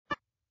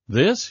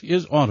This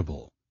is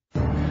Audible.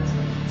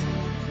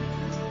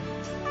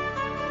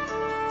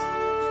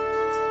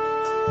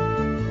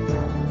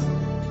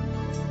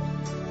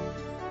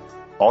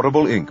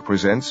 Audible Inc.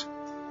 presents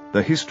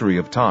The History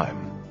of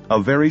Time,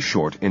 a very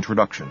short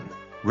introduction,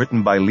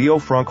 written by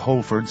Leofranc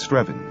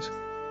Holford-Stevens,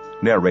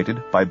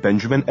 narrated by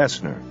Benjamin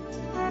Essner.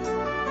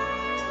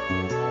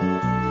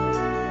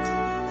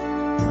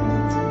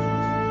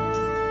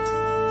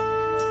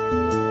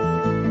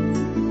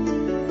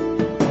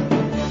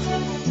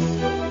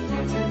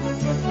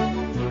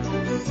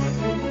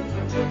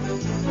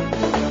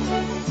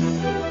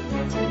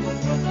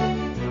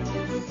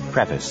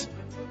 Preface.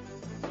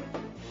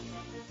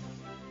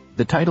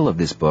 The title of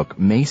this book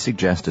may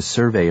suggest a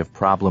survey of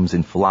problems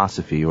in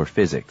philosophy or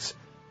physics,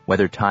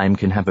 whether time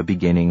can have a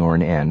beginning or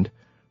an end,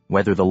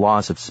 whether the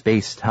laws of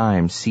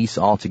space-time cease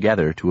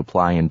altogether to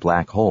apply in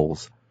black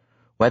holes,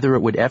 whether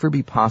it would ever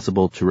be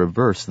possible to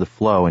reverse the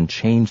flow and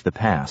change the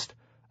past,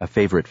 a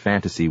favorite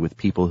fantasy with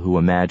people who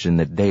imagine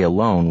that they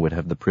alone would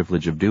have the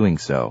privilege of doing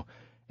so,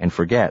 and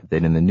forget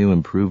that in the new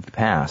improved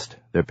past,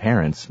 their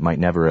parents might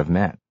never have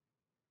met.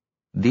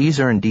 These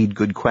are indeed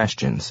good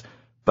questions,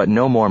 but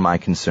no more my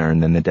concern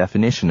than the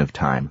definition of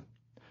time.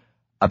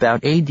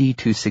 About AD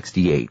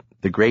 268,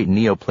 the great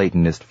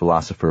Neoplatonist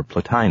philosopher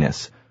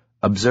Plotinus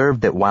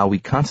observed that while we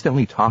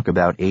constantly talk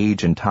about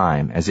age and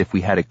time as if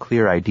we had a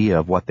clear idea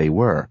of what they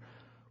were,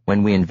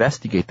 when we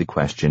investigate the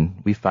question,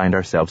 we find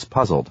ourselves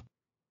puzzled.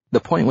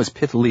 The point was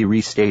pithily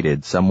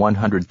restated some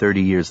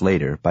 130 years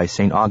later by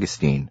St.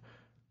 Augustine.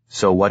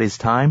 So what is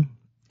time?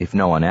 If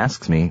no one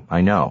asks me,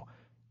 I know.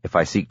 If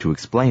I seek to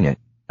explain it,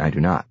 I do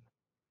not.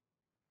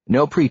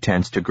 No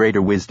pretense to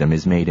greater wisdom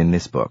is made in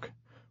this book.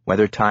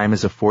 Whether time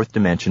is a fourth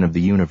dimension of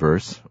the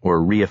universe or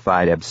a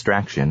reified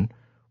abstraction,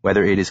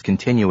 whether it is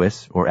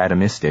continuous or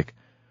atomistic,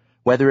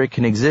 whether it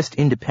can exist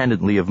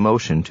independently of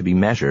motion to be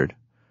measured,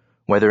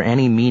 whether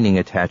any meaning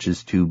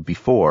attaches to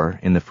before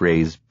in the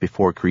phrase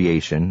before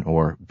creation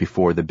or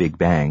before the Big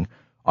Bang,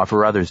 are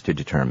for others to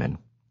determine.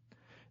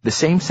 The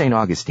same St.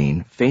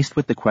 Augustine, faced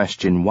with the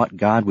question what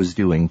God was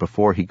doing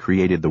before he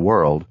created the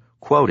world,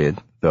 quoted,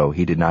 though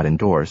he did not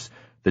endorse,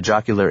 the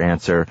jocular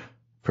answer,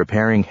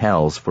 preparing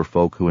hells for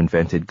folk who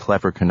invented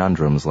clever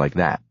conundrums like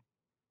that.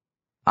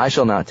 I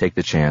shall not take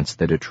the chance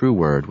that a true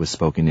word was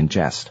spoken in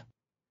jest.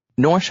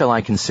 Nor shall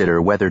I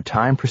consider whether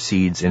time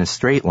proceeds in a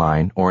straight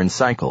line or in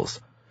cycles.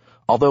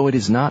 Although it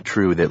is not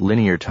true that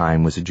linear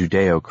time was a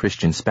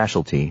Judeo-Christian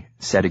specialty,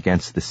 set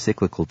against the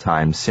cyclical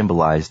time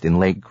symbolized in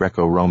late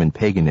Greco-Roman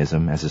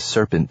paganism as a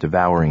serpent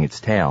devouring its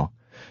tail,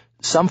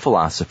 some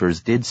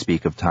philosophers did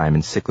speak of time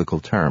in cyclical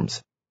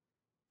terms.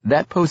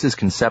 That poses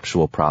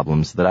conceptual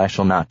problems that I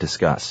shall not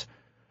discuss.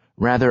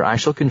 Rather, I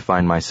shall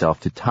confine myself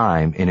to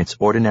time in its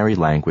ordinary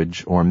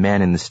language or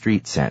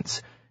man-in-the-street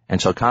sense,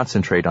 and shall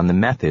concentrate on the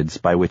methods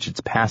by which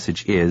its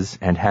passage is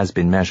and has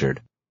been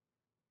measured.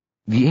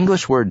 The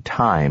English word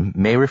time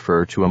may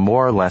refer to a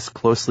more or less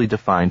closely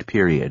defined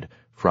period,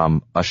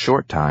 from a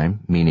short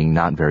time, meaning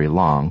not very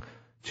long,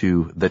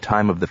 to the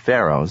time of the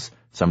pharaohs,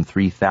 some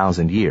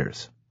 3,000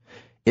 years.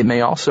 It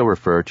may also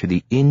refer to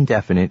the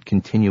indefinite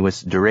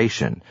continuous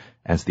duration,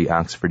 as the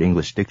Oxford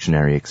English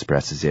Dictionary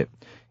expresses it,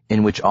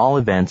 in which all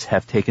events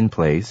have taken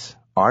place,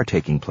 are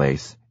taking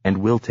place, and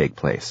will take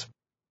place.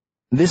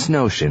 This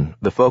notion,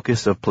 the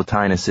focus of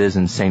Plotinus's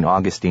and St.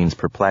 Augustine's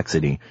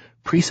perplexity,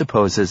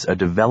 presupposes a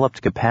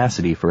developed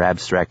capacity for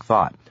abstract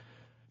thought.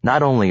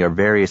 Not only are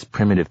various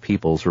primitive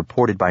peoples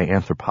reported by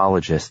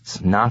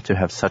anthropologists not to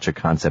have such a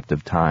concept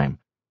of time,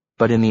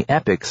 but in the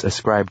epics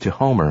ascribed to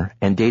Homer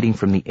and dating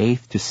from the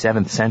 8th to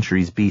 7th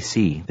centuries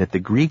BC that the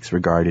Greeks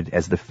regarded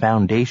as the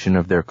foundation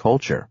of their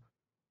culture.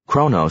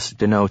 Chronos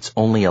denotes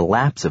only a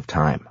lapse of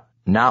time,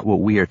 not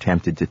what we are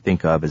tempted to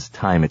think of as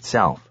time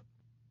itself.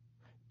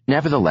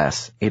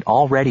 Nevertheless, it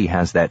already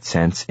has that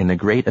sense in the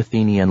great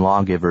Athenian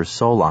lawgiver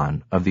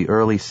Solon of the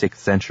early 6th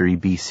century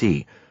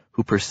BC,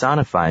 who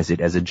personifies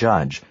it as a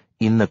judge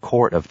in the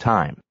court of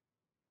time.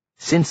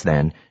 Since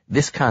then,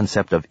 this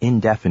concept of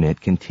indefinite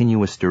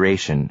continuous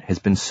duration has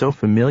been so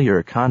familiar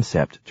a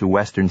concept to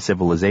Western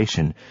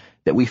civilization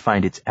that we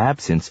find its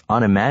absence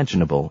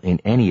unimaginable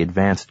in any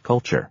advanced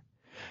culture.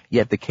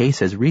 Yet the case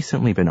has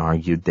recently been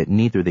argued that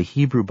neither the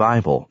Hebrew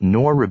Bible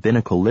nor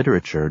rabbinical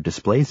literature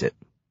displays it.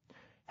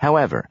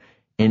 However,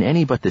 in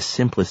any but the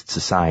simplest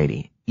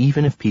society,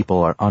 even if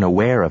people are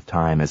unaware of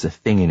time as a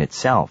thing in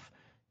itself,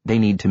 they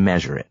need to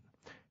measure it.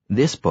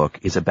 This book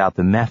is about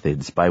the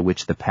methods by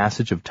which the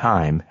passage of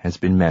time has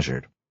been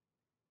measured.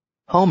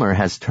 Homer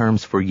has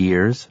terms for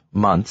years,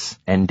 months,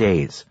 and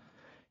days.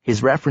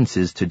 His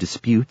references to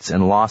disputes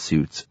and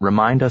lawsuits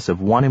remind us of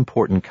one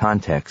important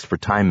context for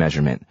time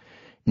measurement,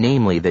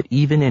 namely that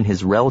even in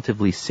his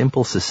relatively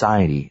simple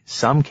society,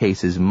 some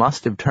cases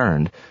must have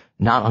turned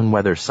not on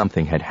whether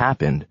something had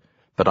happened,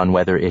 but on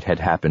whether it had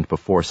happened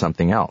before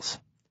something else.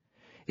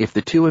 If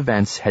the two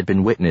events had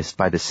been witnessed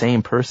by the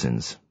same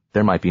persons,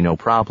 there might be no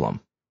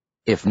problem.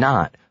 If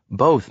not,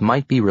 both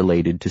might be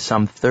related to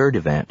some third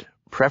event,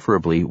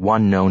 preferably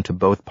one known to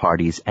both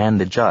parties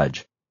and the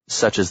judge,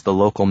 such as the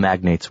local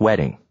magnate's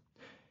wedding.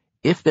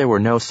 If there were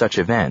no such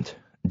event,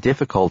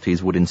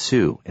 difficulties would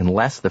ensue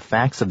unless the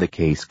facts of the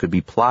case could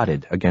be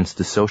plotted against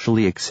a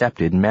socially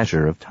accepted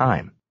measure of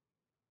time.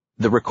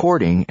 The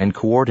recording and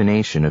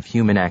coordination of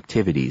human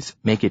activities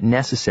make it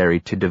necessary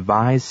to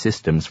devise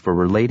systems for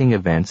relating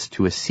events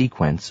to a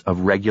sequence of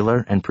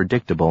regular and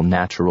predictable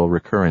natural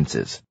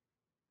recurrences.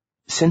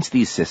 Since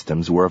these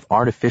systems were of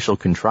artificial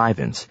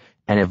contrivance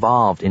and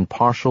evolved in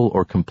partial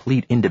or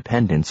complete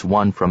independence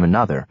one from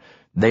another,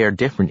 they are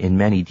different in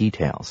many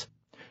details.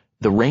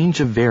 The range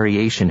of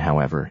variation,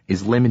 however,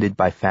 is limited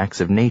by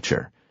facts of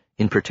nature,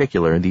 in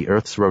particular the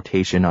Earth's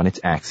rotation on its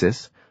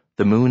axis,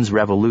 the Moon's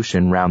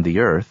revolution round the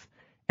Earth,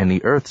 and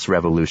the Earth's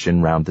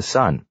revolution round the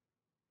Sun.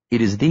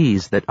 It is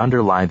these that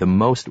underlie the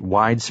most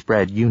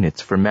widespread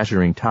units for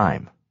measuring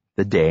time,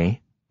 the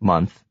day,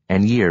 month,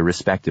 and year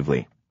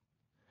respectively.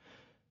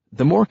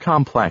 The more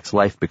complex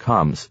life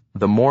becomes,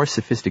 the more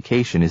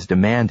sophistication is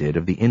demanded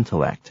of the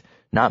intellect,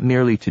 not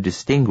merely to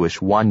distinguish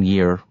one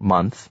year,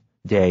 month,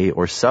 day,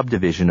 or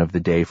subdivision of the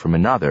day from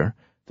another,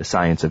 the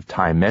science of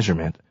time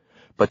measurement,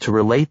 but to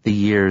relate the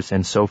years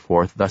and so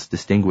forth thus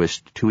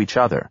distinguished to each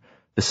other,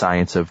 the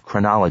science of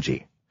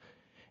chronology.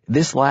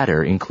 This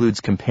latter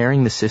includes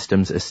comparing the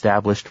systems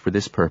established for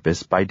this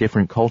purpose by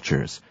different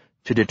cultures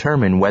to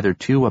determine whether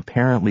two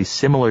apparently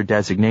similar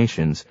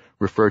designations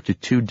refer to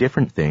two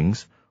different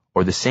things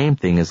or the same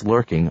thing is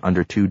lurking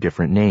under two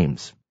different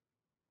names.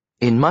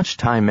 In much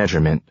time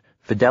measurement,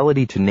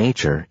 fidelity to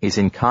nature is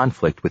in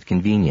conflict with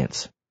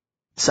convenience.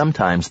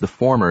 Sometimes the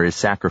former is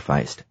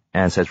sacrificed,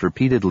 as has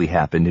repeatedly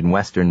happened in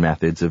Western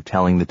methods of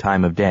telling the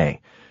time of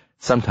day.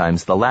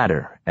 Sometimes the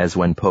latter, as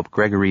when Pope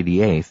Gregory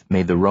VIII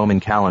made the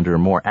Roman calendar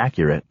more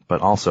accurate but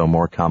also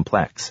more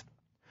complex.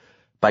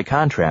 By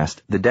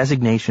contrast, the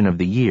designation of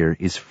the year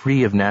is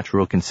free of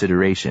natural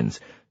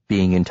considerations,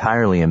 being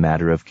entirely a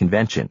matter of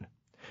convention.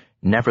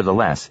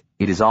 Nevertheless,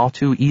 it is all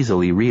too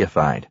easily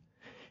reified.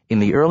 In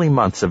the early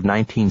months of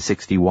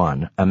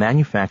 1961, a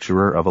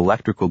manufacturer of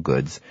electrical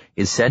goods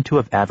is said to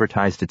have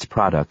advertised its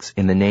products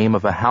in the name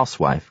of a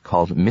housewife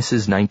called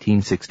Mrs.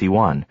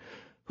 1961,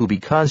 who,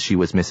 because she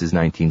was Mrs.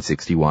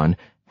 1961,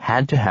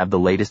 had to have the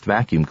latest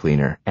vacuum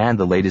cleaner and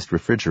the latest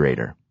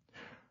refrigerator.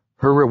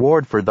 Her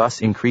reward for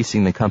thus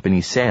increasing the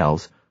company's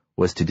sales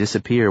was to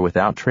disappear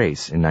without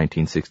trace in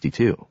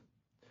 1962.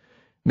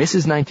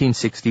 Mrs.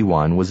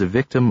 1961 was a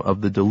victim of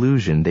the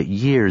delusion that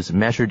years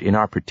measured in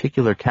our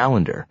particular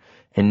calendar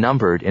and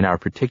numbered in our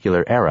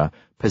particular era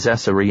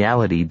possess a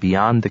reality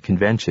beyond the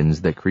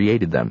conventions that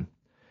created them.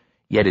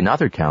 Yet in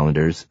other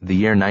calendars, the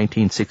year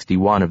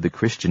 1961 of the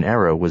Christian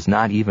era was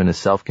not even a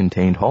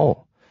self-contained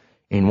whole.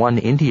 In one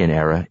Indian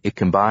era, it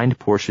combined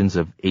portions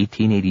of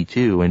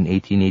 1882 and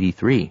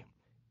 1883.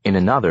 In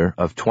another,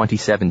 of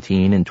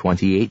 2017 and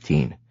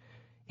 2018.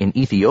 In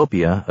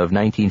Ethiopia, of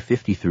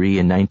 1953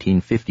 and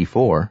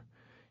 1954.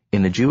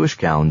 In the Jewish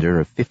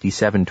calendar of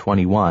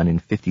 5721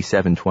 and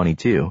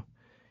 5722.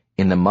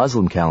 In the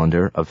Muslim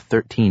calendar of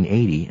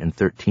 1380 and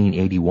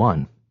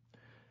 1381.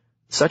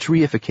 Such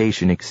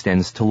reification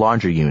extends to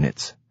larger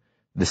units.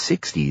 The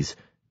 60s,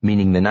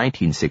 meaning the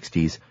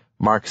 1960s,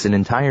 marks an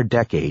entire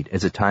decade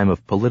as a time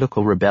of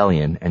political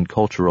rebellion and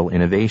cultural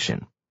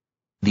innovation.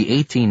 The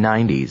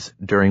 1890s,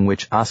 during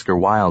which Oscar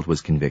Wilde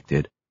was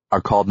convicted,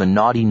 are called the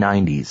naughty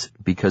 90s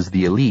because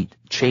the elite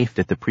chafed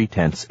at the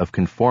pretense of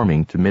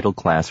conforming to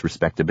middle-class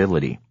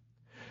respectability.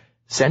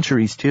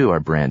 Centuries, too, are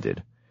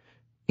branded.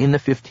 In the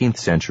 15th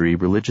century,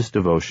 religious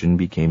devotion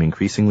became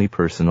increasingly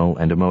personal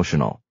and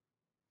emotional.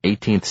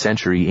 18th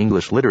century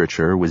English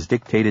literature was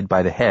dictated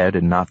by the head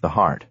and not the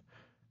heart,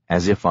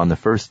 as if on the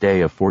first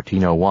day of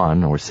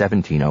 1401 or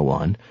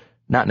 1701,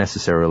 not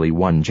necessarily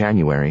 1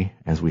 January,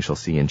 as we shall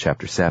see in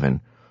Chapter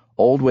 7,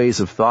 old ways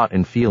of thought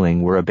and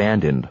feeling were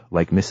abandoned,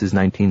 like Mrs.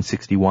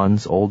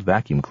 1961's old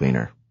vacuum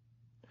cleaner.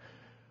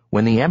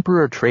 When the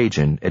Emperor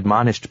Trajan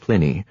admonished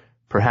Pliny,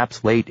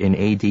 perhaps late in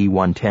AD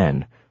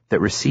 110, that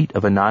receipt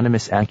of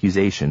anonymous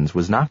accusations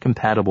was not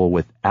compatible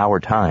with our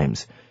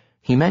times,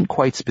 he meant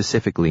quite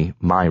specifically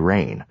my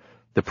reign,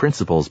 the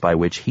principles by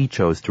which he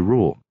chose to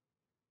rule.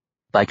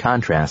 By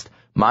contrast,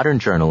 modern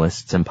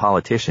journalists and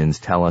politicians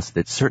tell us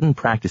that certain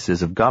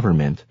practices of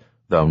government,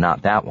 though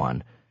not that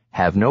one,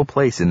 have no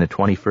place in the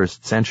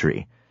 21st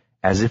century,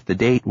 as if the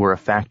date were a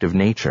fact of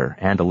nature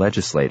and a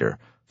legislator,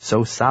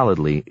 so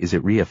solidly is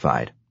it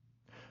reified.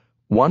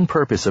 One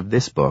purpose of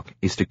this book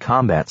is to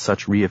combat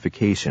such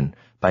reification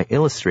by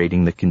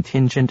illustrating the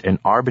contingent and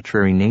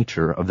arbitrary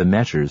nature of the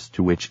measures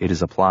to which it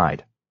is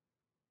applied.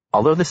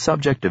 Although the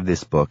subject of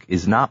this book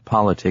is not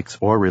politics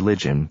or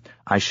religion,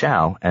 I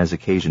shall, as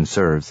occasion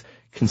serves,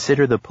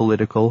 consider the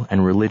political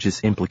and religious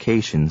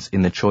implications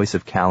in the choice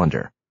of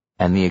calendar,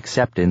 and the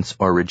acceptance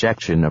or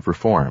rejection of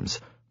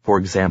reforms, for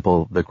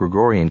example, the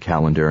Gregorian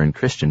calendar in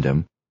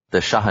Christendom, the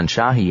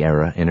Shahanshahi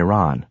era in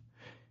Iran.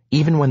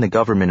 Even when the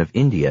government of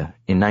India,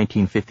 in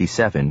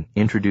 1957,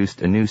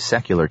 introduced a new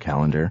secular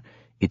calendar,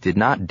 it did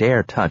not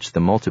dare touch the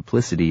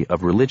multiplicity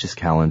of religious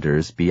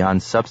calendars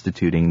beyond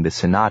substituting the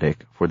synodic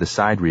for the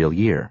sidereal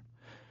year.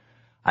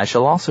 I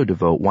shall also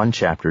devote one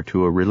chapter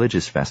to a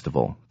religious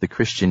festival, the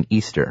Christian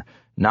Easter,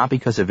 not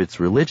because of its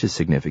religious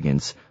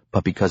significance,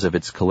 but because of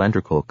its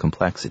calendrical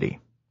complexity.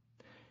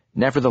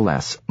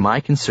 Nevertheless,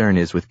 my concern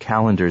is with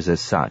calendars as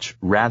such,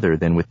 rather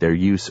than with their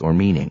use or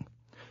meaning.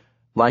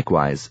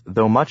 Likewise,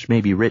 though much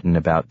may be written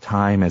about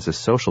time as a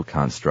social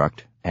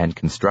construct and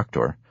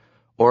constructor,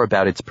 or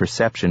about its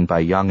perception by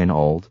young and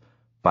old,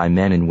 by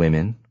men and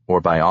women,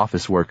 or by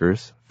office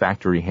workers,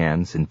 factory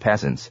hands, and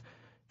peasants,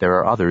 there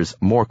are others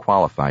more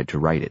qualified to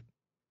write it.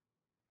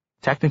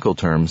 Technical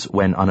terms,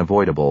 when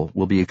unavoidable,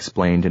 will be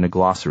explained in a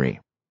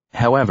glossary.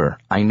 However,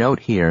 I note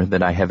here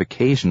that I have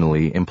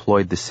occasionally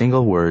employed the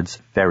single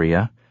words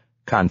feria,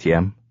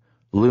 quantiem,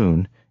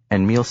 lune,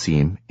 and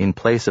milsim in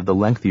place of the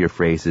lengthier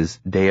phrases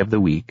day of the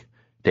week,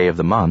 day of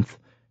the month,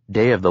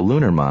 day of the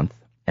lunar month,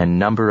 and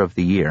number of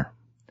the year.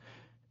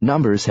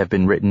 Numbers have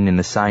been written in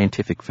the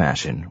scientific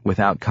fashion,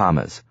 without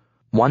commas.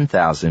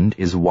 1,000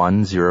 is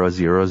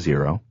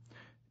 1000,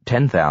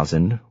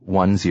 10,000,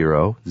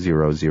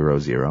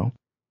 10000,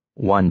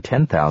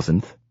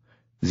 1/10,000th,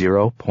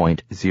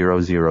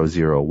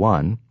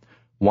 0.0001,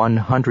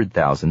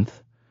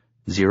 100,000th,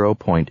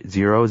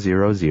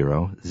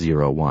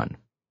 0.00001.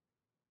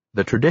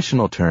 The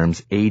traditional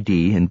terms AD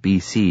and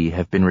BC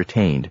have been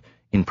retained,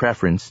 in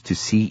preference to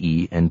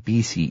CE and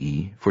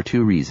BCE, for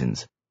two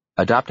reasons.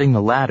 Adopting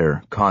the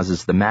latter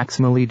causes the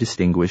maximally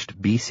distinguished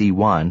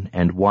BC1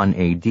 and 1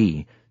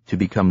 AD to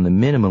become the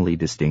minimally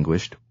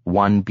distinguished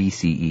 1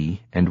 BCE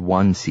and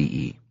 1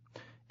 CE.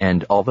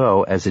 And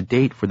although, as a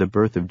date for the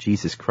birth of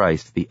Jesus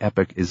Christ, the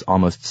epoch is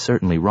almost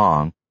certainly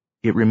wrong,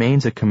 it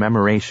remains a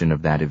commemoration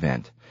of that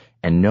event,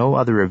 and no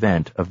other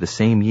event of the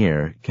same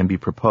year can be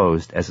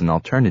proposed as an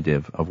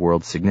alternative of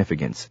world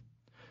significance.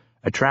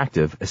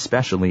 Attractive,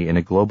 especially in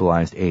a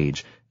globalized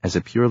age, as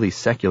a purely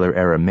secular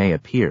era may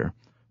appear,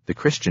 the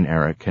Christian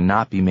era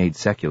cannot be made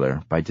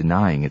secular by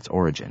denying its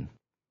origin.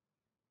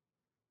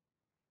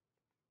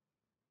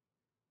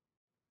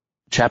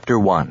 Chapter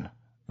 1.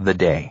 The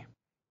Day.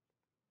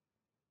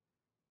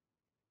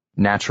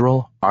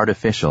 Natural,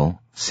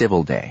 artificial,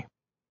 civil day.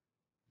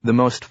 The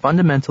most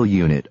fundamental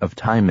unit of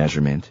time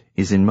measurement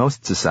is in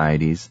most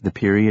societies the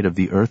period of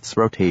the Earth's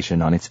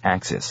rotation on its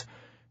axis,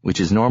 which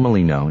is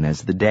normally known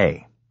as the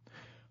day.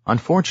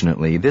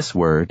 Unfortunately, this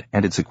word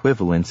and its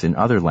equivalents in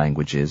other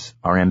languages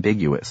are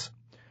ambiguous.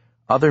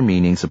 Other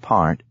meanings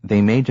apart,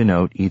 they may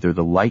denote either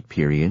the light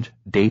period,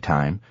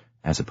 daytime,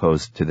 as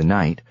opposed to the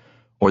night,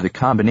 or the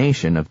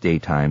combination of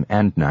daytime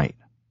and night.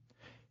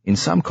 In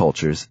some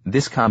cultures,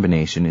 this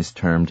combination is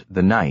termed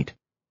the night,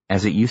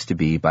 as it used to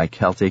be by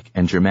Celtic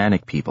and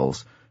Germanic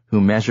peoples,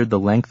 who measured the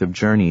length of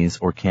journeys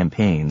or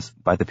campaigns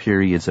by the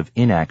periods of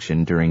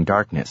inaction during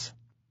darkness.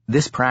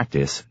 This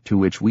practice, to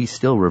which we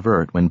still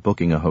revert when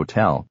booking a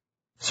hotel,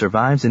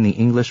 survives in the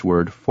English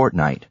word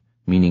fortnight,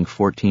 meaning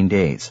 14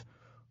 days,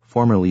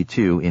 formerly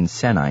too in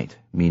sennight,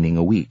 meaning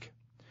a week.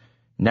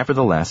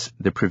 Nevertheless,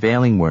 the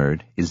prevailing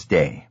word is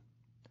day.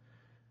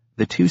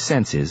 The two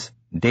senses,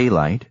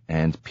 daylight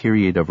and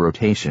period of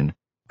rotation,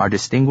 are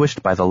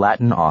distinguished by the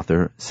Latin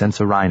author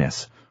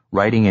Censorinus,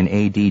 writing in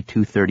AD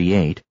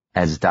 238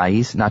 as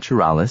dies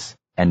naturalis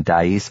and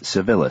dies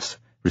civilis,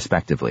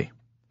 respectively.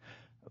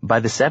 By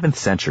the 7th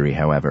century,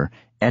 however,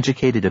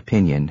 educated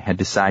opinion had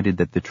decided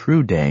that the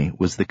true day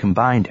was the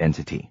combined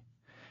entity.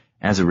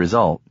 As a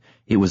result,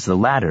 it was the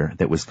latter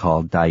that was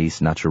called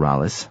dies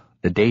naturalis,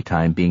 the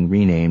daytime being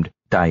renamed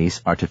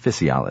dies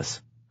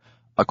artificialis.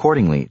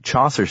 Accordingly,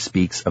 Chaucer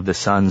speaks of the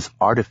sun's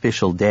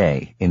artificial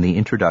day in the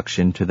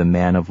introduction to the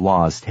Man of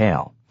Law's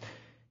Tale.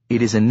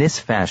 It is in this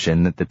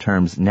fashion that the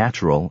terms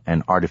natural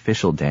and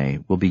artificial day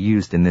will be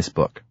used in this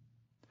book.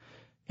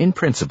 In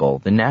principle,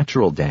 the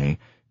natural day,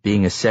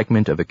 being a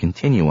segment of a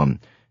continuum,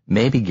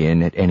 may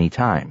begin at any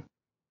time.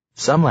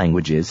 Some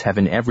languages have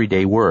an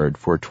everyday word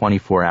for a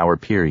 24-hour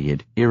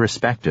period,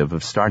 irrespective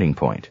of starting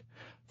point.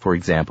 For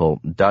example,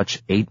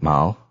 Dutch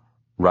 8-mal,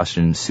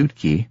 Russian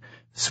sutki,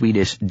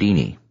 Swedish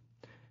dini.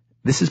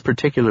 This is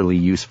particularly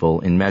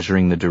useful in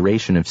measuring the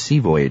duration of sea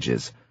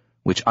voyages,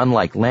 which,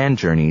 unlike land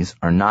journeys,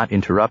 are not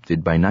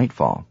interrupted by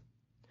nightfall.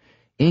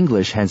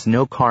 English has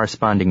no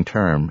corresponding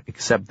term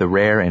except the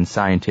rare and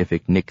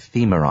scientific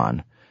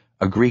nykthemeron,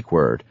 a Greek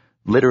word,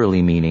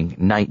 literally meaning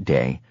night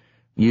day,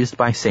 used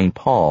by St.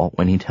 Paul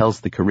when he tells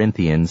the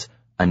Corinthians,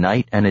 "A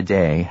night and a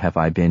day have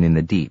I been in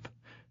the deep."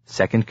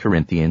 2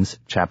 Corinthians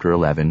chapter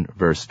 11,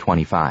 verse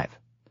 25.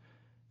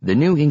 The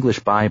New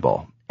English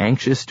Bible,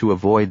 anxious to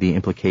avoid the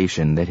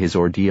implication that his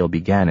ordeal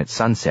began at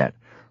sunset,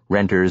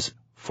 renders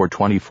for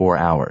 24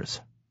 hours.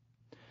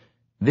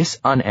 This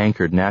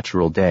unanchored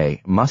natural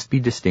day must be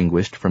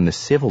distinguished from the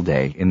civil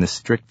day in the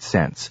strict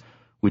sense,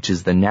 which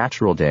is the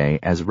natural day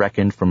as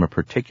reckoned from a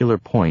particular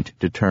point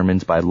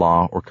determined by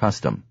law or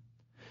custom.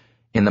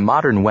 In the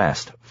modern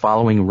West,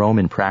 following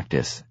Roman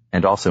practice,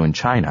 and also in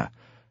China,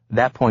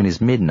 that point is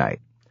midnight,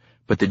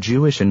 but the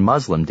Jewish and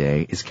Muslim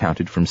day is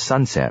counted from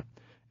sunset,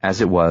 as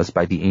it was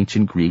by the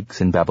ancient Greeks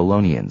and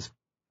Babylonians.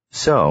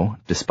 So,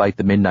 despite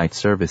the midnight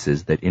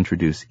services that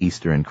introduce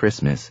Easter and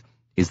Christmas,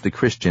 is the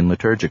Christian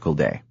liturgical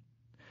day.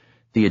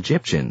 The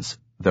Egyptians,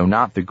 though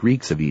not the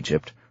Greeks of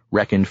Egypt,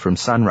 reckoned from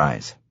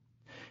sunrise.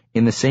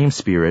 In the same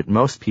spirit,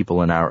 most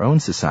people in our own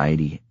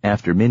society,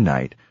 after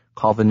midnight,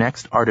 call the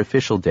next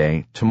artificial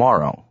day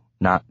tomorrow,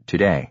 not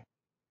today.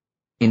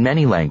 In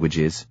many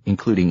languages,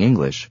 including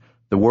English,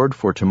 the word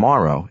for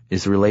tomorrow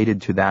is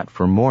related to that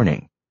for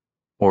morning,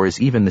 or is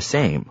even the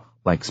same,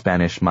 like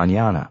Spanish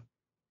mañana.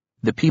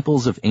 The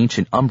peoples of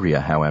ancient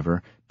Umbria,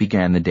 however,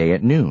 began the day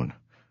at noon,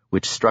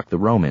 which struck the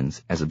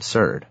Romans as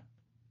absurd.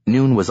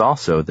 Noon was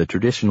also the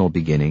traditional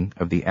beginning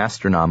of the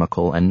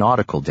astronomical and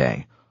nautical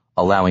day,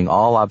 allowing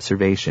all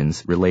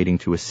observations relating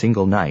to a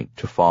single night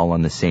to fall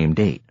on the same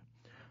date.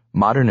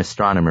 Modern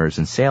astronomers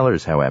and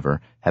sailors,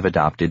 however, have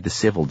adopted the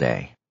civil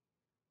day.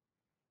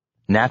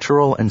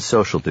 Natural and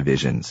social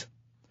divisions.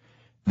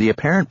 The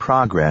apparent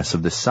progress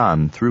of the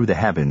sun through the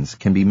heavens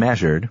can be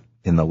measured,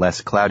 in the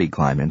less cloudy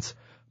climates,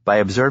 by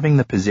observing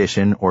the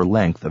position or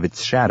length of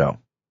its shadow.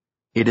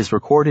 It is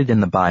recorded in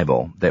the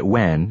Bible that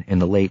when, in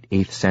the late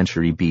 8th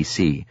century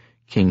BC,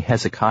 King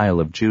Hezekiah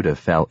of Judah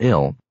fell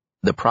ill,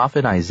 the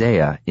prophet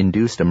Isaiah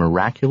induced a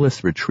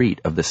miraculous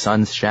retreat of the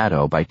sun's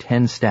shadow by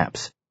 10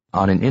 steps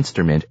on an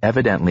instrument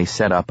evidently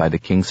set up by the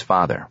king's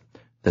father,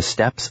 the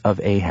steps of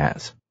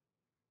Ahaz.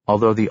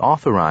 Although the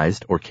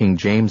Authorized or King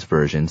James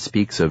Version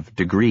speaks of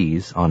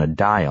degrees on a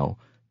dial,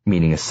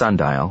 meaning a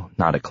sundial,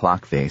 not a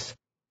clock face,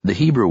 the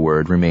Hebrew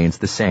word remains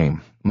the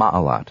same,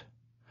 ma'alat.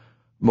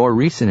 More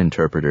recent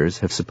interpreters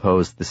have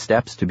supposed the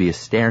steps to be a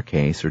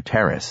staircase or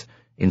terrace,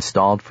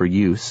 installed for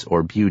use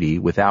or beauty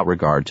without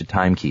regard to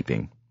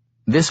timekeeping.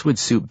 This would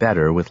suit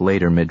better with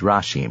later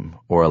midrashim,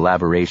 or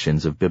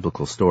elaborations of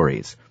biblical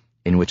stories,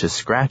 in which a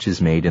scratch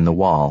is made in the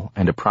wall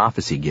and a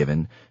prophecy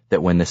given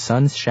that when the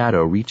sun's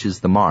shadow reaches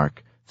the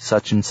mark,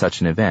 such and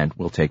such an event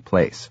will take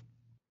place.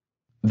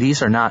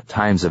 These are not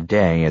times of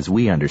day as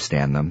we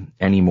understand them,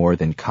 any more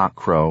than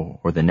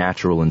cock-crow or the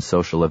natural and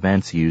social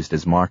events used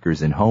as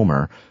markers in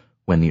Homer,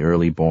 when the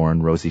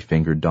early-born,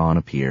 rosy-fingered dawn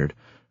appeared,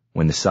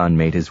 when the sun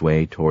made his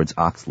way towards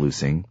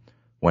ox-loosing,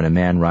 when a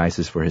man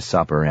rises for his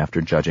supper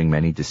after judging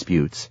many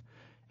disputes,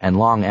 and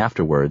long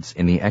afterwards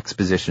in the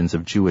expositions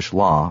of Jewish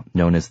law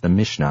known as the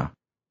Mishnah.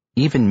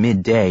 Even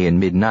midday and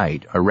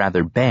midnight are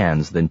rather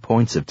bands than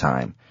points of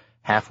time,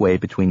 halfway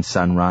between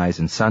sunrise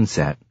and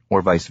sunset,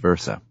 or vice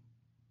versa.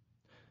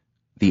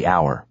 The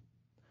hour.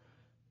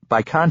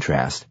 By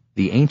contrast,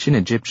 the ancient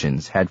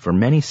Egyptians had for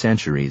many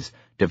centuries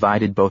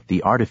divided both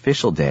the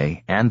artificial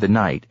day and the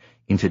night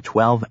into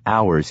 12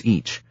 hours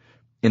each.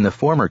 In the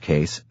former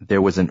case,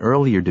 there was an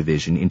earlier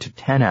division into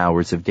 10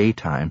 hours of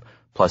daytime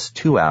plus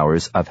 2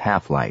 hours of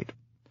half-light.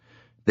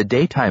 The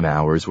daytime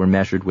hours were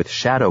measured with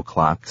shadow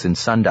clocks and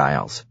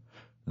sundials,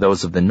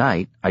 those of the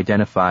night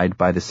identified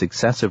by the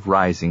successive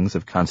risings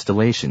of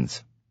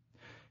constellations.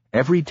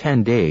 Every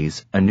 10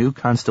 days, a new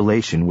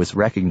constellation was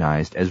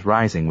recognized as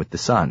rising with the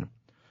sun.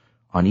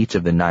 On each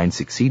of the 9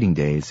 succeeding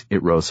days,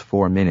 it rose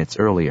 4 minutes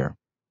earlier,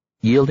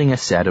 yielding a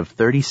set of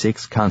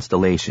 36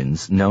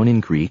 constellations known in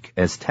Greek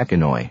as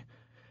tekanoi.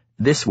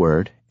 This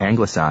word,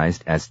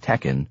 anglicized as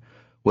tekken,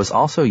 was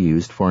also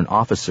used for an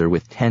officer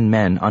with 10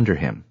 men under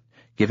him,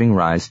 giving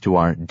rise to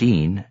our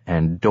dean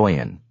and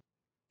doyen.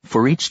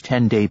 For each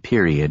 10-day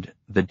period,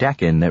 the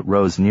decan that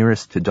rose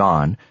nearest to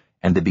dawn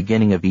and the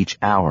beginning of each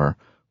hour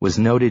was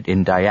noted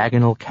in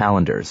diagonal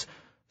calendars,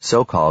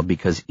 so called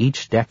because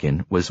each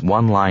decan was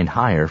 1 line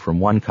higher from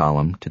one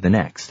column to the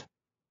next.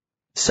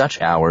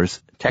 Such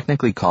hours,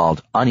 technically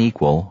called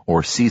unequal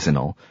or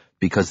seasonal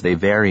because they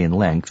vary in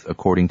length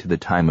according to the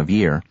time of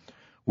year,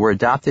 were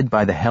adopted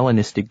by the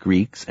Hellenistic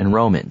Greeks and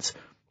Romans,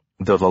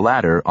 though the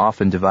latter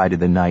often divided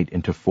the night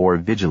into 4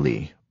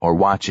 vigili, or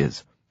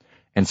watches,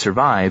 and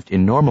survived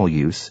in normal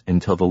use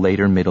until the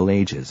later Middle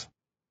Ages.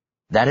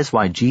 That is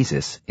why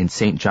Jesus, in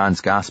St.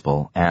 John's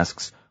Gospel,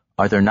 asks,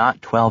 "Are there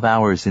not 12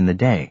 hours in the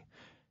day?"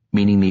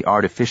 meaning the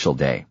artificial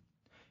day.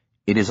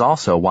 It is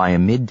also why a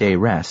midday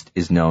rest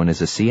is known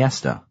as a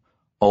siesta,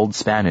 Old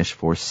Spanish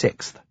for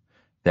sixth,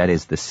 that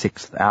is the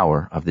 6th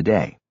hour of the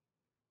day.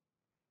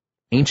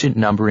 Ancient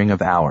numbering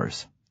of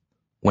hours.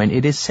 When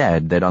it is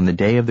said that on the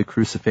day of the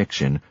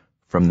crucifixion,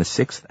 from the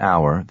 6th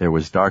hour there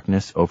was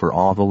darkness over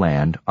all the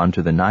land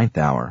unto the 9th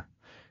hour,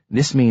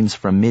 this means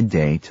from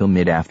midday till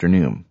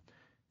mid-afternoon.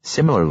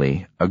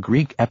 Similarly, a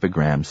Greek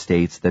epigram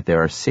states that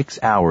there are 6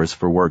 hours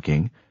for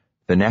working,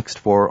 the next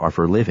 4 are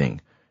for living,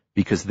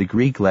 because the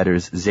Greek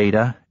letters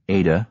zeta,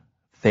 eta,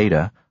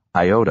 theta,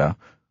 iota,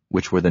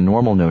 which were the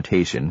normal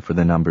notation for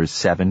the numbers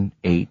 7,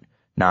 8,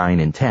 9,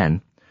 and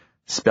 10,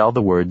 spell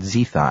the word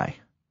zethai,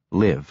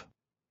 live.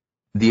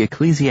 The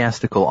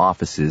ecclesiastical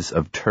offices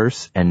of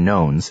terce and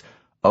nones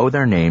owe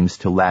their names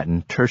to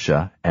Latin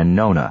tertia and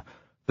nona,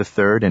 the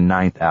 3rd and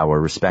 9th hour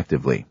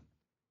respectively.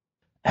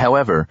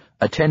 However,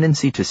 a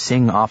tendency to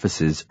sing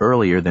offices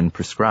earlier than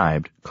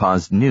prescribed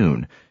caused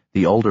noon,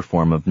 the older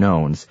form of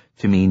nones,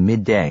 to mean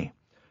midday.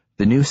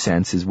 The new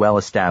sense is well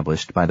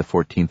established by the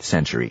 14th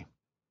century.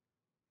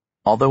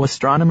 Although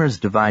astronomers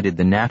divided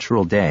the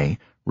natural day,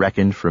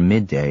 reckoned from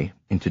midday,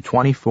 into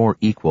 24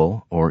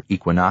 equal or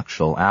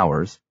equinoctial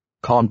hours,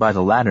 called by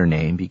the latter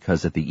name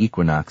because at the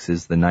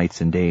equinoxes the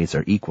nights and days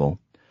are equal,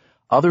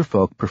 other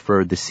folk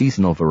preferred the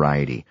seasonal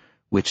variety,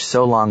 which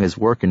so long as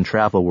work and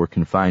travel were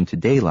confined to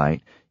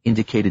daylight,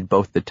 indicated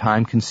both the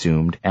time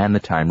consumed and the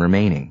time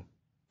remaining.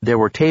 There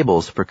were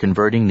tables for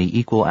converting the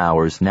equal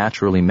hours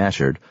naturally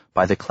measured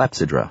by the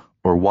clepsydra,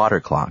 or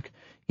water clock,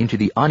 into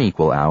the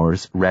unequal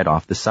hours read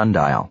off the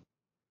sundial.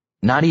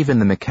 Not even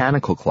the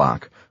mechanical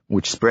clock,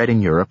 which spread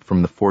in Europe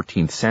from the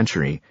 14th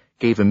century,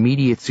 gave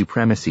immediate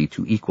supremacy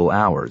to equal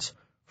hours,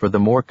 for the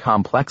more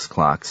complex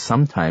clocks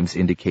sometimes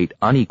indicate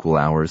unequal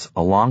hours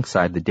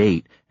alongside the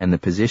date and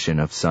the position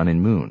of sun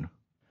and moon.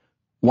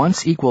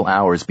 Once equal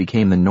hours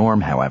became the norm,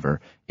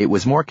 however, it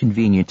was more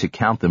convenient to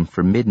count them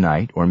from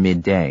midnight or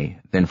midday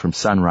than from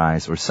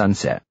sunrise or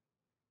sunset.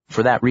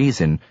 For that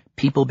reason,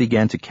 people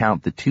began to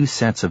count the 2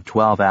 sets of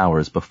 12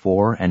 hours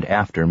before and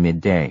after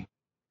midday.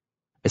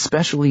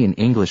 Especially in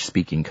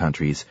English-speaking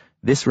countries,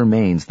 this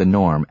remains the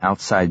norm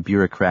outside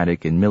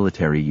bureaucratic and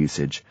military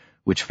usage,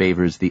 which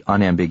favors the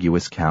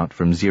unambiguous count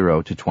from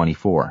 0 to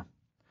 24.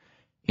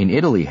 In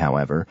Italy,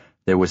 however,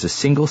 there was a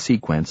single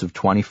sequence of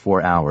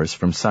 24 hours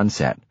from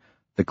sunset,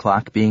 the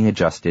clock being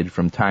adjusted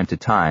from time to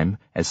time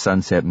as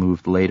sunset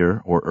moved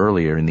later or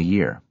earlier in the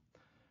year.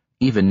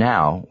 Even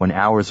now, when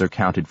hours are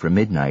counted from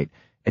midnight,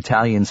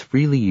 Italians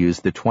freely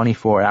use the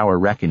 24-hour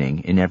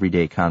reckoning in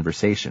everyday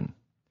conversation.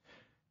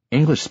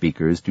 English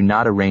speakers do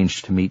not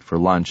arrange to meet for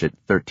lunch at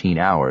 13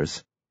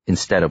 hours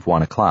instead of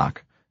 1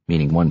 o'clock,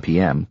 meaning 1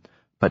 p.m.,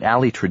 but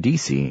alle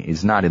tradici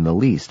is not in the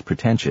least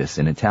pretentious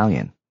in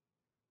Italian.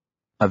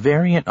 A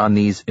variant on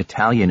these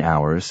Italian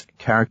hours,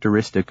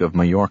 characteristic of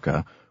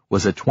Majorca,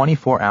 was a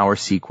 24-hour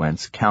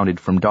sequence counted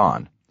from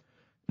dawn.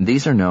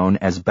 These are known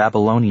as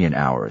Babylonian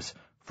hours,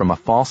 from a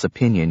false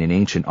opinion in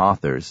ancient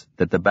authors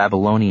that the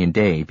Babylonian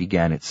day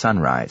began at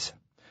sunrise.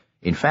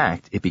 In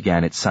fact, it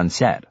began at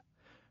sunset.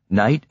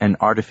 Night and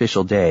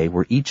artificial day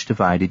were each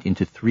divided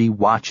into 3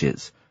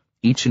 watches,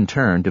 each in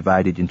turn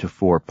divided into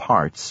 4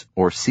 parts,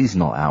 or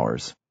seasonal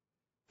hours.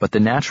 But the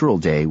natural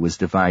day was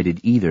divided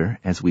either,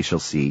 as we shall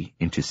see,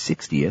 into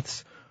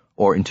 60ths,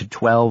 or into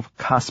 12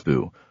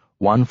 kaspu,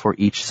 one for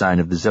each sign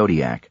of the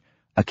zodiac,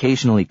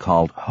 occasionally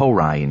called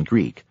horai in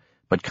Greek,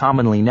 but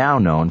commonly now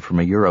known from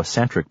a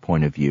Eurocentric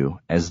point of view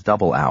as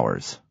double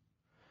hours.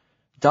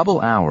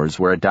 Double hours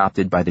were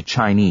adopted by the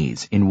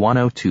Chinese in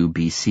 102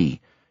 BC,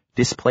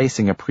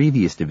 displacing a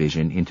previous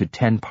division into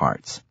 10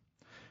 parts.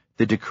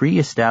 The decree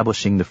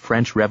establishing the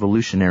French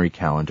Revolutionary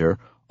calendar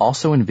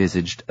also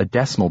envisaged a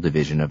decimal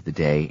division of the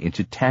day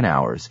into 10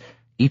 hours,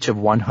 each of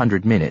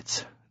 100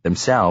 minutes,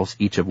 themselves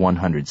each of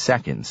 100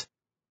 seconds,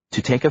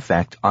 to take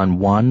effect on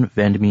 1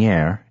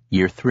 Vendemiaire,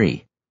 year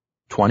 3,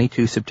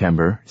 22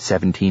 September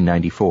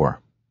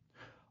 1794.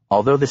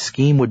 Although the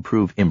scheme would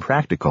prove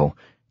impractical,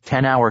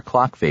 10-hour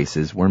clock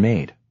faces were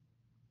made.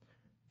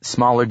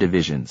 Smaller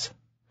divisions.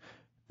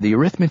 The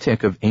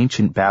arithmetic of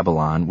ancient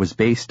Babylon was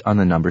based on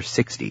the number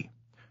 60.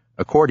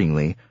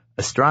 Accordingly,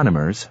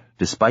 astronomers,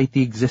 despite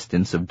the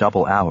existence of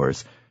double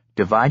hours,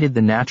 divided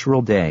the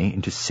natural day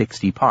into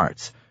 60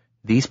 parts,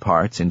 these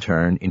parts in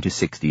turn into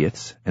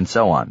 60ths, and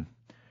so on.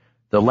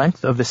 The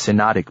length of the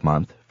synodic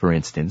month, for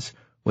instance,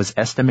 was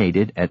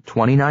estimated at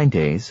 29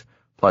 days,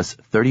 plus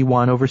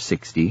 31 over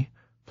 60,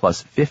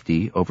 plus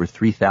 50 over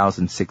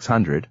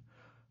 3,600,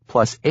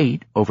 plus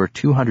 8 over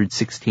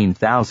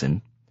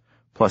 216,000,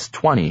 plus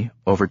 20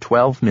 over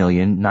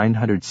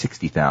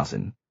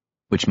 12,960,000,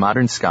 which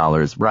modern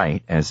scholars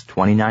write as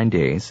 29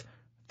 days,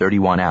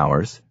 31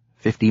 hours,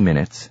 50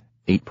 minutes,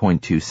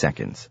 8.2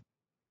 seconds.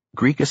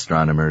 Greek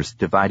astronomers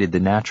divided the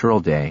natural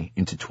day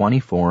into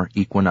 24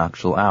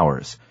 equinoctial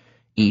hours,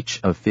 each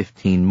of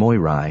 15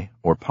 moirai,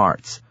 or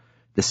parts,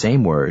 the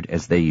same word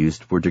as they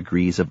used for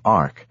degrees of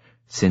arc,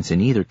 since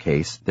in either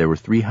case there were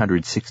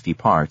 360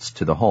 parts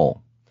to the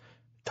whole.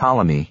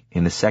 Ptolemy,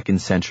 in the 2nd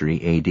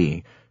century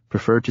A.D.,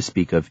 preferred to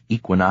speak of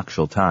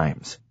equinoctial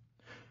times.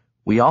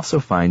 We also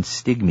find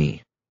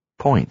stigmi,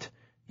 point,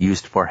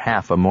 used for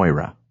half a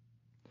moira.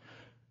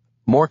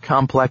 More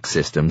complex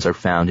systems are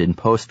found in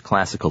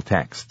post-classical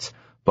texts,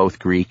 both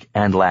Greek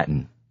and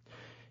Latin.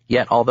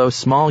 Yet although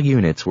small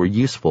units were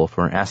useful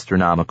for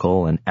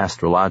astronomical and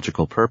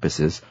astrological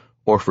purposes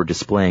or for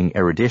displaying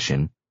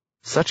erudition,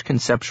 such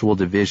conceptual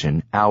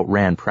division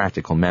outran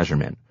practical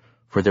measurement,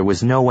 for there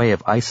was no way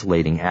of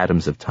isolating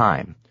atoms of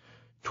time,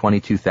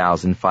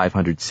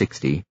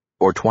 22,560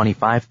 or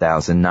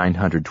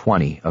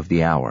 25,920 of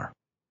the hour.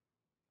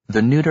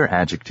 The neuter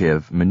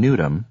adjective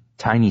minutum,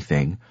 tiny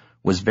thing,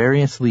 was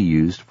variously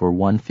used for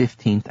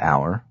 1/15th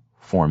hour,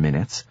 4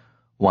 minutes,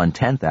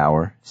 1/10th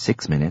hour,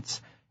 6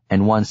 minutes,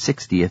 and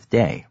 1/60th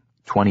day,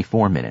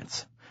 24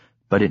 minutes,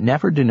 but it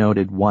never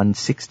denoted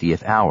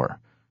 1/60th hour,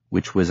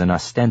 which was an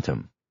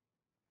ostentum.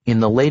 In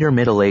the later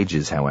Middle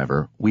Ages,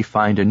 however, we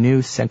find a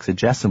new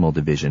sexagesimal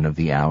division of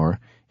the hour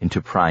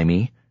into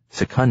primi,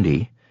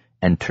 secundi,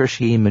 and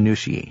tertii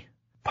minutiae,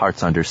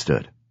 parts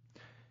understood.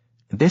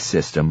 This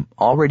system,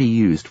 already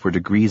used for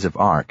degrees of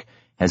arc,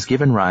 has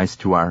given rise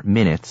to our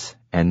minutes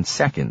and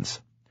seconds.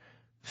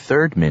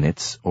 Third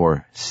minutes,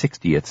 or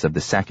 60ths of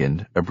the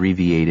second,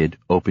 abbreviated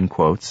open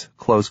quotes,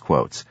 close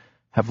quotes,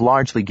 have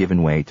largely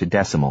given way to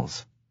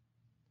decimals.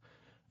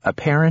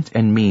 Apparent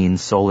and mean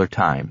solar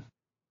time.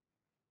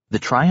 The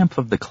triumph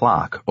of the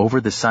clock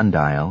over the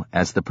sundial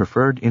as the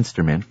preferred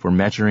instrument for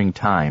measuring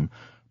time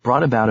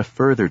brought about a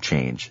further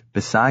change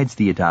besides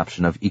the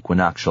adoption of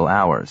equinoctial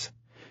hours: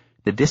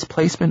 the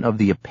displacement of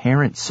the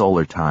apparent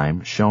solar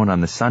time shown on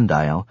the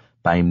sundial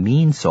by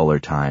mean solar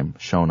time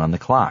shown on the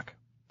clock.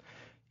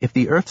 If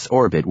the Earth's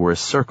orbit were a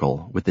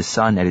circle with the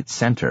sun at its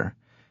center,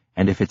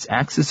 and if its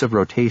axis of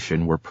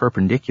rotation were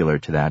perpendicular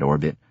to that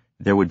orbit,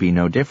 there would be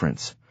no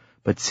difference.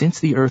 But since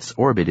the Earth's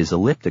orbit is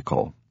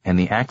elliptical and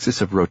the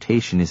axis of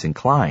rotation is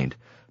inclined,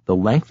 the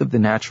length of the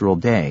natural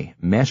day,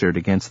 measured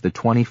against the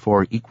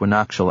 24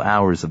 equinoctial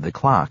hours of the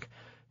clock,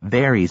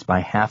 varies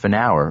by half an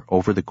hour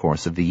over the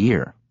course of the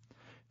year.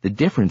 The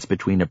difference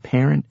between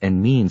apparent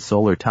and mean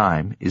solar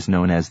time is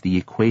known as the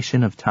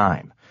equation of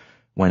time.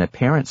 When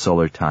apparent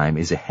solar time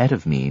is ahead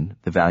of mean,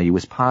 the value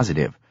is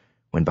positive.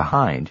 When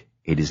behind,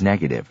 it is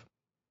negative.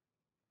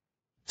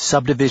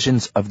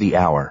 Subdivisions of the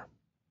hour.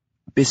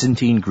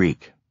 Byzantine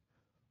Greek.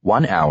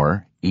 1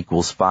 hour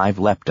equals 5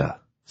 lepta,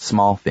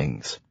 small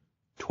things,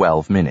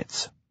 12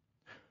 minutes.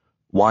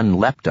 1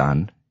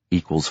 lepton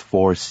equals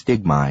 4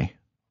 stigmai,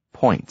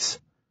 points,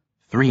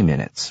 3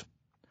 minutes.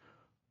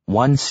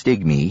 1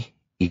 stigmi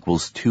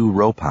equals 2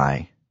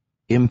 ropai,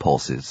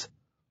 impulses,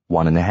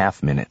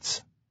 1.5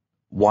 minutes.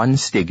 1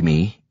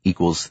 stigmi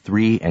equals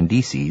 3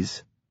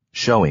 endices,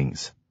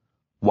 showings,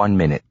 1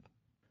 minute.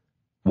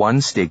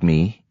 1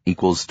 stigmi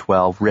equals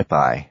 12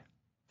 ripai,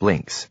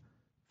 blinks,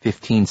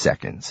 15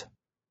 seconds.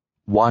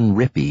 1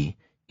 rippi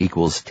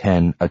equals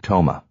 10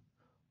 atoma,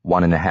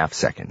 1.5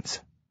 seconds.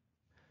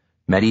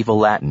 Medieval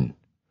Latin.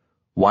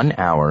 1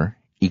 hour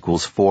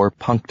equals 4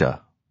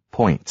 puncta,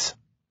 points,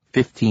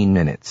 15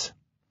 minutes.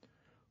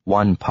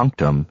 1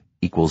 punctum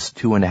equals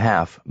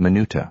 2.5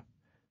 minuta,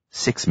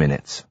 6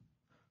 minutes.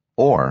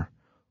 Or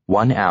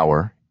 1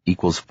 hour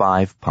equals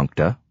 5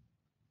 puncta,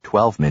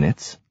 12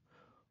 minutes.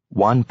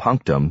 1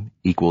 punctum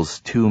equals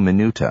 2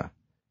 minuta,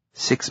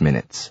 6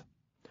 minutes.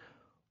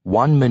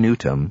 1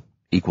 minutum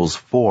equals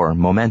 4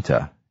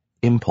 momenta,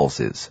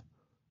 impulses,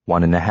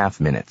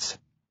 1.5 minutes.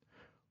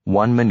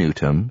 1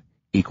 minutum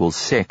equals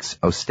 6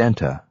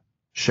 ostenta,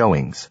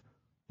 showings,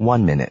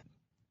 1 minute.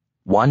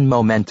 1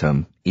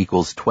 momentum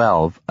equals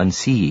 12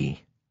 uncii,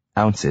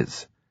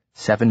 ounces,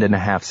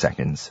 7.5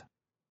 seconds.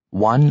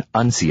 1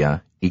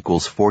 uncia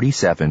equals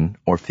 47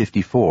 or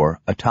 54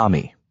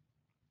 atomi.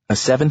 A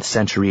 7th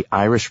century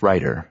Irish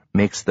writer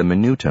makes the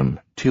minutum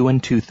 2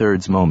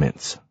 2/3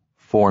 moments,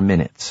 4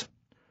 minutes.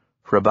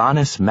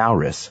 Rabanus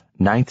Maurus,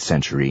 9th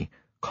century,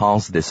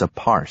 calls this a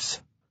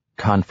parse.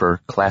 Confer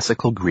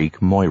Classical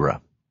Greek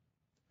Moira.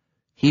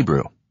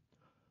 Hebrew.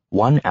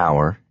 1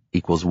 hour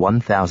equals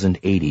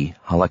 1080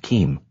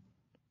 halakim,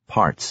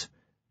 parts,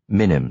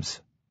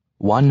 minims.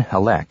 1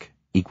 halek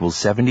equals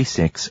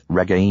 76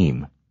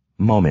 regaim,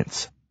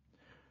 moments.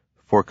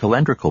 For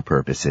calendrical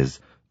purposes,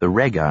 the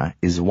rega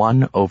is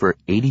 1 over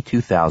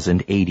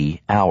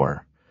 82,080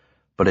 hour,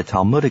 but a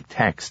Talmudic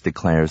text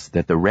declares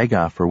that the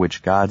rega for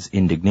which God's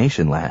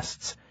indignation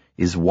lasts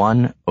is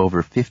 1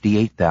 over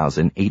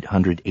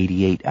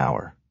 58,888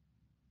 hour.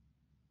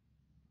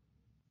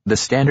 The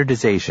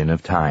standardization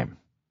of time.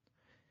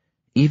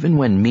 Even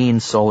when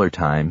mean solar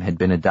time had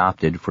been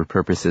adopted for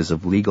purposes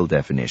of legal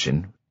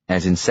definition,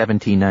 as in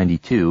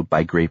 1792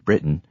 by Great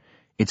Britain,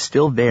 it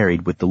still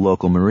varied with the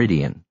local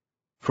meridian.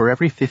 For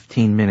every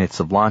 15 minutes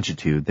of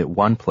longitude that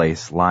one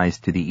place lies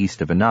to the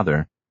east of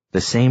another, the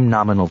same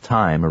nominal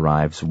time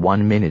arrives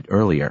 1 minute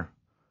earlier.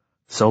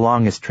 So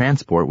long as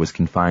transport was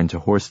confined to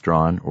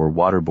horse-drawn or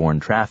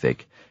waterborne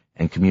traffic,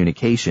 and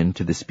communication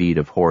to the speed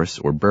of horse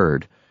or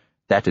bird,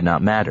 that did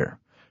not matter.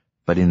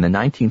 But in the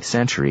 19th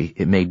century,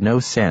 it made no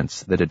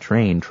sense that a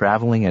train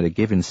traveling at a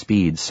given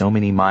speed so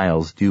many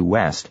miles due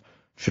west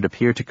should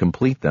appear to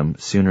complete them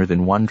sooner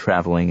than one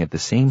traveling at the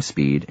same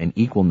speed an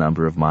equal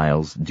number of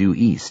miles due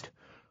east,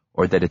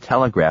 or that a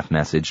telegraph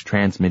message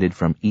transmitted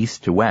from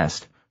east to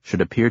west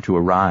should appear to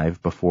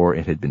arrive before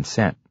it had been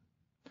sent.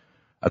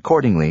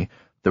 Accordingly,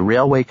 the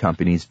railway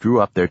companies drew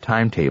up their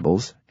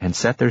timetables and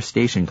set their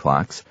station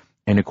clocks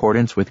in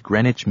accordance with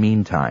Greenwich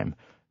Mean Time,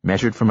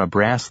 measured from a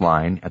brass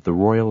line at the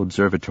Royal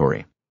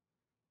Observatory.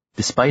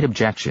 Despite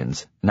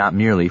objections, not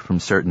merely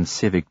from certain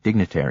civic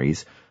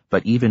dignitaries,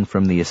 but even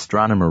from the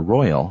Astronomer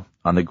Royal,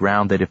 on the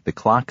ground that if the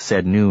clock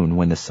said noon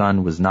when the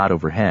sun was not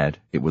overhead,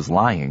 it was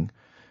lying,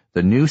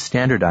 the new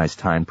standardized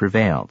time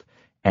prevailed,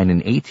 and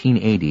in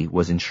 1880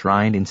 was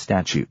enshrined in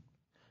statute.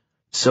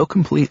 So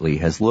completely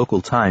has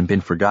local time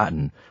been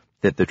forgotten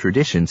that the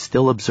tradition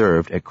still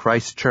observed at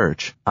Christ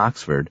Church,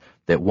 Oxford,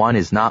 that one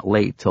is not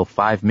late till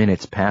 5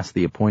 minutes past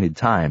the appointed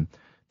time,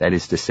 that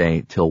is to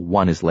say, till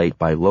one is late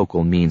by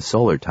local mean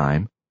solar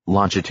time,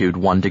 longitude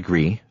 1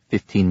 degree,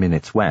 15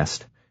 minutes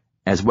west,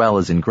 as well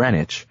as in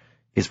Greenwich,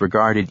 is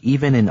regarded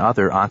even in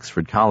other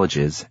Oxford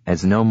colleges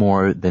as no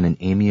more than an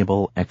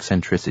amiable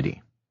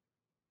eccentricity.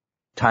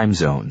 Time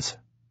zones.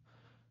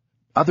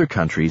 Other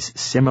countries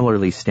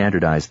similarly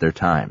standardized their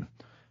time,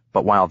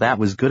 but while that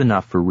was good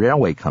enough for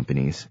railway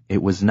companies,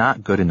 it was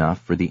not good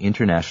enough for the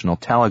International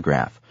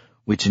Telegraph,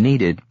 which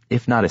needed,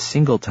 if not a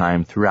single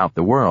time throughout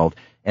the world,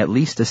 at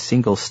least a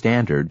single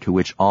standard to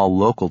which all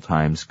local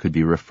times could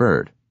be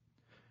referred.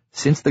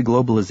 Since the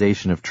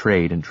globalization of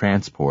trade and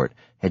transport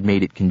had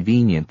made it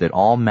convenient that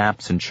all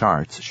maps and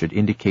charts should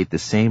indicate the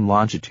same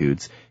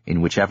longitudes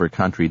in whichever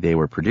country they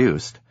were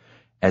produced,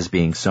 as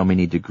being so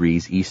many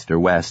degrees east or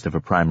west of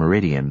a prime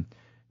meridian,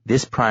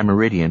 this prime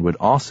meridian would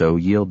also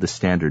yield the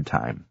standard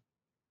time.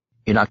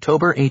 In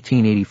October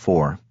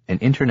 1884, an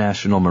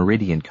International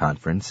Meridian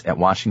Conference at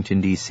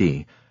Washington,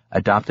 D.C.,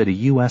 adopted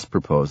a U.S.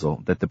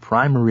 proposal that the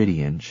prime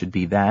meridian should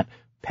be that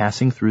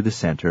passing through the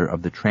center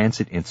of the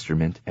transit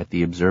instrument at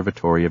the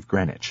Observatory of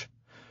Greenwich.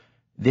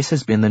 This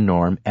has been the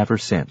norm ever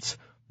since,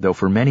 though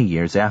for many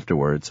years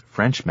afterwards,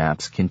 French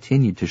maps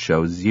continued to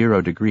show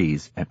 0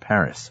 degrees at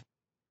Paris.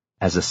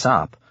 As a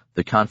sop,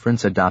 the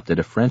conference adopted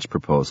a French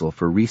proposal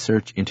for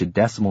research into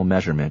decimal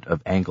measurement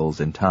of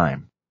angles in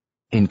time.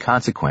 In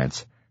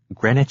consequence,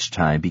 Greenwich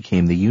time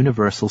became the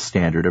universal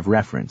standard of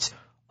reference,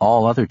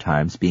 all other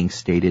times being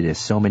stated as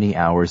so many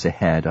hours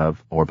ahead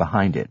of or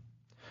behind it.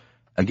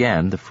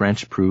 Again, the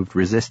French proved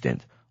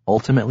resistant,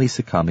 ultimately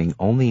succumbing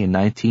only in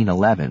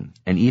 1911,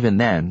 and even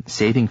then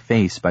saving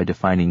face by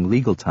defining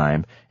legal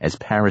time as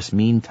Paris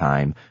Mean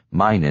Time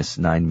minus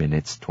 9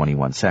 minutes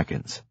 21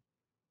 seconds.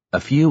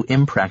 A few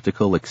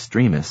impractical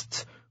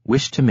extremists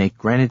wished to make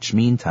Greenwich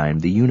Mean Time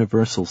the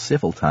universal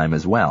civil time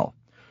as well.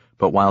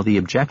 But while the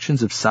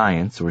objections of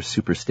science or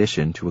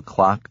superstition to a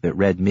clock that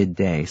read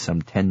midday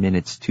some 10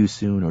 minutes too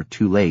soon or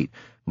too late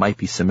might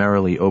be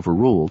summarily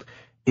overruled,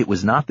 it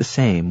was not the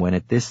same when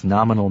at this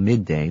nominal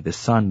midday the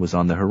sun was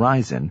on the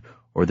horizon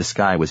or the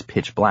sky was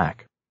pitch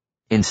black.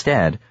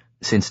 Instead,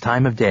 since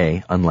time of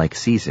day, unlike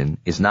season,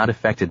 is not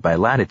affected by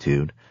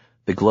latitude,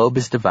 the globe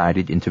is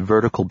divided into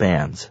vertical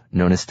bands,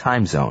 known as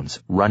time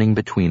zones, running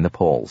between the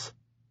poles.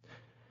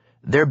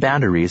 Their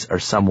boundaries are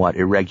somewhat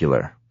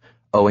irregular,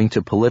 owing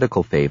to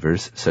political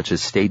favors such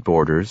as state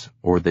borders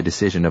or the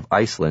decision of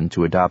Iceland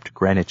to adopt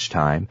Greenwich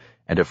time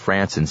and of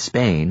France and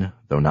Spain,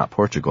 though not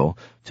Portugal,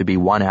 to be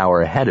 1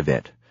 hour ahead of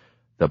it,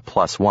 the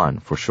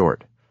 +1 for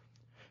short.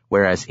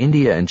 Whereas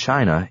India and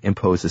China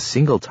impose a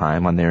single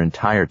time on their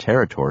entire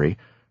territory,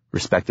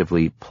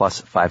 respectively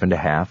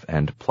 +5.5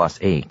 and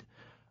 +8,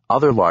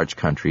 other large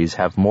countries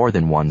have more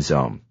than one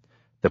zone.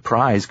 The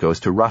prize goes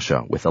to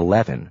Russia with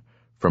 11,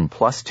 from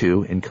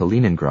 +2 in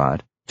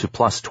Kaliningrad to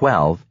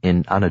 +12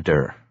 in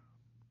Anadyr.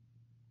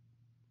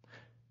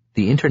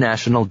 The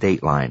International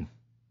Dateline.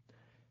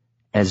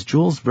 As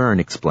Jules Verne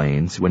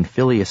explains, when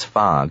Phileas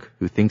Fogg,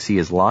 who thinks he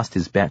has lost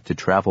his bet to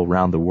travel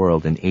round the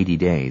world in 80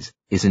 days,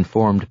 is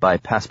informed by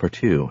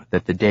Passepartout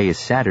that the day is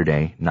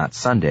Saturday, not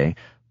Sunday,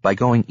 by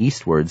going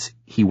eastwards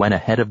he went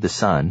ahead of the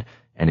sun,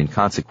 and in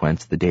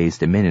consequence the days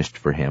diminished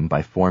for him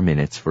by 4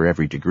 minutes for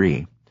every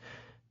degree,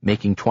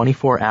 making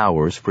 24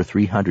 hours for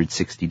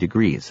 360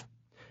 degrees.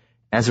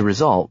 As a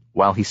result,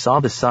 while he saw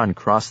the sun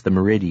cross the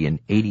meridian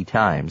 80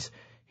 times,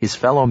 his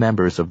fellow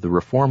members of the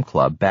Reform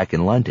Club back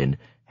in London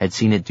had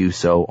seen it do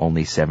so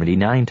only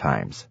 79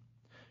 times.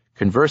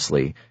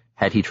 Conversely,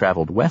 had he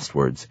traveled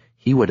westwards,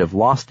 he would have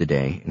lost a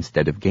day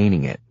instead of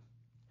gaining it.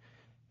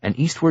 An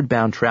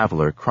eastward-bound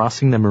traveler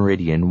crossing the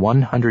meridian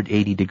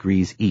 180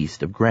 degrees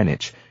east of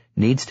Greenwich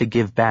needs to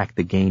give back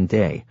the gained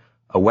day,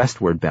 a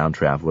westward-bound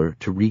traveler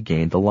to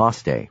regain the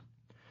lost day.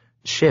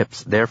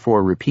 Ships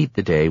therefore repeat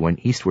the day when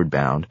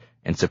eastward-bound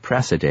and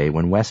suppress a day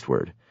when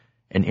westward,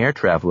 and air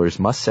travelers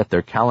must set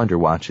their calendar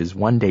watches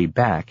 1 day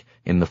back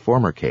in the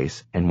former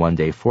case and 1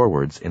 day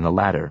forwards in the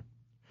latter.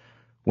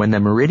 When the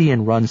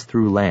meridian runs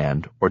through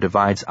land or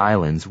divides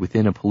islands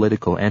within a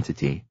political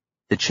entity,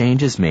 the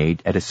change is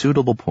made at a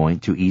suitable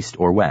point to east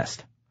or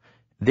west.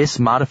 This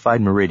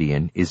modified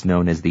meridian is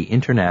known as the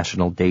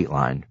International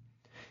Dateline.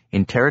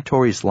 In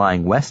territories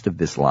lying west of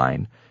this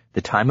line,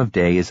 the time of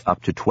day is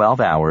up to 12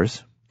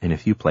 hours, in a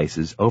few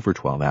places over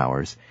 12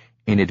 hours,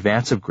 in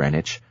advance of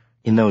Greenwich.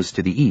 In those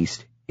to the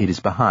east, it is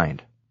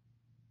behind.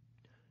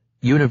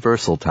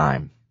 Universal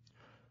time.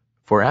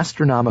 For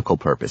astronomical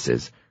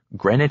purposes,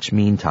 Greenwich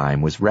Mean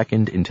Time was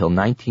reckoned until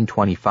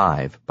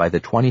 1925 by the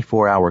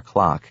 24-hour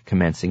clock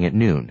commencing at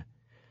noon.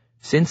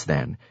 Since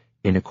then,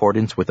 in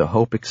accordance with a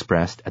hope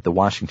expressed at the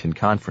Washington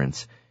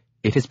Conference,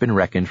 it has been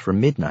reckoned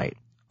from midnight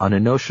on a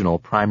notional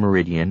prime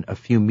meridian a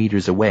few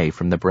meters away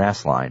from the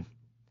brass line.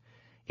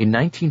 In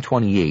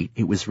 1928,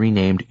 it was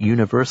renamed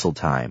Universal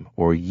Time,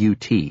 or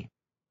UT.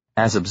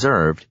 As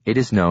observed, it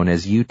is known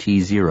as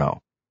UT0.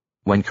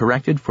 When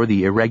corrected for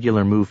the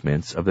irregular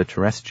movements of the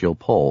terrestrial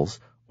poles,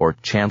 or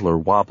Chandler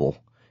wobble,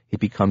 it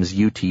becomes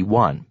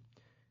UT1.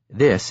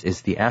 This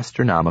is the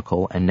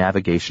astronomical and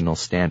navigational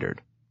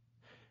standard.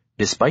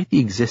 Despite the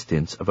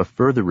existence of a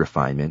further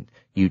refinement,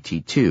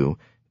 UT2,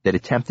 that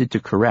attempted to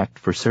correct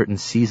for certain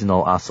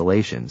seasonal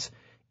oscillations,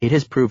 it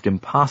has proved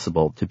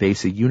impossible to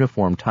base a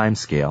uniform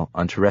timescale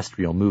on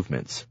terrestrial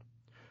movements.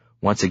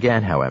 Once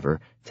again, however,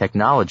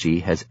 technology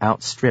has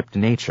outstripped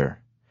nature.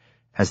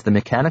 As the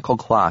mechanical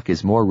clock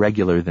is more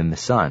regular than the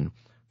sun,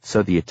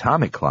 so the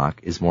atomic clock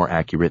is more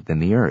accurate than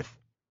the Earth.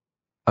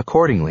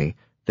 Accordingly,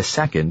 the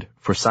second,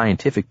 for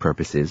scientific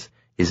purposes,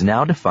 is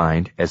now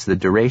defined as the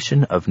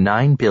duration of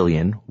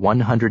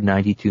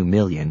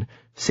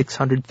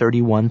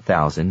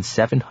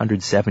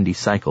 9,192,631,770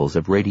 cycles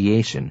of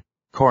radiation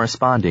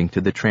corresponding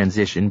to the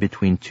transition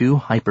between two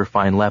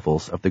hyperfine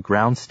levels of the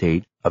ground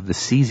state of the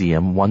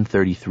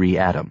cesium-133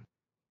 atom.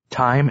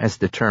 Time as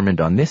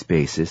determined on this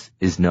basis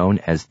is known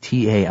as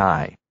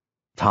TAI,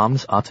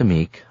 Temps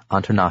Atomique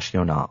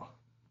International.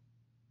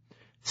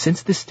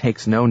 Since this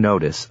takes no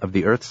notice of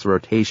the Earth's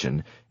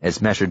rotation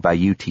as measured by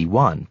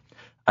UT1,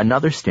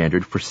 another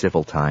standard for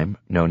civil time,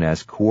 known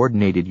as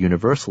Coordinated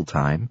Universal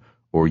Time,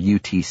 or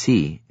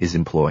UTC, is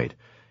employed,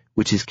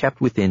 which is kept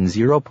within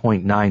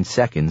 0.9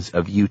 seconds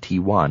of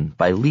UT1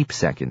 by leap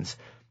seconds,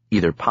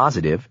 either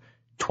positive,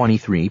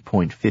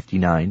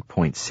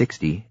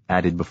 23.59.60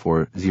 added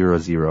before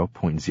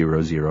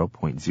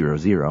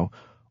 00.00.00,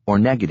 or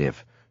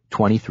negative,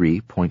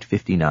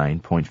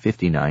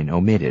 23.59.59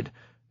 omitted.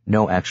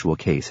 No actual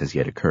case has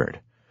yet occurred.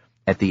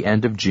 At the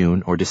end of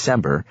June or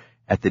December,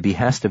 at the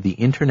behest of the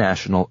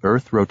International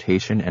Earth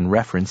Rotation and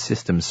Reference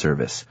Systems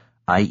Service,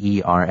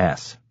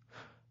 IERS.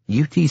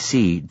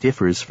 UTC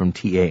differs from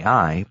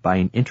TAI by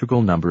an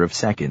integral number of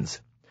seconds.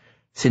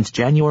 Since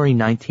January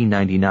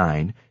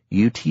 1999,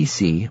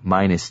 UTC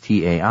minus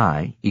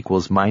TAI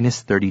equals minus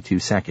 32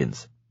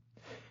 seconds.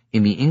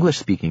 In the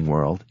English-speaking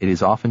world, it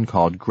is often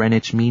called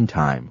Greenwich Mean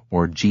Time,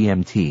 or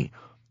GMT,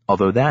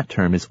 although that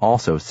term is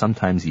also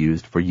sometimes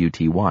used for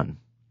UT1.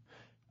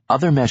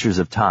 Other measures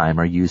of time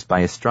are used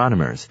by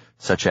astronomers,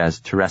 such as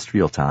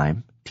terrestrial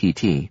time,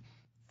 TT,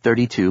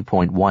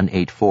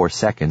 32.184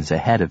 seconds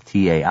ahead of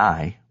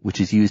TAI,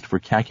 which is used for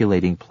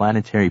calculating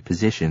planetary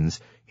positions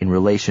in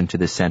relation to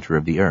the center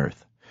of the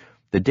Earth.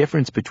 The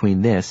difference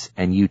between this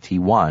and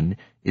UT1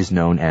 is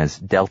known as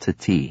delta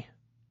T.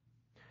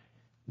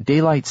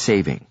 Daylight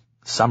saving,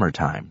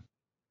 summertime.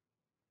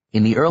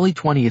 In the early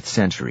 20th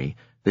century,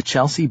 the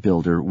Chelsea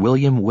builder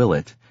William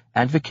Willett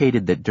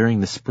advocated that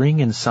during the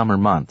spring and summer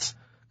months,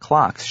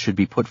 clocks should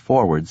be put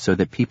forward so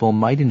that people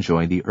might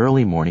enjoy the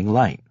early morning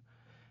light.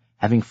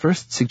 Having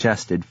first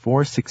suggested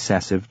 4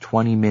 successive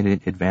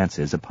 20-minute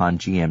advances upon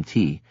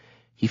GMT,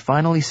 he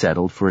finally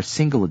settled for a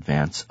single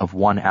advance of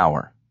 1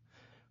 hour.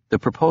 The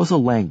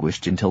proposal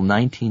languished until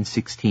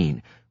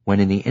 1916, when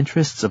in the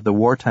interests of the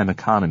wartime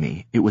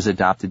economy, it was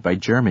adopted by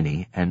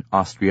Germany and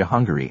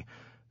Austria-Hungary,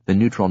 the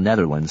neutral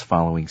Netherlands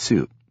following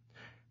suit.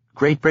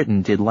 Great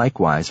Britain did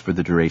likewise for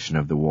the duration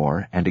of the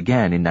war, and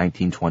again in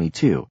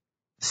 1922,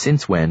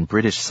 since when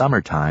British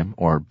summertime,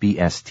 or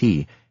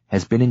BST,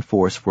 has been in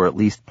force for at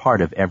least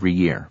part of every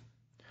year.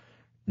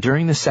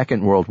 During the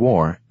Second World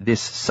War,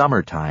 this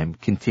summertime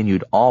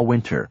continued all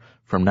winter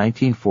from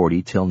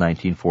 1940 till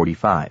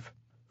 1945.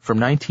 From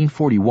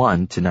 1941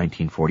 to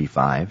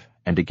 1945,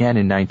 and again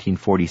in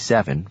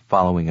 1947,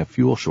 following a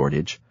fuel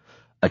shortage,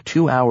 a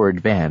 2-hour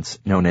advance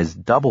known as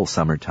double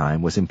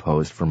summertime was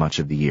imposed for much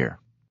of the year.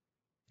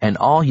 An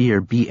all-year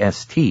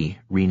BST,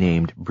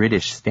 renamed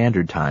British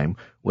Standard Time,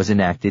 was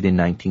enacted in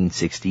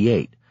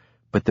 1968,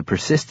 but the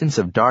persistence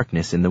of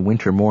darkness in the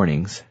winter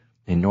mornings,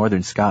 in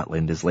northern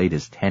Scotland as late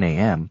as 10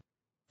 a.m.,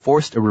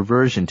 forced a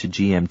reversion to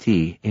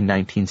GMT in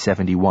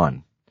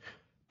 1971.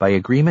 By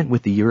agreement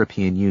with the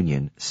European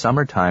Union,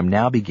 summertime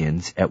now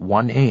begins at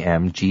 1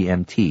 a.m.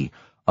 GMT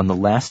on the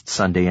last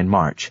Sunday in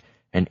March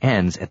and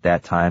ends at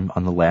that time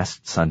on the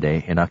last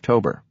Sunday in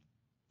October.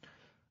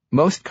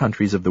 Most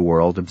countries of the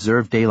world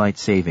observe daylight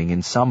saving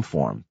in some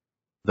form,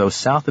 though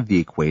south of the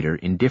equator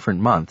in different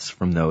months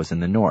from those in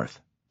the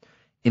north.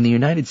 In the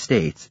United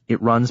States,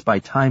 it runs by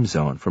time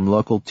zone from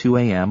local 2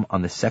 a.m.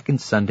 on the second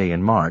Sunday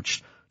in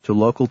March to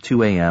local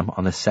 2 a.m.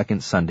 on the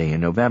second Sunday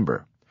in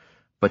November.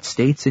 But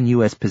states and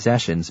U.S.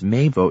 possessions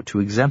may vote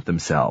to exempt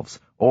themselves,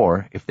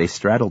 or, if they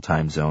straddle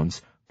time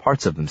zones,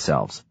 parts of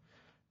themselves.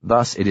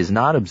 Thus, it is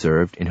not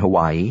observed in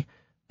Hawaii,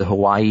 the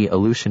Hawaii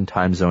Aleutian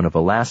time zone of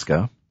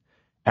Alaska,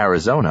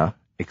 Arizona,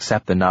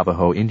 except the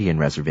Navajo Indian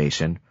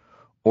Reservation,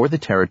 or the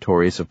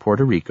territories of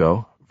Puerto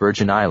Rico,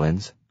 Virgin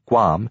Islands,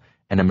 Guam,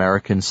 and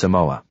American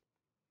Samoa.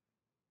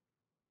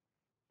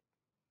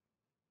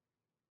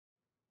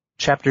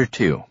 Chapter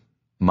 2.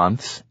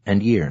 Months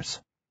and Years.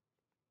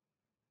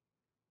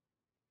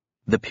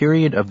 The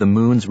period of the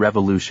moon's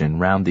revolution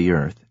round the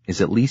earth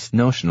is at least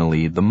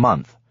notionally the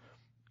month,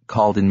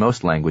 called in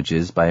most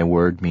languages by a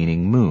word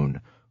meaning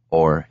moon,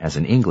 or, as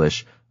in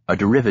English, a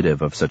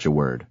derivative of such a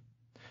word.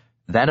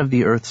 That of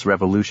the earth's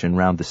revolution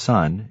round the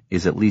sun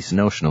is at least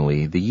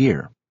notionally the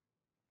year.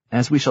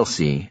 As we shall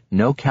see,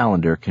 no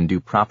calendar can do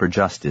proper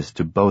justice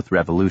to both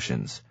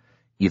revolutions.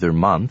 Either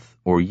month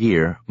or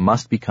year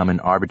must become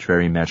an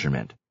arbitrary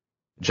measurement,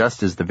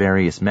 just as the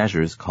various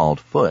measures called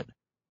foot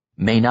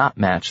may not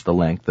match the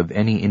length of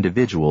any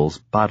individual's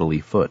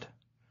bodily foot.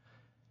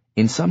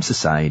 In some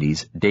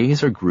societies,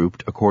 days are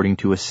grouped according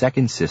to a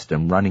second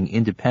system running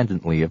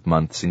independently of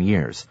months and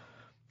years.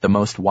 The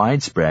most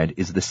widespread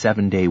is the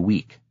 7-day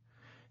week.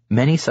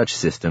 Many such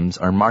systems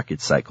are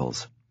market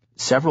cycles.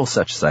 Several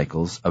such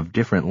cycles of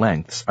different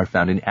lengths are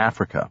found in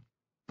Africa,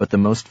 but the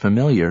most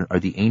familiar are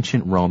the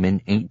ancient Roman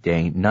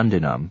 8-day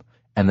nundinum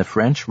and the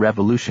French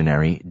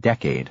revolutionary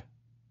decade.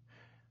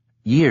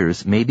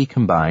 Years may be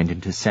combined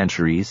into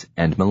centuries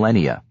and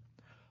millennia.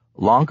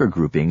 Longer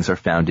groupings are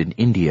found in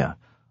India,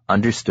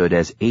 understood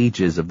as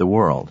ages of the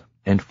world,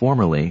 and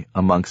formerly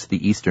amongst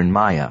the Eastern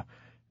Maya,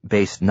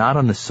 based not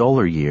on the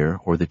solar year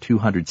or the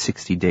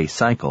 260-day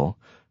cycle,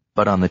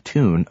 but on the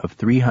tune of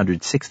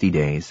 360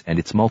 days and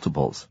its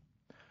multiples.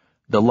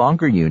 The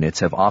longer units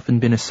have often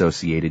been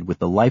associated with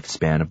the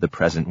lifespan of the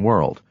present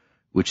world,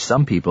 which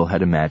some people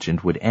had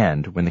imagined would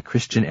end when the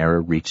Christian era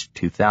reached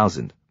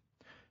 2000.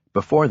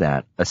 Before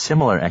that, a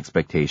similar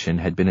expectation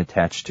had been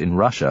attached in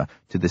Russia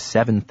to the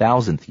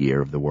 7,000th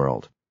year of the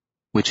world,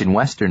 which in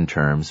Western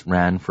terms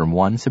ran from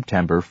 1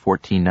 September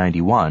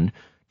 1491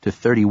 to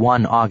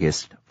 31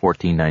 August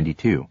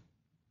 1492.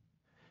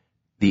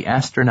 The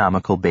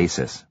astronomical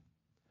basis.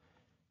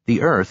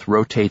 The Earth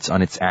rotates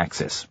on its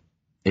axis.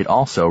 It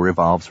also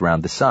revolves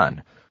round the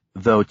Sun,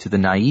 though to the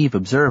naive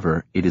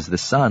observer it is the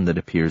Sun that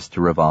appears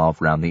to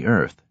revolve round the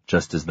Earth,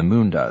 just as the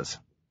Moon does.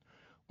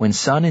 When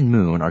Sun and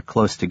Moon are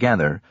close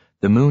together,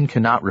 the Moon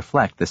cannot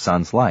reflect the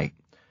Sun's light.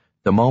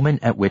 The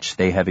moment at which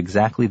they have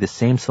exactly the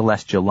same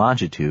celestial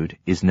longitude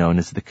is known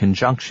as the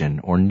conjunction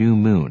or new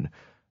moon,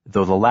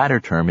 though the latter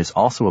term is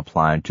also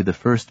applied to the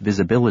first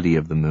visibility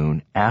of the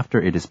Moon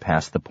after it has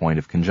passed the point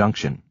of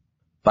conjunction.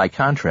 By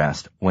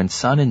contrast, when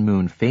Sun and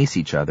Moon face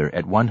each other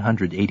at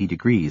 180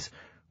 degrees,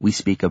 we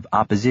speak of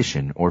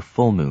opposition or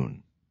full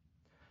moon.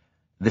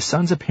 The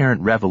Sun's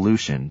apparent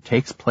revolution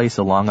takes place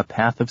along a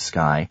path of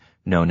sky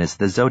known as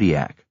the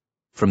zodiac,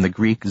 from the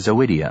Greek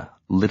zoidia,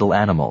 little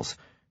animals,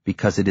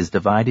 because it is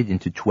divided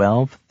into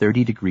 12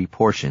 30-degree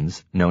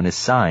portions known as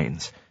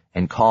signs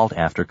and called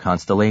after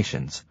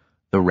constellations,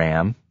 the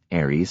Ram,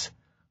 Aries,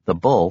 the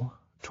Bull,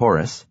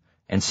 Taurus,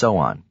 and so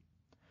on.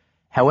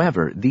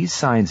 However, these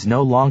signs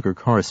no longer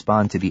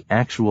correspond to the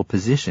actual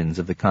positions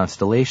of the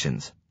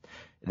constellations.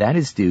 That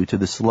is due to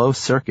the slow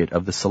circuit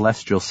of the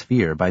celestial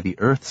sphere by the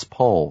Earth's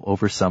pole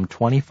over some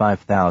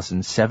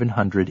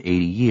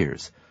 25,780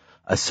 years,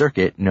 a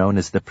circuit known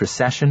as the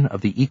precession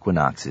of the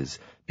equinoxes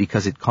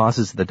because it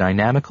causes the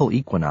dynamical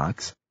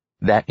equinox,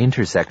 that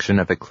intersection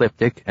of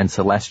ecliptic and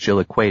celestial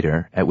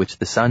equator at which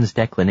the Sun's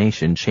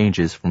declination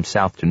changes from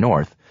south to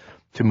north,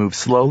 to move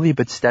slowly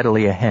but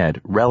steadily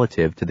ahead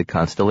relative to the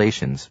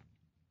constellations.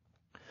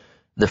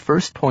 The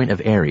first point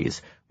of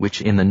Aries,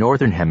 which in the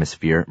northern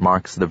hemisphere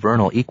marks the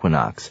vernal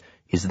equinox,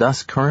 is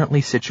thus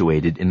currently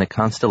situated in the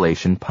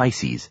constellation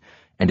Pisces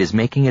and is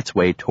making its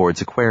way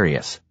towards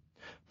Aquarius.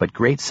 But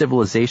great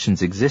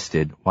civilizations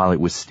existed while it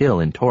was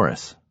still in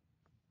Taurus.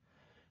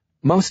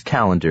 Most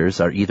calendars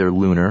are either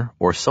lunar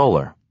or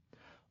solar.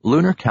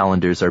 Lunar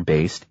calendars are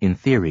based, in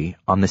theory,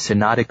 on the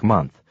synodic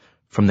month,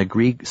 from the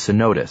Greek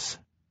synodus,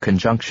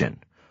 conjunction,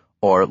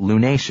 or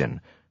lunation,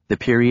 the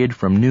period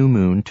from new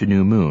moon to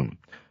new moon,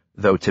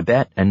 though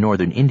Tibet and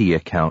northern India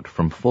count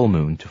from full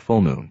moon to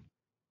full moon.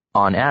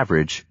 On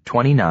average,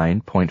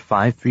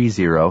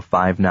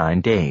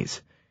 29.53059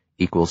 days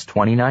equals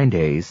 29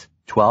 days,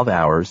 12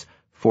 hours,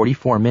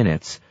 44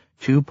 minutes,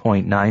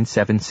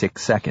 2.976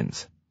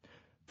 seconds.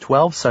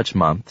 12 such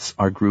months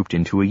are grouped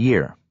into a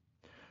year.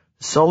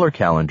 Solar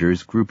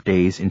calendars group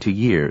days into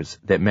years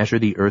that measure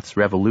the Earth's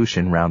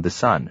revolution round the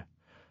Sun.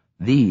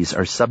 These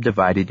are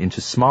subdivided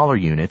into smaller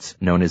units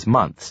known as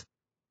months,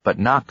 but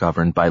not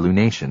governed by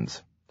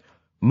lunations.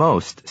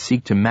 Most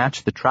seek to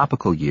match the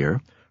tropical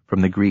year, from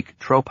the Greek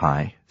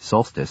tropai,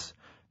 solstice,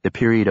 the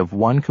period of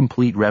one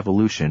complete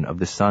revolution of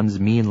the Sun's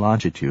mean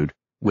longitude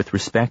with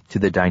respect to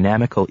the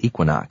dynamical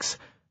equinox.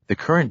 The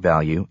current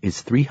value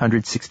is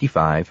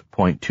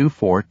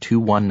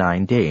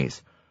 365.24219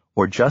 days,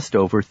 or just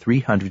over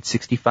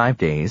 365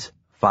 days,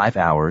 5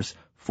 hours,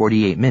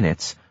 48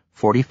 minutes,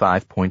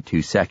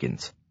 45.2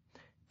 seconds.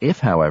 If,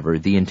 however,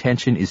 the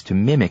intention is to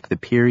mimic the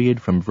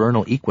period from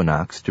vernal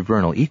equinox to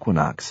vernal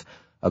equinox,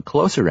 a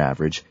closer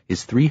average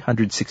is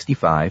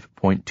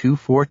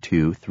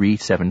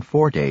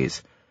 365.242374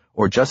 days,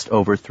 or just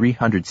over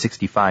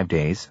 365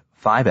 days,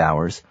 5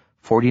 hours,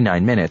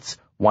 49 minutes,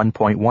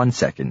 1.1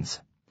 seconds.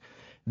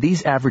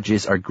 These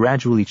averages are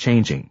gradually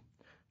changing.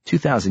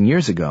 2,000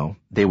 years ago,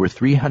 they were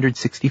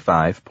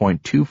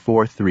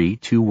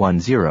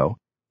 365.243210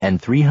 and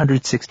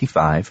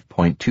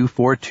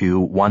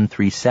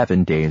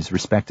 365.242137 days,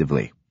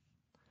 respectively.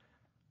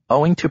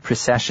 Owing to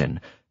precession,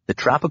 the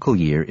tropical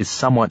year is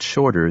somewhat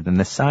shorter than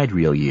the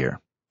sidereal year,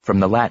 from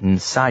the Latin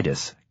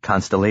sidus,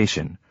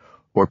 constellation,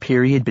 or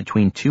period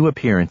between two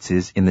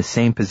appearances in the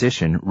same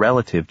position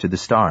relative to the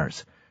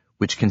stars,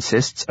 which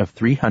consists of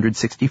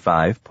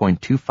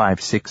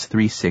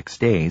 365.25636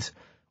 days,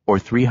 or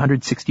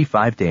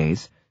 365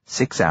 days,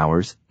 6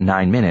 hours,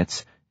 9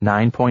 minutes,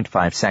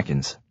 9.5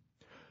 seconds.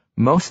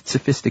 Most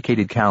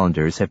sophisticated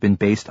calendars have been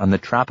based on the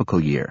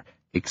tropical year,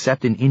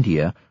 except in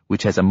India,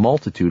 which has a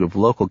multitude of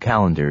local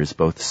calendars,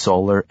 both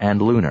solar and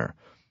lunar,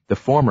 the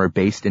former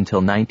based until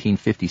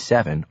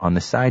 1957 on the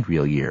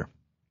sidereal year.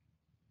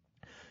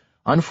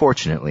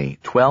 Unfortunately,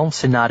 12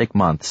 synodic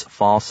months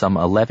fall some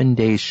 11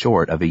 days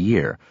short of a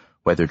year,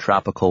 whether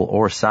tropical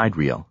or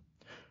sidereal.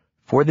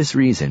 For this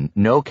reason,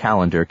 no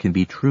calendar can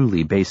be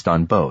truly based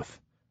on both.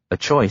 A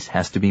choice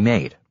has to be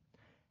made.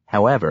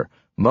 However,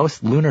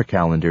 most lunar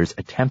calendars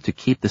attempt to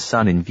keep the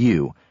sun in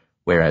view,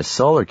 whereas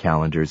solar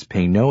calendars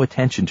pay no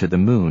attention to the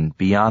moon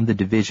beyond the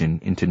division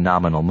into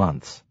nominal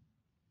months.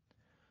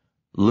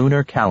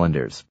 Lunar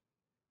calendars.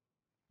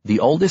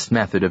 The oldest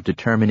method of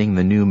determining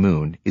the new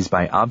moon is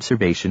by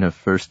observation of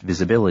first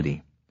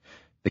visibility.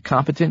 The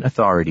competent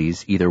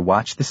authorities either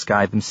watch the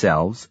sky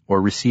themselves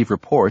or receive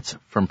reports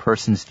from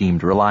persons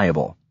deemed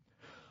reliable.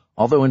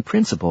 Although in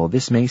principle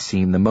this may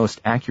seem the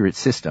most accurate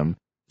system,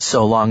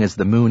 so long as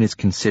the moon is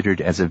considered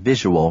as a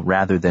visual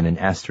rather than an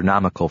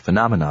astronomical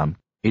phenomenon,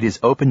 it is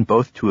open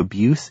both to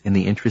abuse in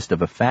the interest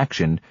of a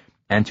faction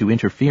and to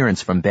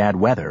interference from bad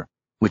weather,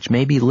 which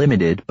may be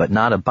limited but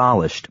not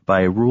abolished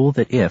by a rule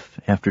that if,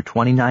 after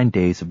 29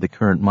 days of the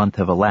current month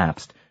have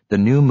elapsed,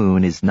 the new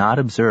moon is not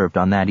observed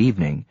on that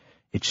evening,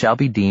 it shall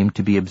be deemed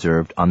to be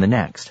observed on the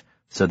next,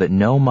 so that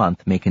no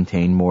month may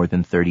contain more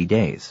than 30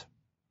 days.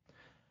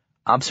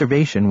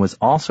 Observation was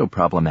also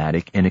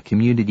problematic in a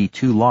community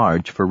too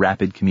large for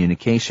rapid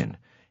communication,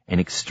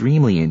 and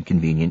extremely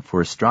inconvenient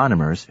for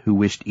astronomers who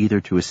wished either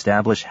to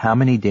establish how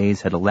many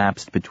days had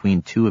elapsed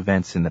between two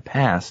events in the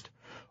past,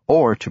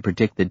 or to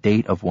predict the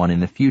date of one in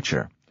the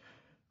future.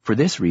 For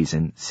this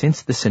reason,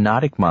 since the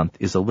synodic month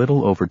is a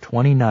little over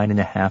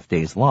 29.5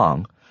 days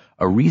long,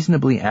 a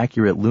reasonably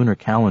accurate lunar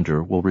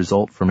calendar will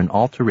result from an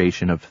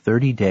alteration of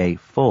 30-day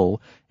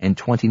full and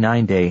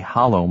 29-day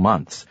hollow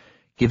months,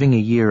 giving a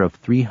year of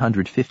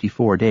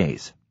 354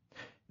 days.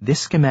 This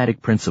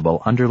schematic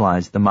principle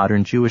underlies the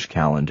modern Jewish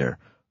calendar,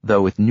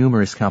 though with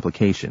numerous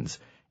complications,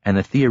 and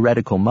the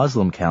theoretical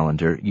Muslim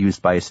calendar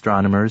used by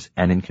astronomers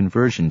and in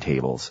conversion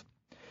tables.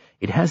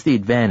 It has the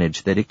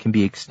advantage that it can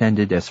be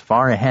extended as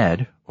far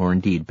ahead, or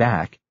indeed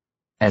back,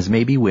 as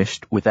may be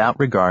wished without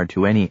regard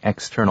to any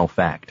external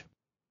fact.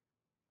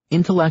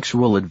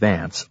 Intellectual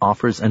advance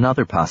offers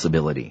another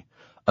possibility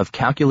of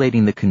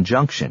calculating the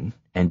conjunction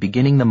and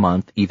beginning the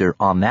month either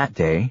on that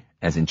day,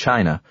 as in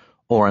China,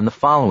 or on the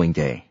following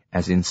day,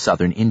 as in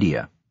southern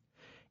India.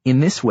 In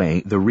this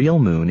way, the real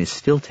moon is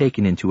still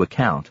taken into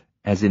account,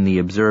 as in the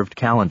observed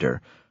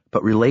calendar,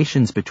 but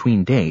relations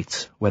between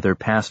dates, whether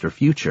past or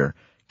future,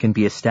 can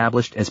be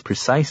established as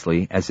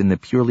precisely as in the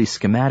purely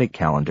schematic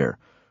calendar,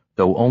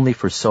 though only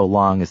for so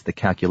long as the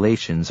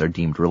calculations are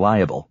deemed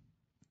reliable.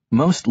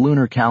 Most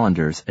lunar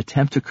calendars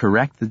attempt to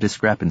correct the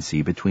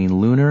discrepancy between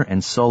lunar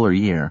and solar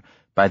year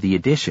by the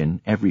addition,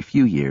 every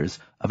few years,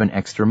 of an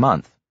extra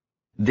month.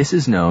 This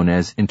is known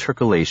as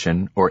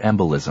intercalation or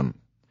embolism.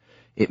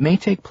 It may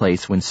take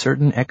place when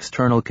certain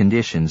external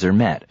conditions are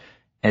met,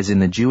 as in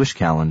the Jewish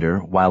calendar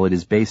while it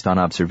is based on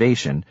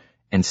observation,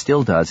 and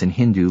still does in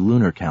Hindu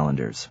lunar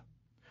calendars.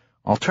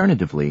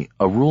 Alternatively,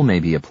 a rule may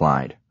be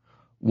applied.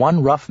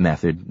 One rough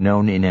method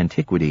known in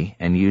antiquity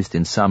and used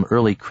in some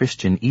early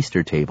Christian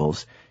Easter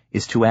tables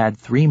is to add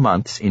 3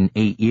 months in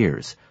 8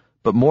 years,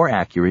 but more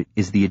accurate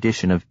is the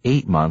addition of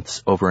 8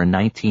 months over a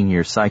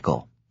 19-year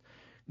cycle.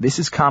 This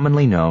is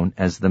commonly known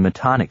as the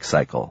Metonic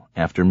cycle,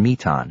 after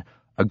Meton,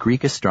 a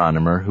Greek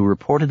astronomer who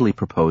reportedly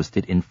proposed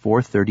it in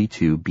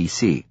 432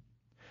 BC.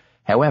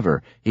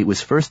 However, it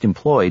was first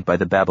employed by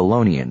the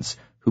Babylonians,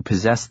 who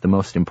possessed the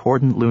most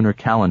important lunar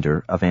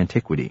calendar of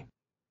antiquity.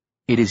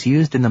 It is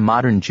used in the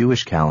modern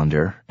Jewish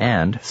calendar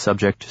and,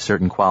 subject to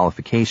certain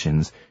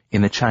qualifications,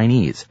 in the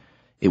Chinese.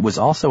 It was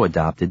also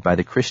adopted by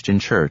the Christian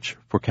Church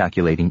for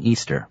calculating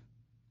Easter.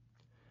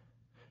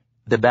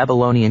 The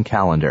Babylonian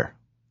calendar.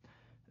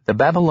 The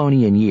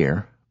Babylonian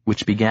year,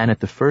 which began at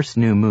the first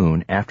new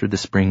moon after the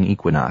spring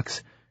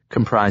equinox,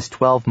 comprised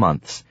 12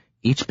 months,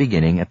 each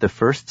beginning at the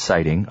first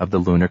sighting of the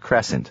lunar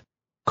crescent,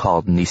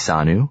 called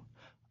Nisanu,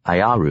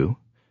 Ayaru,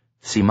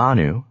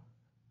 Simanu,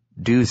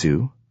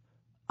 Duzu,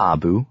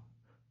 Abu,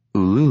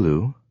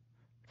 Ululu,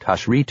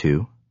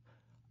 Tashritu,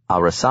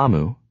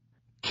 Arasamu,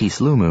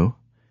 Kislumu,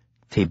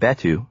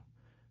 Tebetu,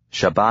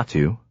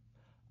 Shabbatu,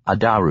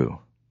 Adaru.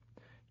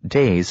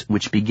 Days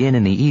which begin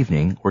in the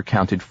evening were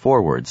counted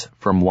forwards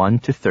from 1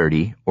 to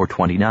 30 or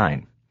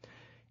 29.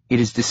 It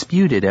is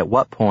disputed at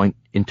what point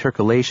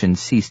intercalation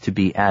ceased to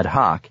be ad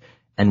hoc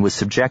and was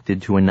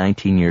subjected to a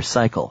 19-year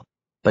cycle,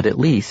 but at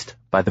least,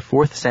 by the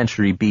 4th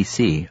century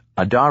BC,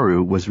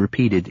 Adaru was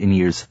repeated in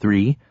years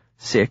 3,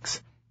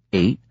 6,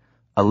 8,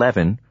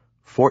 11,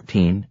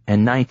 14,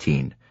 and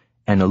 19,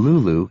 and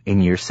Ululu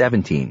in year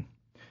 17.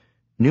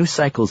 New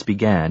cycles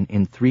began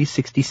in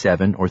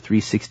 367 or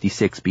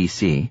 366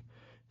 BC,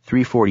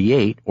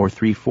 348 or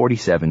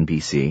 347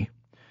 BC,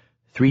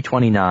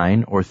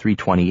 329 or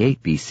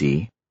 328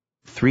 BC,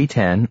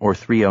 310 or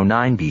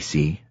 309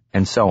 BC,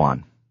 and so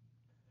on.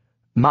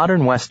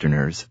 Modern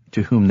Westerners,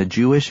 to whom the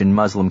Jewish and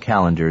Muslim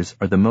calendars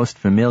are the most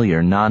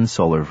familiar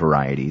non-solar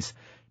varieties,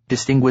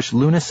 distinguish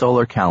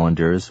lunisolar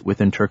calendars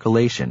with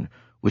intercalation,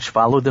 which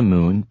follow the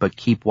moon but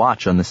keep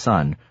watch on the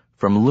sun,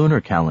 from lunar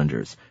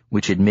calendars,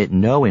 which admit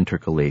no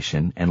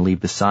intercalation and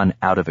leave the sun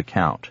out of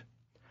account.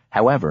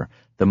 However,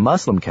 the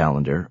Muslim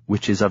calendar,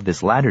 which is of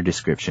this latter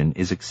description,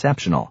 is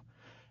exceptional.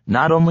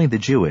 Not only the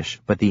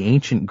Jewish, but the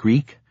ancient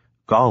Greek,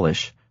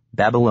 Gaulish,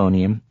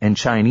 Babylonian, and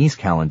Chinese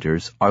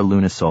calendars are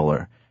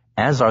lunisolar,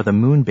 as are the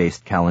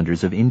moon-based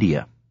calendars of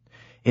India.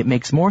 It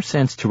makes more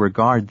sense to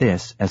regard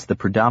this as the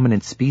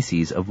predominant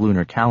species of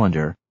lunar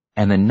calendar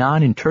and the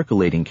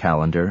non-intercalating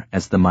calendar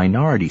as the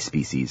minority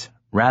species,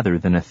 rather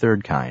than a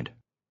third kind.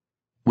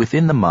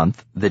 Within the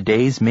month, the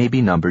days may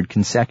be numbered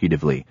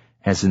consecutively,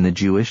 as in the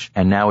Jewish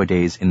and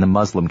nowadays in the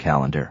Muslim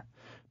calendar.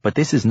 But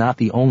this is not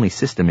the only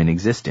system in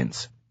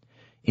existence.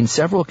 In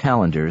several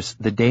calendars,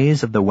 the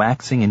days of the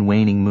waxing and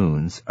waning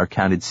moons are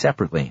counted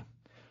separately.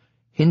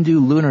 Hindu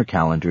lunar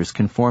calendars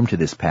conform to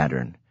this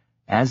pattern,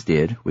 as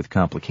did, with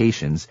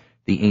complications,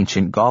 the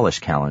ancient Gaulish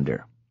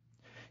calendar.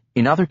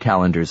 In other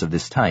calendars of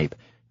this type,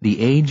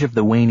 the age of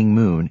the waning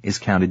moon is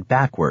counted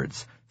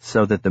backwards,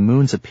 so that the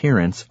moon's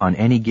appearance on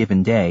any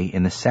given day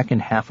in the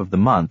second half of the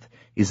month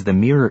is the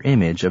mirror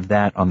image of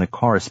that on the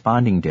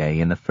corresponding day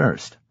in the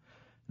first.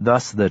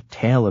 Thus the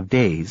tale of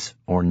days,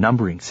 or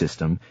numbering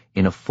system,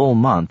 in a full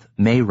month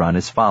may run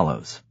as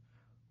follows: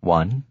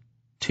 1,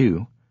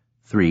 2,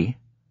 3,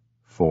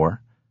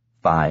 4,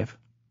 5,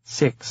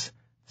 6,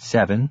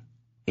 7,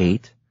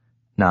 8,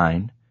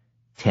 9,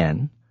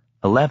 10,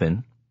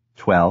 11,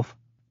 12,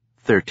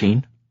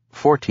 13,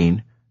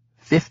 14,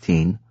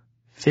 15,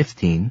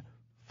 15,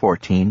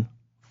 14,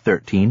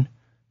 13,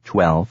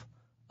 12,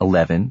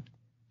 11,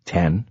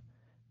 10,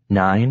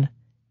 9,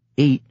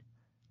 8,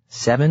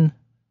 7,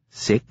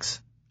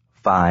 6,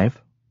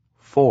 5,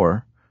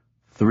 4,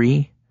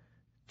 3,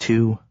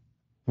 2,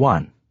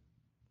 1.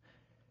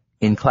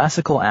 In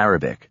classical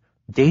Arabic,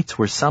 dates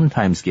were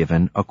sometimes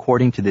given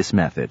according to this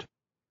method.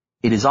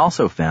 It is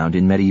also found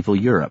in medieval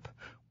Europe,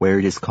 where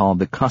it is called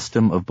the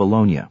custom of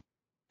Bologna,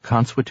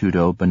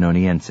 consuetudo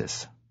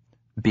Bologniensis,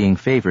 being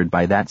favored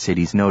by that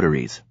city's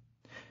notaries.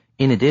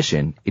 In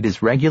addition, it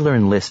is regular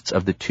in lists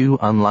of the 2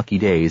 unlucky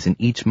days in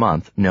each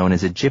month known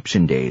as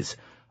Egyptian days,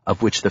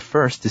 of which the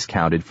first is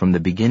counted from the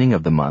beginning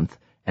of the month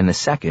and the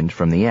second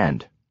from the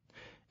end.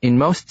 In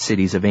most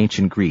cities of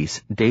ancient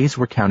Greece, days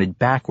were counted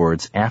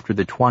backwards after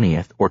the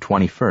 20th or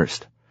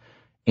 21st.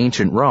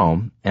 Ancient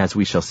Rome, as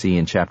we shall see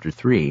in Chapter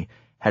 3,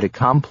 had a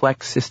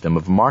complex system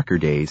of marker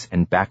days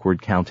and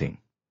backward counting.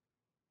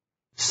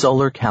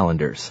 Solar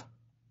calendars.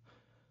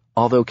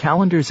 Although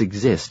calendars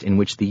exist in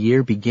which the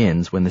year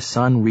begins when the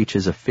sun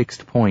reaches a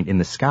fixed point in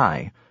the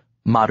sky,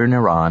 modern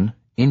Iran,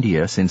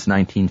 India since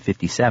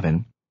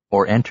 1957,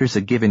 or enters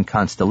a given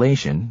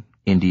constellation,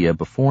 India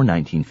before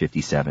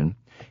 1957,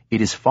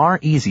 it is far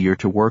easier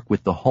to work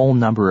with the whole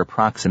number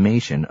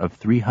approximation of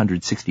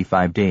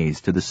 365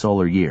 days to the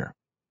solar year.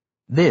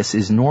 This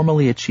is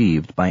normally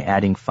achieved by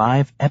adding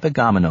 5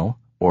 epigomenal,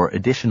 or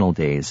additional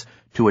days,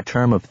 to a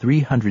term of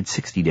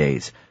 360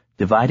 days,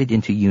 divided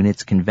into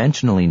units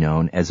conventionally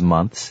known as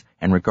months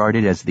and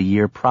regarded as the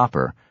year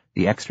proper,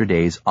 the extra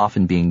days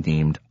often being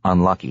deemed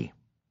unlucky.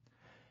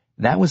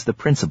 That was the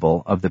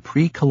principle of the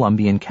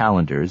pre-Columbian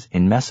calendars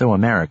in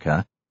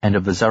Mesoamerica and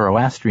of the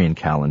Zoroastrian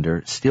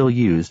calendar still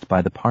used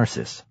by the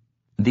Parsis.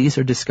 These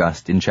are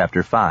discussed in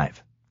Chapter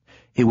 5.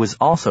 It was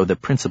also the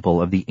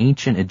principle of the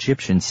ancient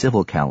Egyptian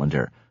civil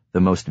calendar,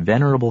 the most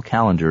venerable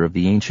calendar of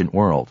the ancient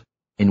world,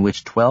 in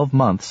which 12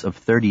 months of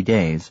 30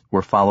 days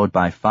were followed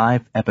by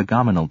 5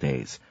 epigomenal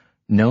days,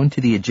 known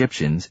to the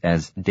Egyptians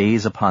as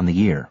days upon the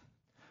year.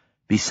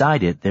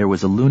 Beside it there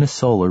was a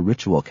lunisolar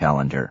ritual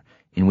calendar,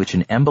 in which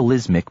an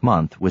embolismic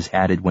month was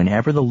added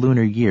whenever the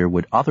lunar year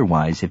would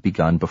otherwise have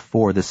begun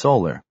before the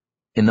solar.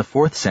 In the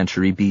 4th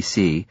century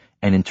BC,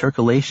 an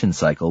intercalation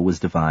cycle was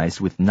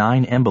devised with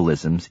 9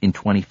 embolisms in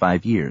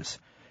 25 years.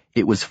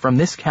 It was from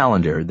this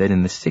calendar that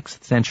in the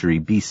 6th century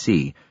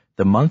BC,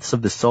 the months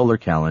of the solar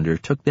calendar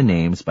took the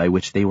names by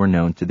which they were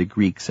known to the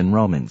Greeks and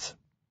Romans.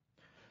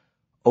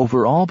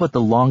 Over all but the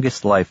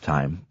longest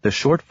lifetime, the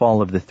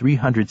shortfall of the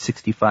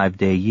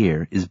 365-day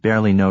year is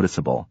barely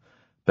noticeable,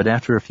 but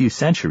after a few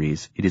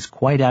centuries, it is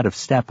quite out of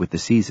step with the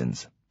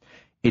seasons.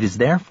 It is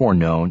therefore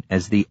known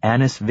as the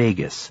Annus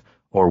Vagus,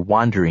 or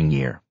wandering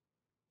year.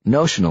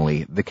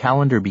 Notionally, the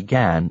calendar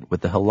began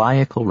with the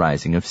heliacal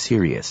rising of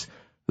Sirius,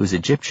 whose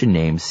Egyptian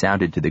name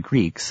sounded to the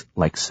Greeks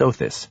like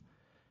Sothis.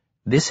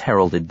 This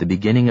heralded the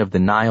beginning of the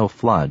Nile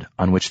flood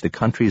on which the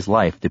country's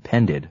life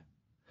depended.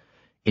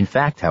 In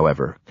fact,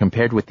 however,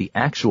 compared with the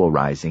actual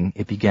rising,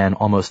 it began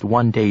almost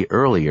 1 day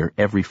earlier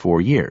every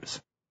 4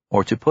 years.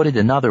 Or to put it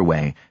another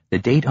way, the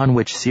date on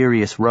which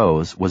Sirius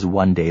rose was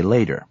 1 day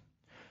later.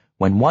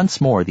 When once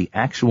more the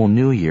actual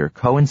new year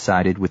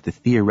coincided with the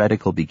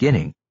theoretical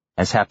beginning,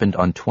 as happened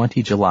on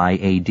 20 July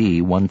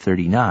AD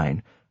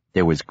 139,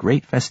 there was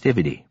great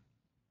festivity.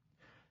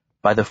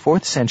 By the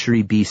 4th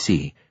century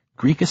BC,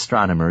 Greek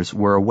astronomers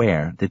were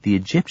aware that the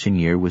Egyptian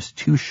year was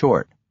too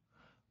short.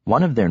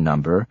 One of their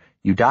number,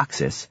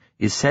 Eudoxus,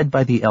 is said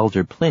by the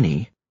elder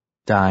Pliny,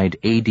 died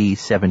AD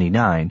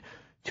 79,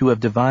 to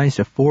have devised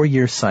a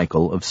 4-year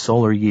cycle of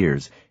solar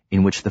years,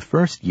 in which the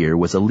first year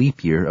was a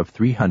leap year of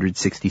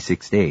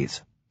 366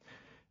 days.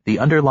 The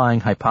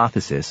underlying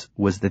hypothesis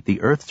was that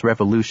the Earth's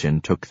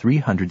revolution took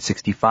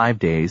 365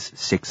 days,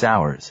 6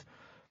 hours.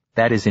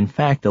 That is in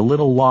fact a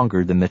little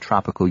longer than the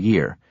tropical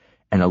year,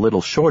 and a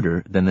little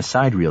shorter than the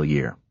sidereal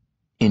year.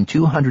 In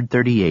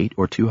 238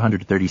 or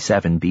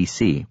 237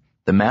 BC,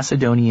 the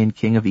Macedonian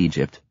king of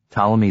Egypt,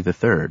 Ptolemy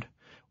III,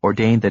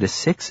 ordained that a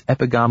 6th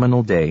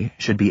epagomenal day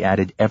should be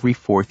added every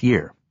 4th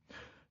year.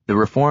 The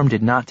reform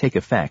did not take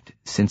effect,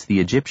 since the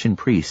Egyptian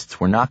priests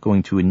were not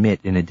going to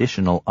admit an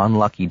additional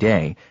unlucky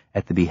day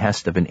at the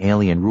behest of an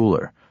alien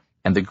ruler,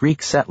 and the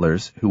Greek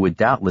settlers, who would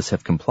doubtless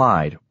have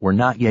complied, were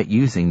not yet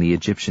using the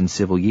Egyptian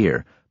civil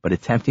year, but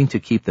attempting to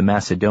keep the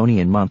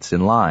Macedonian months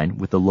in line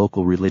with the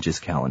local religious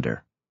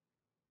calendar.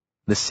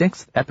 The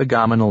 6th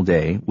epagomenal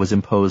day was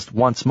imposed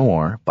once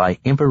more by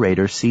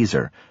Imperator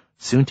Caesar,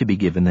 soon to be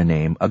given the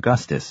name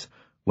Augustus,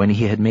 when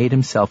he had made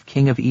himself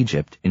king of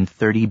Egypt in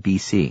 30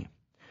 BC.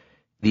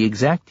 The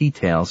exact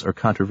details are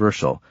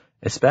controversial,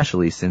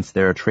 especially since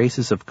there are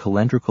traces of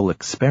calendrical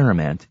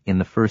experiment in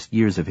the first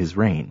years of his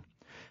reign.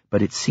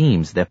 But it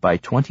seems that by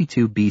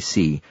 22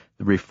 BC,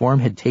 the reform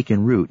had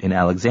taken root in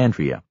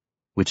Alexandria,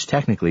 which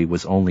technically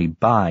was only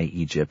by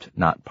Egypt,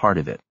 not part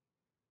of it.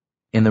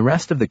 In the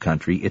rest of the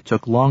country, it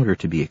took longer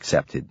to be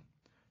accepted.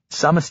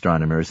 Some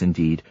astronomers,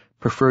 indeed,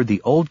 preferred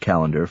the old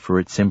calendar for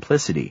its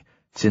simplicity,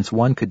 since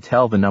one could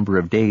tell the number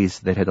of days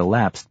that had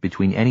elapsed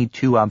between any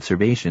two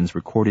observations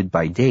recorded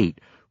by date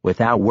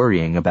without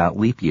worrying about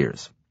leap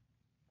years.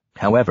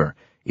 However,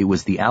 it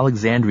was the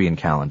Alexandrian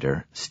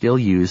calendar, still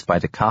used by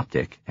the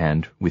Coptic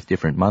and, with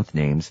different month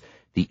names,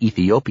 the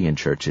Ethiopian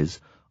churches,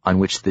 on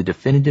which the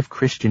definitive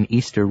Christian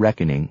Easter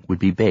reckoning would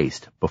be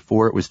based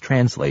before it was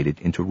translated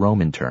into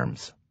Roman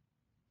terms.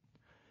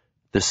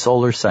 The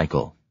solar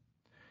cycle.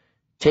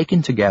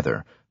 Taken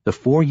together, the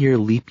 4-year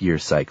leap year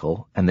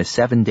cycle and the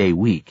 7-day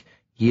week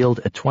yield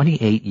a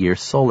 28-year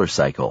solar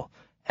cycle,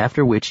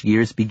 after which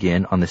years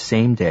begin on the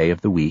same day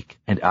of the week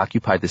and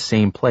occupy the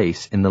same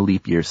place in the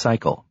leap year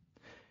cycle.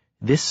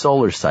 This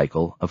solar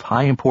cycle, of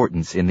high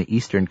importance in the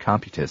Eastern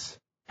computus,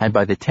 had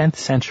by the 10th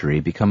century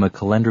become a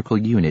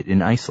calendrical unit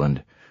in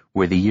Iceland,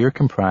 where the year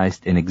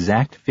comprised an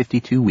exact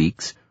 52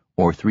 weeks,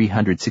 or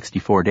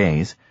 364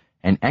 days,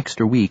 an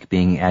extra week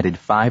being added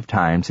 5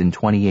 times in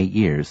 28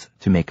 years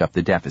to make up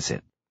the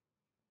deficit.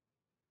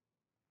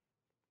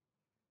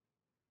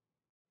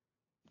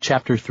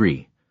 Chapter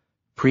 3.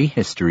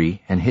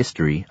 Prehistory and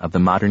History of the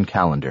Modern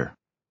Calendar.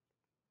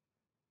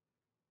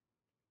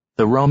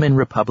 The Roman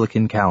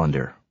Republican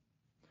Calendar.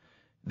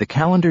 The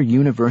calendar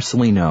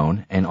universally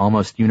known and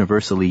almost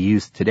universally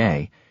used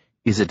today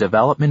is a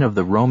development of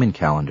the Roman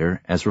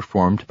calendar as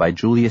reformed by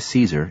Julius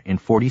Caesar in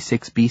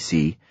 46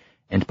 BC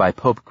and by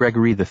Pope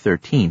Gregory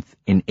XIII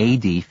in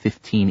AD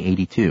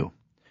 1582.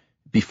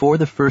 Before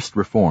the first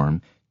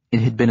reform,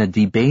 it had been a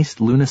debased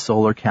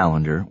lunisolar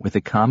calendar with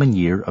a common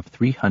year of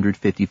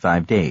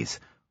 355 days,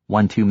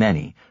 one too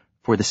many,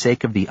 for the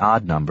sake of the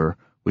odd number,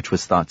 which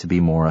was thought to be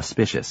more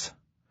auspicious.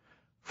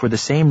 For the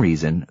same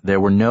reason, there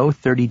were no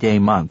 30-day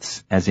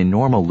months as in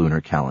normal lunar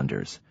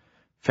calendars.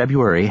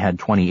 February had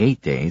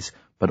 28 days,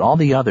 but all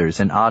the others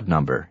an odd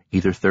number,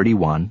 either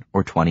 31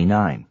 or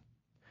 29.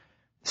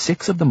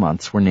 6 of the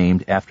months were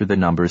named after the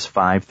numbers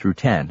 5 through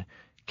 10,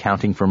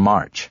 counting from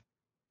March.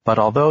 But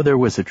although there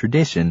was a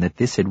tradition that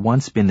this had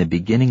once been the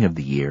beginning of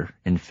the year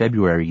and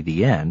February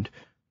the end,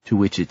 to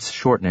which its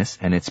shortness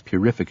and its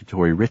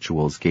purificatory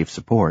rituals gave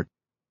support,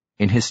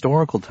 in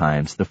historical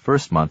times the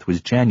first month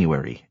was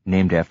January,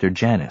 named after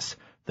Janus,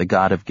 the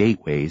god of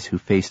gateways who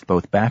faced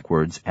both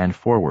backwards and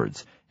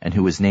forwards, and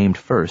who was named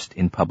first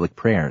in public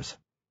prayers.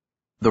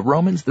 The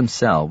Romans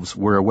themselves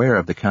were aware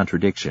of the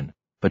contradiction,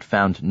 but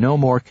found no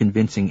more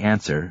convincing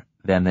answer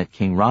than that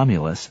King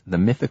Romulus, the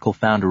mythical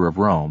founder of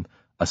Rome,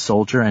 a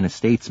soldier and a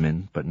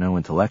statesman, but no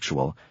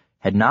intellectual,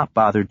 had not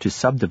bothered to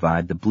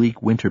subdivide the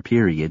bleak winter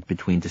period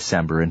between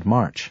December and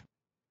March.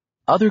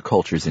 Other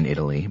cultures in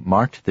Italy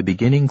marked the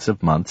beginnings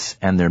of months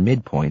and their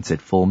midpoints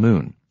at full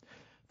moon.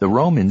 The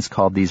Romans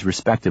called these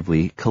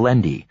respectively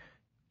calendi,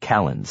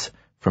 calends,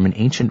 from an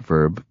ancient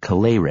verb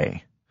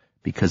calere,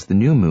 because the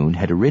new moon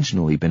had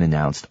originally been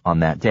announced on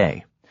that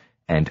day,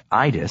 and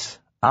ides,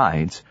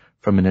 ides,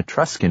 from an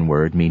Etruscan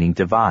word meaning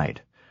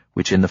divide,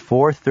 which in the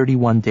 4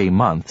 31-day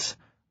months,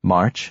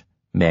 March,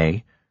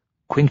 May,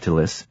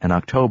 Quinctilis, and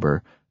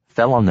October,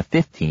 fell on the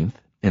 15th,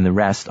 and the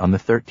rest on the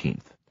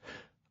 13th.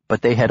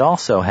 But they had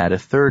also had a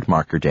third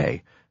marker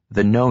day,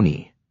 the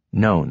noni,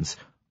 nones,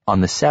 on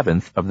the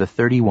 7th of the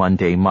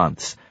 31-day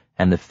months,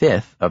 and the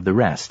 5th of the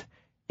rest,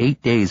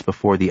 8 days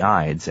before the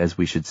ides, as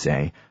we should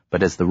say,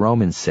 but as the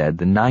Romans said,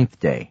 the 9th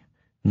day,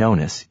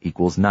 nonus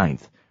equals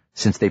 9th,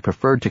 since they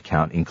preferred to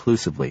count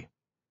inclusively.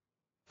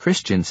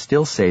 Christians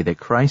still say that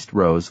Christ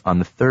rose on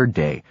the 3rd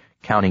day,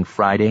 counting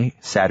Friday,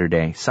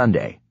 Saturday,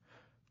 Sunday.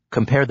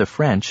 Compare the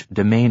French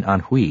demain en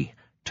huit,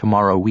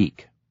 tomorrow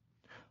week.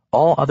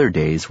 All other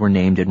days were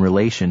named in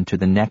relation to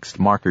the next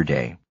marker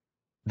day.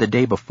 The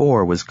day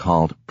before was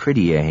called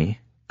Pridiae,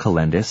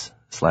 calendis,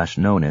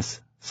 /nonus,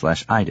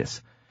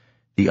 /ides.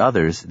 The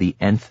others the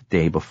nth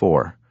day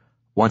before,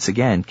 once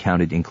again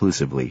counted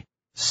inclusively,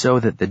 so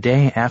that the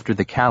day after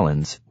the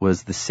calends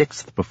was the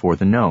 6th before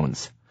the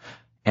nones,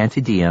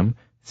 Antedium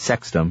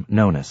Sextum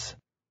Nonus,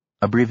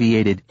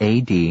 abbreviated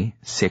AD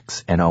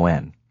 6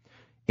 NON,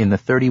 in the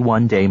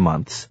 31-day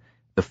months,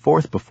 the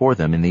 4th before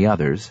them in the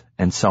others,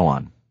 and so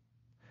on.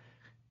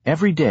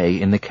 Every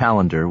day in the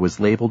calendar was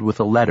labeled with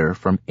a letter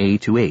from A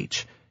to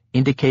H,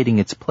 indicating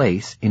its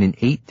place in an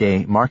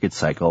 8-day market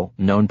cycle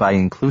known by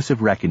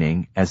inclusive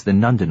reckoning as the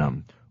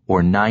Nundinum,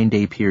 or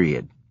 9-day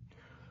period.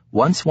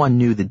 Once one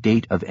knew the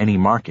date of any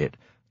market,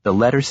 the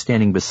letter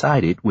standing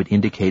beside it would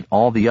indicate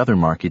all the other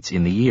markets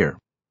in the year.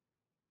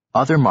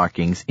 Other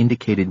markings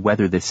indicated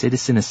whether the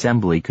citizen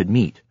assembly could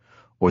meet,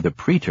 or the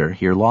praetor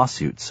hear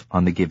lawsuits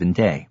on the given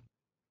day.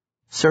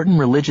 Certain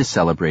religious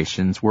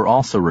celebrations were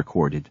also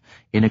recorded,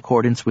 in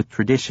accordance with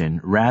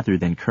tradition rather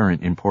than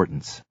current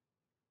importance.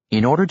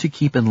 In order to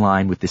keep in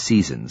line with the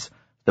seasons,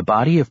 the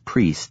body of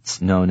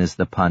priests, known as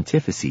the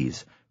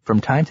pontifices,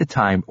 from time to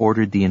time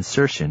ordered the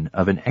insertion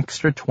of an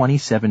extra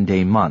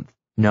 27-day month,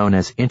 known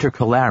as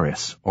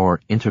intercalaris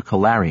or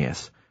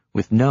intercalarius,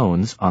 with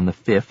nones on the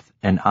 5th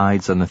and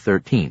ides on the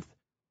 13th,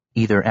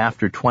 either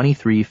after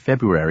 23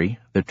 February,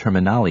 the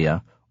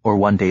Terminalia, or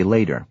 1 day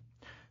later.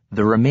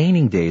 The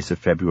remaining days of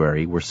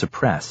February were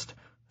suppressed,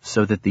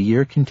 so that the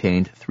year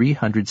contained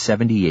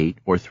 378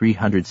 or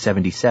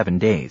 377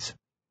 days.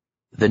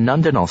 The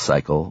Nundinal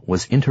cycle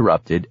was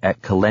interrupted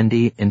at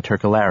Calendi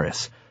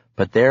Intercalaris,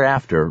 but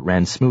thereafter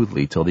ran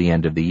smoothly till the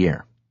end of the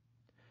year.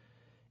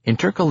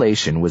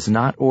 Intercalation was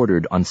not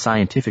ordered on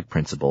scientific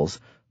principles,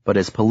 but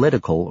as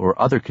political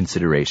or other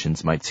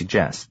considerations might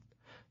suggest.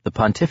 The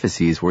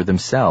pontifices were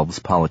themselves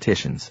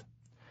politicians.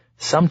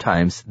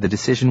 Sometimes the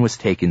decision was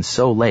taken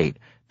so late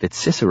that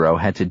Cicero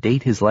had to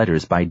date his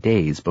letters by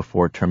days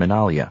before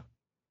Terminalia.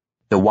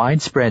 The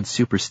widespread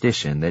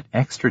superstition that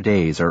extra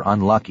days are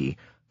unlucky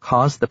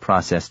caused the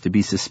process to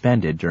be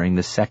suspended during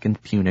the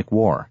Second Punic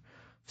War,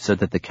 so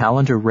that the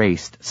calendar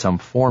raced some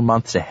 4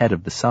 months ahead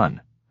of the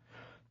sun.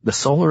 The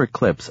solar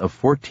eclipse of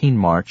 14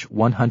 March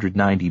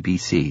 190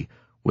 BC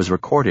was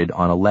recorded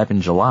on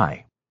 11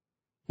 July.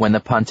 When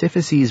the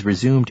pontifices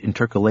resumed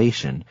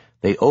intercalation,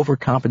 they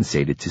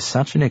overcompensated to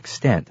such an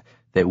extent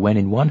that when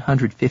in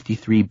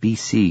 153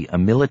 BC a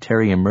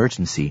military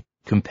emergency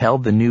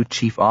compelled the new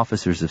chief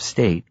officers of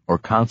state, or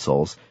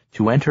consuls,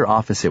 to enter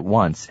office at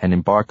once and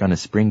embark on a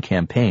spring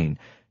campaign,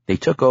 they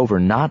took over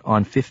not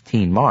on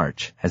 15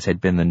 March, as had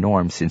been the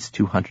norm since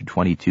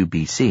 222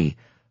 BC,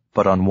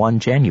 but on 1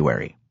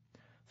 January.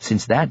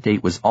 Since that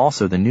date was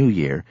also the new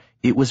year,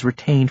 it was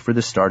retained for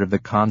the start of the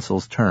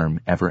consul's term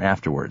ever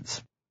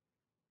afterwards.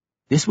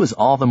 This was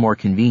all the more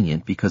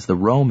convenient because the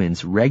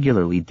Romans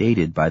regularly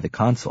dated by the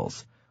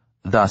consuls.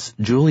 Thus,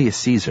 Julius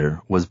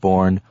Caesar was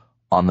born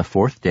on the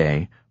 4th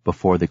day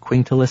before the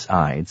Quintilis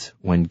Ides,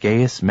 when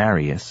Gaius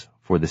Marius,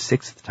 for the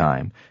 6th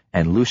time,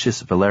 and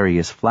Lucius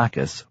Valerius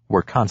Flaccus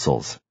were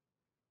consuls.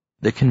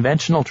 The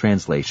conventional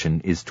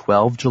translation is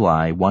 12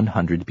 July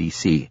 100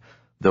 BC,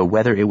 though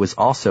whether it was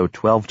also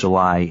 12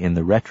 July in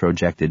the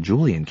retrojected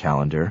Julian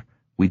calendar,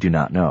 we do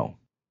not know.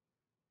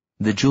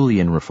 The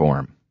Julian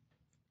Reform.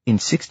 In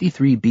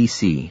 63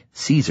 BC,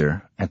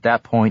 Caesar, at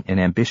that point an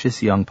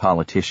ambitious young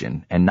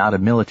politician and not a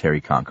military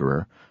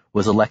conqueror,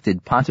 was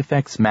elected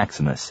Pontifex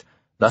Maximus,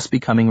 thus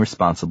becoming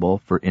responsible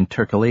for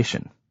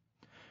intercalation.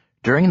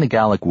 During the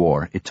Gallic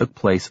War, it took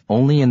place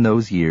only in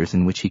those years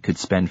in which he could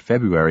spend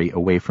February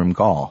away from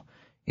Gaul,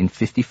 in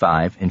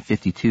 55 and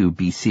 52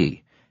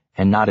 BC,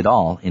 and not at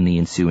all in the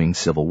ensuing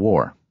civil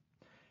war.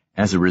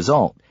 As a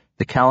result,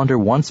 the calendar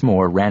once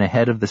more ran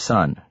ahead of the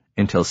sun,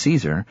 until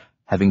Caesar,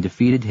 having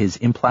defeated his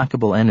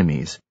implacable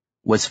enemies,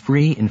 was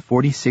free in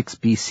 46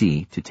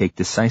 BC to take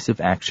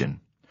decisive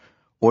action,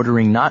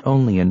 ordering not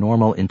only a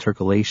normal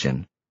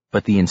intercalation,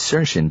 but the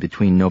insertion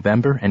between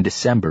November and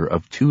December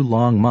of 2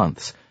 long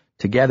months,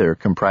 together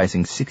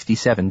comprising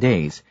 67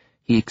 days.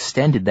 He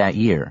extended that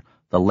year,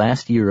 the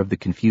last year of the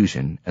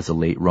confusion, as a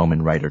late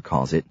Roman writer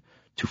calls it,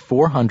 to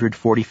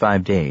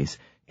 445 days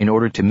in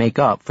order to make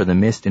up for the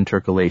missed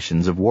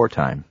intercalations of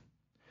wartime.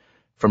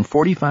 From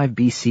 45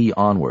 BC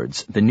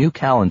onwards, the new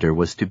calendar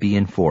was to be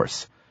in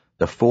force.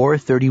 The 4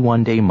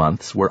 31-day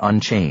months were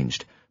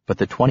unchanged, but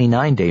the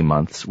 29-day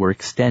months were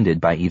extended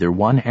by either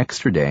 1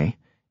 extra day,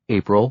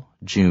 April,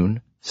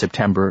 June,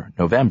 September,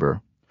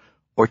 November,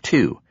 or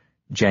 2,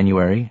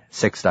 January,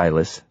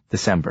 Sextilis,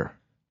 December,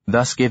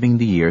 thus giving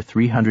the year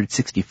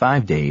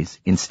 365 days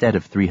instead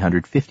of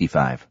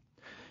 355.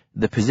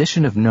 The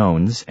position of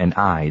nones and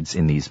ides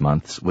in these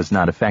months was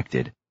not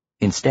affected.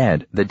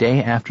 Instead, the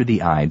day after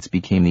the ides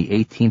became the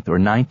 18th or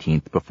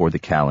 19th before the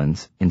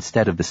calends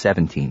instead of the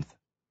 17th.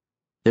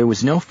 There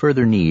was no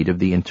further need of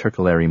the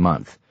intercalary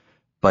month,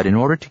 but in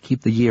order to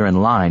keep the year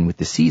in line with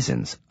the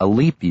seasons, a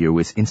leap year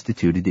was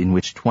instituted in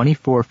which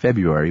 24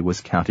 February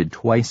was counted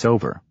twice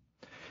over.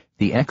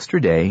 The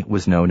extra day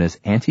was known as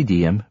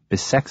Antedium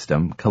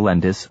Bissextum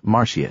Calendis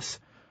Martius,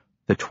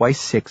 the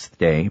twice-sixth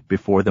day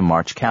before the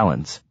March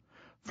calends.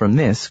 From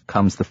this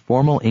comes the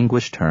formal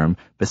English term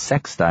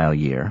bissextile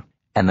year,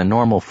 and the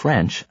normal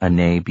French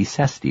année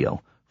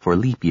bissestile, for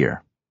leap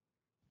year.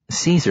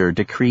 Caesar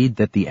decreed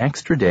that the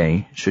extra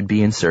day should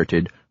be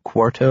inserted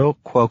quarto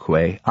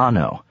quoque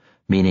anno,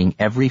 meaning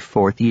every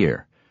 4th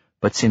year,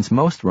 but since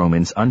most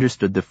Romans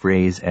understood the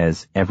phrase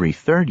as every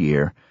 3rd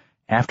year,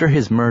 after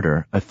his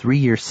murder a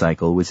 3-year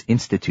cycle was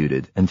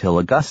instituted until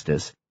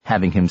Augustus,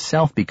 having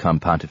himself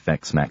become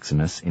Pontifex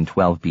Maximus in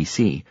 12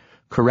 BC,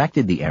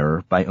 corrected the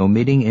error by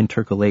omitting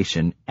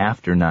intercalation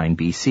after 9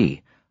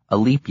 BC, a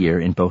leap year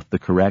in both the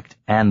correct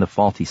and the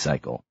faulty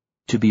cycle,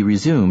 to be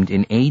resumed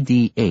in AD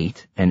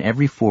 8 and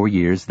every 4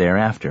 years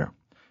thereafter.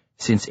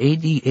 Since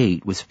AD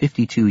 8 was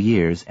 52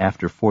 years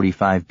after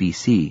 45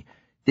 BC,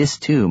 this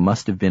too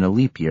must have been a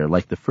leap year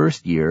like the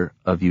first year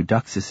of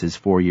Eudoxus's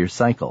 4-year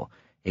cycle,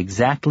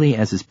 exactly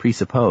as is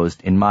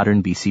presupposed in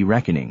modern BC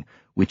reckoning,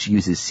 which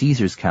uses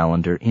Caesar's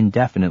calendar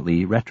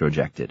indefinitely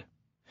retrojected.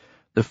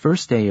 The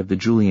first day of the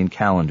Julian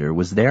calendar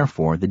was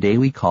therefore the day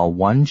we call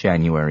 1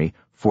 January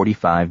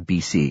 45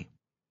 BC.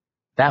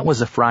 That was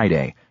a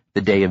Friday,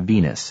 the day of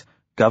Venus,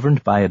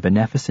 governed by a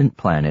beneficent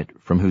planet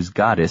from whose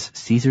goddess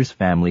Caesar's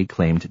family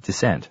claimed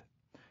descent.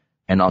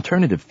 An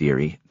alternative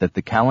theory that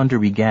the calendar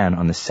began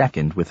on the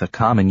 2nd with a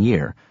common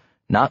year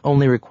not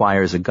only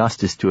requires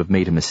Augustus to have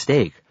made a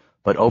mistake,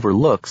 but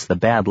overlooks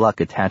the bad luck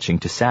attaching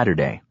to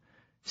Saturday.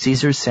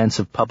 Caesar's sense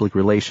of public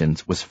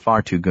relations was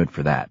far too good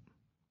for that.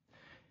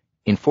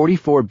 In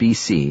 44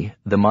 BC,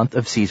 the month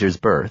of Caesar's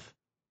birth,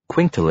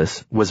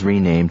 Quinctilius was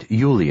renamed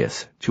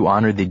Iulius to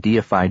honor the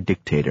deified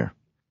dictator.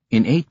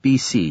 In 8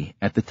 BC,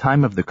 at the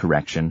time of the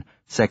correction,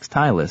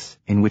 Sextilis,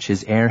 in which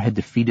his heir had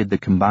defeated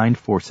the combined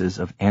forces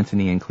of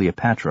Antony and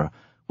Cleopatra,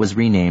 was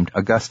renamed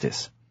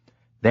Augustus.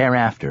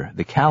 Thereafter,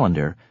 the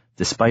calendar,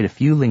 despite a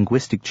few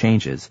linguistic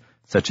changes,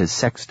 such as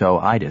Sexto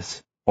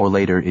Idus, or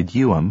later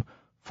Iduum,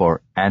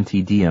 for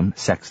Ante Diem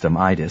Sextum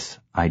Idus,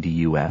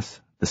 IDUS,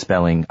 the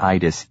spelling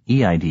Idus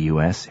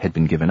EIDUS had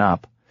been given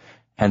up,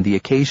 and the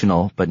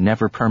occasional but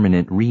never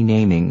permanent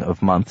renaming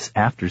of months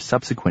after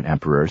subsequent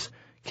emperors,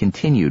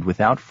 continued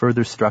without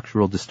further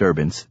structural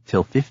disturbance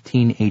till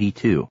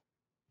 1582.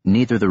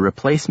 Neither the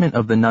replacement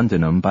of the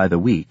nundinum by the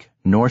week,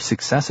 nor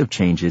successive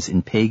changes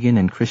in pagan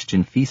and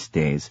Christian feast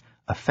days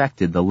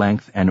affected the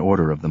length and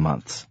order of the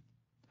months.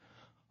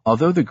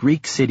 Although the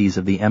Greek cities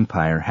of the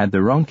empire had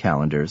their own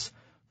calendars,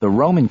 the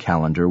Roman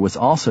calendar was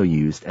also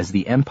used as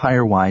the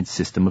empire-wide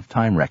system of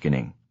time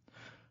reckoning.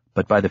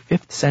 But by the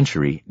 5th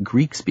century,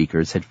 Greek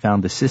speakers had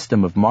found the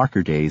system of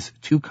marker days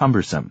too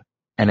cumbersome,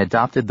 and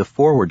adopted the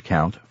forward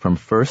count from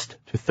 1st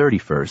to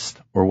 31st,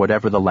 or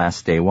whatever the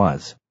last day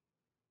was.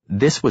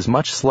 This was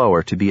much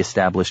slower to be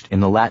established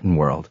in the Latin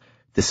world,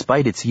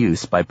 despite its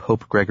use by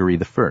Pope Gregory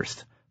I,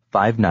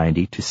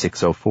 590 to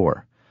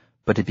 604,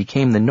 but it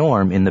became the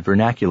norm in the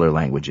vernacular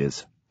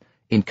languages.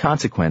 In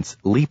consequence,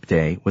 Leap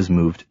Day was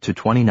moved to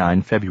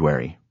 29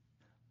 February.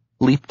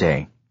 Leap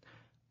Day.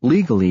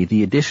 Legally,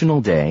 the additional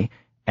day,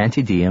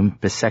 Ante Diem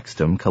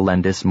Bissextum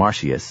Calendus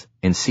Martius,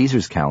 in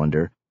Caesar's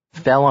calendar,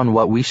 fell on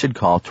what we should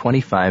call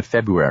 25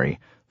 February,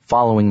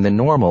 following the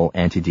normal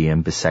Ante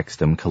Diem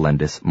Bissextum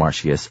Calendus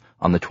Martius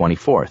on the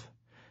 24th.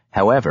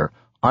 However,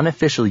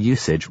 unofficial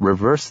usage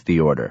reversed the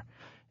order.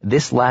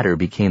 This latter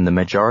became the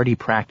majority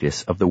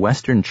practice of the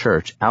Western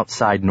Church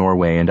outside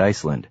Norway and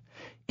Iceland.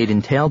 It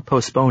entailed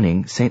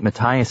postponing St.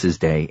 Matthias's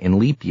Day in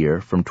leap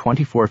year from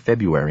 24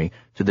 February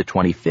to the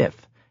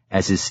 25th,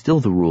 as is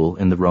still the rule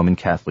in the Roman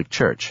Catholic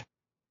Church.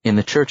 In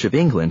the Church of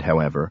England,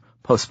 however,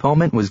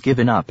 postponement was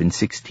given up in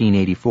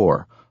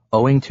 1684,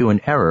 owing to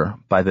an error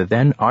by the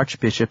then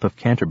Archbishop of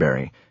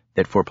Canterbury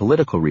that for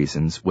political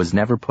reasons was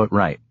never put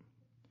right.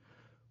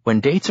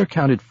 When dates are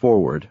counted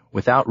forward,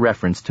 without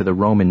reference to the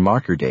Roman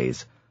marker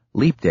days,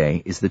 Leap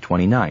Day is the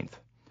 29th.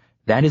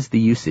 That is the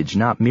usage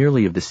not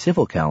merely of the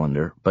civil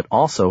calendar, but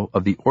also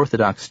of the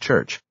Orthodox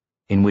Church,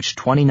 in which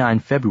 29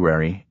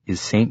 February is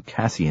St.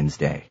 Cassian's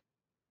Day.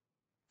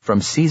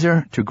 From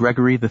Caesar to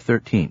Gregory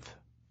XIII.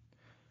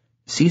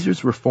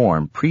 Caesar's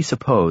reform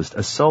presupposed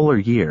a solar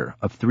year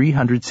of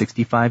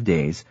 365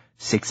 days,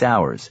 6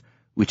 hours,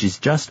 which is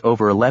just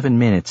over 11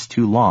 minutes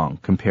too long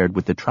compared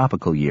with the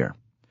tropical year.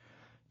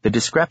 The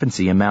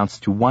discrepancy amounts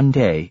to 1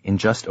 day in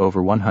just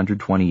over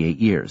 128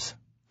 years.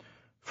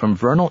 From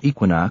vernal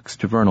equinox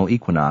to vernal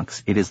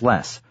equinox, it is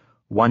less,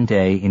 1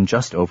 day in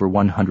just over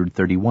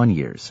 131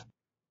 years.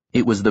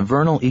 It was the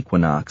vernal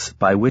equinox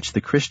by which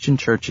the Christian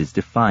churches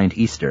defined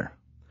Easter.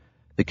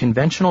 The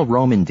conventional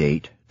Roman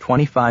date,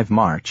 25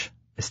 March,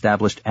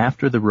 established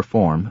after the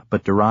Reform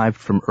but derived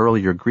from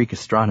earlier Greek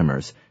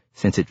astronomers,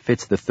 since it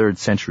fits the 3rd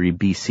century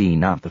BC,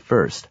 not the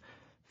 1st,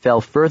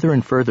 fell further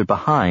and further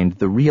behind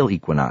the real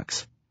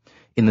equinox.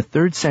 In the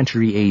 3rd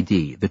century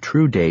AD, the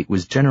true date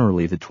was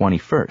generally the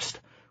 21st,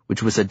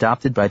 which was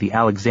adopted by the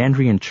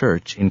Alexandrian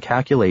Church in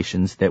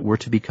calculations that were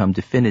to become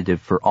definitive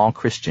for all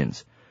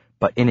Christians,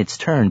 but in its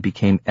turn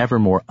became ever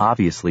more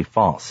obviously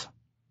false.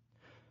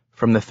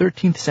 From the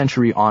 13th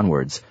century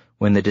onwards,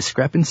 when the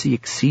discrepancy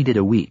exceeded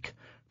a week,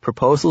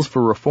 proposals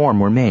for reform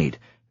were made,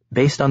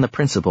 based on the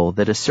principle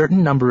that a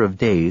certain number of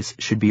days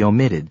should be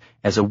omitted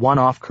as a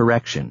one-off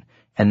correction,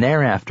 and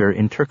thereafter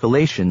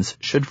intercalations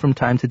should from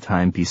time to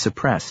time be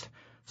suppressed,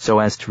 so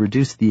as to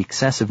reduce the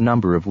excessive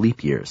number of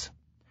leap years.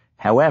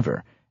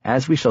 However,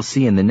 as we shall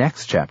see in the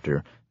next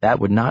chapter, that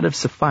would not have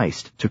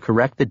sufficed to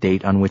correct the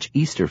date on which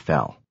Easter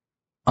fell.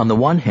 On the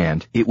one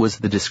hand, it was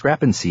the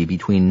discrepancy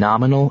between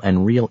nominal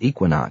and real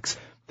equinox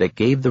that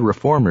gave the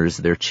reformers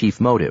their chief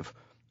motive.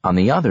 On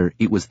the other,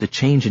 it was the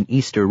change in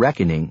Easter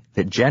reckoning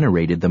that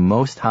generated the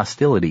most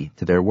hostility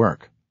to their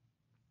work.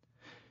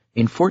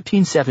 In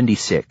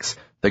 1476,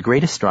 the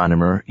great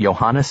astronomer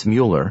Johannes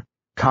Müller,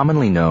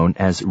 commonly known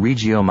as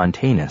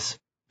Regiomontanus,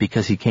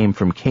 because he came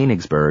from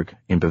Königsberg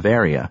in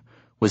Bavaria,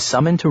 was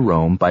summoned to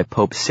Rome by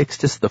Pope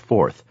Sixtus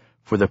IV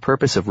for the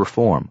purpose of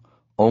reform,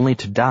 only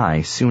to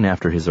die soon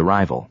after his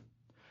arrival.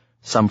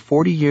 Some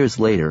 40 years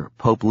later,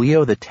 Pope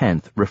Leo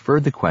X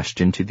referred the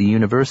question to the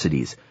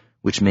universities,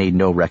 which made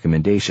no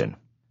recommendation.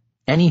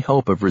 Any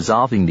hope of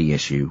resolving the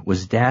issue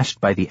was dashed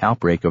by the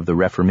outbreak of the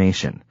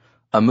Reformation.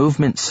 A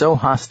movement so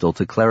hostile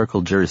to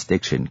clerical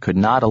jurisdiction could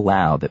not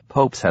allow that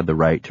popes had the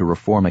right to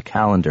reform a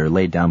calendar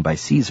laid down by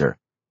Caesar,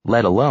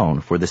 let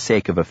alone for the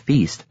sake of a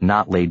feast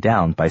not laid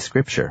down by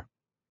Scripture.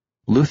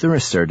 Luther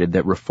asserted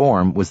that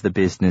reform was the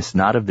business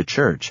not of the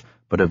Church,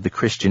 but of the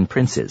Christian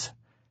princes.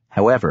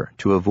 However,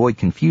 to avoid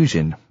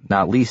confusion,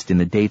 not least in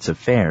the dates of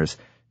fairs,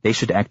 they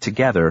should act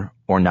together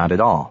or not at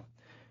all.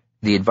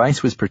 The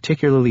advice was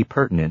particularly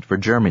pertinent for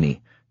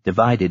Germany,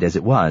 divided as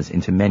it was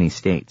into many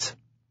states.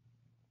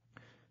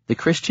 The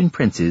Christian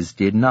princes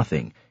did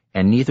nothing,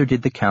 and neither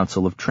did the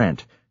Council of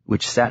Trent,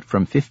 which sat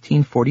from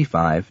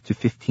 1545 to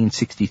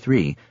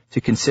 1563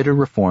 to consider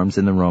reforms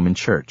in the Roman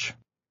Church.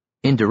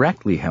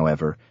 Indirectly,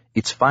 however,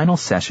 its final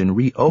session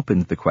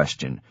reopened the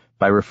question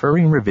by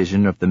referring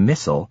revision of the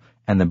Missal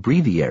and the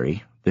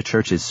Breviary, the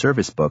Church's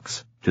service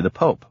books, to the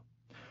Pope.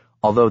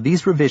 Although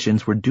these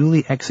revisions were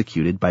duly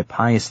executed by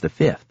Pius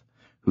V,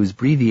 whose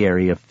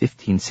breviary of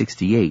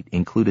 1568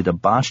 included a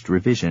botched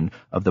revision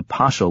of the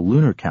Paschal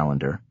lunar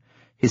calendar,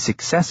 his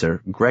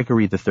successor,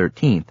 Gregory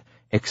XIII,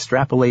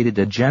 extrapolated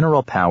a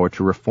general power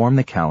to reform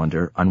the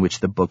calendar on which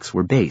the books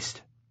were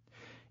based.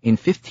 In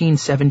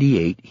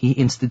 1578, he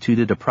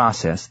instituted a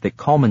process that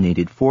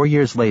culminated 4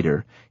 years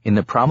later in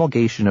the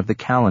promulgation of the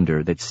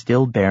calendar that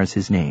still bears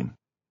his name.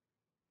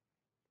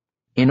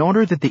 In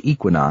order that the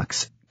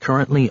equinox,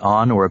 currently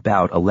on or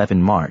about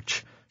 11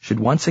 March, should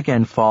once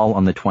again fall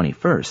on the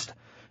 21st,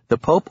 the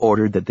Pope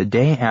ordered that the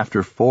day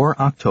after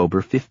 4 October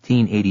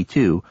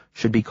 1582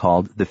 should be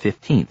called the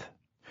 15th.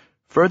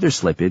 Further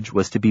slippage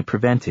was to be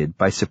prevented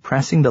by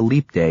suppressing the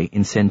leap day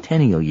in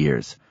centennial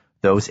years,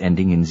 those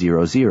ending in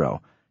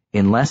 00,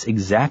 unless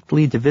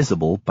exactly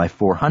divisible by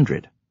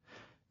 400.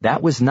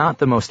 That was not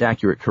the most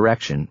accurate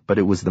correction, but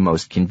it was the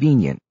most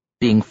convenient,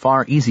 being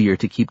far easier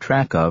to keep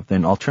track of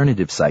than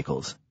alternative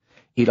cycles.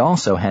 It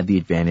also had the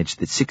advantage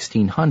that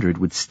 1600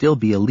 would still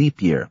be a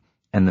leap year,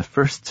 and the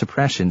first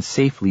suppression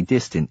safely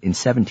distant in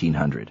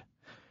 1700.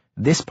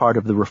 This part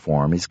of the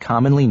reform is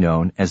commonly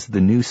known as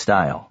the New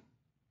Style.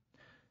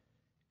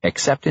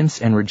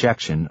 Acceptance and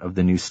rejection of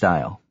the New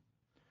Style.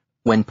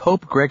 When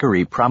Pope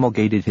Gregory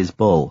promulgated his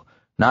bull,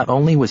 not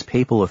only was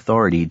papal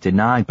authority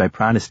denied by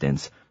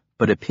Protestants,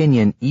 but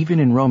opinion, even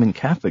in Roman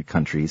Catholic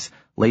countries,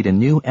 laid a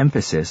new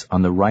emphasis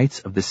on the rights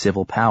of the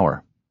civil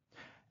power.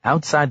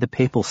 Outside the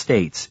papal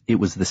states, it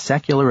was the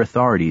secular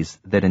authorities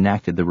that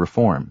enacted the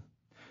reform.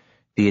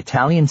 The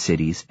Italian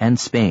cities and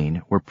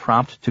Spain were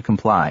prompt to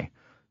comply,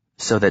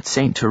 so that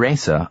Saint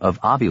Teresa of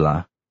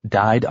Avila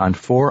died on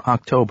 4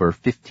 October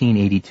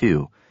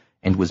 1582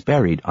 and was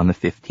buried on the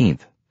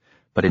 15th.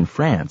 But in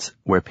France,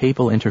 where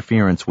papal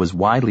interference was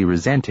widely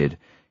resented,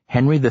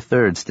 Henry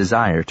III's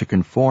desire to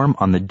conform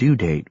on the due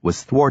date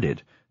was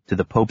thwarted, to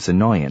the Pope's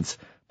annoyance,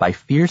 by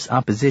fierce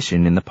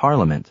opposition in the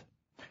Parliament.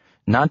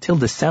 Not till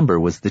December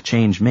was the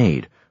change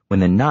made, when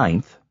the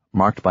 9th,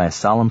 marked by a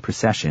solemn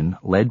procession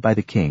led by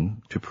the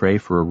king to pray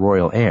for a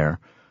royal heir,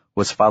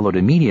 was followed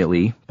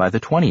immediately by the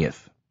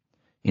 20th.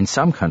 In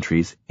some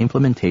countries,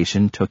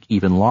 implementation took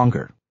even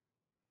longer.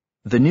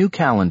 The new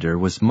calendar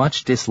was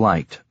much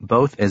disliked,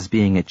 both as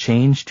being a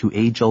change to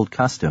age-old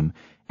custom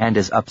and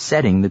as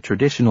upsetting the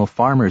traditional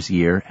farmer's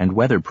year and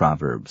weather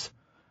proverbs.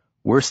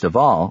 Worst of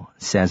all,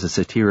 says a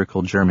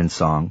satirical German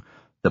song,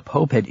 the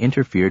Pope had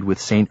interfered with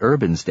St.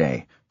 Urban's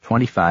Day,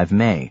 25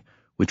 May,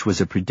 which was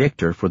a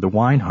predictor for the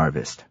wine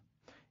harvest.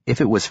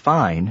 If it was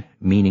fine,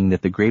 meaning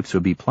that the grapes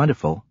would be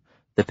plentiful,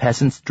 the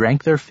peasants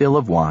drank their fill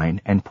of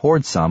wine and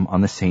poured some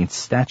on the saint's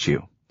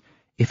statue.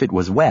 If it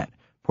was wet,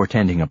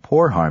 portending a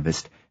poor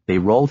harvest, they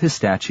rolled his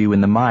statue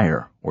in the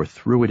mire or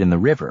threw it in the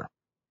river.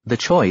 The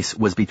choice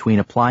was between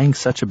applying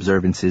such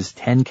observances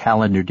 10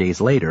 calendar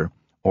days later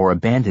or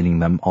abandoning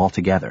them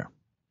altogether.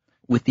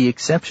 With the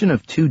exception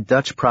of 2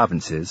 Dutch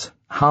provinces,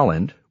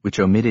 Holland, which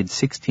omitted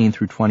 16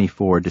 through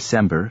 24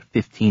 December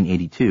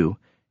 1582,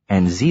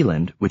 and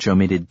Zeeland, which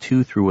omitted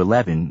 2 through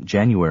 11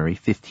 January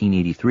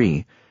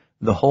 1583,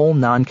 the whole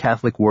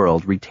non-Catholic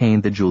world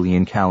retained the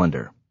Julian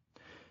calendar.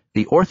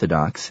 The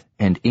Orthodox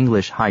and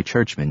English High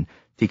Churchmen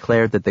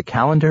declared that the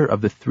calendar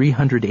of the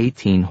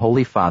 318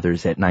 Holy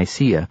Fathers at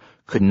Nicaea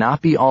could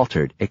not be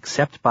altered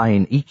except by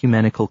an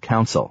ecumenical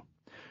council.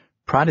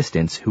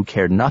 Protestants who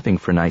cared nothing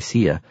for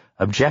Nicaea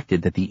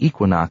objected that the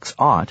equinox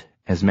ought,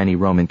 as many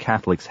Roman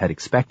Catholics had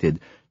expected,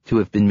 to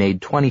have been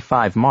made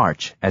 25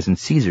 March, as in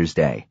Caesar's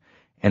day,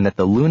 and that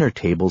the lunar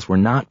tables were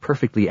not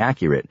perfectly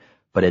accurate,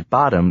 but at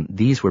bottom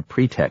these were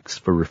pretexts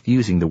for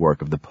refusing the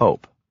work of the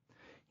Pope.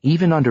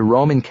 Even under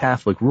Roman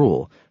Catholic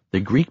rule, the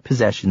Greek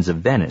possessions of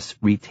Venice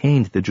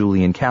retained the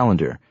Julian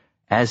calendar,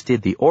 as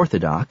did the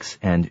Orthodox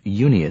and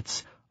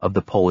Uniates of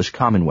the Polish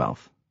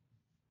Commonwealth.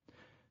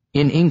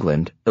 In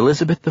England,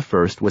 Elizabeth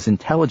I was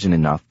intelligent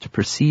enough to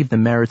perceive the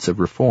merits of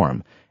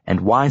reform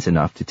and wise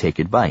enough to take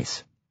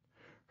advice.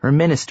 Her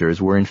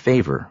ministers were in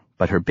favor,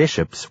 but her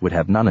bishops would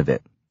have none of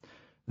it.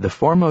 The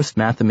foremost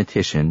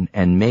mathematician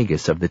and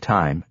magus of the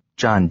time,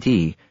 John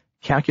Dee,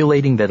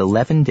 calculating that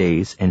 11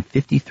 days and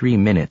 53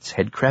 minutes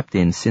had crept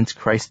in since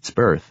Christ's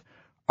birth,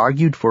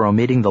 argued for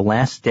omitting the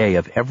last day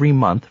of every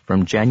month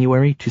from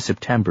January to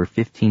September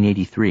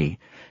 1583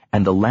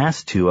 and the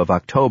last two of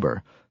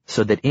October,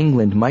 so that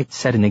England might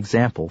set an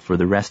example for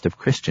the rest of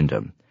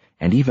Christendom,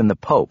 and even the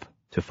Pope,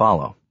 to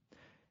follow.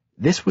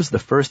 This was the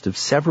first of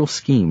several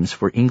schemes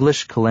for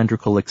English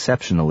calendrical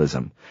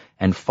exceptionalism,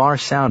 and far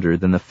sounder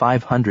than the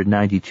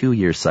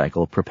 592-year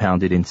cycle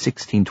propounded in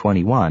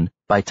 1621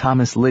 by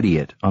Thomas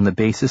Lydiat on the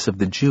basis of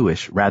the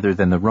Jewish rather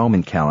than the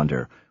Roman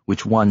calendar,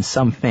 which won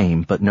some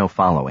fame but no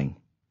following.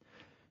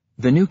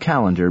 The new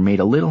calendar made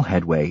a little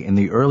headway in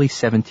the early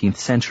 17th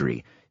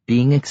century,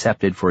 being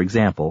accepted, for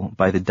example,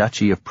 by the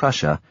Duchy of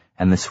Prussia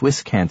and the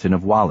Swiss canton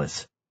of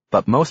Wallis,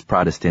 but most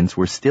Protestants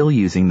were still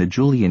using the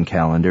Julian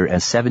calendar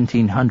as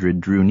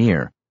 1700 drew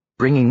near,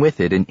 bringing with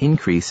it an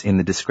increase in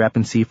the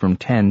discrepancy from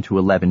 10 to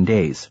 11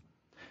 days.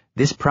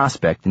 This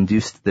prospect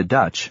induced the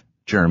Dutch,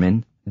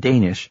 German,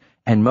 Danish,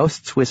 and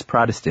most Swiss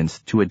Protestants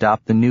to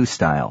adopt the new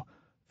style,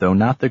 though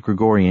not the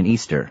Gregorian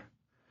Easter.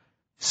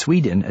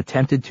 Sweden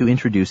attempted to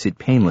introduce it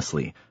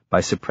painlessly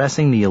by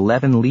suppressing the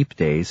 11 leap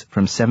days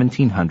from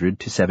 1700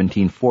 to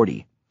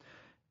 1740.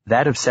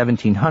 That of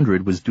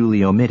 1700 was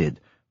duly omitted,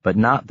 but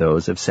not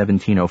those of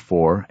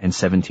 1704 and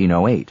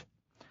 1708.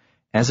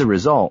 As a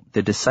result,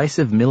 the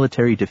decisive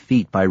military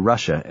defeat by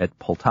Russia at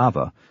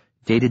Poltava,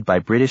 dated by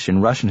British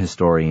and Russian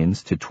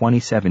historians to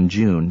 27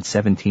 June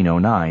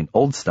 1709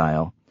 Old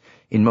Style,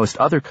 in most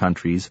other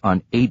countries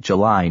on 8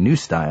 July New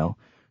Style,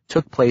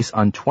 took place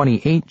on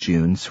 28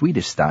 June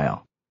Swedish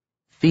Style.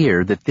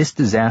 Fear that this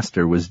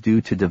disaster was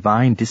due to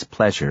divine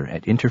displeasure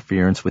at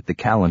interference with the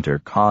calendar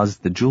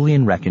caused the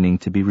Julian reckoning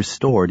to be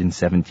restored in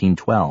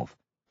 1712.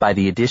 By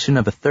the addition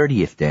of a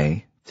 30th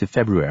day to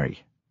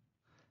February.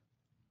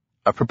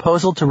 A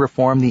proposal to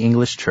reform the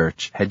English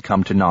Church had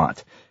come to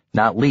naught,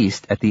 not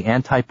least at the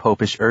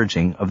anti-popish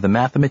urging of the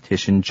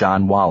mathematician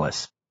John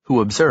Wallis,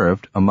 who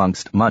observed,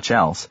 amongst much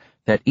else,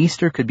 that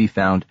Easter could be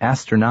found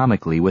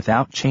astronomically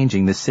without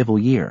changing the civil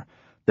year,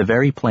 the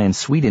very plan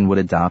Sweden would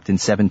adopt in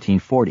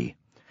 1740,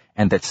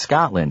 and that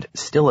Scotland,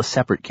 still a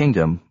separate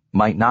kingdom,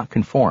 might not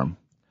conform.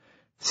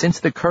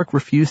 Since the Kirk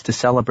refused to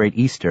celebrate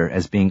Easter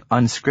as being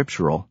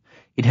unscriptural,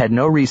 it had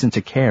no reason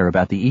to care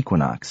about the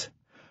equinox.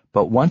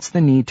 But once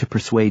the need to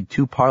persuade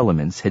two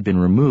parliaments had been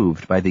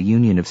removed by the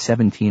Union of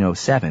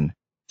 1707,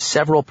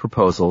 several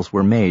proposals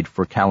were made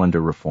for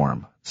calendar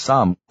reform,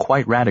 some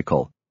quite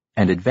radical,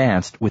 and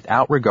advanced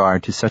without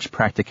regard to such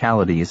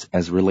practicalities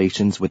as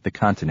relations with the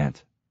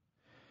continent.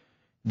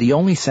 The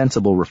only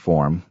sensible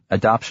reform,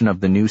 adoption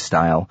of the new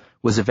style,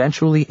 was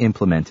eventually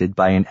implemented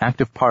by an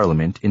Act of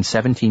Parliament in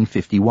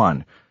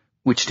 1751,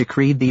 which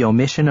decreed the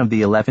omission of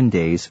the 11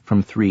 days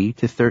from 3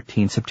 to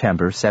 13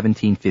 September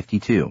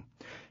 1752,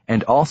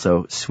 and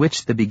also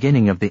switched the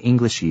beginning of the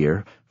English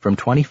year from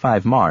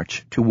 25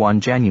 March to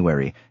 1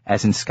 January,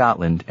 as in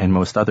Scotland and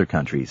most other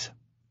countries.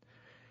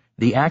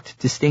 The Act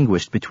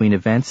distinguished between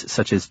events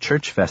such as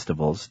church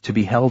festivals to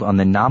be held on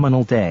the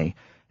nominal day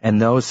and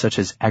those such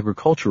as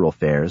agricultural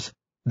fairs,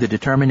 the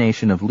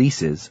determination of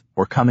leases,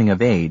 or coming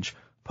of age,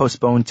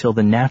 postponed till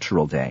the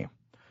natural day.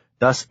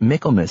 Thus,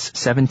 Michaelmas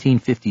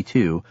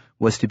 1752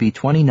 was to be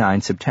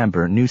 29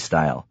 September New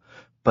Style,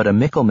 but a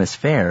Michaelmas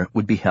fair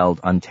would be held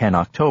on 10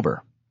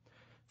 October.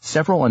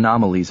 Several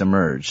anomalies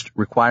emerged,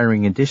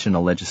 requiring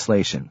additional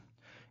legislation.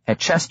 At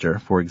Chester,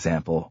 for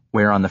example,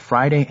 where on the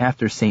Friday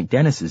after St.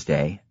 Dennis's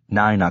Day,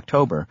 9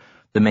 October,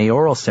 the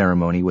mayoral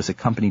ceremony was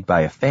accompanied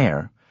by a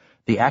fair,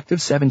 the Act of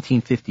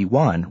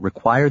 1751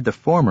 required the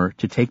former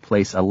to take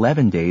place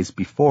 11 days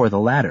before the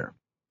latter.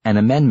 An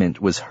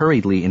amendment was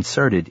hurriedly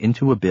inserted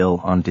into a bill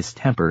on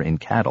distemper in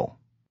cattle.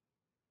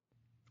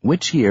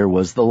 Which year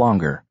was the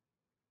longer?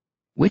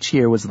 Which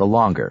year was the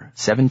longer,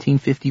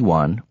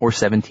 1751 or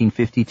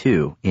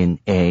 1752, in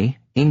A.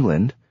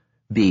 England,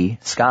 B.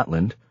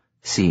 Scotland,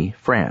 C.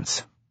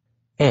 France?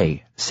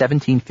 A.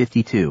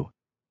 1752.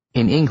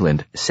 In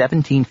England,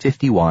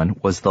 1751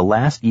 was the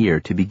last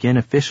year to begin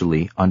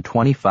officially on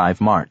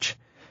 25 March.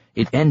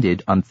 It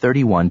ended on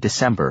 31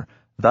 December,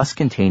 thus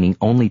containing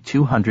only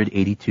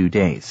 282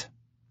 days.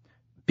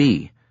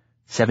 B.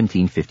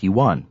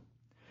 1751.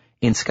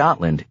 In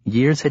Scotland,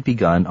 years had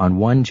begun on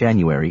 1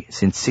 January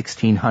since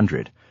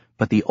 1600,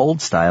 but the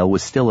old style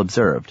was still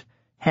observed.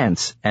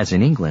 Hence, as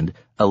in England,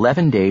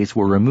 11 days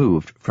were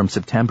removed from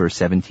September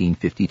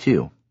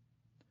 1752.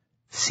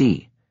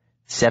 C.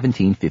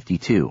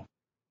 1752.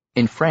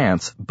 In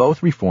France,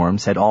 both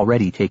reforms had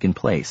already taken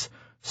place,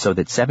 so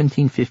that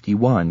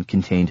 1751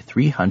 contained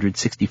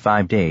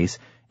 365 days,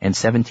 and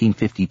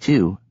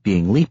 1752,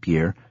 being leap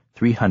year,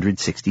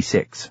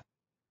 366.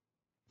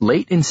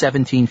 Late in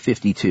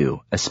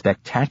 1752, a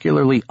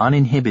spectacularly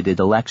uninhibited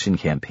election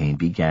campaign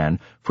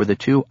began for the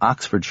 2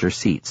 Oxfordshire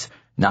seats,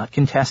 not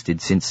contested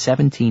since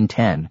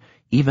 1710,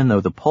 even though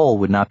the poll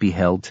would not be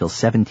held till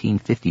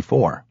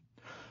 1754.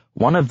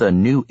 One of the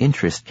new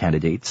interest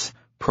candidates,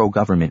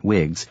 pro-government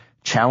Whigs,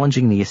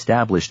 challenging the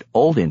established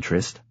old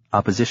interest,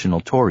 oppositional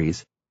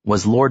Tories,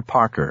 was Lord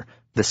Parker,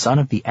 the son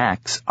of the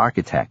Axe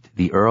architect,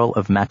 the Earl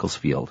of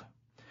Macclesfield.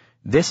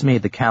 This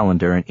made the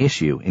calendar an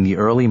issue in the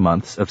early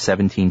months of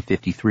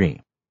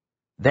 1753.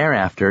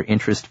 Thereafter,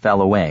 interest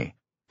fell away,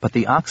 but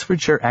the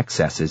Oxfordshire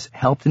excesses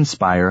helped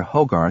inspire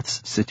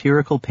Hogarth's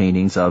satirical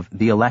paintings of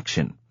The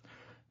Election.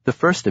 The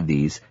first of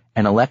these,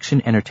 An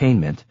Election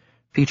Entertainment,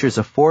 features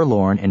a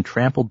forlorn and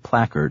trampled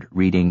placard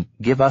reading,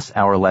 "Give us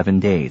our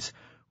 11 days,"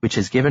 which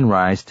has given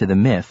rise to the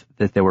myth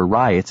that there were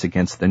riots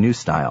against the new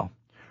style.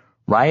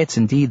 Riots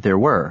indeed there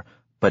were,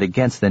 but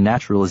against the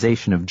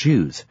naturalization of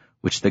Jews,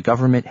 which the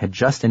government had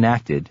just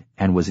enacted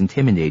and was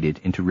intimidated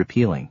into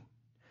repealing.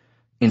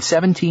 In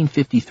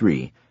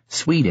 1753,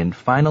 Sweden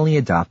finally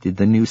adopted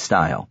the new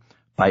style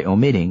by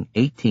omitting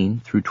 18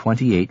 through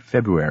 28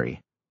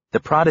 February. The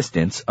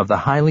Protestants of the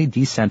highly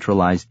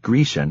decentralized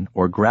Grecian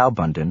or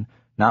Graubunden,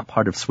 not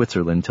part of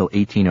Switzerland till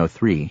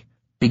 1803,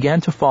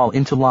 began to fall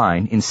into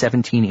line in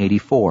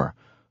 1784,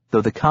 though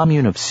the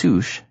commune of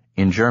Souche,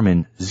 in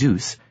German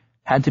Zeus,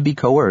 had to be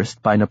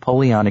coerced by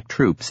Napoleonic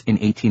troops in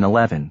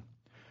 1811.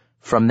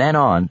 From then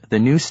on, the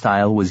new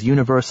style was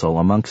universal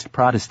amongst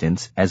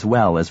Protestants as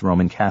well as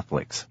Roman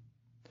Catholics.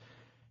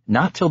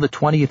 Not till the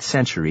 20th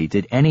century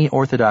did any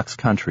Orthodox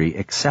country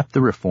accept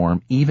the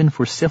reform even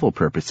for civil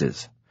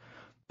purposes.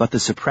 But the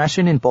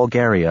suppression in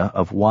Bulgaria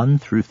of 1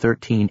 through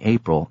 13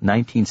 April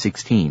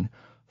 1916,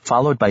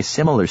 followed by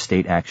similar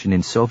state action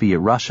in Soviet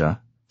Russia,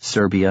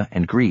 Serbia,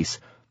 and Greece,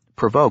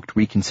 provoked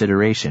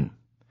reconsideration.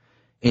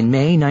 In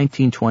May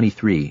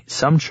 1923,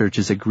 some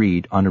churches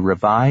agreed on a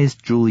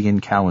revised Julian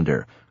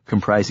calendar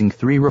comprising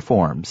 3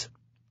 reforms.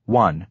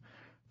 1.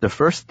 The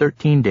first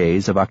 13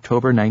 days of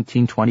October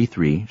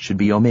 1923 should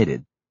be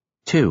omitted.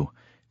 2.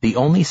 The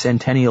only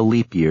centennial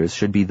leap years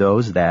should be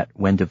those that,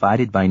 when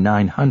divided by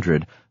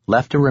 900,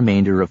 left a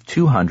remainder of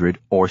 200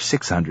 or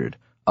 600,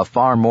 a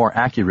far more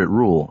accurate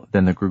rule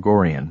than the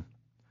Gregorian.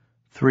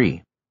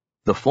 3.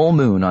 The full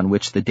moon on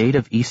which the date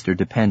of Easter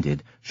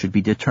depended should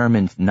be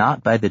determined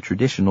not by the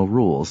traditional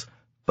rules,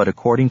 but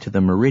according to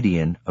the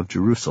meridian of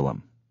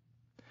Jerusalem.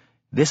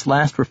 This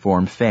last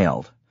reform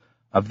failed.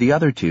 Of the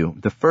other 2,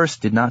 the first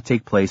did not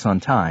take place on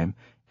time,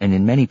 and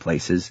in many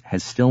places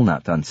has still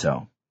not done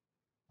so.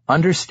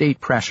 Under state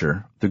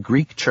pressure, the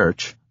Greek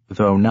Church,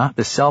 though not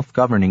the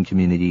self-governing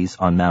communities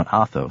on Mount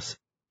Athos,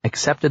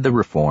 accepted the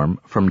reform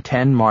from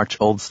 10 March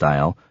Old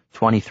Style,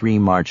 23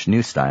 March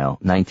New Style,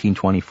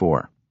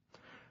 1924.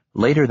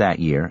 Later that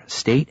year,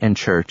 state and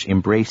church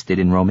embraced it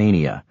in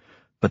Romania,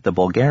 but the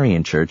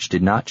Bulgarian church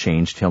did not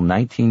change till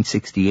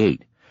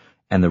 1968,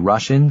 and the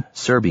Russian,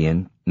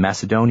 Serbian,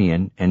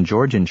 Macedonian, and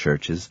Georgian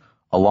churches,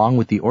 along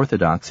with the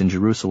Orthodox in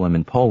Jerusalem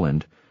and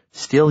Poland,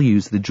 still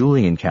use the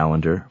Julian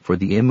calendar for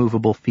the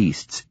immovable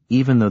feasts,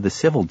 even though the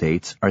civil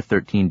dates are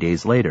 13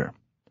 days later.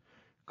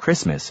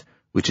 Christmas,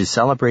 which is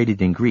celebrated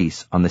in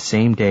Greece on the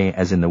same day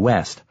as in the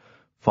West,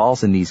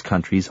 falls in these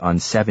countries on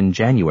 7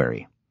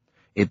 January.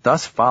 It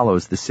thus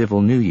follows the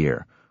Civil New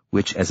Year,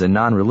 which as a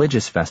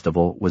non-religious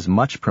festival was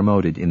much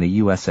promoted in the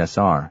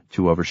USSR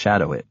to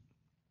overshadow it.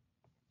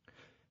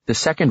 The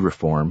second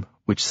reform,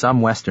 which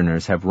some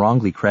Westerners have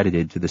wrongly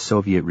credited to the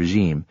Soviet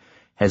regime,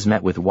 has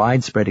met with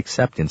widespread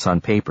acceptance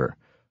on paper,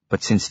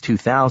 but since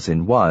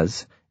 2000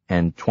 was,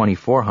 and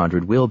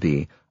 2400 will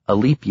be, a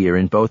leap year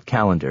in both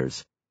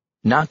calendars.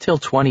 Not till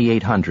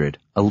 2800,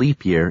 a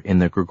leap year in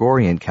the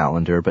Gregorian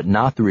calendar but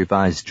not the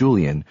revised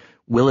Julian,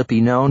 will it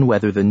be known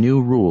whether the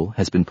new rule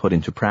has been put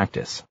into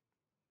practice.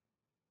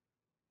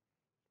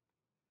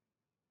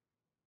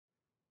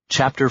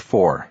 Chapter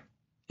 4.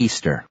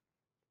 Easter.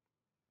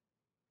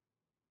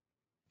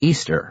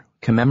 Easter,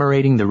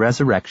 commemorating the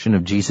resurrection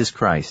of Jesus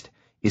Christ,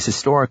 is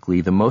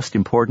historically the most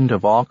important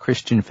of all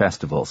Christian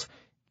festivals,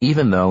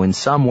 even though in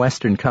some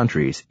Western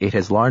countries it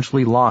has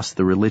largely lost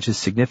the religious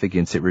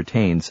significance it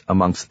retains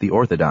amongst the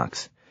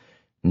Orthodox.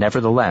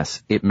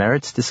 Nevertheless, it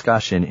merits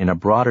discussion in a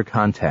broader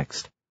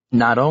context,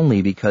 not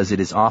only because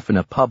it is often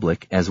a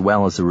public as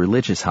well as a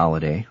religious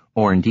holiday,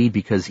 or indeed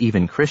because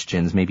even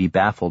Christians may be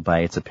baffled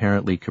by its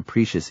apparently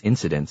capricious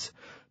incidents,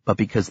 but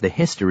because the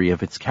history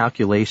of its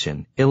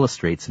calculation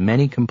illustrates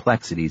many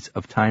complexities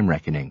of time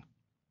reckoning.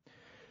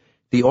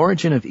 The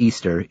origin of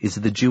Easter is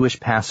the Jewish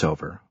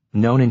Passover,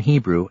 known in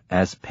Hebrew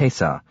as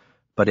Pesach,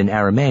 but in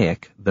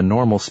Aramaic, the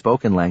normal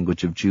spoken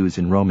language of Jews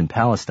in Roman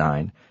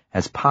Palestine,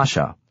 as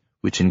Pascha,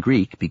 which in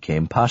Greek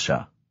became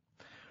Pascha.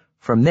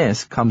 From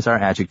this comes our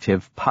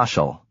adjective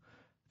Paschal.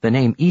 The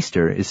name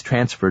Easter is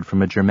transferred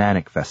from a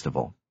Germanic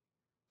festival.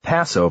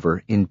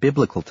 Passover, in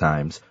biblical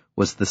times,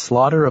 was the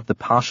slaughter of the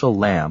Paschal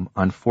lamb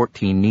on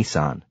 14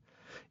 Nisan.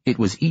 It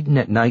was eaten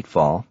at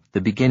nightfall,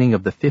 the beginning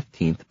of the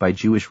 15th by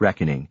Jewish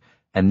reckoning,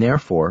 and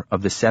therefore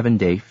of the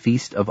 7-day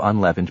Feast of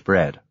Unleavened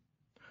Bread.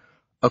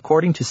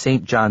 According to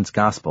St. John's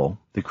Gospel,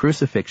 the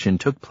crucifixion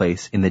took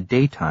place in the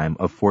daytime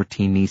of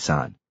 14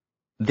 Nisan.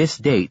 This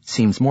date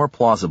seems more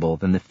plausible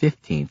than the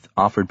 15th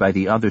offered by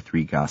the other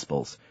three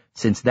Gospels,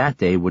 since that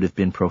day would have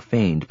been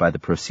profaned by the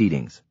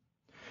proceedings.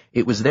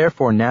 It was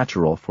therefore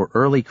natural for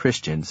early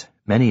Christians,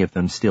 many of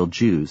them still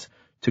Jews,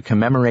 to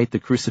commemorate the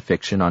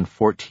crucifixion on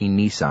 14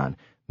 Nisan,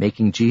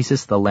 making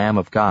Jesus the Lamb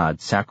of God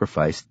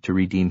sacrificed to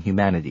redeem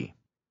humanity.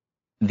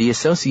 The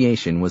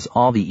association was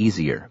all the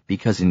easier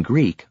because in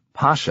Greek,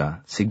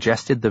 pascha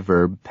suggested the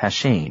verb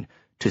pashein,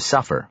 to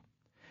suffer.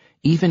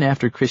 Even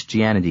after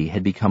Christianity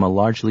had become a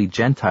largely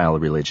Gentile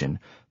religion,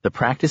 the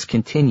practice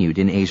continued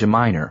in Asia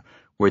Minor,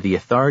 where the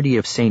authority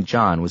of St.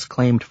 John was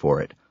claimed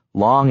for it,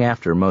 long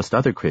after most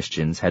other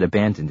Christians had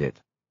abandoned it.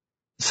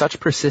 Such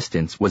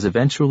persistence was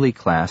eventually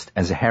classed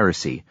as a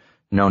heresy,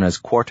 known as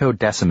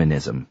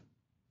Quartodecimanism.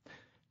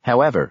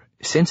 However,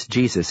 since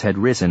Jesus had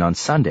risen on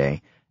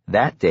Sunday,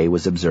 that day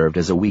was observed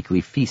as a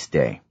weekly feast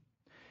day.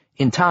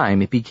 In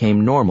time, it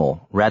became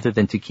normal, rather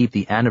than to keep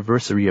the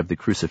anniversary of the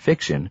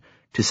crucifixion,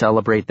 to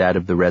celebrate that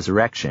of the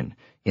resurrection,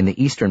 in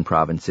the eastern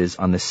provinces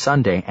on the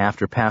Sunday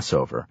after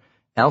Passover,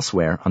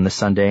 elsewhere on the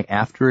Sunday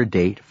after a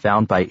date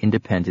found by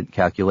independent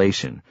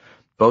calculation,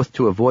 both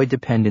to avoid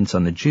dependence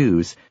on the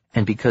Jews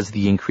and because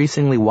the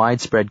increasingly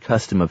widespread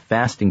custom of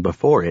fasting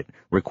before it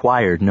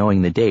required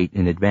knowing the date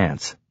in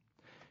advance.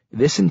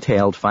 This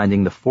entailed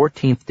finding the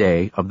 14th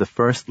day of the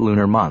first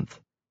lunar month,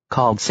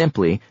 called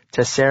simply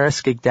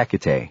Tesseris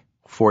Gigdecate,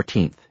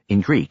 14th,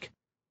 in Greek,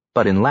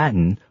 but in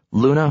Latin,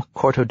 Luna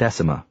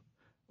Quartodecima,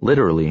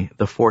 literally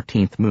the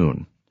 14th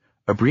moon,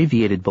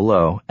 abbreviated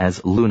below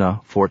as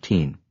Luna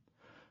 14.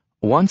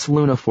 Once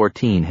Luna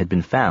 14 had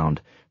been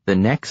found, the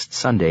next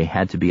Sunday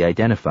had to be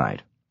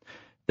identified.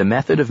 The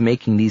method of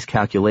making these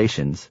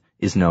calculations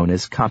is known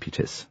as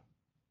computus.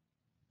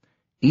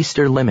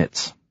 Easter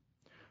limits.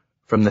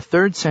 From the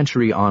 3rd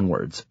century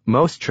onwards,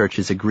 most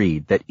churches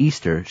agreed that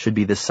Easter should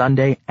be the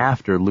Sunday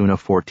after Luna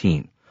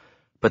 14,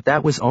 but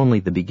that was only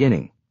the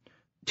beginning.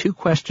 Two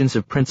questions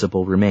of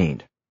principle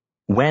remained: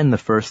 when the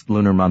first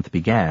lunar month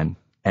began,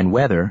 and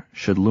whether,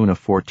 should Luna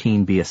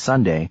 14 be a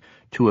Sunday,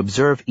 to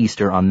observe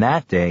Easter on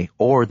that day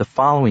or the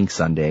following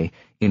Sunday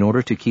in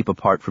order to keep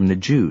apart from the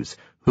Jews,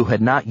 who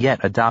had not yet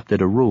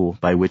adopted a rule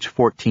by which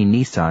 14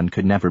 Nisan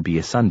could never be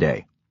a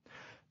Sunday.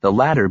 The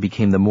latter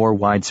became the more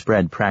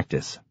widespread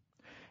practice.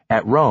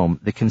 At Rome,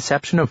 the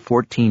conception of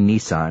 14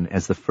 Nisan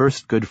as the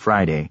first Good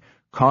Friday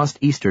caused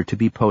Easter to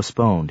be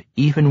postponed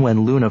even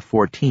when Luna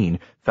 14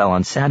 fell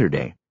on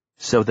Saturday,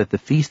 so that the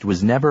feast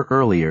was never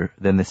earlier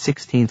than the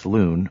 16th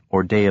lune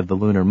or day of the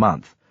lunar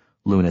month,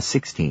 Luna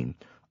 16,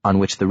 on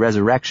which the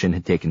resurrection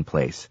had taken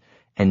place,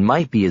 and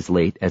might be as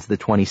late as the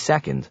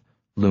 22nd,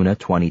 Luna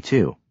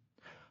 22.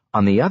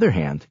 On the other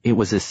hand, it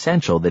was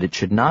essential that it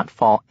should not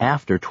fall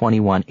after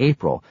 21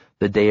 April,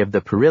 the day of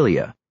the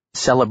Perilia,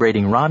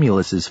 celebrating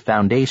Romulus's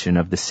foundation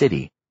of the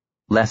city,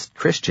 lest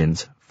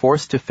Christians,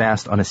 forced to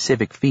fast on a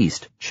civic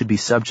feast, should be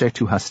subject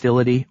to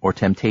hostility or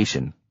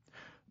temptation.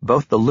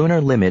 Both the lunar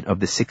limit of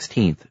the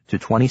 16th to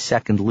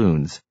 22nd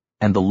lunes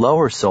and the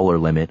lower solar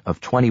limit of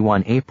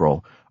 21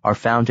 April are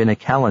found in a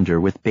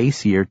calendar with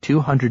base year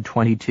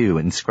 222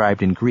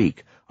 inscribed in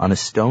Greek on a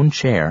stone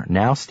chair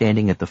now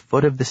standing at the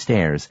foot of the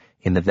stairs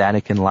in the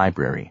Vatican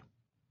Library.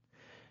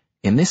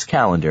 In this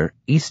calendar,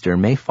 Easter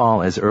may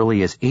fall as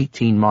early as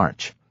 18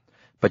 March,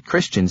 but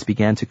Christians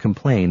began to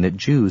complain that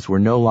Jews were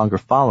no longer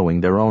following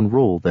their own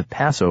rule that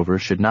Passover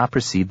should not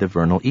precede the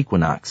vernal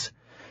equinox.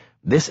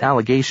 This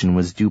allegation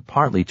was due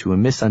partly to a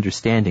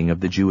misunderstanding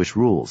of the Jewish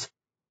rules,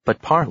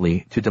 but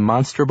partly to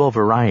demonstrable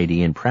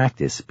variety in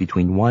practice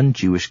between one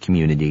Jewish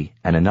community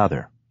and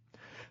another.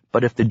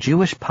 But if the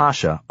Jewish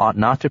pascha ought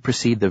not to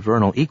precede the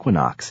vernal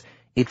equinox,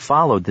 it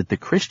followed that the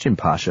Christian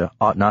pascha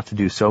ought not to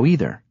do so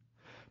either.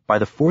 By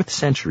the 4th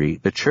century,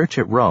 the Church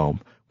at Rome,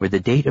 where the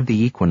date of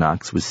the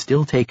equinox was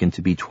still taken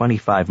to be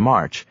 25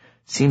 March,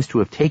 seems to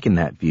have taken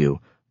that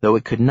view, though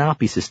it could not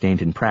be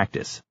sustained in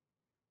practice.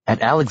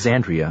 At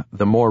Alexandria,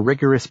 the more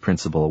rigorous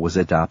principle was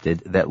adopted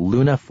that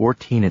Luna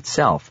 14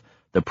 itself,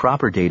 the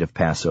proper date of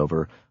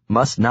Passover,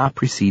 must not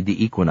precede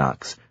the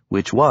equinox,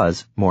 which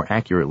was, more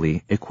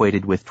accurately,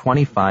 equated with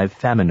 25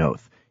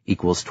 Faminoth,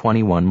 equals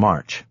 21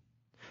 March.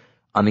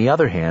 On the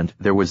other hand,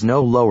 there was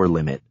no lower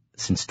limit,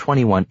 since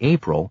 21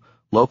 April,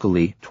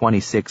 locally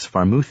 26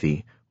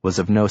 Pharmuthi, was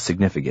of no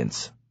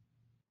significance.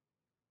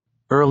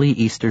 Early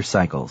Easter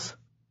cycles.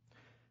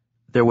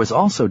 There was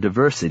also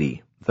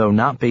diversity, though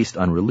not based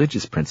on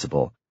religious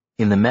principle,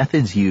 in the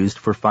methods used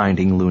for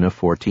finding Luna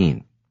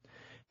 14.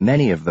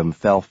 Many of them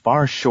fell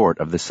far short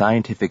of the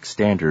scientific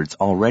standards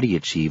already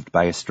achieved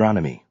by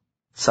astronomy,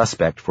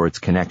 suspect for its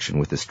connection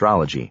with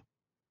astrology.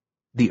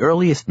 The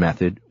earliest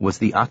method was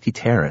the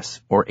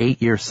octiteris, or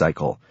 8-year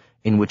cycle,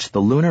 in which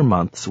the lunar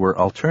months were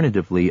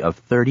alternatively of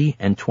 30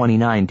 and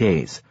 29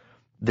 days.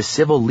 The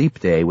civil leap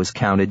day was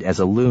counted as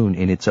a lune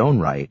in its own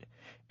right,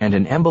 and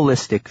an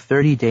embolistic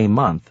 30-day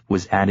month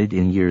was added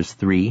in years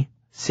 3,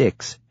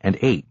 6, and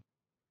 8.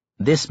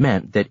 This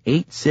meant that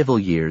 8 civil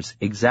years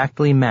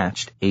exactly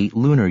matched 8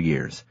 lunar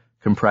years,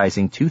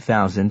 comprising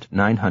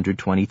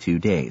 2,922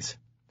 days.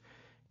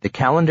 The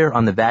calendar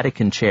on the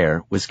Vatican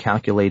chair was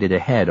calculated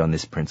ahead on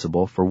this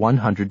principle for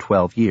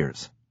 112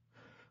 years.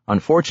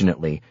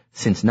 Unfortunately,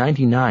 since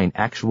 99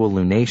 actual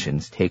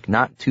lunations take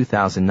not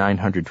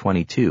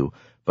 2,922,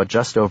 but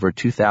just over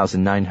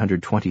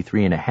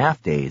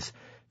 2,923.5 days,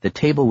 the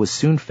table was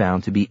soon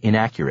found to be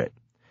inaccurate.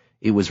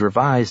 It was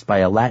revised by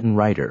a Latin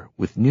writer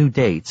with new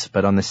dates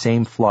but on the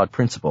same flawed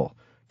principle,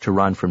 to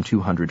run from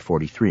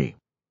 243.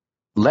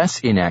 Less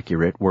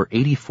inaccurate were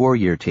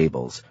 84-year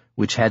tables,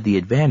 which had the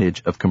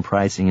advantage of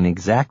comprising an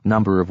exact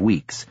number of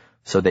weeks,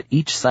 so that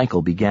each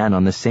cycle began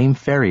on the same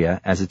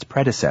feria as its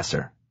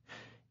predecessor.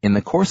 In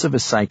the course of a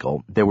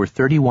cycle, there were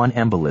 31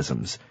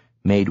 embolisms,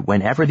 made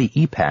whenever the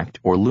epact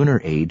or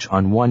lunar age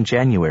on 1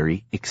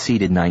 January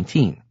exceeded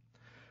 19.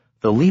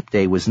 The leap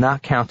day was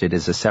not counted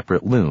as a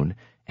separate lune,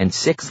 and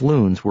 6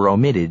 lunes were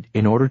omitted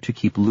in order to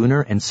keep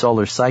lunar and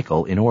solar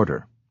cycle in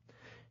order.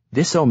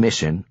 This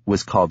omission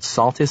was called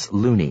Saltus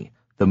Luni,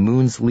 the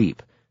moon's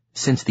leap,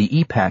 since the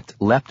epact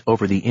leapt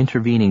over the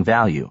intervening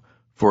value,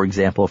 for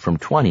example from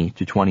 20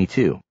 to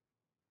 22.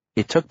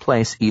 It took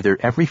place either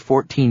every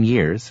 14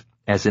 years,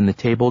 as in the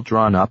table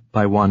drawn up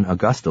by one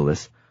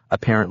Augustulus,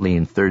 apparently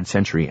in 3rd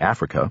century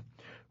Africa,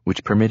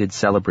 which permitted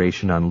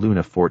celebration on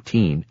Luna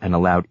 14 and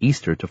allowed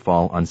Easter to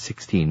fall on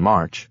 16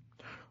 March,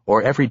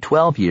 or every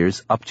 12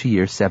 years up to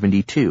year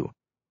 72,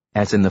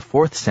 as in the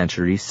 4th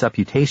century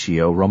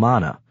Supputatio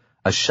Romana,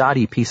 a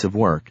shoddy piece of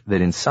work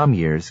that in some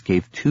years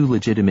gave 2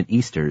 legitimate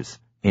Easters,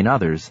 in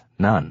others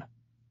none.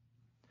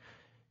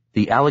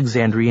 The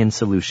Alexandrian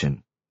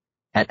Solution.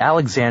 At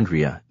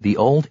Alexandria, the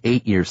old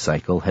 8-year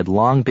cycle had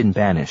long been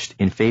banished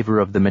in favor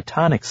of the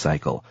Metonic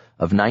cycle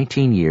of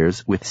 19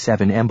 years with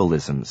 7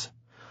 embolisms.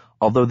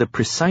 Although the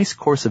precise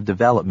course of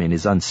development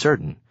is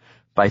uncertain,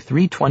 by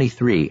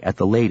 323 at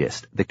the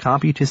latest, the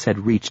computus had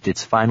reached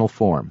its final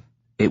form.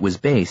 It was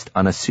based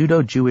on a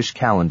pseudo-Jewish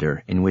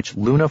calendar in which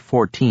Luna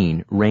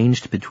 14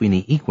 ranged between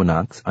the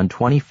equinox on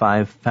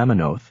 25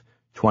 Faminoth,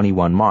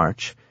 21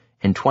 March,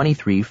 and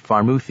 23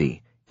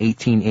 Pharmuthi,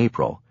 18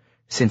 April.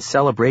 Since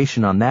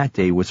celebration on that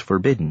day was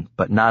forbidden,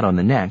 but not on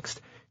the next,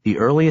 the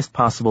earliest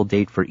possible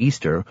date for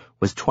Easter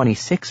was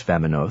 26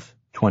 Faminoth,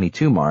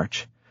 22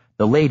 March,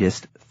 the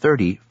latest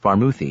 30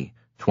 Pharmuthi,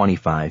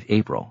 25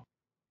 April.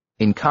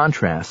 In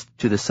contrast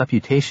to the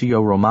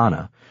Supputatio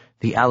Romana,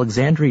 the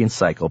Alexandrian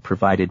cycle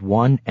provided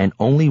one and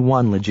only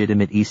one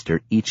legitimate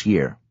Easter each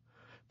year.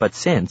 But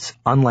since,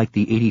 unlike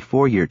the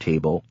 84-year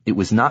table, it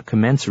was not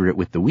commensurate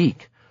with the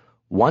week,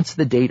 once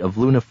the date of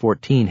Luna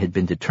 14 had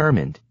been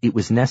determined, it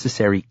was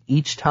necessary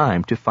each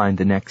time to find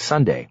the next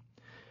Sunday.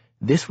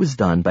 This was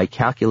done by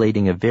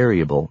calculating a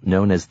variable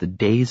known as the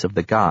days of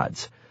the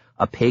gods,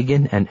 a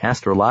pagan and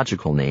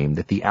astrological name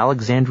that the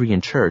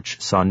Alexandrian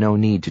Church saw no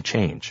need to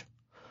change.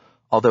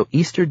 Although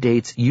Easter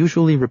dates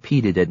usually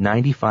repeated at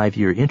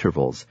 95-year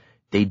intervals,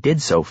 they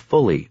did so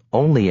fully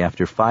only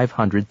after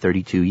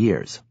 532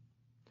 years.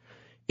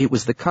 It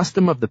was the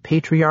custom of the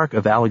Patriarch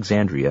of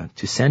Alexandria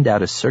to send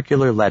out a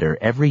circular letter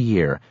every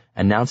year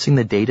announcing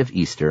the date of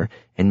Easter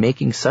and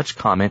making such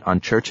comment on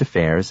church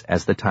affairs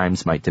as the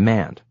times might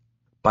demand.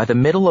 By the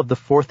middle of the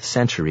 4th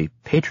century,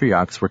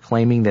 patriarchs were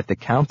claiming that the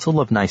Council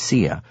of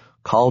Nicaea,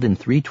 called in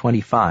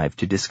 325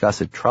 to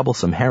discuss a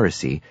troublesome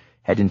heresy,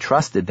 had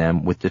entrusted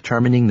them with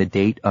determining the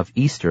date of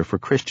Easter for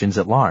Christians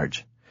at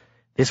large.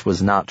 This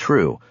was not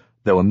true,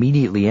 though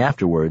immediately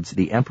afterwards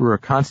the Emperor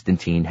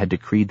Constantine had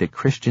decreed that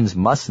Christians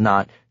must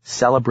not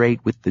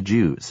celebrate with the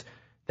Jews,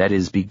 that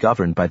is, be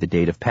governed by the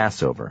date of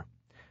Passover.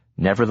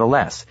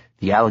 Nevertheless,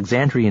 the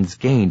Alexandrians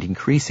gained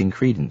increasing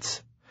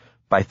credence.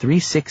 By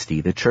 360,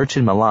 the church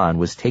in Milan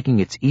was taking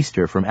its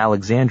Easter from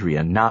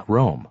Alexandria, not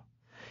Rome.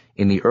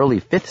 In the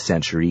early 5th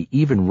century,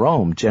 even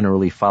Rome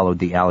generally followed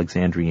the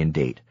Alexandrian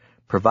date,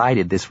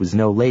 provided this was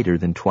no later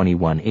than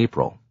 21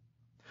 April.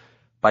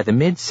 By the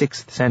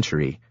mid-6th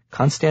century,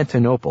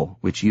 Constantinople,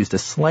 which used a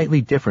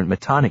slightly different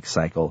Metonic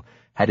cycle,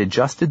 had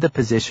adjusted the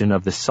position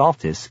of the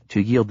Saltus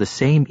to yield the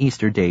same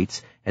Easter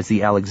dates as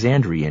the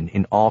Alexandrian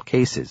in all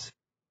cases.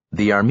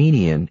 The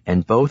Armenian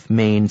and both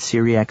main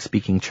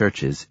Syriac-speaking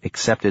churches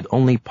accepted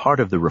only part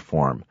of the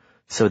reform,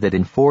 so that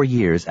in 4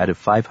 years out of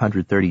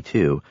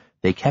 532,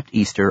 they kept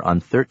Easter on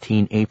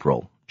 13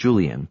 April,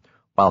 Julian,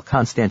 while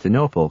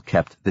Constantinople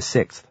kept the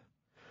 6th.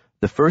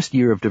 The first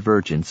year of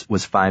divergence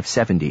was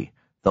 570,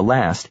 the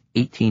last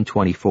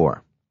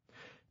 1824.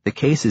 The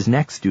case is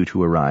next due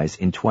to arise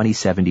in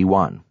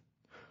 2071.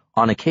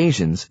 On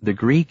occasions, the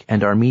Greek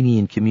and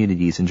Armenian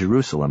communities in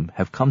Jerusalem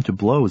have come to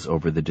blows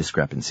over the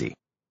discrepancy.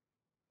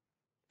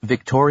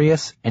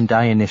 Victorius and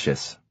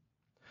Dionysius.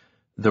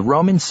 The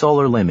Roman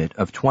solar limit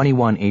of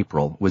 21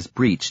 April was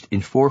breached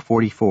in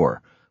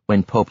 444,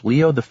 when Pope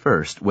Leo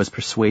I was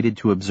persuaded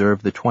to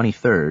observe the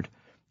 23rd,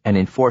 and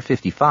in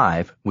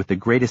 455, with the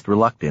greatest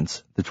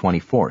reluctance, the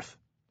 24th.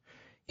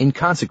 In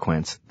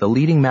consequence, the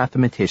leading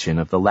mathematician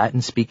of the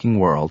Latin-speaking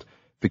world,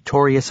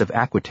 Victorius of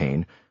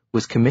Aquitaine,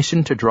 was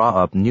commissioned to draw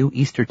up new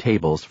Easter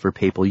tables for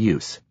papal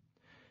use.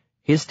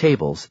 His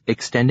tables,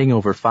 extending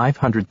over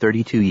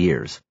 532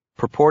 years,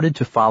 purported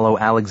to follow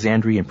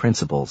Alexandrian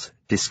principles,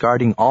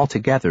 discarding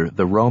altogether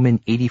the Roman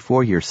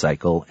 84-year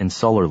cycle and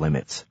solar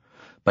limits.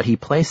 But he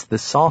placed the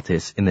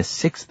Saltus in the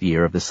 6th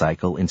year of the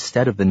cycle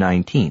instead of the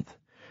 19th,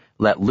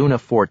 let Luna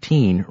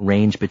 14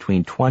 range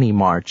between 20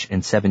 March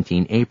and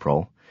 17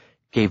 April,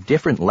 gave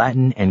different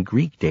Latin and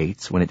Greek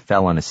dates when it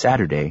fell on a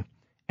Saturday,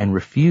 and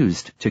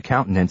refused to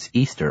countenance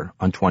Easter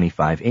on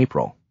 25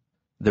 April.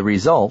 The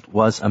result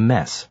was a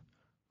mess.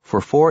 For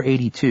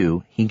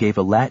 482, he gave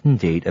a Latin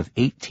date of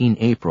 18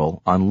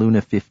 April on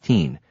Luna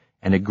 15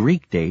 and a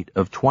Greek date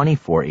of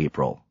 24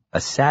 April, a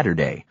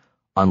Saturday,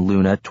 on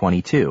Luna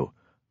 22,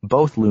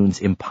 both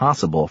lunes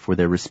impossible for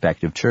their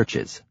respective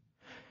churches.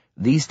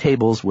 These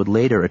tables would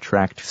later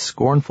attract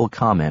scornful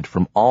comment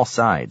from all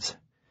sides.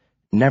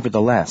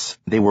 Nevertheless,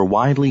 they were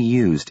widely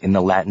used in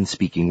the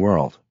Latin-speaking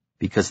world,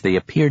 because they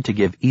appeared to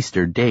give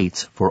Easter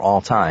dates for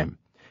all time,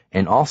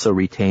 and also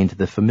retained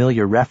the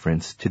familiar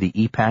reference to the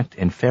epact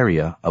and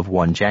feria of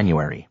 1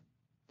 January.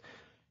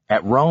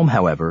 At Rome,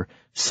 however,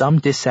 some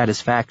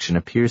dissatisfaction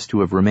appears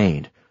to have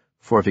remained,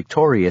 for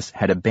Victorius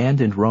had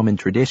abandoned Roman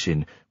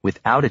tradition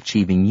without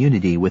achieving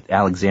unity with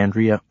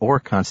Alexandria or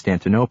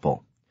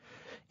Constantinople.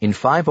 In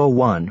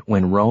 501,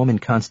 when Rome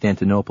and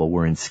Constantinople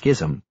were in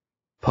schism,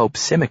 Pope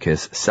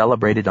Symmachus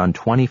celebrated on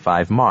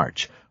 25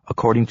 March,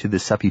 according to the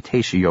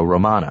Supputatio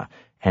Romana,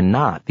 and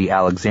not the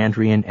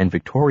Alexandrian and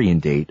Victorian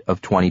date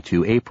of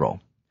 22 April.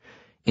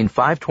 In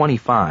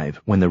 525,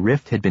 when the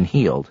rift had been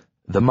healed,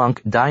 the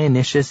monk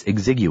Dionysius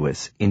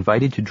Exiguus,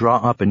 invited to draw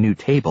up a new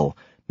table,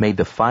 made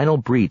the final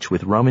breach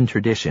with Roman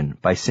tradition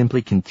by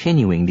simply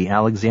continuing the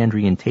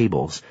Alexandrian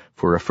tables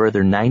for a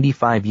further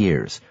 95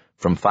 years,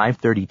 from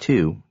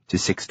 532 to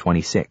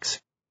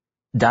 626.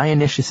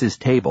 Dionysius's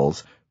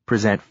tables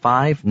present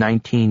 5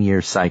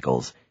 19-year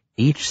cycles,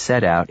 each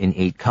set out in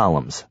 8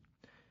 columns.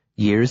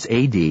 Years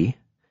AD,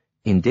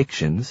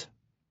 indictions,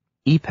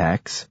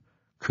 epochs,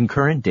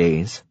 concurrent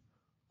days,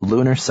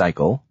 lunar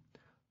cycle,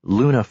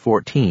 Luna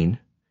 14,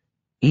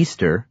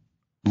 Easter,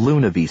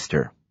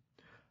 Lunaveaster.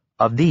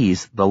 Of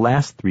these, the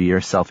last 3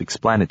 are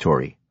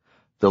self-explanatory.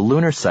 The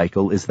lunar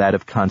cycle is that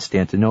of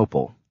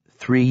Constantinople,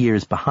 3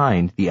 years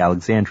behind the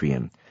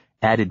Alexandrian,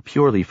 added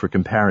purely for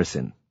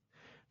comparison.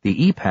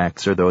 The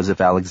epochs are those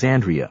of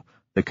Alexandria.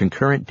 The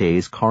concurrent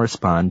days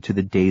correspond to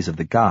the days of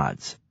the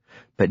gods.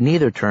 But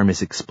neither term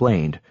is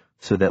explained,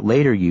 so that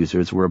later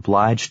users were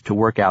obliged to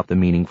work out the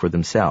meaning for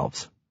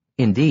themselves.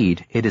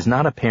 Indeed, it is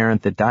not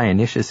apparent that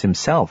Dionysius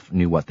himself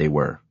knew what they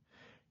were.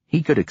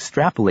 He could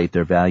extrapolate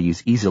their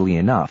values easily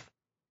enough,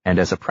 and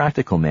as a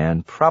practical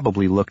man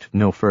probably looked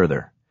no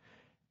further.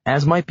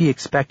 As might be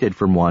expected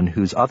from one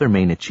whose other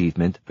main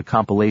achievement, the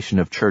compilation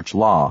of church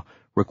law,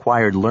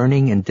 required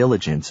learning and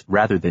diligence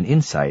rather than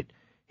insight,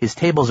 his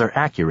tables are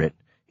accurate,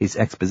 his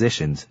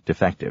expositions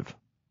defective.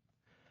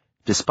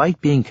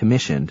 Despite being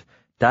commissioned,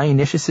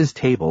 Dionysius's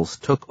tables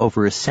took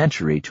over a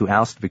century to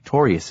oust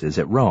Victorius's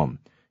at Rome,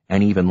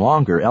 and even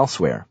longer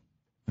elsewhere.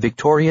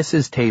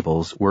 Victorius's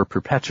tables were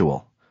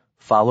perpetual,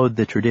 followed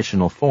the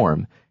traditional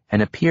form,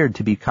 and appeared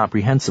to be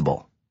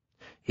comprehensible.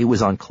 It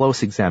was on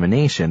close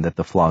examination that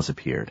the flaws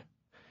appeared.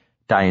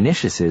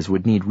 Dionysius's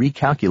would need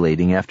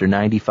recalculating after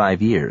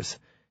 95 years,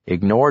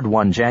 ignored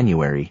 1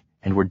 January,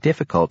 and were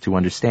difficult to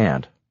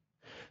understand.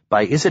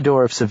 By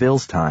Isidore of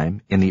Seville's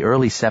time, in the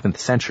early 7th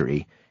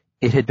century,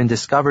 it had been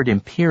discovered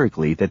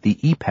empirically that the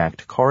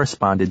epact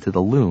corresponded to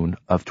the lune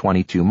of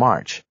 22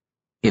 March.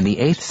 In the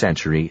 8th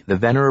century, the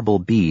Venerable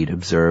Bede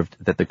observed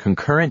that the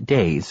concurrent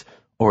days,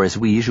 or as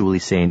we usually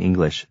say in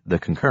English, the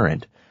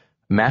concurrent,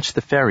 matched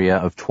the feria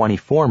of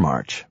 24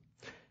 March.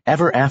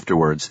 Ever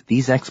afterwards,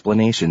 these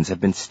explanations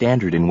have been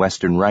standard in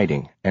Western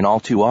writing, and all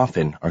too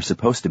often are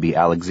supposed to be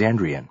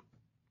Alexandrian.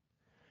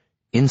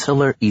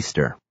 Insular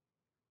Easter.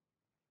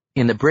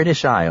 In the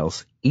British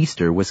Isles,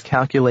 Easter was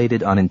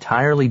calculated on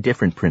entirely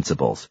different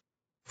principles,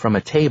 from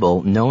a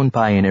table known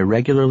by an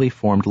irregularly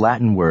formed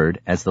Latin word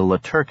as the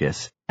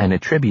Liturgus and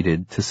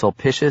attributed to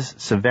Sulpicius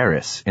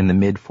Severus in the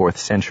mid-4th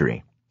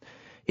century.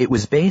 It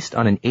was based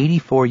on an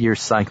 84-year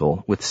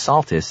cycle with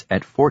Saltus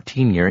at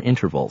 14-year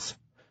intervals.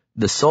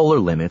 The solar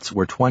limits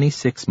were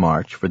 26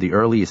 March for the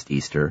earliest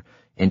Easter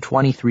and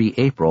 23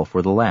 April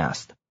for the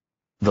last.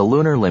 The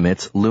lunar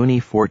limits Luni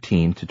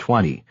 14 to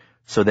 20,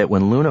 so that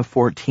when Luna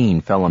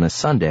 14 fell on a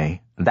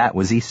Sunday, that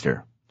was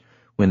Easter.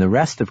 When the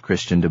rest of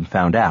Christendom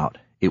found out,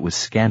 it was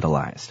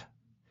scandalized.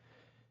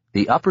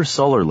 The upper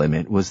solar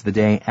limit was the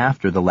day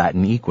after the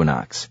Latin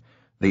equinox.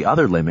 The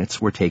other limits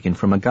were taken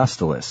from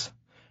Augustulus.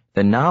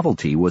 The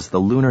novelty was the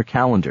lunar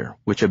calendar,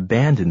 which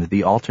abandoned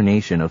the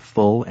alternation of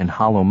full and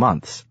hollow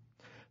months.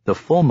 The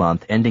full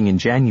month ending in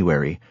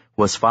January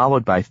was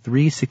followed by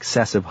 3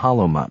 successive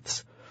hollow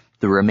months.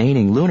 The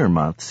remaining lunar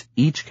months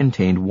each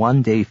contained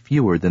 1 day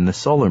fewer than the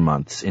solar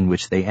months in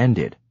which they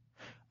ended.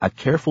 A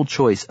careful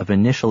choice of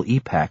initial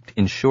epact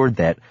ensured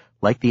that,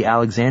 like the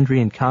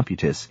Alexandrian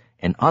Computus,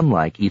 and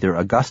unlike either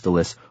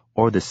Augustulus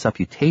or the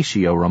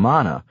Supputatio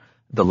Romana,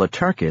 the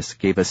Liturgus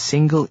gave a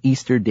single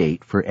Easter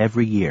date for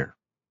every year.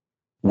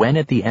 When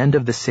at the end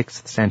of the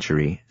 6th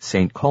century,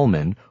 St.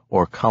 Colman,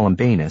 or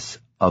Columbanus,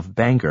 of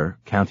Bangor,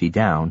 County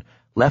Down,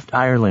 left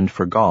Ireland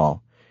for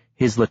Gaul,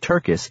 his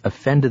Liturgus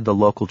offended the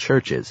local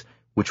churches,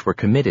 which were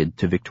committed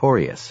to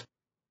Victorius.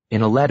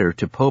 In a letter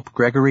to Pope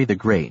Gregory the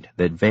Great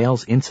that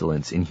veils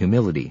insolence in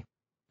humility,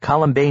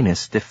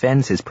 Columbanus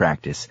defends his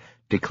practice,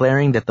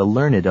 declaring that the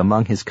learned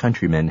among his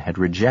countrymen had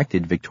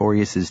rejected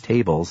Victorius's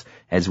tables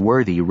as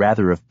worthy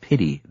rather of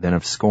pity than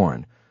of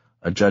scorn,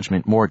 a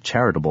judgment more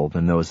charitable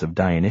than those of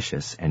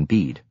Dionysius and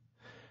Bede.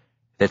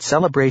 That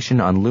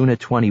celebration on Luna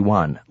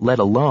 21, let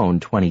alone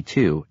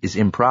 22, is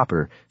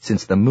improper,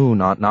 since the moon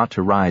ought not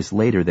to rise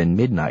later than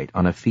midnight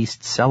on a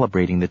feast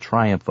celebrating the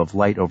triumph of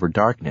light over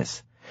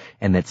darkness,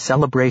 and that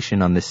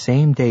celebration on the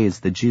same day as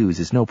the Jews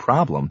is no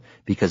problem,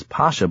 because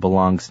Pascha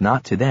belongs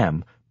not to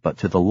them, but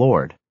to the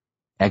Lord.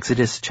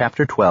 Exodus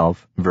chapter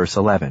 12, verse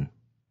 11.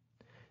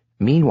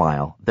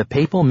 Meanwhile, the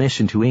papal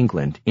mission to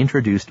England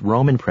introduced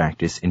Roman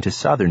practice into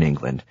southern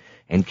England,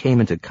 and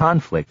came into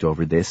conflict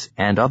over this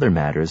and other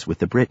matters with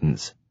the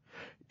Britons.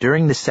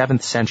 During the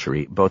 7th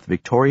century, both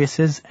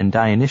Victorius's and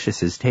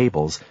Dionysius's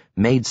tables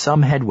made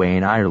some headway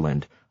in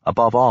Ireland,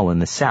 above all in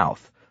the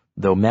south,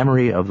 though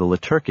memory of the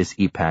Liturgus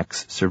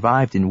epochs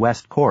survived in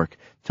West Cork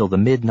till the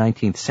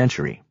mid-19th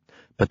century.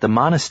 But the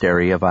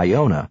monastery of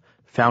Iona,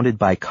 founded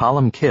by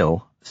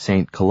Columcille,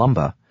 St.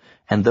 Columba,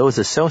 and those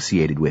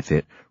associated with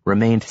it,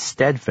 remained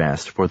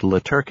steadfast for the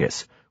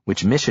Liturgus,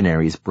 which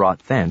missionaries brought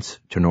thence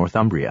to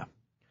Northumbria.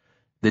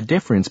 The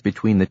difference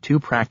between the two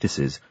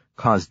practices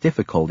caused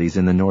difficulties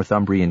in the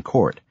Northumbrian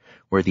court,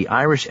 where the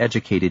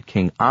Irish-educated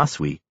King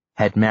Oswy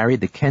had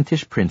married the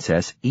Kentish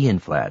princess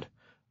Eanflad,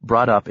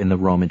 brought up in the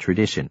Roman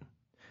tradition.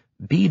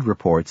 Bede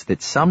reports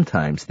that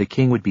sometimes the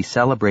king would be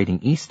celebrating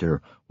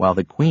Easter while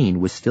the queen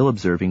was still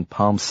observing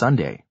Palm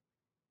Sunday.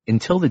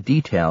 Until the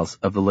details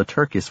of the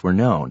Liturgus were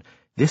known,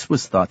 this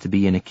was thought to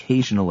be an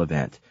occasional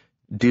event,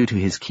 due to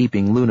his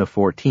keeping Luna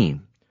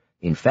 14.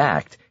 In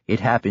fact, it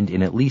happened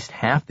in at least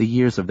half the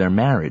years of their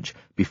marriage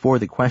before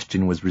the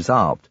question was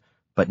resolved,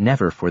 but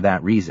never for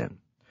that reason.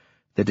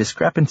 The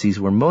discrepancies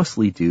were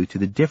mostly due to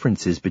the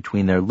differences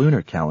between their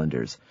lunar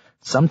calendars,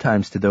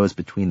 sometimes to those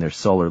between their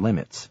solar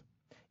limits.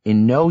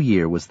 In no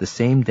year was the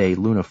same day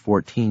Luna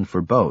 14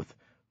 for both,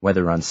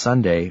 whether on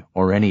Sunday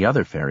or any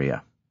other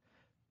feria.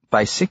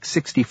 By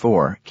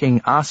 664,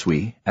 King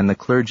Oswy and the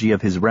clergy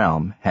of his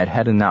realm had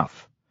had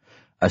enough.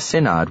 A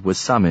synod was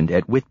summoned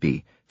at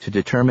Whitby to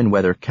determine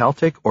whether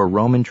Celtic or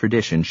Roman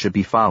tradition should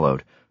be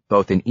followed,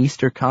 both in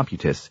Easter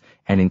Computus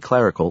and in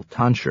clerical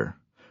tonsure.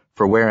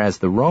 For whereas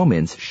the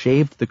Romans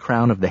shaved the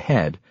crown of the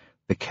head,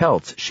 the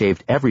Celts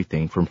shaved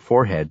everything from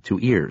forehead to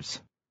ears.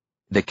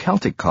 The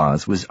Celtic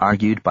cause was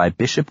argued by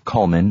Bishop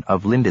Colman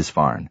of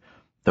Lindisfarne,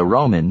 the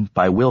Roman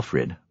by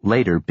Wilfrid,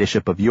 later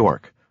Bishop of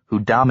York, who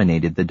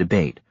dominated the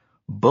debate,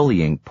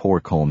 bullying poor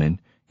Colman,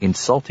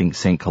 insulting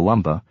St.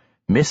 Columba,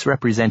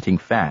 misrepresenting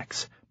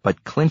facts,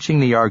 but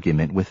clinching the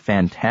argument with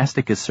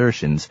fantastic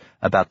assertions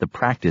about the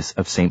practice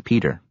of St.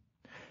 Peter.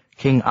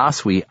 King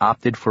Oswy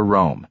opted for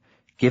Rome,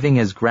 giving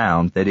as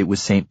ground that it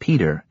was St.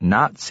 Peter,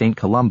 not St.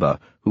 Columba,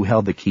 who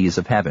held the keys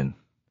of heaven.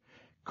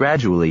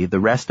 Gradually, the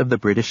rest of the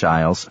British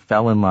Isles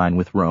fell in line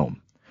with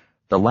Rome.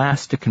 The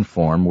last to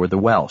conform were the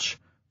Welsh,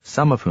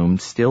 some of whom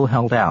still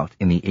held out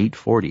in the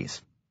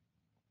 840s.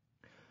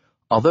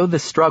 Although the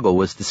struggle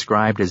was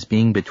described as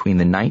being between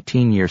the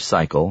 19-year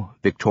cycle,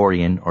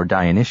 Victorian or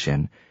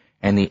Dionysian,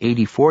 and the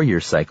 84-year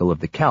cycle of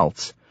the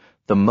Celts,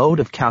 the mode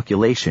of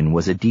calculation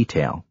was a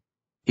detail.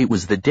 It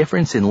was the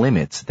difference in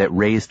limits that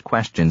raised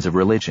questions of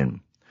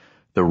religion.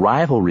 The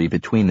rivalry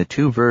between the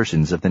two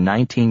versions of the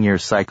 19-year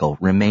cycle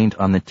remained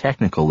on the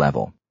technical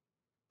level.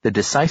 The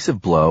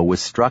decisive blow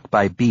was struck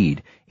by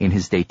Bede in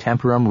his De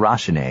Temporum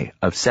Ratione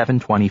of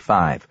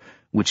 725,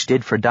 which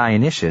did for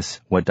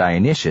Dionysius what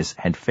Dionysius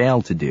had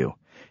failed to do,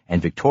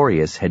 and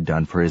Victorius had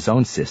done for his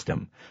own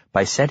system,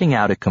 by setting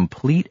out a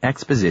complete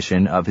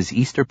exposition of his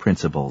Easter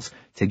principles,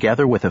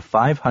 together with a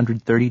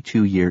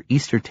 532-year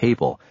Easter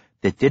table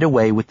that did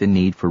away with the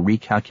need for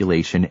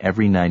recalculation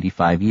every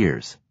 95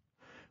 years.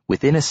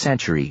 Within a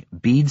century,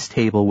 Bede's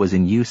table was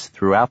in use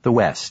throughout the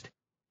West,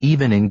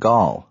 even in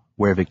Gaul,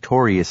 where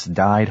Victorius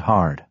died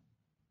hard.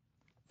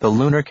 The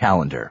lunar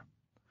calendar.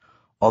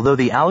 Although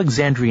the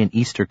Alexandrian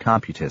Easter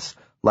Computus,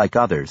 like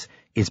others,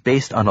 is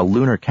based on a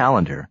lunar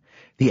calendar,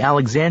 the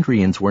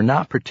Alexandrians were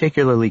not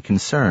particularly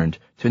concerned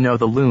to know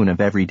the lune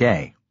of every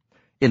day.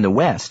 In the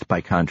West,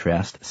 by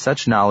contrast,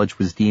 such knowledge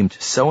was deemed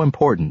so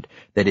important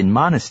that in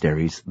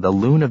monasteries the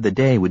lune of the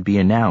day would be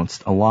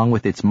announced along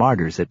with its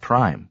martyrs at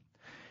prime.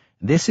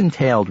 This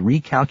entailed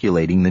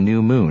recalculating the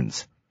new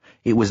moons.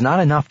 It was not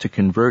enough to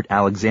convert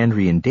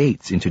Alexandrian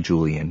dates into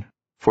Julian,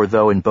 for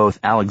though in both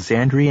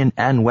Alexandrian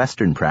and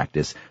Western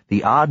practice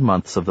the odd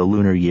months of the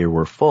lunar year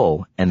were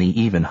full and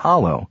the even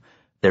hollow,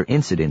 their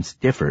incidence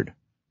differed.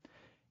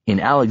 In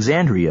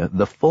Alexandria,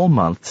 the full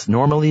months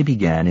normally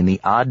began in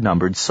the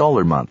odd-numbered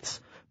solar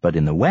months, but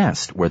in the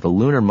West, where the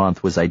lunar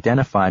month was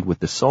identified with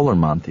the solar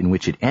month in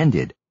which it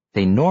ended,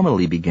 they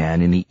normally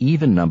began in the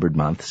even-numbered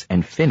months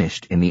and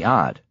finished in the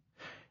odd.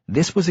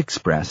 This was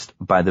expressed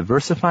by the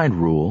versified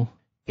rule,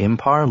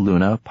 impar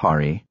luna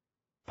pari,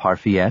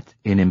 parfiet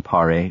in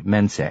impare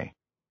mensae,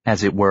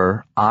 as it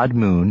were, odd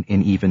moon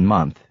in even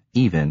month,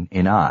 even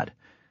in odd.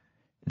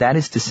 That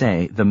is to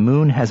say, the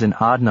moon has an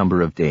odd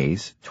number of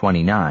days,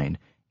 29,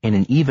 in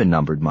an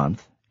even-numbered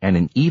month, and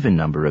an even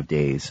number of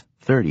days,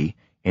 30,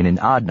 in an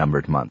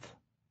odd-numbered month.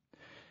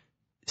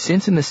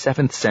 Since in the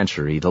 7th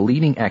century the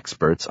leading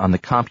experts on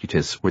the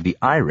computus were the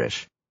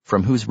Irish,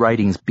 from whose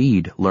writings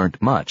Bede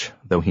learnt much,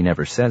 though he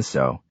never says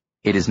so,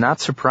 it is not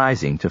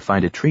surprising to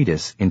find a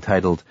treatise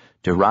entitled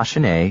De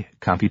Ratione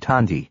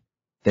Computandi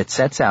that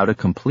sets out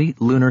a complete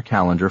lunar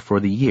calendar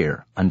for the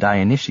year on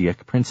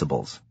Dionysiac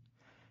principles.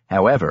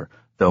 However,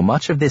 though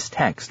much of this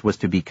text was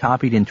to be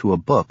copied into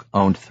a book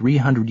owned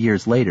 300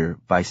 years later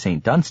by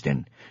St.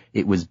 Dunstan,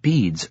 it was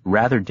Bede's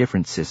rather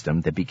different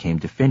system that became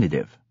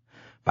definitive.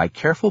 By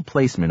careful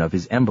placement of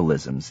his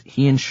embolisms,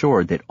 he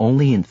ensured that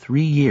only in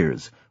 3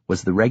 years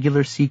was the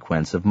regular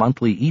sequence of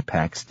monthly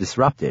epochs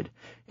disrupted,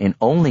 and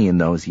only in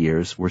those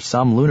years were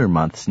some lunar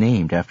months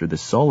named after the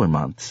solar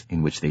months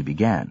in which they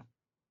began.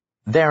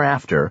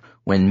 Thereafter,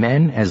 when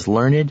men as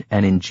learned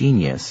and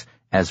ingenious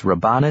as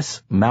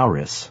Rabanus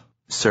Maurus,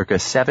 circa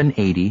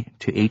 780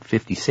 to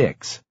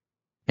 856,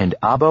 and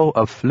Abbo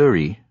of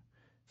Fleury,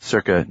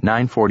 circa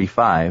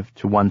 945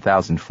 to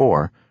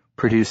 1004,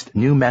 produced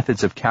new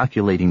methods of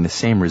calculating the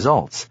same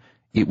results,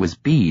 it was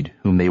Bede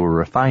whom they were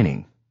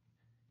refining.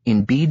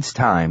 In Bede's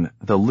time,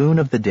 the lune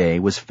of the day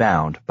was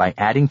found by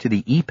adding to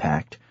the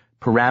epoch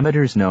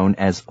parameters known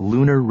as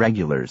lunar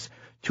regulars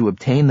to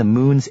obtain the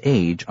moon's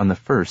age on the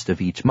first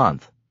of each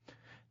month.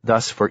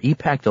 Thus, for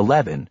epoch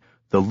 11,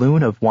 the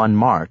lune of 1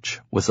 March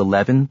was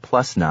 11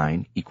 plus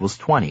 9 equals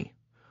 20.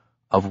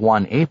 Of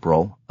 1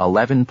 April,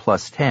 11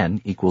 plus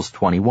 10 equals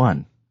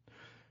 21.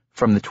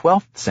 From the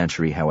 12th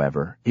century,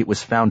 however, it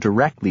was found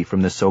directly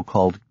from the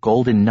so-called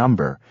golden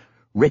number,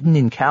 written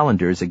in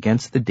calendars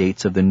against the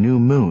dates of the new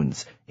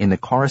moons in the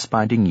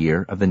corresponding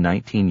year of the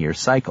 19-year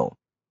cycle.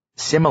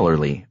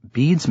 Similarly,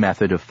 Bede's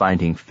method of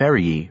finding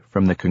ferii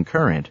from the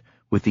concurrent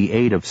with the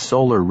aid of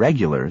solar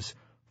regulars,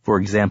 for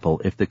example,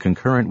 if the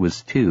concurrent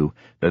was 2,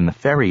 then the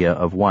feria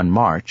of 1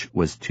 March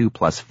was 2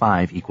 plus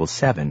 5 equals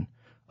 7,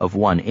 of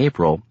 1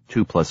 April,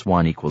 2 plus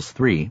 1 equals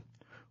 3,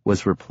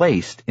 was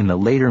replaced in the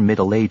later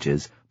Middle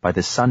Ages by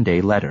the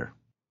Sunday letter.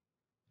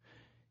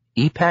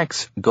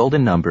 Epochs,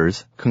 golden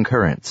numbers,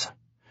 concurrents.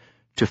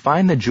 To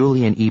find the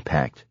Julian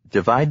epoch,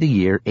 divide the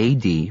year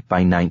AD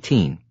by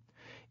 19.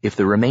 If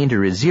the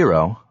remainder is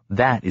 0,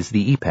 that is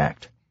the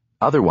epoch.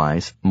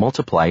 Otherwise,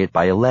 multiply it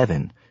by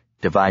 11,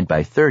 divide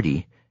by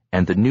 30,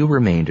 and the new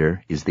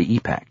remainder is the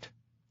epoch.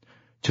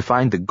 To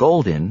find the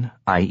golden,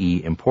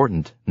 i.e.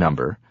 important,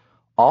 number,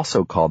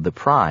 also called the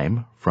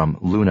prime, from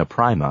luna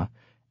prima,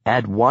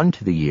 add 1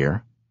 to the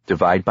year,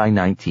 divide by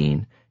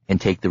 19, and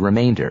take the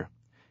remainder.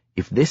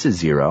 If this is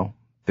 0,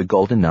 the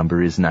golden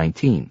number is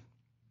 19.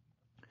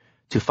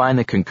 To find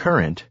the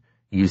concurrent,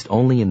 used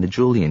only in the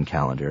Julian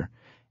calendar,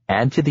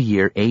 add to the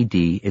year AD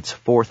its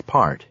 4th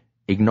part,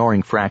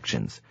 ignoring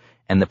fractions,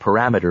 and the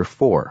parameter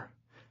 4.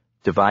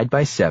 Divide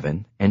by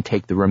 7 and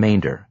take the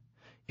remainder.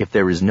 If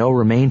there is no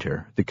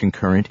remainder, the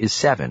concurrent is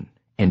 7,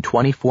 and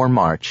 24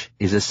 March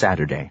is a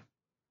Saturday.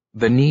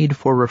 The need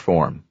for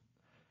reform.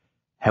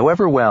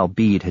 However well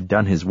Bede had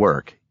done his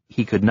work,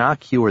 he could not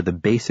cure the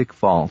basic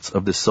faults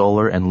of the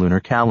solar and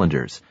lunar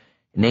calendars,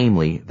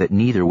 namely that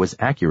neither was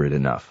accurate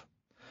enough.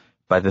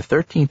 By the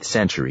 13th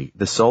century,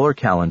 the solar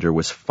calendar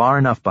was far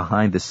enough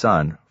behind the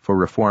sun for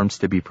reforms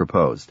to be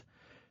proposed.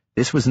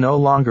 This was no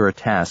longer a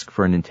task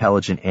for an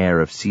intelligent heir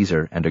of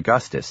Caesar and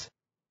Augustus.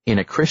 In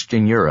a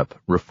Christian Europe,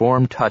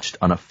 reform touched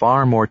on a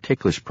far more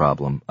ticklish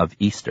problem of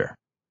Easter.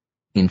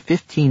 In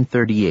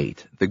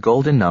 1538, the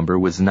golden number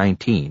was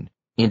 19,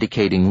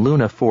 indicating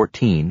Luna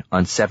 14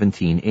 on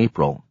 17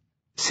 April.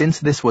 Since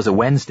this was a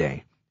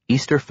Wednesday,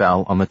 Easter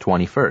fell on the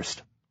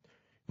 21st.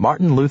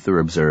 Martin Luther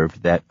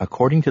observed that,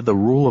 according to the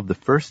rule of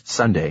the first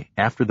Sunday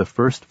after the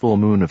first full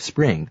moon of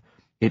spring,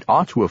 it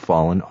ought to have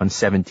fallen on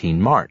 17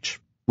 March,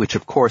 which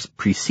of course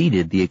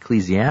preceded the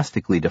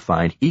ecclesiastically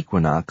defined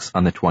equinox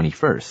on the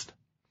 21st.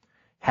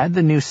 Had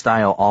the new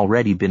style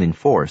already been in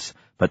force,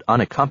 but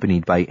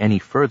unaccompanied by any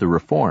further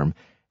reform,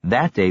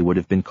 that day would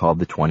have been called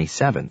the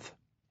 27th.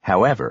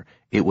 However,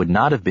 it would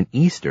not have been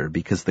Easter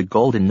because the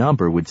golden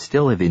number would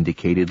still have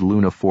indicated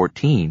Luna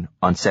 14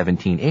 on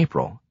 17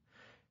 April.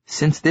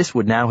 Since this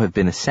would now have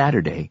been a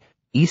Saturday,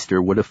 Easter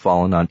would have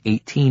fallen on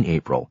 18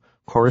 April,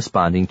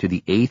 corresponding to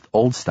the 8th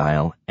Old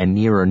Style and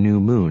nearer new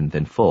moon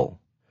than full.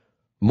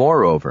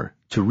 Moreover,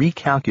 to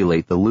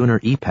recalculate the lunar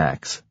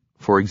epochs,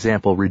 for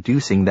example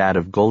reducing that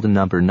of golden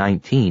number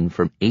 19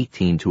 from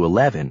 18 to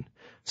 11,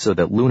 so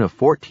that Luna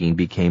 14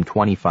 became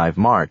 25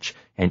 March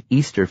and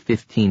Easter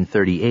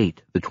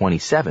 1538, the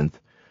 27th,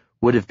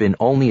 would have been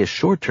only a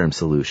short-term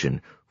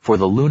solution, for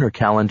the lunar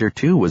calendar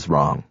too was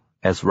wrong,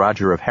 as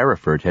Roger of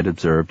Hereford had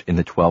observed in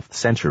the 12th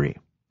century.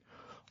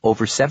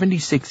 Over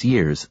 76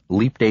 years,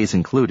 leap days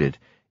included,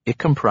 it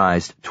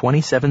comprised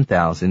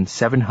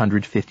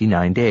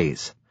 27,759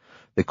 days.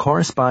 The The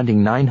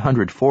corresponding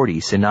 940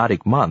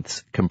 synodic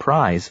months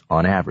comprise,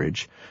 on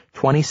average,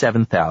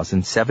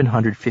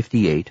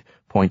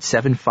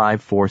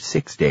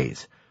 27,758.7546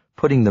 days,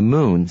 putting the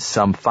moon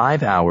some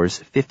 5 hours,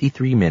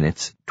 53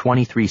 minutes,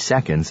 23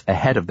 seconds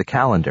ahead of the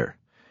calendar.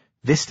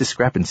 This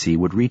discrepancy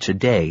would reach a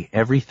day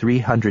every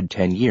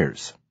 310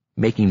 years,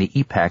 making the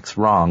epochs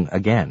wrong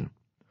again.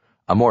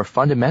 A more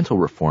fundamental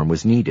reform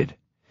was needed.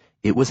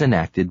 It was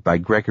enacted by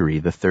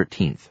Gregory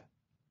XIII.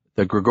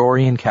 The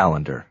Gregorian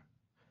calendar.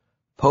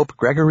 Pope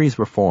Gregory's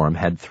reform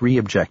had 3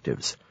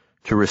 objectives: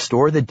 to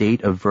restore the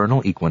date of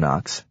vernal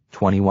equinox,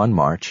 21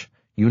 March,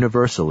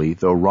 universally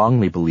though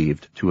wrongly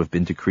believed to have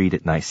been decreed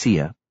at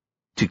Nicaea,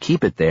 to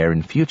keep it there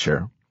in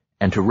future,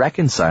 and to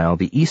reconcile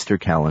the Easter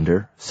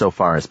calendar, so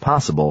far as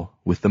possible,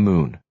 with the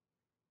moon.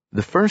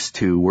 The first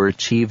 2 were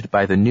achieved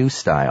by the new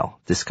style,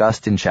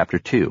 discussed in Chapter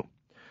 2.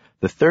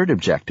 The third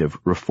objective,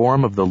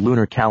 reform of the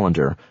lunar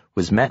calendar,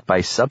 was met by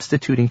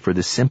substituting for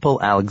the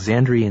simple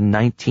Alexandrian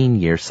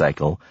 19-year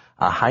cycle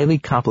a highly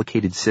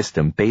complicated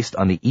system based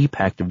on the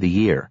epoch of the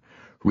year,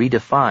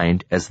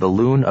 redefined as the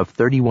lune of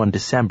 31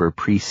 December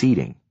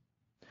preceding.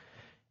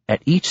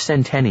 At each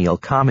centennial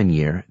common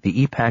year,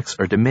 the epochs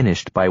are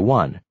diminished by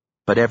 1,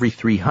 but every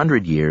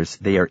 300 years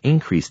they are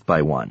increased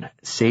by 1,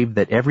 save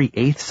that every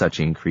 8th such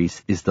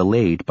increase is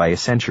delayed by a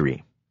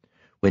century.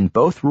 When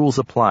both rules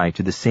apply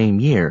to the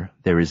same year,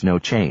 there is no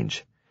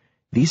change.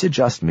 These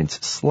adjustments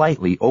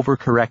slightly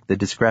overcorrect the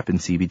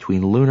discrepancy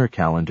between lunar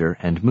calendar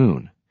and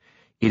moon.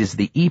 It is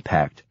the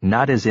epoch,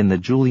 not as in the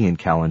Julian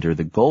calendar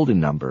the golden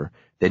number,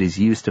 that is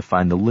used to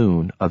find the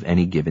lune of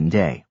any given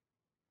day.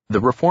 The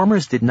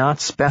reformers did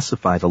not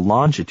specify the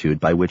longitude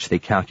by which they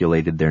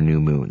calculated their new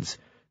moons.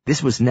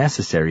 This was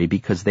necessary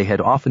because they had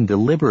often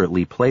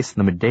deliberately placed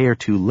them a day or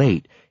 2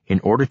 late in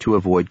order to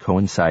avoid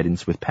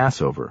coincidence with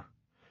Passover.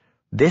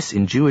 This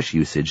in Jewish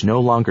usage no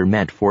longer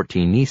meant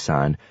 14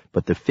 Nisan,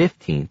 but the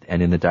 15th,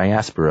 and in the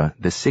diaspora,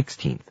 the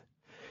 16th.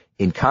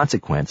 In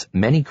consequence,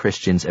 many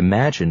Christians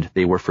imagined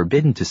they were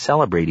forbidden to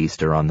celebrate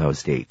Easter on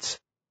those dates,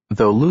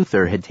 though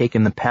Luther had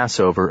taken the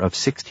Passover of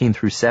 16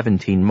 through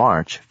 17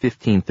 March,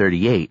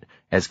 1538,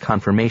 as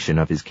confirmation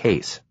of his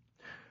case.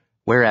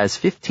 Whereas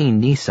 15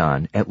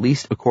 Nisan, at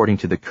least according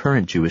to the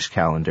current Jewish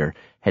calendar,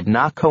 had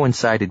not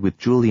coincided with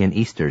Julian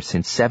Easter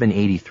since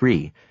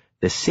 783,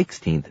 the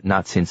 16th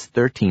not since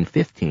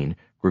 1315,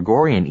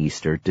 Gregorian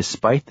Easter,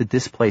 despite the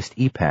displaced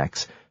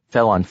epochs,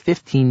 fell on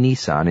 15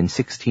 Nisan in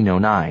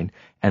 1609,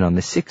 and on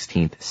the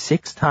 16th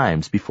 6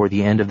 times before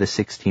the end of the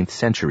 16th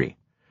century.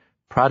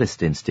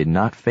 Protestants did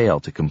not fail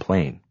to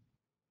complain.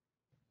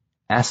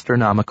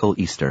 Astronomical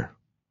Easter.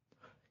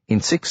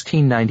 In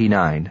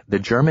 1699, the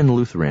German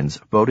Lutherans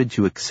voted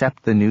to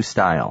accept the new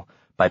style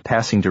by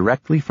passing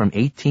directly from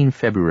 18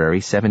 February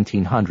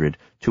 1700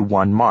 to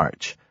 1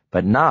 March,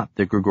 but not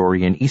the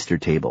Gregorian Easter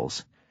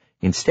tables.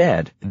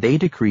 Instead, they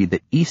decreed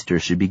that Easter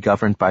should be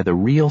governed by the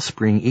real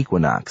spring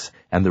equinox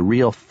and the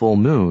real full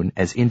moon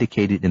as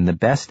indicated in the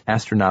best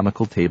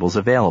astronomical tables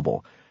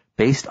available,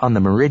 based on the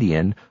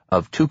meridian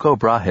of Tycho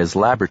Brahe's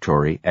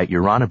laboratory at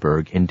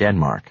Uraniborg in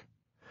Denmark.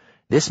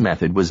 This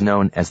method was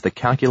known as the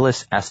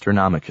Calculus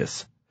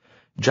Astronomicus.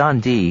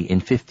 John Dee in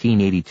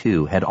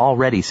 1582 had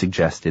already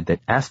suggested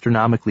that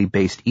astronomically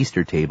based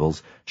Easter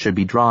tables should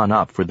be drawn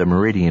up for the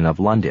meridian of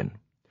London.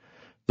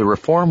 The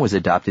reform was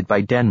adopted by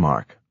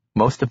Denmark,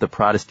 most of the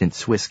Protestant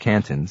Swiss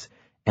cantons,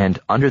 and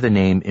under the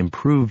name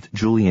Improved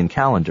Julian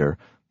Calendar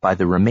by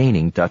the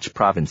remaining Dutch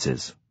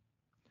provinces.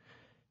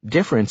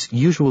 Difference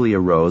usually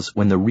arose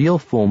when the real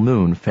full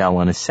moon fell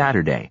on a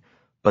Saturday,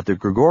 but the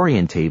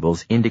Gregorian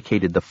tables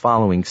indicated the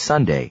following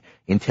Sunday,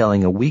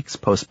 entailing a week's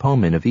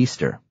postponement of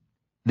Easter.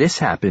 This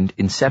happened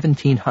in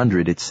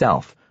 1700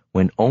 itself,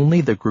 when only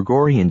the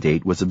Gregorian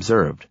date was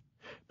observed.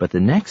 But the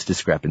next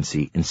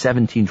discrepancy in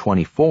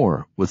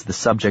 1724 was the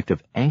subject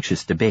of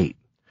anxious debate.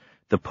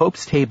 The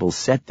Pope's tables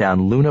set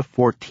down Luna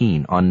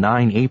 14 on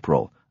 9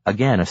 April,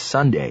 again a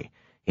Sunday,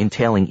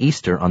 entailing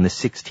Easter on the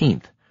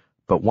 16th,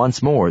 but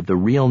once more the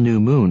real new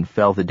moon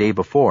fell the day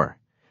before.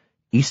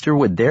 Easter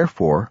would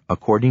therefore,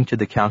 according to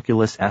the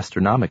Calculus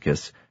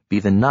Astronomicus, be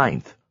the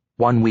 9th,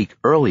 1 week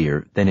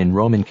earlier than in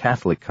Roman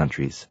Catholic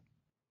countries.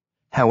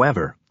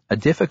 However, a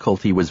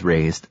difficulty was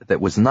raised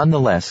that was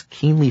nonetheless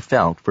keenly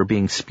felt for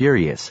being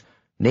spurious,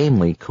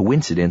 namely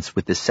coincidence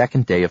with the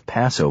second day of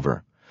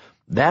Passover.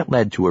 That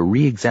led to a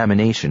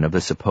re-examination of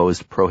the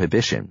supposed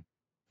prohibition.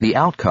 The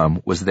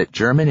outcome was that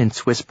German and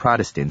Swiss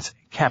Protestants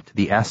kept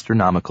the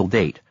astronomical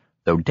date,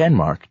 though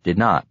Denmark did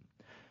not.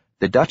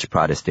 The Dutch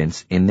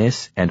Protestants, in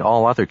this and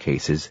all other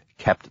cases,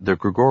 kept the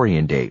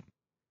Gregorian date.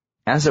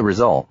 As a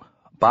result,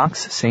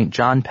 Bach's St.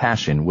 John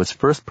Passion was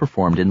first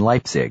performed in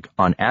Leipzig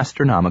on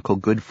astronomical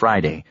Good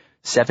Friday,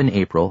 7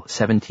 April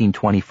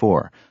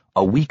 1724,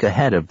 a week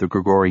ahead of the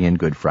Gregorian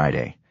Good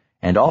Friday,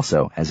 and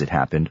also, as it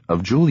happened,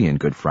 of Julian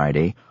Good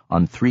Friday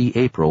on 3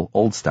 April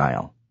Old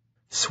Style.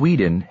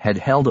 Sweden had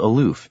held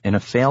aloof in a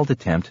failed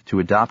attempt to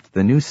adopt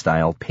the new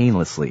style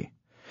painlessly.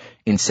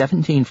 In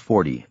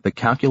 1740, the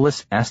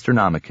Calculus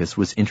Astronomicus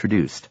was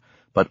introduced,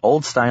 but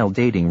Old Style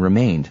dating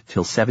remained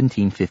till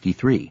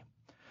 1753.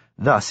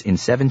 Thus, in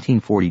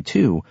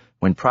 1742,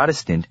 when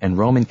Protestant and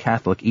Roman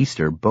Catholic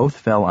Easter both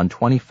fell on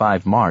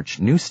 25 March,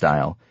 New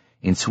Style,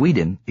 in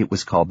Sweden it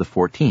was called the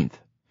 14th.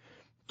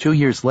 2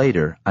 years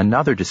later,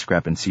 another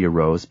discrepancy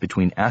arose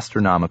between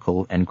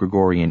astronomical and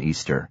Gregorian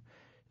Easter.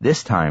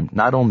 This time,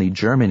 not only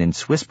German and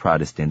Swiss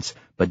Protestants,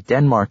 but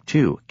Denmark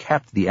too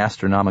kept the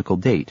astronomical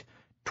date,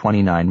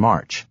 29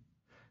 March.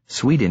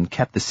 Sweden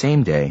kept the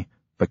same day,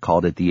 but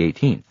called it the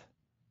 18th.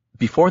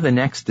 Before the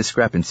next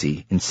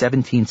discrepancy, in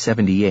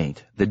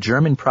 1778, the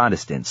German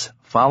Protestants,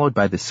 followed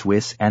by the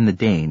Swiss and the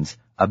Danes,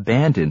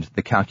 abandoned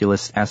the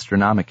Calculus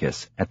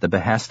Astronomicus at the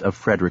behest of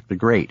Frederick the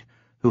Great,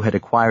 who had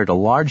acquired a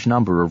large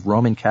number of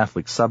Roman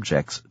Catholic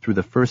subjects through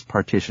the first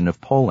partition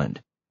of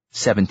Poland,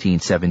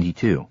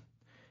 1772.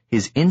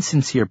 His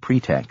insincere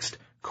pretext,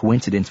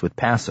 coincidence with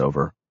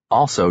Passover,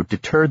 also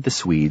deterred the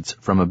Swedes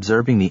from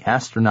observing the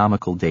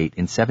astronomical date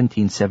in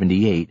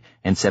 1778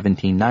 and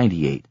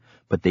 1798,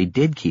 but they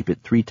did keep it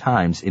 3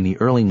 times in the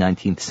early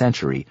 19th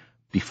century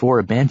before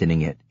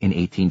abandoning it in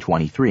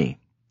 1823.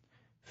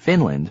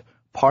 Finland,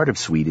 part of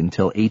Sweden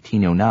till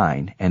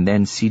 1809 and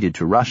then ceded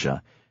to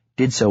Russia,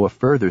 did so a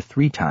further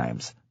 3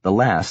 times, the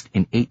last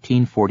in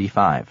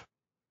 1845.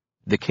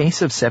 The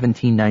case of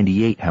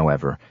 1798,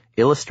 however,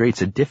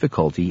 illustrates a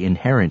difficulty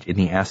inherent in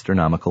the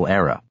astronomical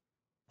era.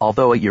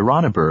 Although at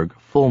Uraniborg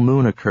full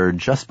moon occurred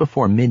just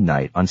before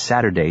midnight on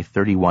Saturday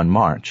 31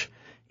 March,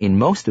 in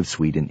most of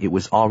Sweden it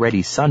was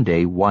already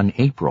Sunday 1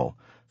 April,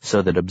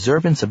 so that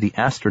observance of the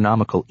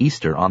astronomical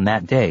Easter on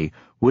that day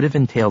would have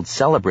entailed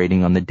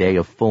celebrating on the day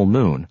of full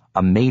moon,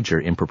 a major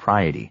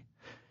impropriety.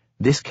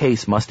 This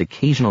case must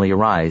occasionally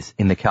arise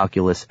in the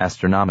Calculus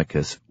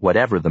Astronomicus,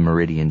 whatever the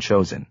meridian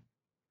chosen.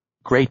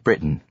 Great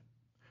Britain.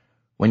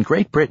 When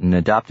Great Britain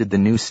adopted the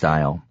New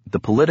Style, the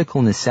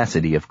political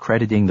necessity of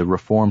crediting the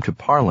reform to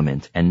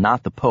Parliament and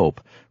not the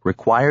Pope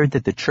required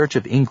that the Church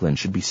of England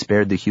should be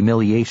spared the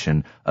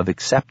humiliation of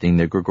accepting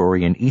the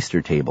Gregorian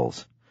Easter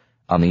tables.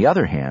 On the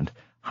other hand,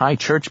 High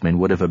Churchmen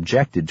would have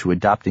objected to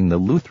adopting the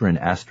Lutheran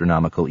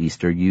astronomical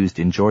Easter used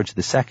in George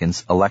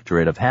II's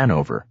Electorate of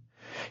Hanover.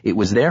 It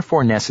was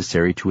therefore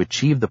necessary to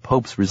achieve the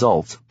Pope's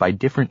results by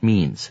different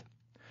means.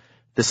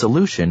 The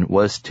solution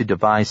was to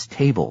devise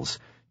tables,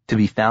 to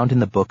be found in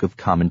the Book of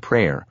Common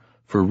Prayer,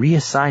 for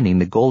reassigning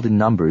the golden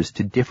numbers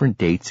to different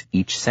dates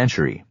each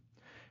century.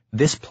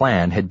 This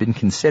plan had been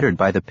considered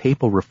by the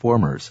papal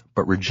reformers,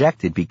 but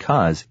rejected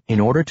because, in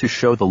order to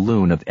show the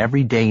lune of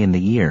every day in the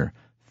year,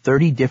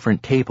 30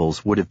 different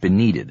tables would have been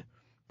needed.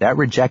 That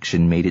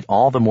rejection made it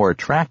all the more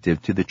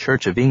attractive to the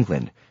Church of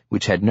England,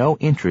 which had no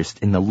interest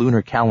in the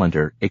lunar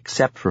calendar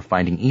except for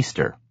finding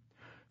Easter.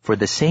 For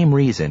the same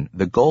reason,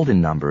 the golden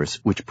numbers,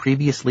 which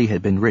previously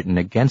had been written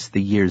against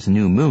the year's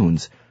new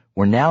moons,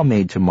 were now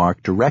made to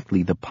mark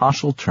directly the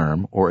paschal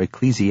term or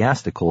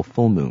ecclesiastical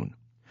full moon.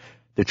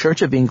 The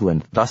Church of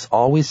England thus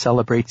always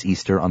celebrates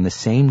Easter on the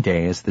same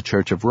day as the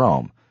Church of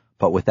Rome,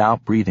 but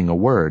without breathing a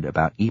word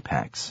about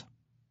epochs.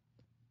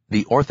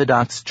 The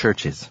Orthodox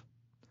Churches.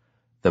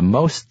 The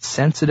most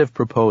sensitive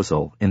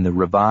proposal in the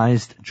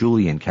revised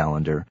Julian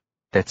calendar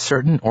that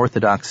certain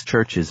Orthodox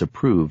churches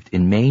approved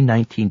in May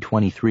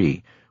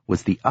 1923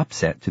 was the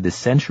upset to the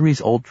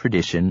centuries-old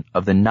tradition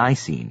of the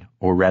Nicene,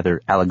 or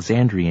rather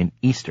Alexandrian,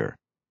 Easter,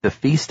 the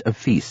Feast of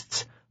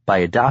Feasts, by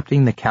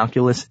adopting the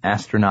Calculus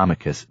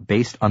Astronomicus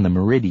based on the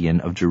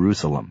meridian of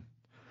Jerusalem.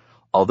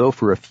 Although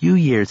for a few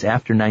years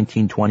after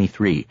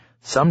 1923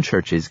 some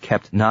churches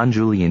kept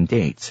non-Julian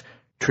dates,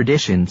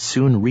 tradition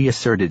soon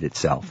reasserted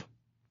itself.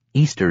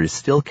 Easter is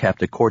still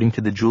kept according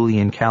to the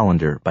Julian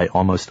calendar by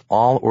almost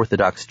all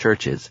Orthodox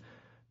churches,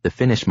 the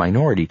Finnish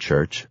minority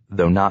church,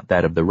 though not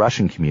that of the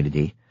Russian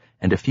community,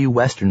 and a few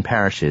Western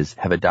parishes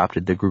have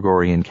adopted the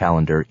Gregorian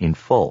calendar in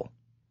full.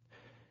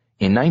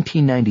 In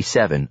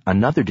 1997,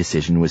 another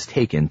decision was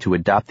taken to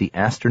adopt the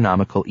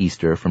astronomical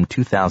Easter from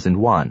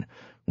 2001,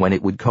 when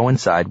it would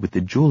coincide with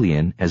the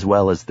Julian as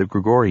well as the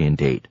Gregorian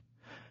date.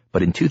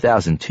 But in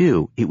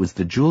 2002, it was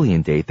the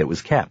Julian date that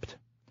was kept.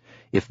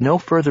 If no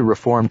further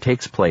reform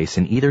takes place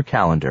in either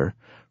calendar,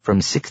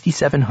 from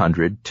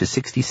 6700 to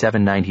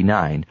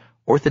 6799,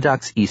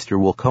 Orthodox Easter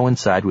will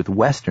coincide with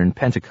Western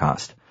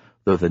Pentecost,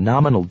 though the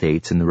nominal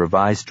dates in the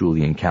revised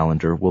Julian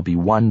calendar will be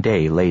 1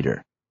 day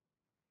later.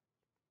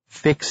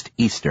 Fixed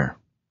Easter.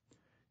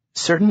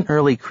 Certain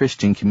early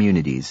Christian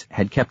communities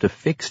had kept a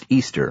fixed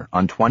Easter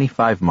on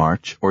 25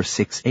 March or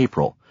 6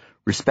 April,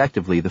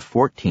 respectively the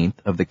 14th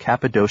of the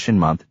Cappadocian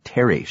month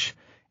Teresh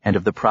and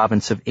of the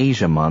province of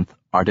Asia month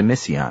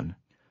Artemisian.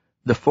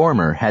 The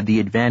former had the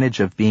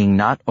advantage of being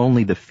not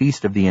only the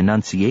feast of the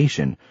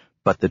Annunciation,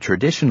 but the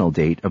traditional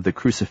date of the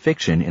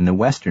crucifixion in the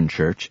Western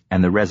Church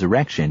and the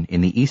resurrection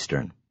in the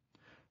Eastern.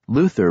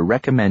 Luther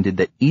recommended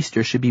that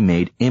Easter should be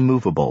made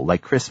immovable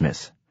like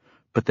Christmas,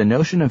 but the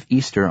notion of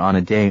Easter on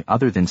a day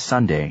other than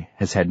Sunday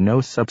has had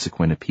no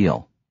subsequent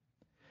appeal.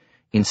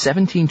 In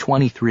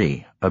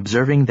 1723,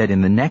 observing that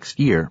in the next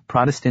year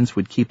Protestants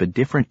would keep a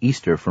different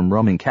Easter from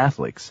Roman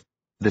Catholics,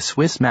 the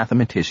Swiss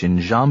mathematician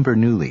Jean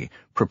Bernoulli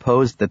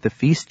proposed that the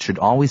feast should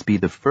always be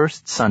the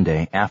first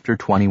Sunday after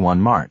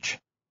 21 March.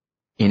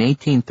 In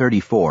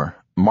 1834,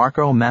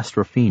 Marco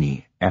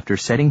Mastrofini, after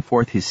setting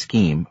forth his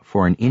scheme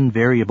for an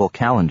invariable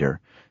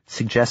calendar,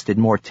 suggested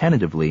more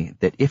tentatively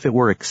that if it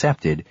were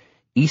accepted,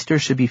 Easter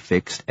should be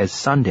fixed as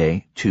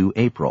Sunday 2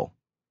 April.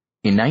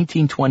 In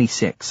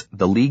 1926,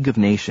 the League of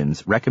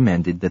Nations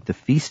recommended that the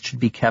feast should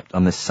be kept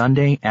on the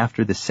Sunday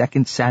after the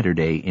second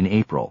Saturday in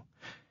April.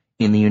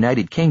 In the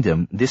United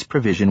Kingdom, this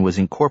provision was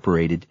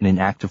incorporated in an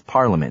Act of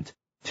Parliament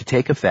to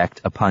take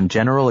effect upon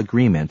general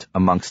agreement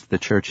amongst the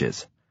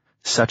churches.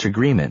 Such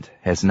agreement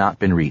has not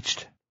been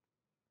reached.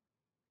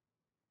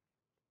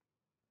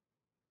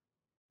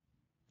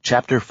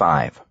 Chapter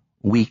 5.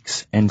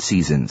 Weeks and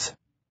Seasons.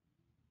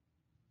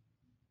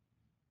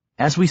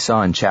 As we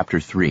saw in Chapter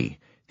 3,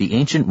 the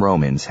ancient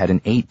Romans had an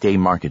 8-day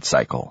market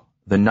cycle,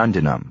 the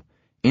nundinum,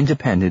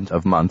 independent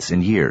of months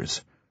and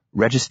years,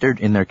 registered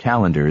in their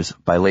calendars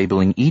by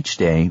labeling each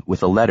day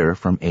with a letter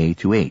from A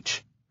to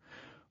H.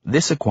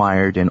 This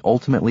acquired an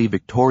ultimately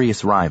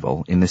victorious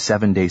rival in the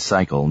 7-day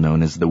cycle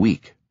known as the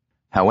week.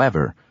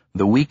 However,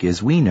 the week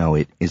as we know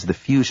it is the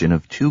fusion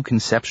of two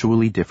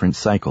conceptually different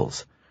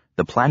cycles.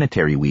 The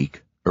planetary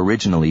week,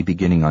 originally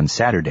beginning on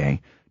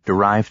Saturday,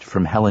 derived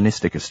from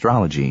Hellenistic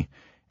astrology,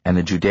 and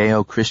the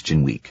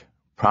Judeo-Christian week,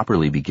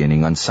 properly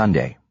beginning on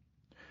Sunday.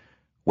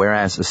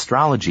 Whereas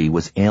astrology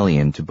was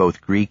alien to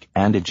both Greek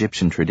and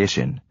Egyptian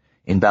tradition,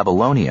 in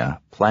Babylonia,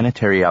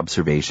 planetary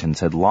observations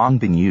had long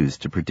been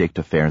used to predict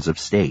affairs of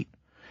state.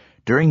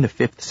 During the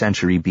 5th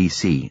century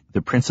BC,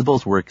 the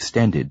principles were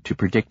extended to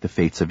predict the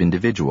fates of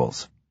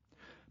individuals.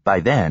 By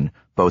then,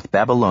 both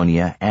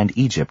Babylonia and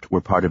Egypt were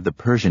part of the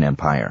Persian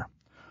Empire.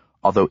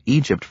 Although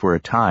Egypt for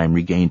a time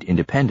regained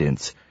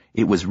independence,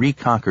 it was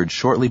reconquered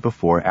shortly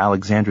before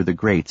Alexander the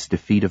Great's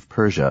defeat of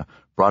Persia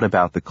brought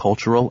about the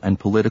cultural and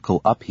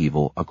political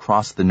upheaval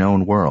across the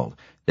known world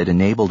that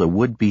enabled a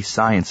would-be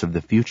science of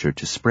the future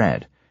to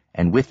spread,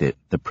 and with it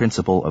the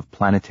principle of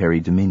planetary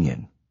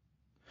dominion.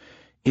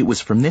 It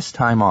was from this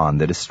time on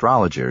that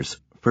astrologers,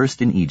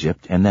 first in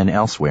Egypt and then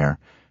elsewhere,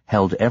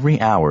 held every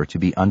hour to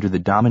be under the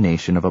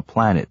domination of a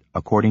planet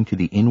according to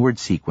the inward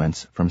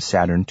sequence from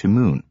Saturn to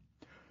Moon.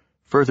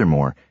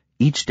 Furthermore,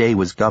 each day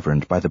was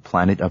governed by the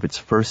planet of its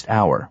first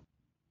hour.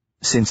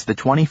 Since the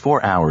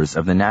 24 hours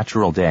of the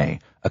natural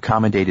day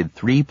accommodated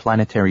 3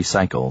 planetary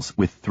cycles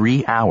with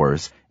 3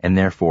 hours and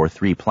therefore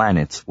 3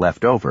 planets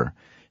left over,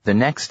 the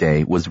next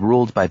day was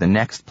ruled by the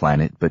next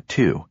planet but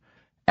 2,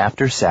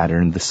 after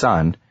Saturn the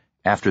Sun,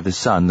 after the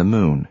Sun the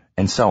Moon,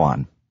 and so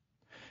on.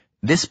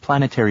 This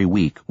planetary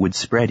week would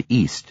spread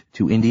east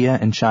to India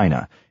and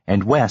China,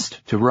 and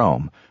west to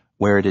Rome,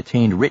 where it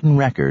attained written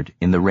record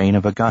in the reign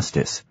of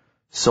Augustus,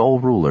 sole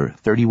ruler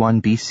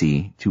 31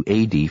 BC to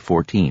AD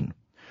 14,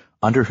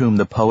 under whom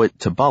the poet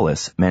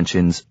Tibullus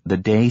mentions the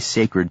day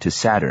sacred to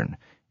Saturn,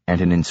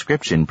 and an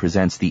inscription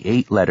presents the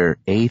 8-letter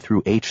A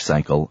through H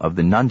cycle of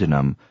the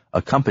nundinum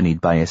accompanied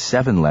by a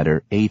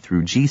 7-letter A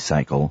through G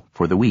cycle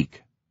for the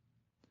week.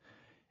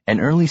 An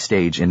early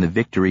stage in the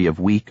victory of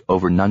week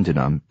over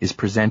nundinum is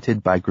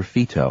presented by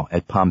Graffito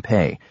at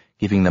Pompeii,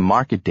 giving the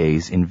market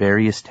days in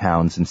various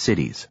towns and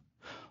cities.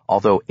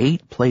 Although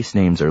 8 place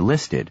names are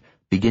listed,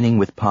 beginning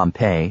with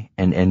Pompeii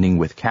and ending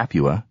with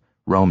Capua,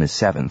 Rome is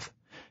 7th,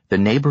 the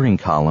neighboring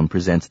column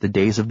presents the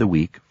days of the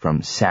week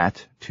from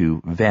Sat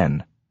to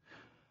Ven.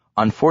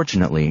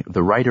 Unfortunately,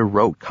 the writer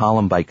wrote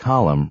column by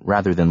column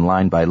rather than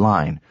line by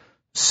line,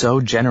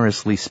 so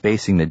generously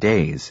spacing the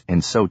days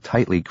and so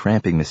tightly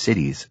cramping the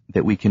cities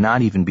that we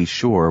cannot even be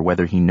sure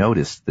whether he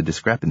noticed the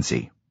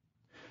discrepancy.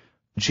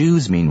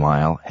 Jews,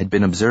 meanwhile, had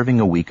been observing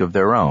a week of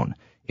their own,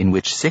 in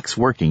which 6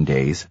 working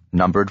days,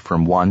 numbered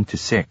from 1 to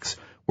 6,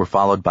 were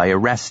followed by a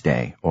rest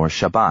day, or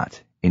Shabbat,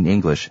 in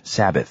English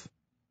Sabbath.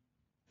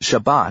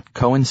 Shabbat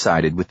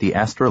coincided with the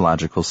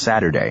astrological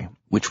Saturday,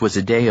 which was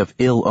a day of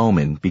ill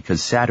omen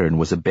because Saturn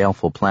was a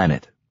baleful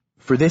planet.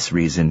 For this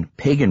reason,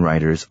 pagan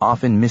writers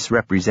often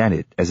misrepresent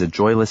it as a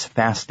joyless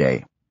fast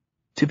day.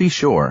 To be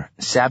sure,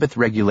 Sabbath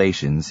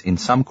regulations, in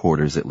some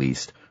quarters at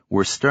least,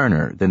 were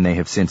sterner than they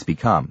have since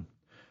become.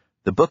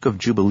 The Book of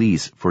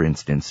Jubilees, for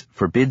instance,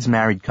 forbids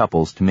married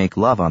couples to make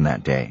love on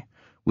that day,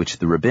 which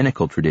the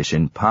rabbinical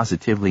tradition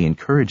positively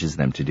encourages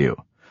them to do,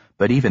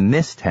 but even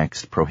this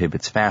text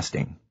prohibits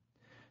fasting.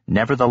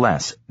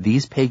 Nevertheless,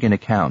 these pagan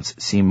accounts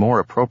seem more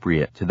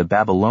appropriate to the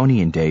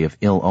Babylonian day of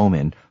ill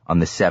omen on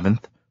the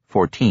 7th,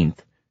 14th,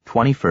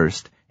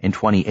 21st, and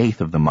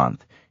 28th of the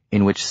month,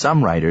 in which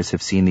some writers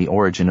have seen the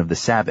origin of the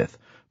Sabbath,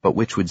 but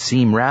which would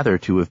seem rather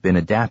to have been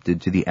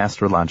adapted to the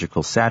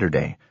astrological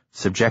Saturday,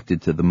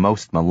 subjected to the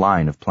most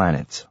malign of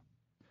planets.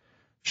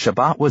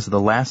 Shabbat was the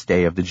last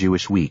day of the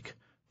Jewish week,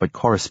 but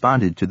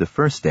corresponded to the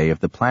first day of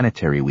the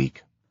planetary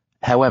week.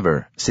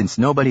 However, since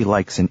nobody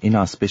likes an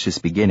inauspicious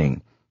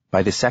beginning,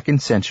 by the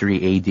 2nd century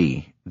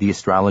AD, the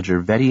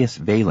astrologer Vettius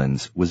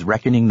Valens was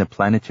reckoning the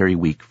planetary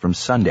week from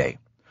Sunday.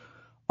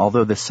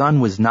 Although the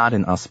Sun was not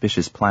an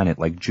auspicious planet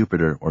like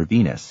Jupiter or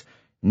Venus,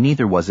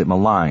 neither was it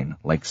malign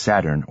like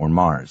Saturn or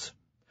Mars.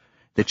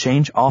 The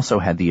change also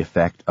had the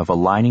effect of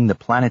aligning the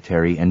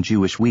planetary and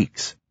Jewish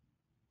weeks.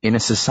 In a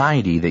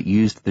society that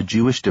used the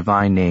Jewish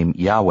divine name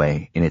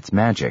Yahweh in its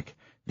magic,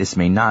 this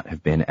may not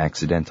have been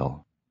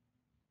accidental.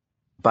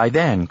 By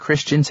then,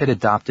 Christians had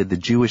adopted the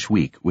Jewish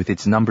week with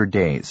its numbered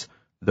days,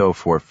 though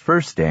for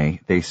first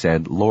day they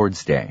said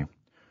Lord's Day.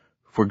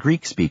 For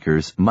Greek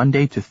speakers,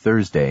 Monday to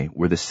Thursday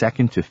were the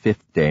second to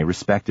fifth day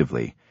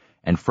respectively,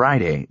 and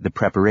Friday the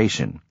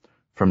preparation,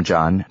 from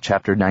John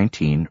chapter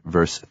 19,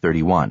 verse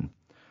 31.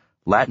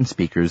 Latin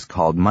speakers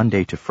called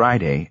Monday to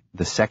Friday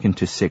the second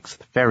to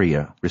sixth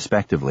feria,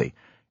 respectively,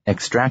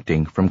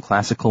 extracting from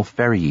classical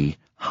ferii,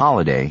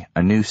 holiday,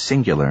 a new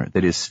singular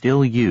that is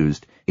still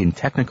used in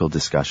technical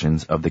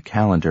discussions of the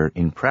calendar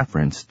in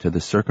preference to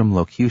the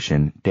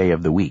circumlocution day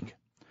of the week.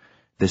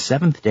 The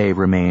seventh day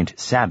remained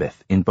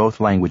Sabbath in both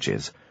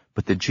languages,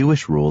 but the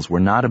Jewish rules were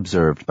not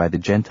observed by the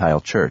Gentile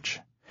church.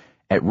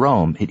 At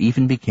Rome, it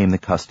even became the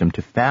custom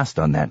to fast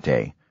on that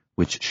day,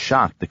 which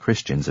shocked the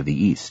Christians of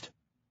the East.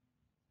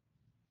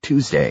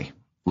 Tuesday,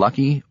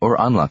 lucky or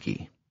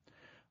unlucky.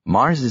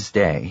 Mars's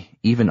Day,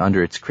 even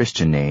under its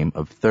Christian name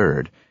of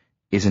Third,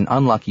 is an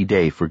unlucky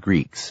day for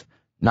Greeks,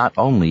 not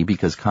only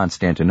because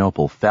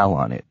Constantinople fell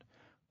on it.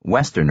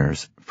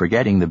 Westerners,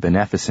 forgetting the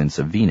beneficence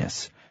of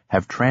Venus,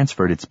 have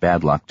transferred its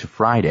bad luck to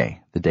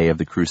Friday, the day of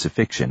the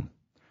crucifixion.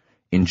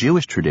 In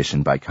Jewish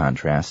tradition, by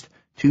contrast,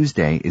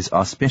 Tuesday is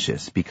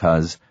auspicious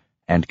because,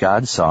 "and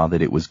God saw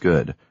that it was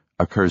good,"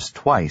 occurs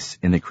twice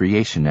in the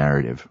creation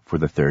narrative for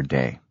the third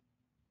day.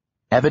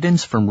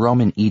 Evidence from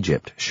Roman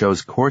Egypt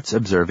shows courts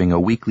observing a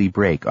weekly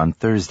break on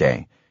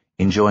Thursday,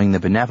 enjoying the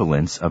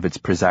benevolence of its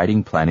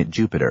presiding planet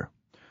Jupiter.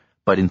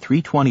 But in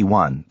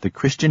 321, the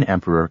Christian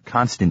emperor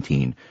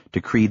Constantine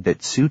decreed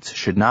that suits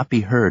should not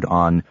be heard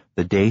on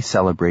the day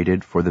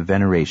celebrated for the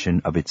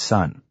veneration of its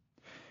sun.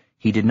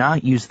 He did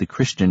not use the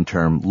Christian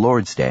term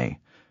Lord's Day.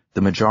 The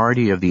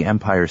majority of the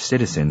empire's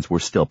citizens were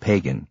still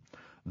pagan,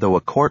 though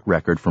a court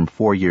record from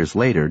 4 years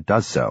later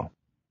does so.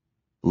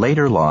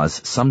 Later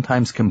laws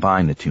sometimes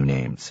combine the two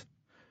names.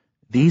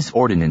 These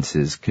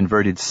ordinances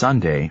converted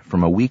Sunday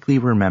from a weekly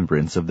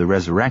remembrance of the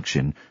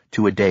resurrection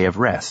to a day of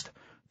rest,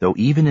 though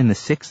even in the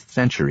 6th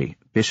century,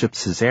 Bishop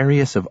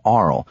Caesarius of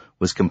Arles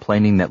was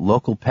complaining that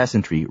local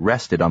peasantry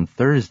rested on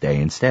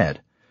Thursday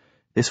instead.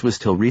 This was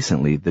till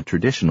recently the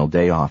traditional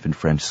day off in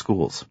French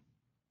schools.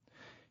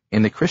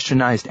 In the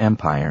Christianized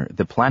empire,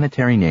 the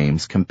planetary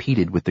names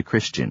competed with the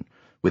Christian,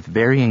 with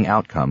varying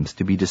outcomes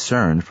to be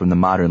discerned from the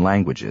modern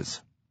languages.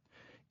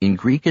 In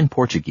Greek and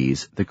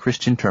Portuguese, the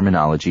Christian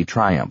terminology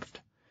triumphed.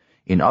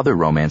 In other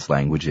Romance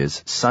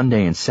languages,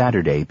 Sunday and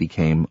Saturday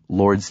became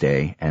Lord's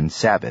Day and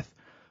Sabbath,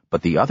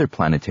 but the other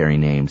planetary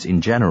names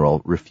in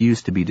general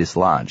refused to be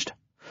dislodged,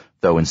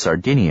 though in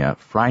Sardinia,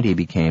 Friday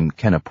became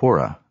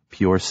Kenapura,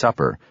 pure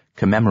supper,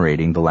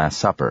 commemorating the Last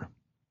Supper.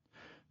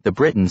 The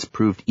Britons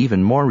proved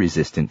even more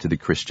resistant to the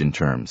Christian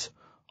terms.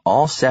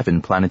 All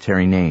 7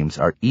 planetary names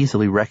are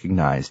easily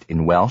recognized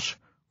in Welsh,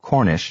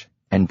 Cornish,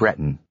 and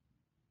Breton.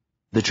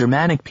 The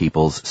Germanic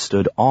peoples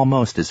stood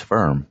almost as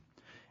firm.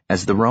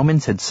 As the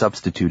Romans had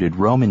substituted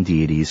Roman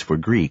deities for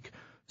Greek,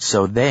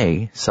 so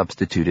they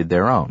substituted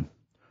their own.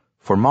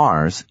 For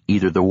Mars,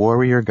 either the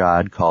warrior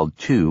god called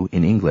Tu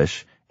in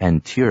English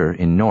and Tyr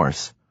in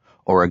Norse,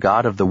 or a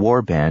god of the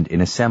war band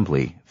in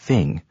assembly,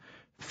 Thing,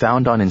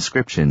 found on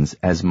inscriptions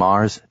as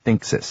Mars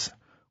Thinksus,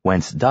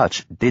 whence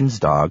Dutch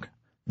Dinsdag,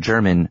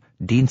 German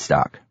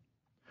Dienstag.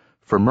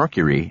 For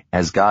Mercury,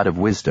 as god of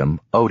wisdom,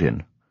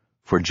 Odin.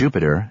 For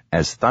Jupiter,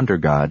 as thunder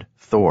god,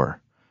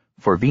 Thor.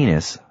 For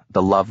Venus,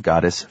 the love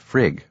goddess,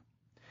 Frigg.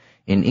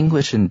 In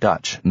English and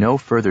Dutch, no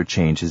further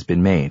change has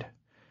been made.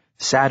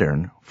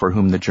 Saturn, for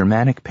whom the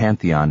Germanic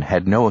pantheon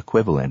had no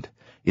equivalent,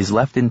 is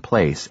left in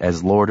place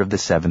as Lord of the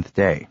 7th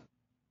day.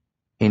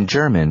 In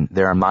German,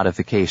 there are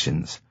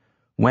modifications.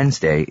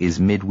 Wednesday is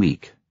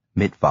midweek,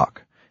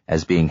 Mittwoch,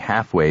 as being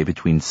halfway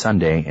between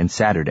Sunday and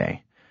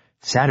Saturday.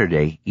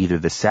 Saturday, either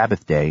the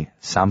Sabbath day,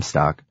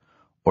 Samstag,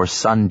 or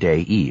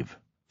Sunday Eve,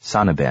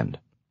 Sonnabend.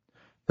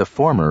 The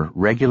former,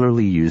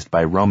 regularly used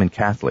by Roman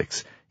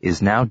Catholics,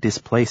 is now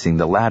displacing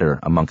the latter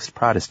amongst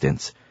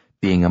Protestants,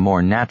 being a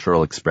more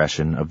natural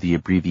expression of the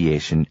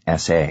abbreviation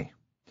SA.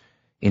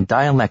 In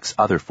dialects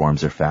other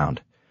forms are found.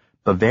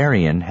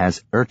 Bavarian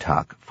has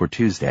Ertag for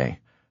Tuesday,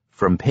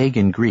 from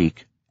pagan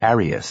Greek,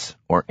 Arius,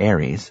 or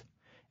Aries,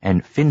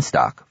 and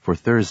Finstag for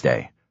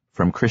Thursday,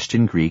 from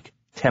Christian Greek,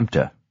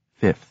 Tempta,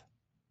 5th.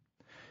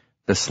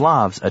 The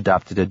Slavs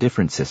adopted a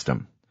different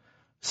system.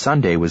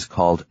 Sunday was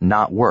called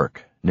not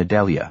work,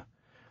 Nedelia.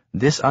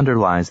 This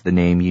underlies the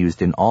name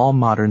used in all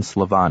modern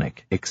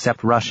Slavonic,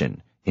 except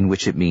Russian, in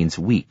which it means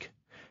week,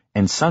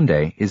 and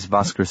Sunday is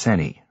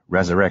Voskreseni,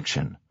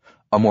 resurrection.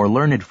 A more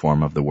learned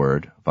form of the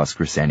word,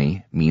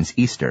 Voskreseni, means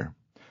Easter,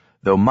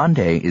 though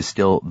Monday is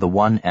still the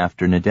one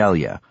after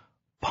Nedelia,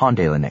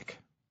 Pondelnik.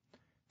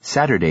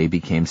 Saturday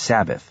became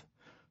Sabbath,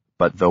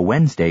 but though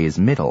Wednesday is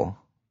middle,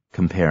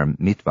 compare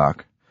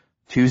Mittwoch,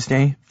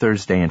 Tuesday,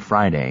 Thursday, and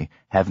Friday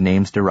have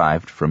names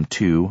derived from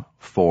 2,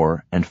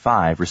 4, and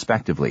 5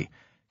 respectively,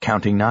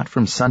 counting not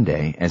from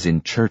Sunday as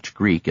in Church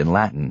Greek and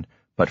Latin,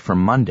 but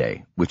from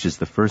Monday, which is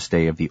the first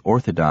day of the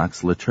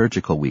Orthodox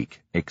liturgical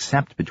week,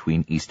 except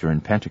between Easter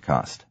and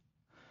Pentecost.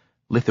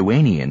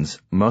 Lithuanians,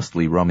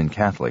 mostly Roman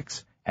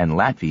Catholics, and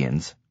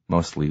Latvians,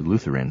 mostly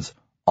Lutherans,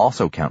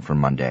 also count from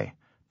Monday,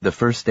 the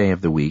first day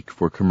of the week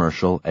for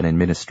commercial and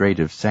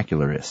administrative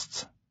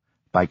secularists.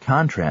 By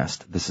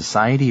contrast, the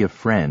Society of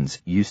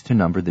Friends used to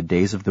number the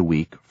days of the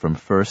week from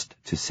 1st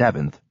to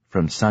 7th,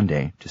 from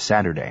Sunday to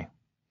Saturday.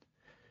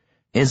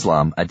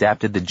 Islam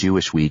adapted the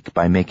Jewish week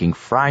by making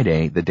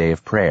Friday the day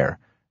of prayer,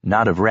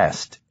 not of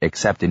rest,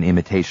 except in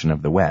imitation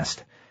of the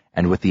West,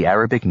 and with the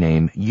Arabic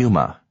name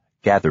Yuma,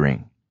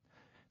 gathering.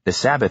 The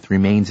Sabbath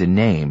remains in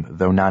name,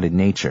 though not in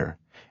nature,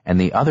 and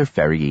the other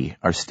Feri'i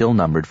are still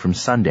numbered from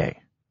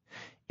Sunday.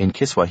 In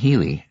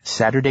Kiswahili,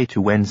 Saturday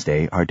to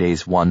Wednesday are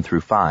days 1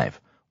 through 5,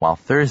 while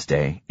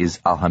Thursday is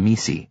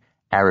Alhamisi,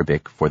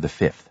 Arabic for the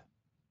 5th.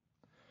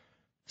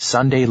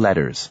 Sunday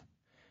letters.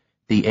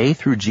 The A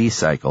through G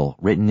cycle,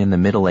 written in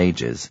the Middle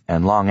Ages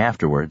and long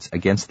afterwards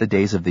against the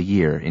days of the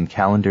year in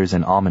calendars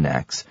and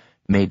almanacs,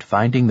 made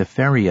finding the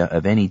feria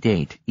of any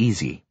date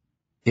easy.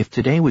 If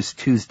today was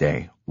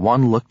Tuesday,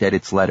 one looked at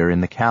its letter in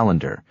the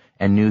calendar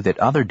and knew that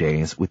other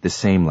days with the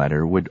same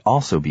letter would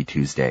also be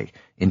Tuesday,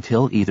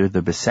 until either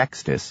the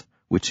Bissextus,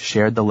 which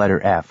shared the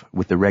letter F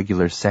with the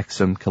regular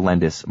Sextum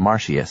Calendus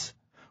Martius,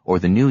 or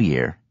the New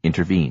Year,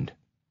 intervened.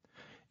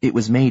 It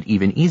was made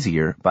even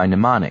easier by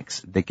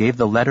mnemonics that gave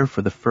the letter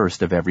for the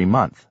first of every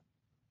month.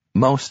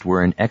 Most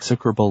were in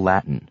execrable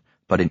Latin,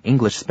 but an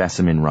English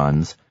specimen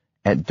runs,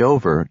 "At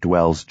Dover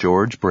dwells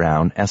George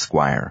Brown,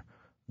 Esquire,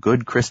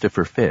 good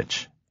Christopher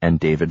Fitch, and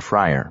David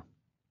Fryer."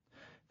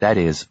 That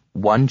is,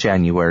 1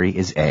 January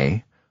is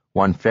A,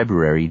 1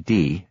 February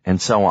D, and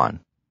so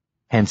on.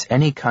 Hence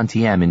any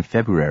quantième in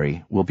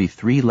February will be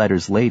 3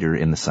 letters later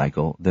in the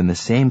cycle than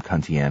the same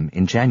quantième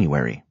in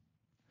January.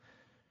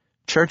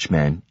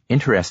 Churchmen,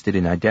 interested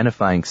in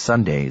identifying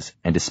Sundays,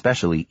 and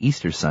especially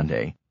Easter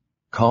Sunday,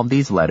 called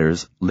these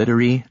letters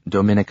Litteri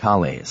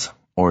Dominicales,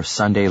 or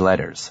Sunday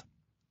letters.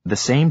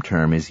 The same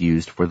term is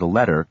used for the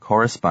letter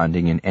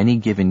corresponding in any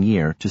given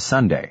year to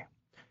Sunday.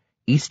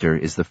 Easter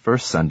is the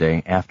first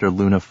Sunday after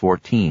Luna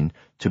 14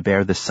 to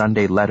bear the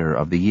Sunday letter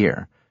of the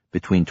year,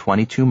 between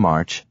 22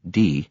 March,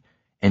 D,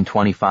 and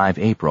 25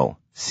 April,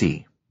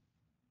 C.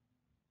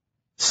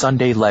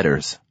 Sunday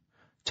letters.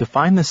 To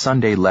find the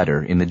Sunday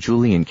letter in the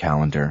Julian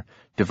calendar,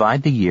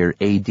 divide the year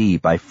AD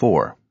by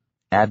 4,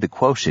 add the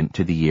quotient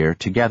to the year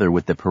together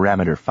with the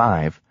parameter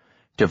 5,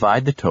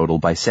 divide the total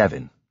by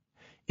 7.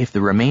 If the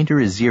remainder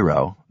is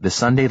 0, the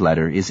Sunday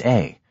letter is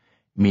A,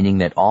 meaning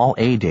that all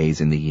A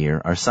days in the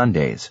year are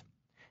Sundays.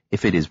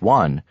 If it is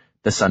 1,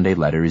 the Sunday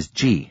letter is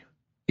G,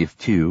 if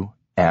 2,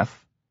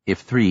 F, if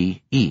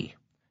 3, E,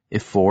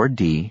 if 4,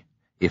 D,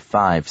 if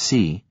 5,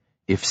 C,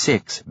 if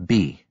 6,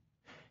 B.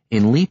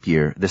 In leap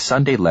year, the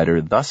Sunday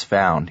letter thus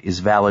found is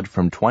valid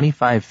from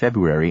 25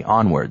 February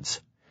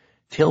onwards.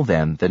 Till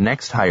then, the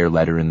next higher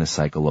letter in the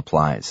cycle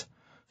applies,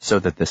 so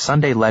that the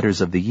Sunday letters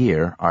of the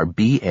year are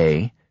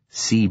BA,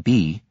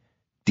 CB,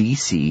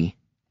 DC,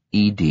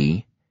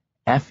 ED,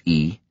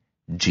 FE,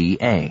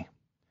 GA.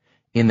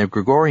 In the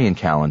Gregorian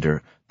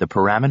calendar, the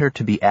parameter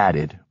to be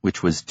added,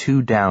 which was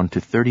 2 down to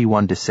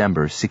 31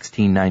 December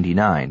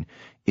 1699,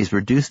 is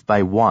reduced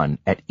by 1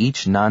 at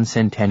each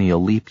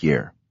non-centennial leap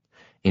year.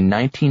 In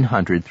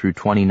 1900 through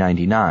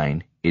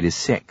 2099, it is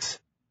 6.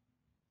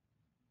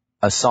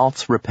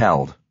 Assaults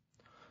repelled.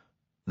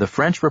 The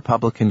French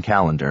Republican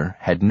calendar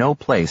had no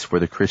place for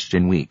the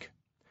Christian week.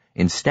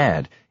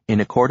 Instead,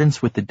 in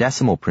accordance with the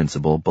decimal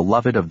principle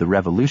beloved of the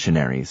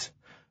revolutionaries,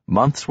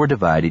 months were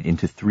divided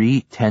into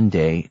 3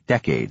 10-day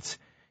decades,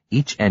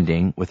 each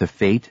ending with a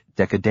fete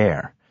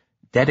decadaire,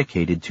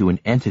 dedicated to an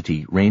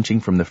entity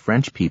ranging from the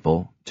French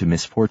people to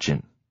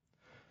misfortune.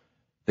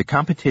 The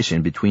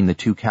competition between the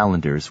two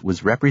calendars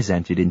was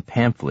represented in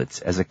pamphlets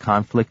as a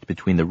conflict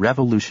between the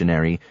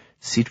revolutionary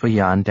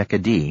Citoyen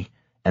Decadi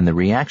and the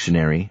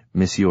reactionary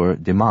Monsieur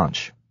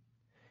Dimanche.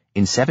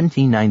 In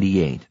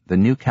 1798, the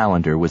new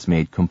calendar was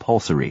made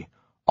compulsory,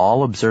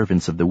 all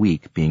observance of the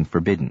week being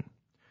forbidden.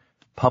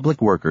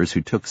 Public workers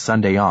who took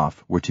Sunday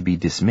off were to be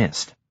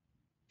dismissed.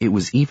 It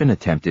was even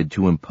attempted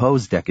to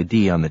impose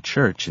Decadi on the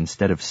church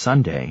instead of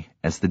Sunday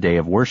as the day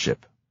of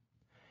worship.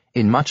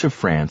 In much of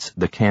France,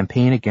 the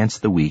campaign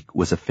against the week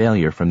was a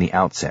failure from the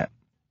outset.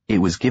 It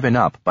was given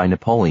up by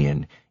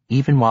Napoleon,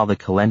 even while the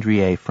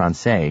Calendrier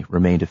Français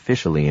remained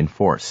officially in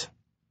force.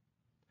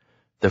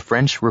 The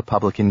French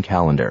Republican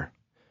calendar.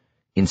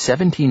 In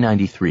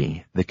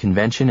 1793, the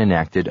convention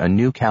enacted a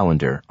new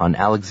calendar on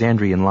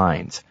Alexandrian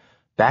lines,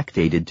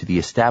 backdated to the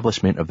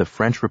establishment of the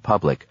French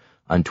Republic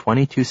on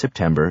 22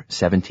 September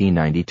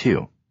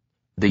 1792.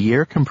 The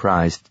year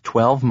comprised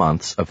 12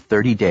 months of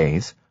 30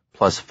 days,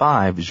 plus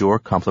 5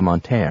 jours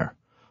complémentaires,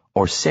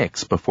 or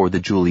 6 before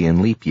the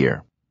Julian leap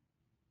year.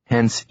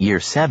 Hence, year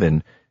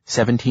 7,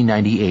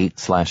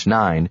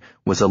 1798/9,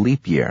 was a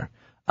leap year,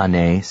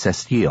 année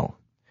sestile,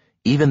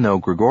 even though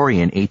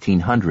Gregorian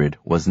 1800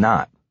 was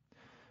not.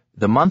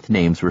 The month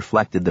names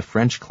reflected the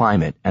French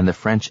climate and the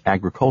French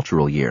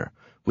agricultural year,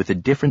 with a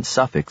different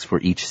suffix for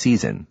each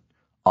season: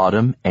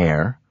 autumn,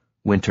 er,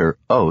 winter,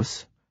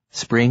 os,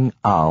 spring,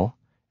 al,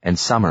 and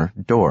summer,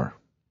 dor.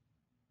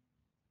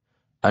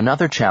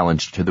 Another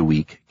challenge to the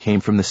week came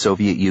from the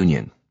Soviet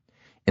Union.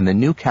 In the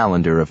new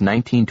calendar of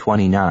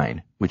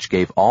 1929, which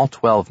gave all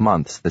 12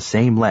 months the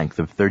same length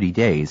of 30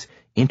 days,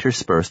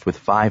 interspersed with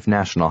 5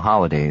 national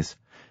holidays,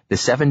 the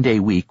 7-day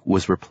week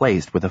was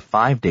replaced with a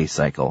 5-day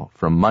cycle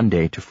from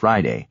Monday to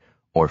Friday,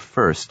 or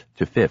 1st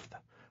to 5th,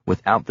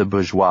 without the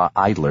bourgeois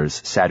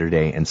idlers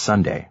Saturday and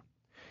Sunday.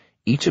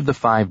 Each of the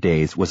 5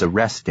 days was a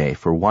rest day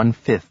for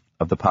 1/5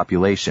 of the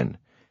population,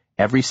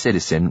 every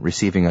citizen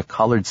receiving a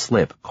colored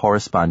slip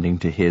corresponding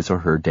to his or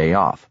her day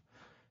off.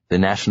 The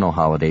national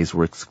holidays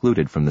were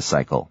excluded from the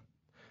cycle.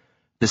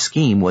 The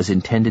scheme was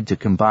intended to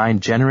combine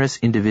generous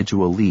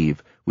individual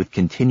leave with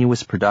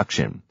continuous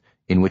production,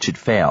 in which it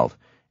failed,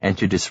 and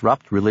to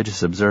disrupt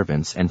religious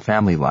observance and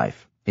family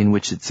life, in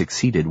which it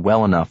succeeded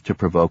well enough to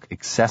provoke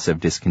excessive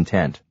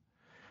discontent.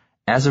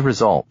 As a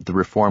result, the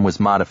reform was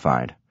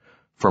modified.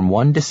 From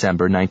 1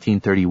 December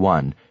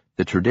 1931,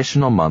 the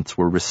traditional months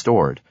were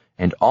restored,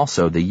 and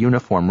also the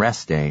uniform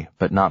rest day,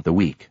 but not the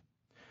week.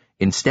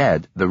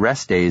 Instead, the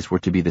rest days were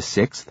to be the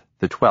 6th,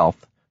 the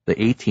 12th, the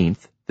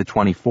 18th, the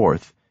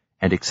 24th,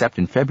 and except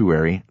in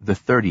February, the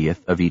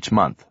 30th of each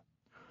month.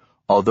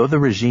 Although the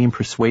regime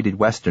persuaded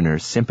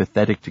Westerners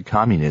sympathetic to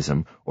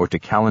communism or to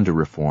calendar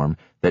reform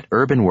that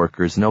urban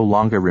workers no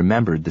longer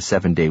remembered the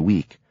 7-day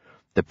week,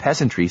 the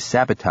peasantry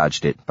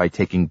sabotaged it by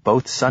taking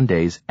both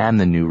Sundays and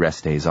the new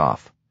rest days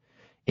off.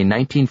 In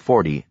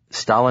 1940,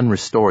 Stalin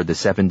restored the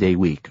 7-day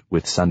week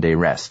with Sunday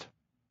rest.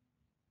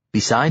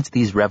 Besides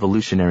these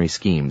revolutionary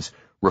schemes,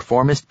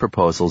 reformist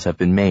proposals have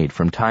been made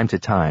from time to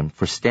time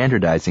for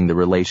standardizing the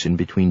relation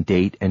between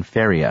date and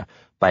feria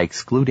by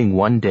excluding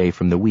 1 day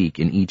from the week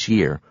in each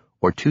year,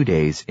 or 2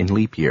 days in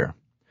leap year.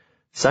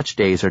 Such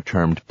days are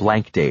termed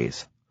blank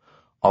days.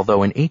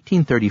 Although in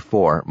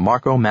 1834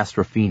 Marco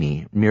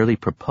Mastrofini merely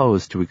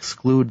proposed to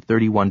exclude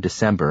 31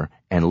 December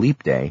and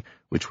leap day,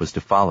 which was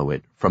to follow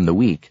it, from the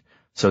week,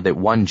 so that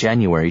 1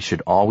 January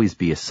should always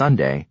be a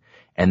Sunday,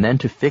 and then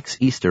to fix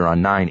Easter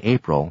on 9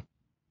 April,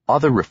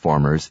 other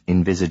reformers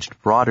envisaged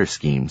broader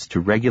schemes to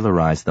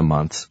regularize the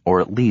months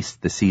or at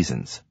least the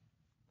seasons.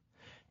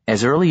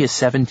 As early as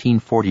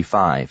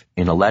 1745,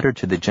 in a letter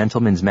to the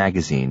Gentleman's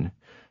Magazine,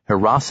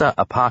 Hirasa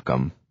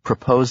Apakam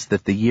proposed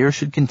that the year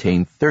should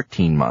contain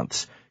 13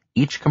 months,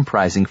 each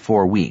comprising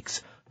 4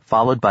 weeks,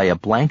 followed by a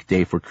blank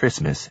day for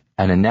Christmas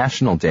and a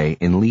national day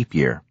in leap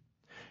year.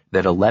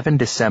 That 11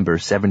 December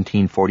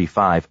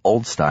 1745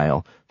 Old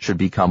Style should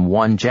become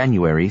 1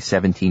 January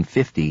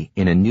 1750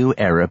 in a new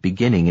era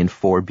beginning in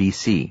 4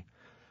 BC,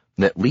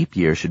 that leap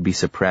year should be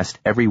suppressed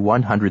every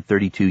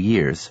 132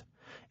 years,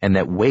 and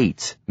that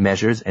weights,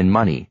 measures, and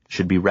money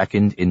should be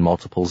reckoned in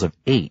multiples of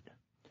 8.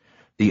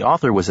 The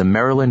author was a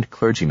Maryland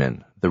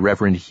clergyman, the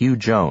Reverend Hugh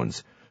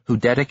Jones, who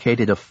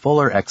dedicated a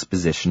fuller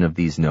exposition of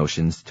these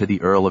notions to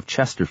the Earl of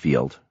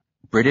Chesterfield,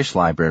 British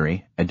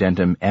Library,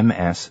 Addendum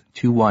MS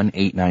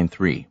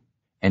 21893,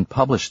 and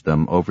published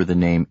them over the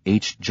name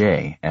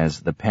H.J. as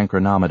the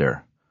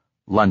Pancronometer,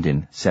 London,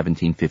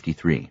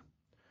 1753.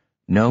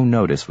 No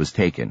notice was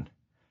taken.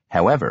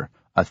 However,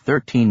 a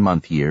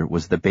 13-month year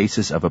was the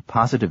basis of a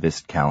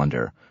positivist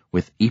calendar,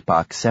 with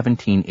Epoch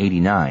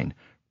 1789,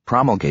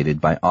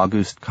 promulgated by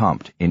Auguste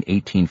Comte in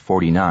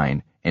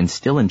 1849 and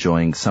still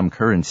enjoying some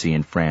currency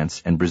in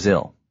France and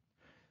Brazil.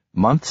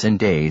 Months and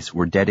days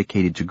were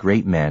dedicated to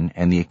great men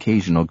and the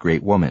occasional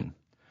great woman.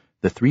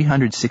 The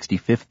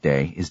 365th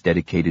day is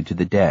dedicated to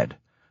the dead,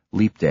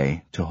 leap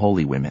day to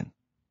holy women.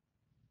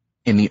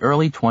 In the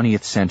early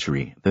 20th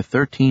century, the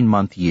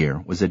 13-month year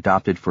was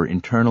adopted for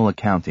internal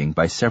accounting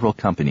by several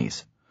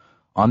companies.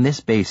 On this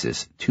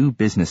basis, 2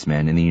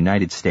 businessmen in the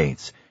United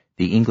States,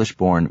 the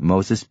English-born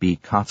Moses B.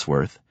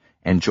 Cotsworth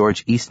and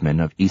George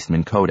Eastman of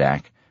Eastman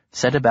Kodak,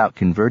 set about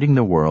converting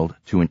the world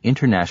to an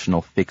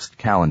international fixed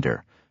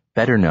calendar,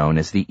 better known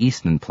as the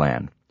Eastman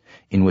Plan,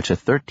 in which a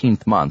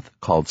 13th month,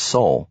 called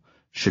Sol,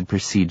 should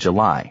precede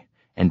July,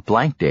 and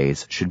blank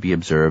days should be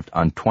observed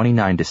on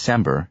 29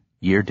 December,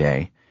 year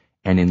day,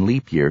 and in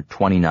leap year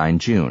 29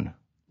 June,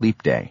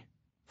 leap day.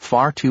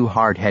 Far too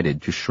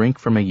hard-headed to shrink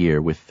from a year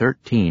with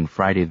 13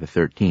 Friday the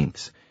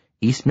 13ths,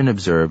 Eastman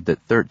observed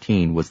that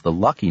 13 was the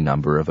lucky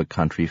number of a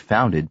country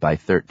founded by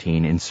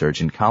 13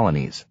 insurgent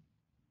colonies.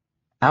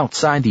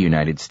 Outside the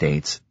United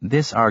States,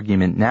 this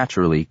argument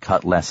naturally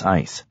cut less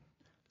ice.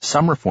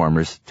 Some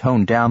reformers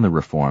toned down the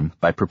reform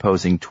by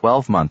proposing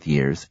 12-month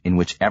years in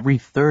which every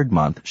 3rd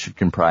month should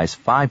comprise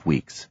 5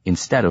 weeks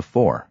instead of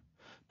 4.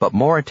 But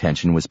more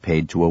attention was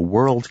paid to a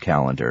world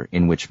calendar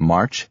in which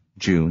March,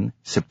 June,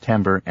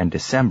 September, and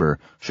December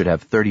should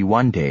have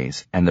 31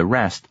 days and the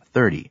rest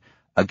 30,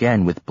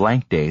 again with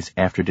blank days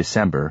after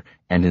December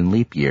and in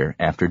leap year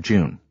after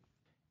June.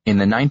 In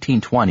the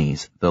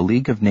 1920s, the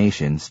League of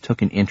Nations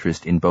took an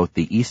interest in both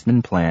the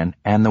Eastman Plan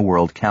and the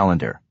world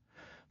calendar,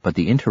 but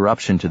the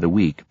interruption to the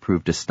week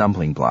proved a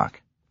stumbling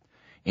block.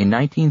 In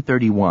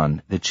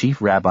 1931, the chief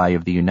rabbi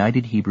of the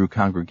United Hebrew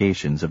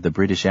Congregations of the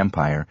British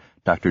Empire,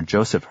 Dr.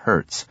 Joseph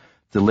Hertz,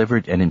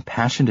 delivered an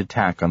impassioned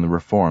attack on the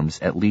reforms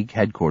at League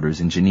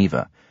headquarters in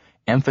Geneva,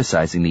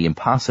 emphasizing the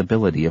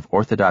impossibility of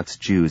Orthodox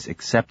Jews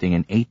accepting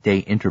an 8-day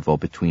interval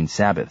between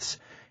Sabbaths,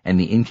 and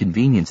the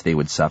inconvenience they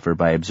would suffer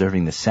by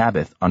observing the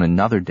Sabbath on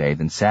another day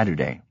than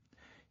Saturday.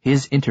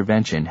 His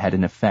intervention had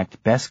an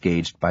effect best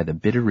gauged by the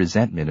bitter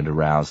resentment it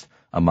aroused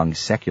among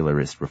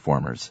secularist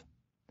reformers.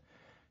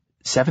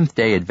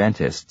 Seventh-day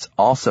Adventists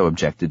also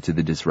objected to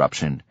the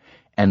disruption,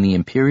 and the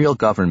imperial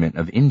government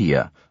of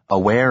India,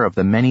 aware of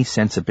the many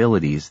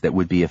sensibilities that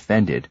would be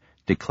offended,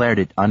 declared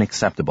it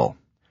unacceptable.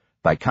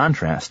 By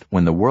contrast,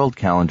 when the world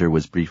calendar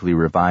was briefly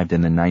revived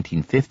in the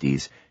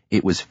 1950s,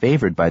 it was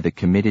favored by the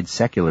committed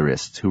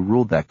secularists who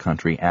ruled that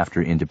country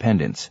after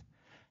independence.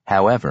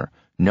 However,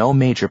 no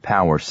major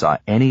power saw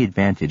any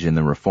advantage in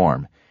the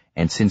reform,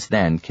 and since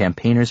then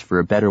campaigners for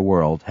a better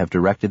world have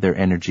directed their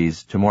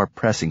energies to more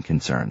pressing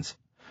concerns.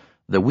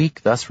 The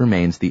week thus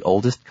remains the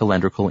oldest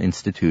calendrical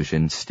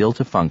institution still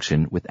to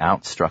function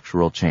without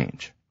structural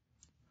change.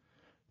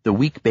 The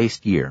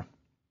week-based year.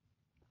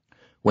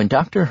 When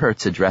Dr.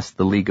 Hertz addressed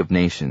the League of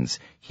Nations,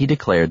 he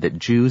declared that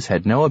Jews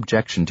had no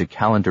objection to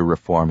calendar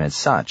reform as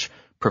such,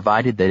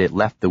 provided that it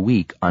left the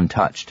week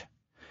untouched.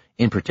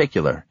 In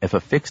particular, if a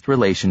fixed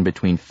relation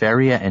between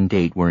feria and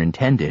date were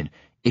intended,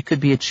 it could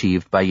be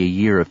achieved by a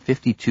year of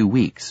 52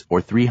 weeks,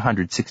 or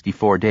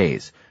 364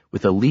 days,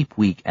 with a leap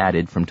week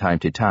added from time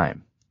to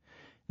time.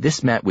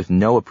 This met with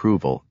no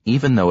approval,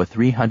 even though a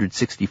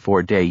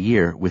 364-day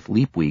year with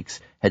leap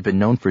weeks had been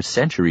known for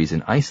centuries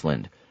in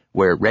Iceland,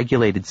 where it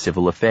regulated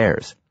civil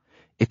affairs.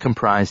 It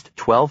comprised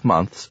 12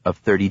 months of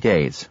 30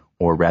 days,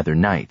 or rather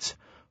nights,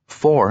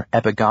 4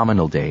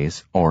 epigomenal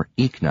days, or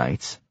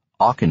eeknights,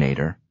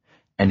 Aukenator,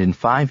 and in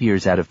 5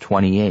 years out of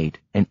 28,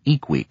 an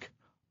eek-week,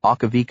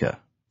 Aukavika.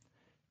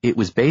 It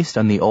was based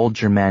on the old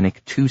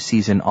Germanic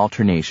 2-season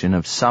alternation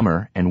of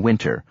summer and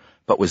winter,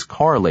 but was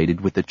correlated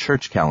with the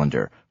church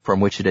calendar, from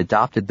which it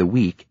adopted the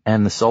week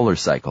and the solar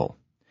cycle.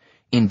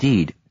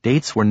 Indeed,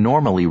 dates were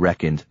normally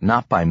reckoned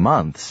not by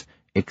months,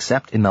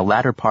 except in the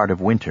latter part of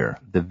winter,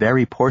 the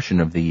very portion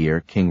of the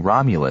year King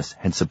Romulus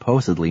had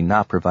supposedly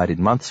not provided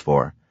months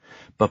for,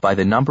 but by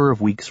the number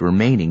of weeks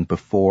remaining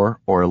before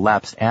or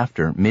elapsed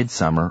after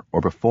midsummer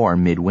or before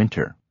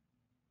midwinter.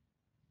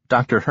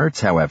 Dr.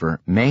 Hertz, however,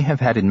 may have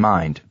had in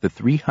mind the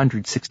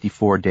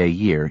 364-day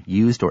year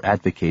used or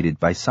advocated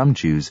by some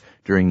Jews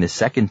during the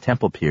Second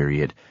Temple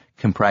period,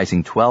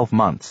 comprising 12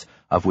 months,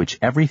 of which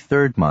every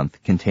third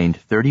month contained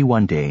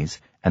 31 days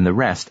and the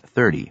rest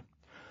 30.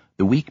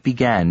 The week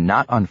began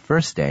not on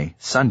first day,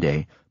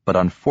 Sunday, but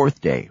on fourth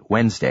day,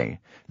 Wednesday,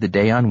 the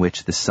day on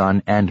which the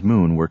sun and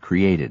moon were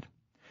created.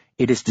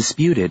 It is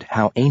disputed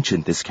how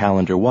ancient this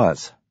calendar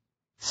was.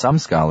 Some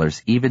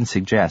scholars even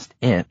suggest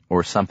it,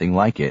 or something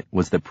like it,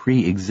 was the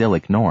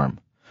pre-exilic norm,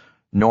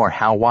 nor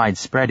how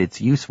widespread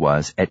its use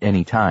was at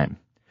any time.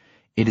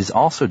 It is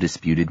also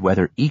disputed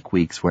whether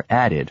eek-weeks were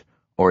added,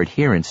 or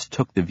adherents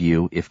took the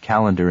view if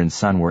calendar and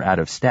sun were out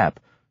of step,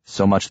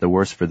 so much the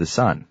worse for the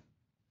sun.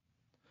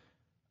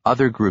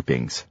 Other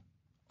groupings.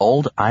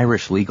 Old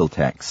Irish legal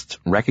texts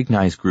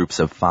recognize groups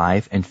of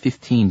 5 and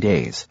 15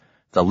 days,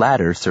 the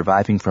latter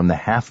surviving from the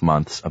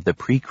half-months of the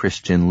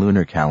pre-Christian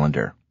lunar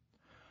calendar.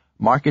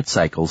 Market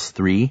cycles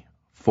 3,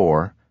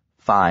 4,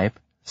 5,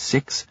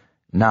 6,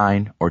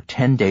 9, or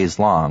 10 days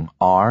long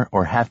are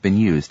or have been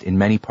used in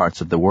many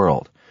parts of the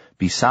world,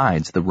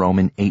 besides the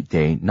Roman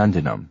 8-day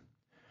nundinum.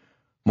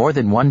 More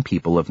than one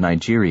people of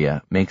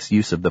Nigeria makes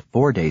use of the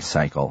 4-day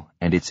cycle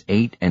and its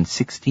 8 and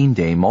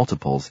 16-day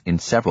multiples in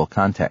several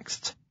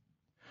contexts.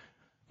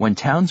 When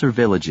towns or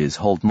villages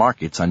hold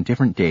markets on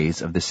different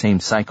days of the same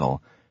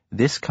cycle,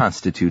 this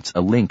constitutes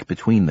a link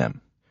between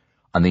them.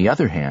 On the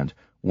other hand,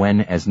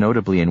 when, as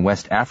notably in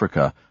West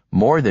Africa,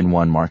 more than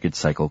one market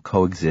cycle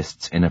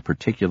coexists in a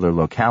particular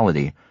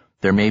locality,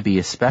 there may be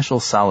a special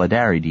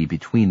solidarity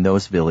between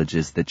those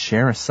villages that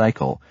share a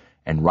cycle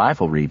and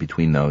rivalry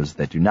between those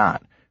that do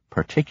not,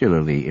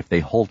 particularly if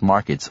they hold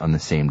markets on the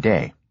same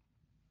day.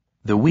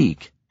 The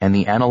week, and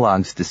the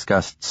analogues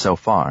discussed so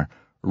far,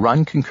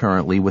 run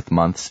concurrently with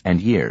months and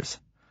years.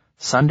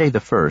 Sunday the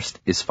 1st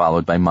is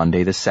followed by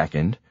Monday the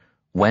 2nd,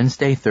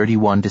 Wednesday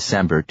 31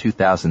 December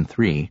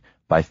 2003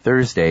 by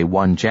Thursday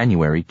 1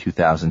 January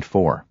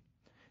 2004.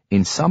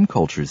 In some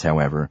cultures,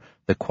 however,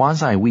 the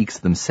quasi-weeks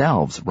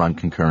themselves run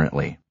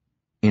concurrently.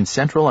 In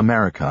Central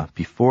America,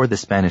 before the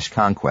Spanish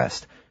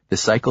conquest, the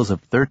cycles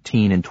of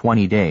 13 and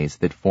 20 days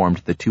that formed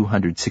the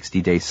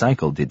 260-day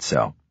cycle did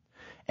so,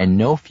 and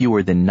no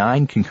fewer than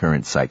 9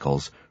 concurrent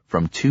cycles,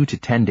 from 2 to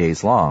 10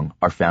 days long,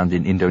 are found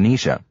in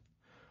Indonesia.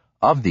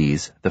 Of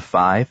these, the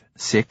 5,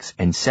 6,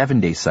 and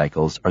 7-day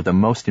cycles are the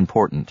most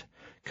important,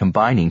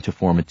 combining to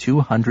form a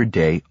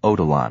 200-day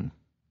odolon.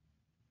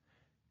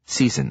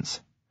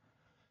 Seasons.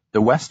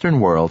 The Western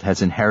world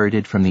has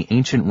inherited from the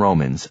ancient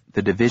Romans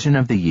the division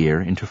of the year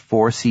into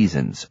 4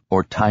 seasons,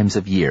 or times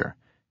of year,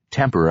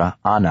 tempora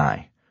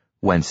annae,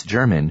 whence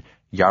German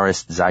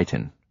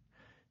Jahreszeiten.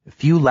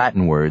 Few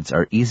Latin words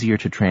are easier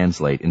to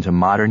translate into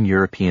modern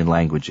European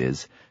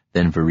languages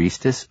than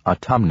viristis,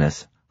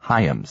 autumnus,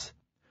 hyams.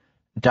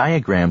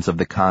 Diagrams of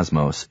the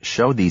cosmos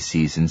show these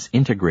seasons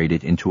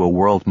integrated into a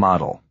world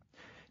model.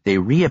 They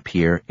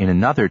reappear in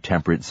another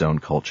temperate zone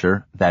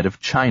culture, that of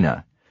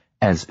China,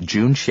 as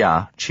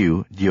Junxia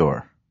Chu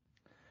Dior.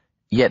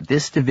 Yet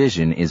this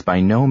division is by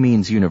no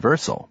means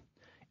universal.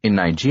 In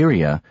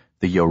Nigeria,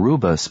 the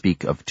Yoruba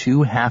speak of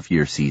 2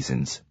 half-year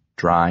seasons,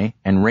 dry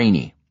and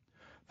rainy.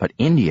 But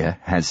India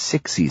has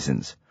 6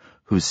 seasons,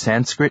 whose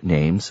Sanskrit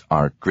names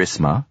are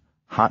Grisma,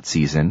 hot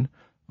season,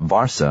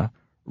 Varsa,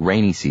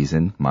 rainy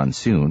season,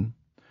 monsoon,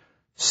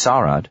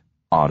 Sarad,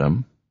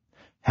 autumn,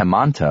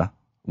 Hemanta,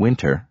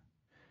 winter,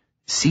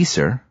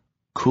 Sisar,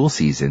 cool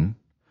season,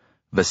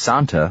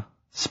 Vasanta,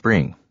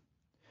 spring.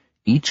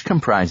 Each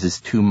comprises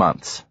 2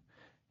 months.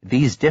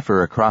 These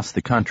differ across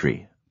the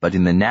country, but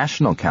in the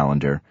national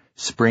calendar,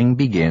 spring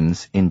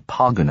begins in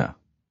Phalguna.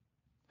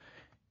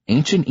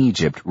 Ancient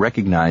Egypt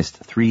recognized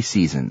 3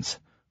 seasons,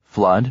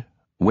 flood,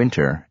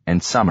 winter,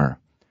 and summer,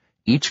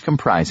 each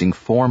comprising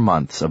 4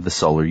 months of the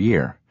solar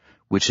year,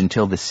 which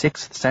until the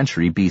 6th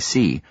century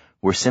BC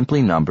were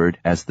simply numbered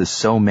as the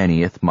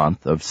so-manyth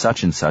month of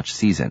such and such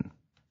season.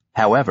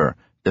 However,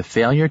 the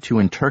failure to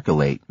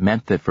intercalate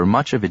meant that for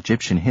much of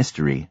Egyptian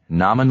history,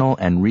 nominal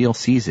and real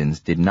seasons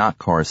did not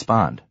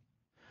correspond.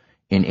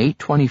 In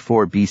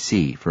 824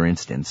 BC, for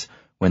instance,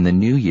 when the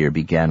new year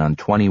began on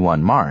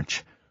 21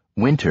 March,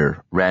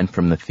 winter ran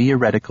from the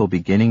theoretical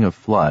beginning of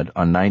flood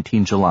on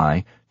 19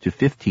 July to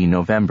 15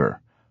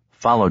 November,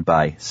 followed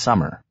by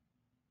summer.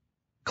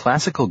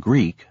 Classical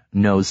Greek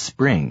knows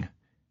spring,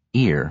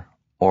 ear,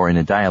 or in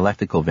a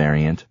dialectical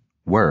variant,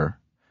 were,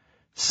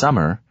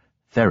 summer,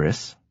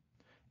 theris,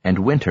 and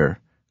winter,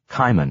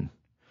 Chimen,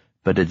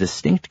 but a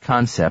distinct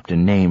concept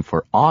and name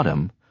for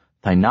autumn,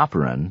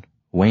 Thynoperon,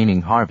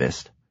 waning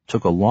harvest,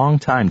 took a long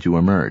time to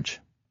emerge.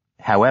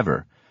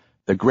 However,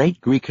 the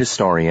great Greek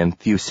historian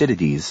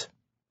Thucydides,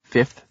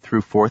 5th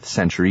through 4th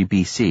century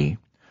BC,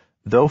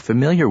 though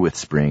familiar with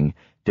spring,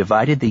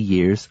 divided the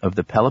years of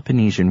the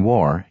Peloponnesian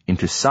War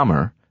into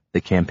summer, the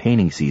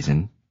campaigning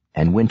season,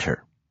 and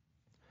winter.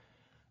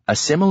 A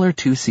similar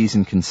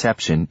 2-season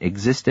conception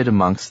existed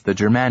amongst the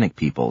Germanic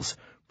peoples,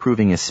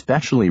 proving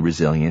especially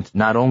resilient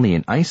not only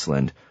in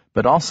Iceland,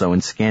 but also in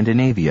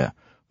Scandinavia,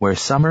 where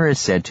summer is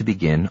said to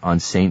begin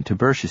on St.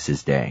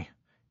 Tiburtius's Day,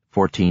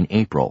 14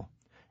 April,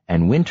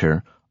 and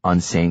winter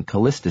on St.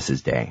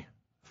 Callistus's Day,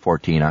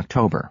 14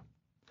 October.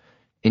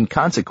 In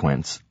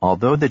consequence,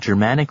 although the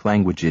Germanic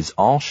languages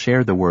all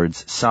share the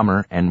words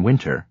summer and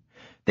winter,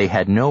 they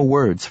had no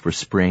words for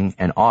spring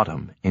and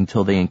autumn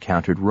until they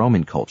encountered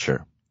Roman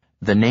culture.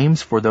 The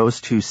names for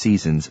those 2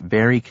 seasons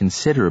vary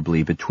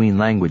considerably between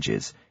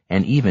languages,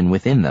 and even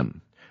within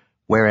them.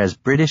 Whereas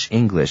British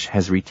English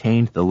has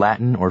retained the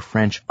Latin or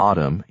French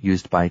autumn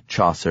used by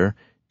Chaucer,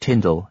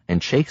 Tyndall,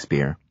 and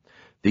Shakespeare,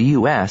 the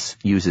U.S.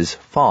 uses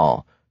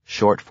fall,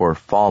 short for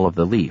fall of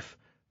the leaf,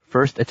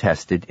 first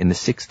attested in the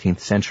 16th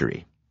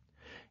century.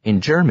 In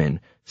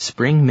German,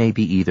 spring may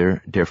be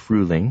either der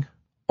Frühling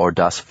or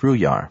das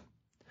Frühjahr.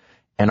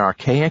 An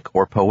archaic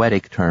or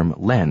poetic term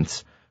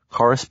Lents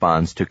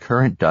corresponds to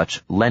current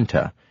Dutch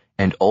Lente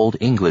and Old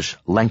English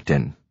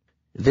Lengten.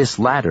 This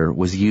latter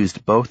was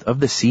used both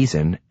of the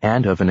season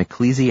and of an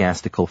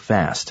ecclesiastical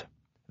fast.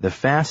 The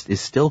fast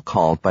is still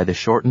called by the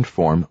shortened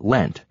form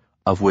Lent,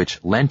 of which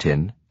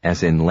Lenten,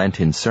 as in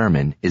Lenten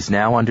sermon, is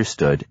now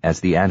understood as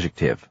the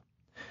adjective.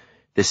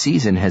 The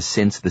season has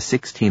since the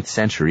 16th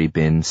century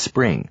been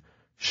spring,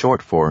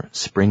 short for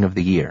spring of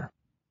the year.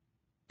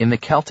 In the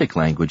Celtic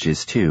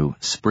languages, too,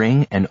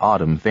 spring and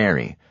autumn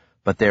vary,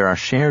 but there are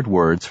shared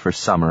words for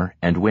summer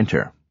and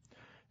winter.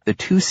 The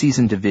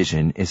 2-season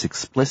division is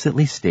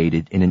explicitly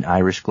stated in an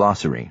Irish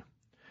glossary.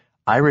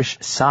 Irish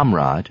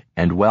samrad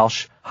and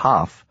Welsh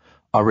haf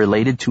are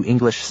related to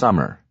English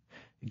summer,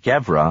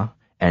 gevra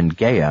and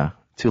gaea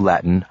to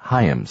Latin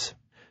hyams.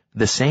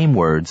 The same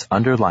words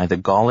underlie the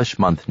Gaulish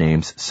month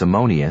names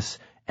Simonius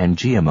and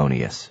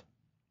Geomonius.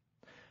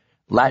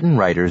 Latin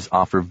writers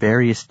offer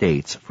various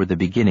dates for the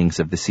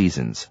beginnings of the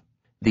seasons.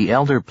 The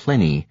elder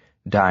Pliny,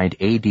 died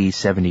AD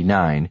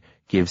 79,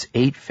 gives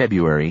 8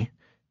 February,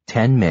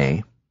 10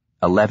 May,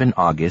 11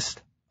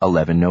 August,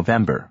 11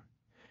 November.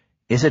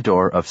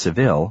 Isidore of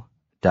Seville,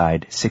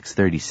 died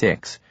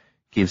 636,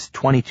 gives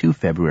 22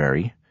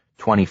 February,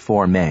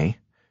 24 May,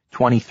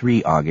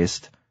 23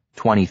 August,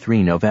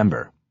 23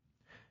 November.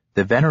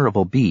 The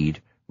Venerable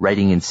Bede,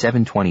 writing in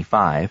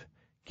 725,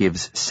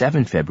 gives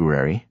 7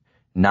 February,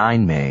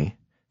 9 May,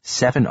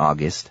 7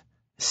 August,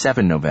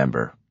 7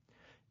 November.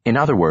 In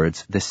other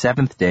words, the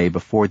 7th day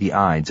before the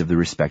Ides of the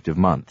respective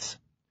months.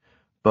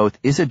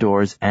 Both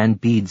Isidore's and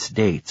Bede's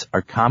dates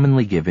are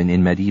commonly given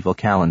in medieval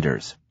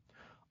calendars.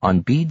 On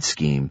Bede's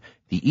scheme,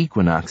 the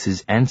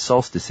equinoxes and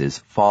solstices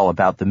fall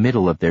about the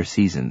middle of their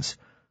seasons,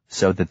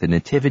 so that the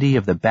Nativity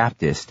of the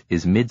Baptist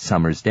is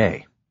Midsummer's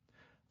Day.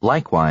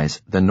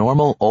 Likewise, the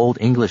normal Old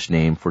English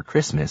name for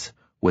Christmas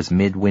was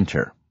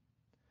midwinter.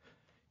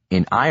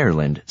 In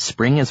Ireland,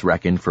 spring is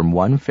reckoned from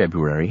 1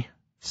 February,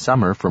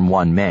 summer from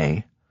 1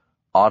 May,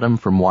 autumn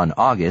from 1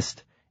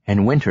 August,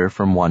 and winter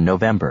from 1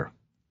 November.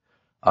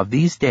 Of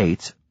these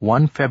dates,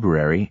 1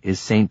 February is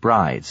St.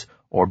 Bride's,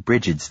 or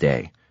Brigid's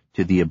Day,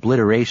 to the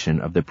obliteration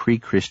of the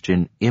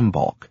pre-Christian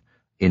Imbolc,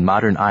 in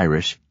modern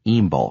Irish,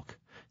 Imbolc,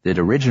 that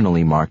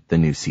originally marked the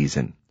new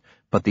season,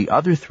 but the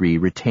other three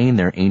retain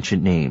their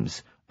ancient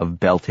names of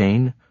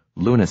Beltane,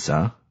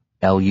 Lunasa,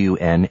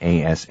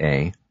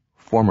 Lunasa,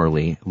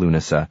 formerly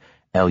Lunasa,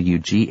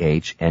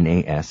 Lughnasadh,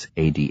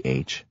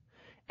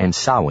 and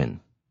Samhain.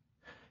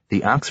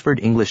 The Oxford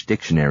English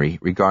Dictionary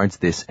regards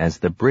this as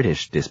the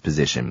British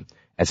disposition,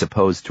 as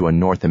opposed to a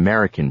North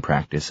American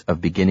practice of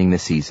beginning the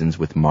seasons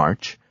with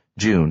March,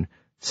 June,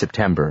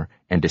 September,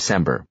 and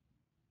December.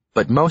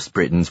 But most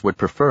Britons would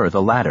prefer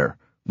the latter,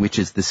 which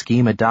is the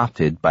scheme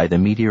adopted by the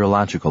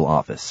Meteorological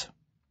Office.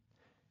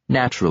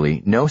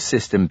 Naturally, no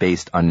system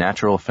based on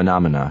natural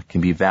phenomena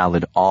can be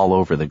valid all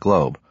over the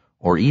globe,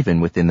 or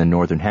even within the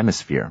Northern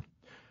Hemisphere.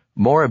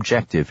 More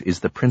objective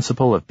is the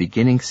principle of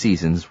beginning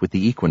seasons with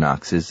the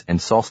equinoxes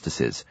and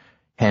solstices,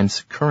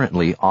 hence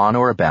currently on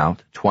or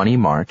about 20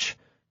 March,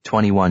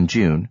 21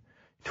 June,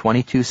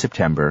 22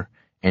 September,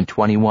 and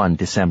 21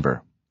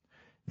 December.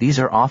 These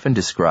are often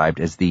described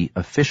as the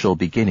official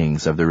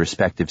beginnings of the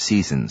respective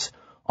seasons,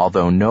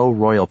 although no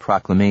royal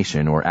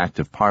proclamation or act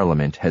of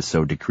Parliament has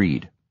so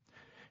decreed.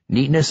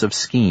 Neatness of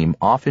scheme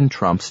often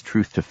trumps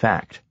truth to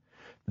fact.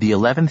 The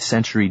 11th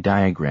century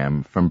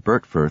diagram from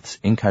Bertfurth's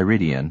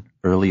Enchiridion,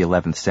 early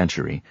 11th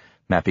century,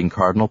 mapping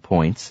cardinal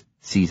points,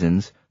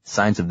 seasons,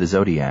 signs of the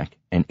zodiac,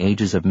 and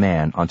ages of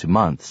man onto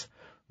months,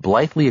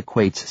 blithely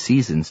equates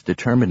seasons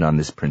determined on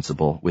this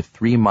principle with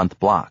 3-month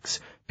blocks,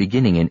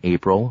 beginning in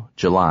April,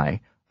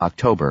 July,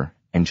 October,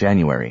 and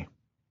January.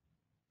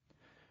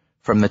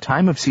 From the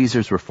time of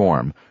Caesar's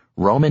reform,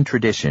 Roman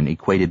tradition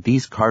equated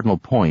these cardinal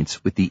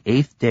points with the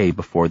 8th day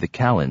before the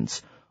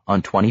calends,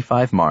 on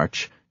 25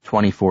 March,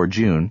 24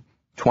 June,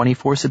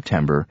 24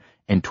 September,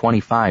 and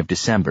 25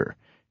 December,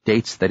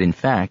 dates that in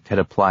fact had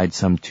applied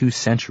some 2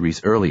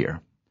 centuries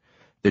earlier.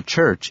 The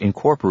Church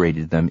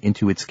incorporated them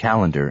into its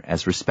calendar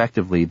as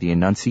respectively the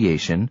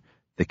Annunciation,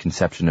 the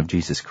conception of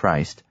Jesus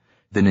Christ,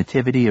 the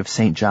Nativity of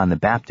St. John the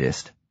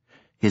Baptist,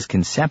 his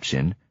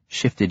conception,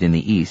 shifted in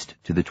the East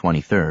to the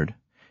 23rd,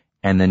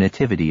 and the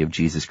Nativity of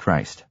Jesus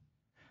Christ.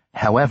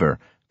 However,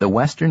 the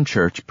Western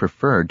Church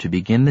preferred to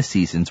begin the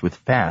seasons with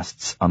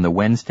fasts on the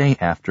Wednesday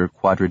after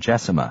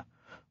Quadragesima,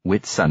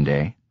 Whit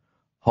Sunday,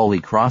 Holy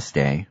Cross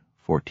Day,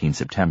 14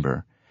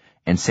 September,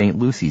 and St.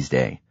 Lucy's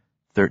Day,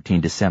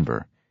 13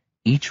 December,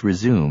 each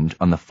resumed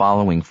on the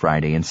following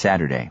Friday and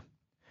Saturday.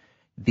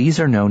 These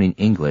are known in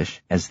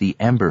English as the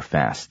Ember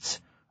Fasts,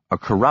 a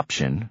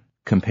corruption,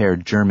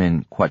 compared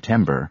German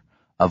Quatember,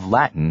 of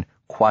Latin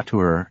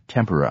Quatuor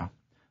Tempora,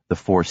 the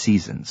 4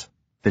 seasons.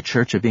 The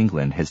Church of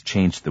England has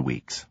changed the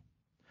weeks.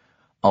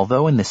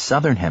 Although in the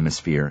Southern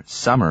Hemisphere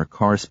summer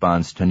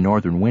corresponds to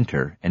northern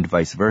winter and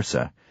vice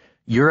versa,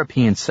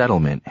 European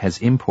settlement has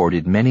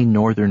imported many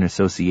northern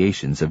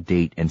associations of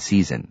date and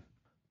season.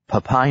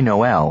 Papai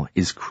Noel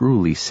is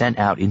cruelly sent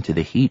out into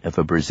the heat of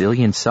a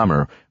Brazilian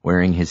summer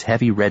wearing his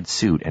heavy red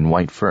suit and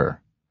white fur.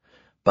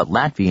 But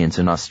Latvians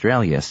in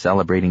Australia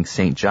celebrating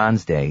St.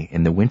 John's Day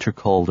in the winter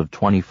cold of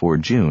 24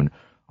 June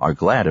are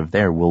glad of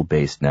their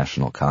wool-based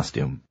national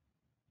costume.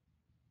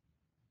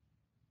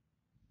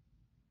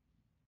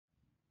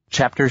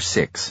 Chapter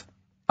 6.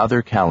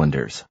 Other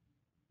Calendars.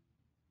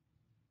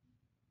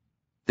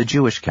 The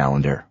Jewish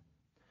Calendar.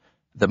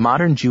 The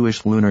modern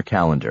Jewish lunar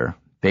calendar,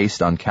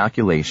 based on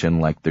calculation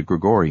like the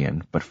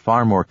Gregorian but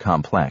far more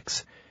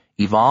complex,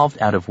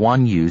 evolved out of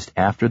one used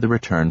after the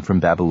return from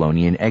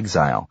Babylonian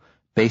exile,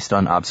 based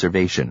on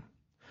observation.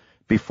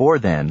 Before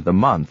then, the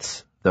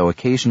months, though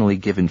occasionally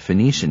given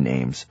Phoenician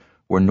names,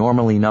 were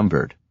normally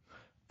numbered.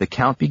 The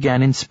count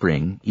began in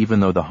spring, even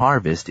though the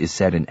harvest is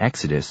said in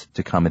Exodus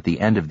to come at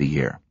the end of the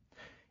year.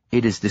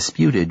 It is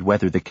disputed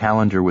whether the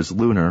calendar was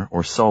lunar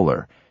or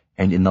solar,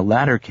 and in the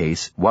latter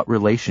case what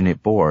relation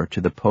it bore to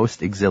the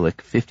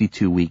post-exilic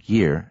 52-week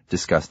year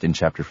discussed in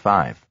Chapter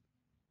 5.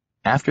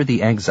 After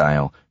the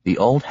exile, the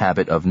old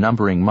habit of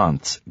numbering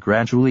months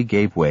gradually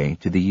gave way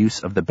to the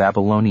use of the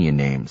Babylonian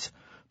names,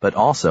 but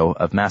also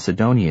of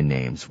Macedonian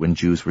names when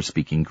Jews were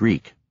speaking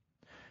Greek.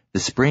 The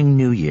spring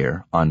New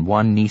Year on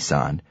 1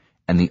 Nisan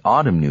and the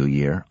autumn New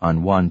Year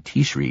on 1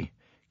 Tishri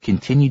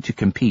continued to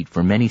compete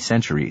for many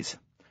centuries.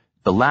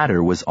 The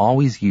latter was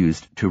always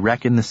used to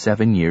reckon the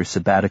 7-year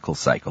sabbatical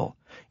cycle,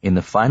 in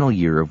the final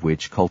year of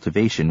which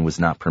cultivation was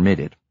not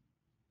permitted.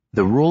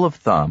 The rule of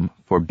thumb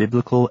for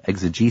biblical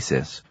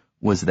exegesis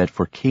was that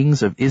for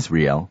kings of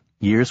Israel,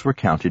 years were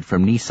counted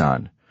from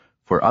Nisan,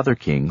 for other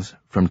kings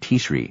from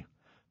Tishri,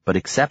 but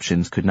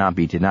exceptions could not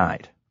be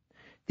denied.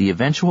 The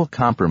eventual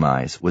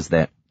compromise was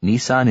that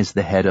Nisan is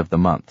the head of the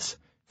months,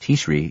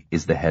 Tishri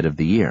is the head of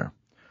the year.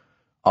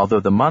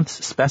 Although the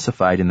months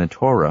specified in the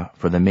Torah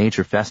for the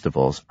major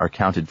festivals are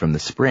counted from the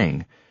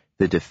spring,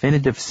 the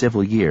definitive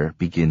civil year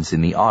begins in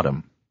the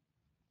autumn.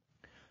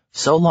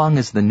 So long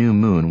as the new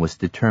moon was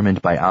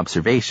determined by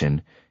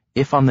observation,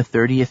 If on the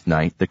 30th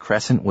night the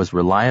crescent was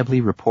reliably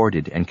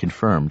reported and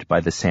confirmed by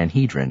the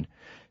Sanhedrin,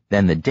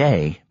 then the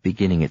day,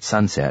 beginning at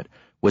sunset,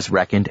 was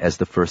reckoned as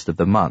the first of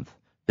the month,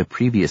 the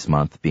previous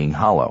month being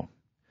hollow.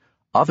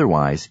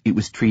 Otherwise, it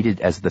was treated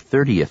as the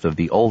 30th of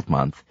the old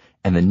month,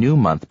 and the new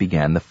month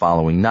began the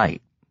following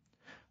night.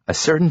 A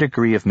certain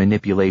degree of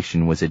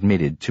manipulation was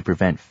admitted to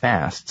prevent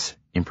fasts,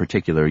 in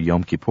particular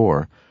Yom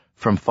Kippur,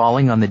 from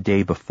falling on the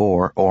day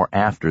before or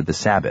after the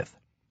Sabbath.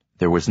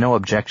 There was no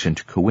objection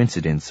to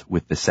coincidence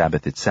with the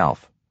Sabbath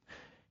itself.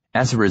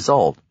 As a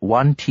result,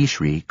 one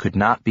Tishri could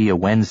not be a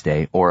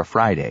Wednesday or a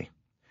Friday.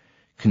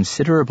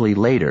 Considerably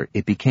later,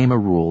 it became a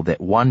rule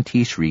that one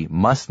Tishri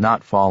must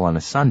not fall on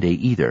a Sunday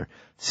either,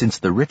 since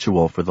the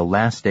ritual for the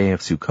last day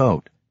of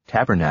Sukkot,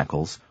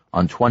 Tabernacles,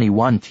 on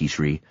 21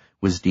 Tishri,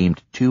 was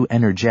deemed too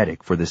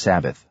energetic for the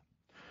Sabbath.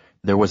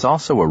 There was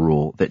also a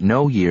rule that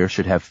no year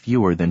should have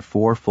fewer than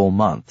 4 full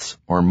months,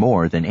 or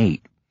more than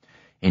 8.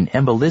 In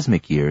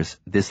embolismic years,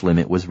 this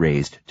limit was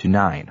raised to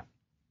 9.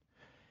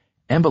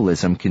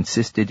 Embolism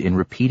consisted in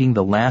repeating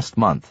the last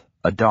month,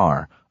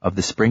 Adar, of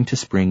the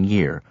spring-to-spring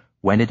year,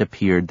 when it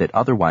appeared that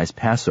otherwise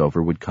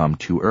Passover would come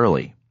too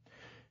early.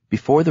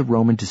 Before the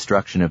Roman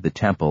destruction of the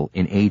Temple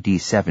in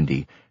AD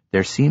 70,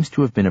 there seems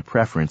to have been a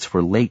preference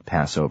for late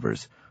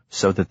Passovers,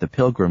 so that the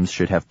pilgrims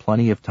should have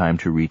plenty of time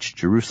to reach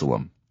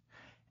Jerusalem.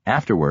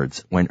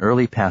 Afterwards, when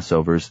early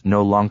Passovers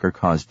no longer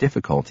caused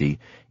difficulty,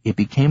 it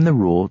became the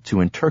rule to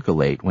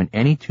intercalate when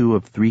any 2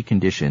 of 3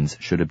 conditions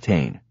should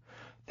obtain: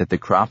 that the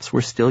crops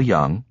were still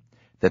young,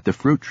 that the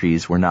fruit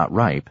trees were not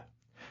ripe,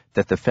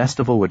 that the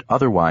festival would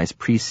otherwise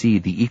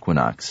precede the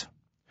equinox.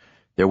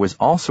 There was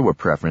also a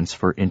preference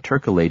for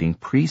intercalating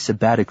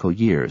pre-sabbatical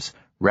years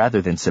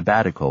rather than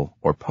sabbatical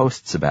or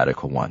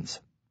post-sabbatical ones.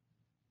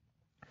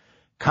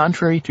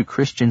 Contrary to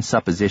Christian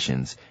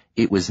suppositions,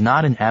 it was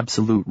not an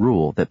absolute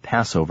rule that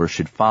Passover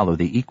should follow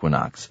the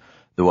equinox,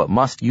 though it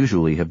must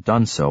usually have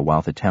done so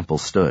while the temple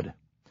stood.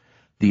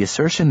 The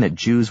assertion that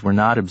Jews were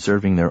not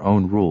observing their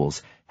own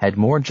rules had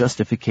more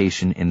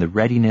justification in the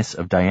readiness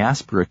of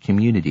diaspora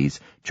communities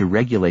to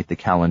regulate the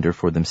calendar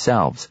for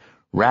themselves,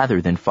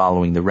 rather than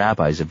following the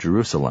rabbis of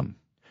Jerusalem.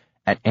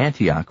 At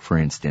Antioch, for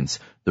instance,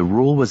 the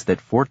rule was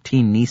that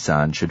 14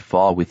 Nisan should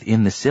fall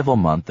within the civil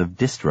month of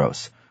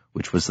Distros,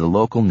 which was the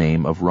local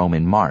name of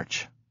Roman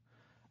March.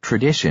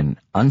 Tradition,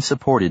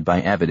 unsupported by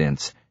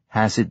evidence,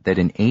 has it that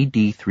in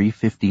AD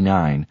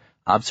 359,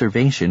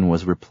 observation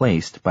was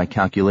replaced by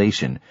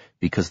calculation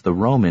because the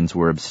Romans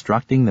were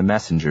obstructing the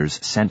messengers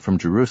sent from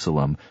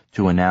Jerusalem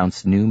to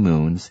announce new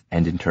moons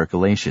and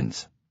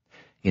intercalations.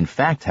 In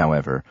fact,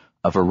 however,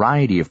 a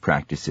variety of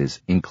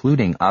practices,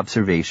 including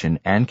observation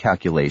and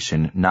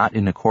calculation not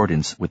in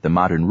accordance with the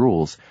modern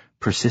rules,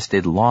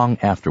 persisted long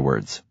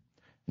afterwards.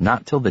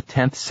 Not till the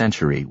 10th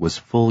century was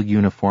full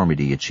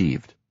uniformity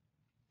achieved.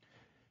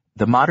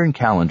 The modern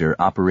calendar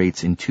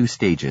operates in 2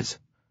 stages.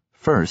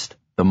 First,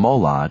 the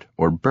molad,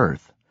 or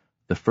birth,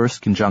 the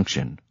first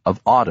conjunction, of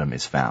autumn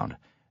is found,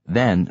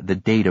 then the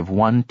date of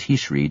one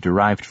Tishri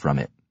derived from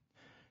it.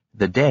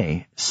 The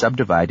day,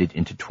 subdivided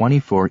into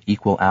 24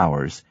 equal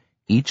hours,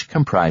 each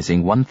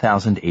comprising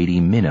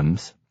 1,080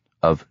 minims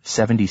of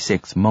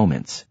 76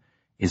 moments,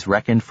 is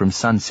reckoned from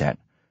sunset,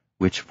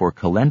 which for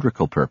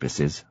calendrical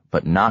purposes,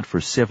 but not for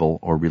civil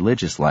or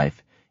religious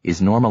life,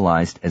 is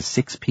normalized as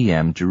 6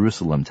 p.m.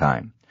 Jerusalem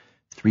time,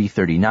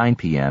 3:39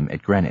 p.m.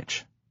 at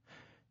Greenwich.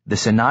 The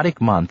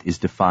synodic month is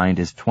defined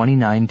as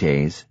 29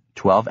 days,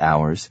 12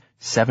 hours,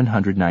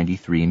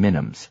 793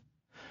 minims.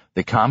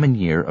 The common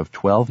year of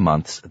 12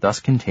 months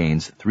thus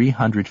contains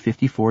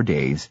 354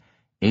 days,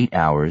 8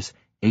 hours,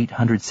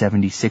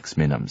 876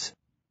 minims.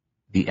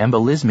 The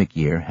embolismic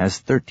year has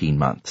 13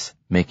 months,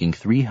 making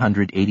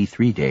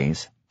 383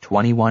 days,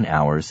 21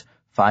 hours,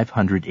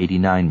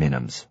 589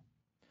 minims.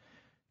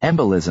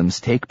 Embolisms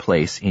take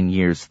place in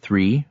years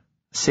 3,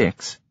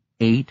 6,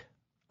 8,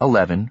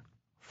 11,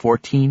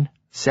 14,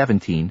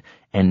 17,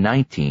 and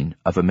 19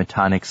 of a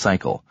metonic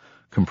cycle,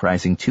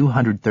 comprising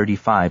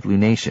 235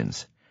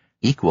 lunations,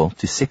 equal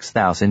to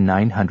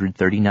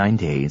 6,939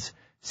 days,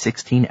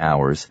 16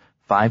 hours,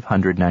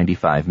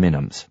 595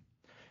 minims.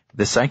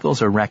 The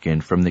cycles are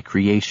reckoned from the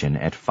creation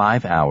at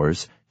 5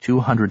 hours,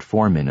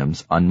 204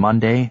 minims on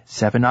Monday,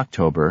 7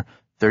 October,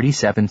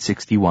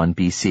 3761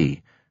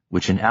 BC,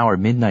 which in our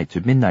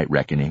midnight-to-midnight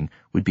reckoning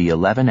would be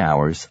 11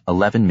 hours,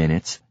 11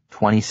 minutes,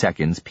 20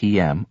 seconds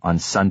p.m. on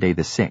Sunday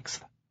the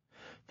 6th.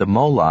 The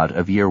molad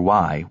of year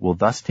Y will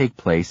thus take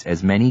place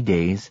as many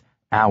days,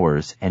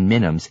 hours, and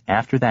minims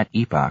after that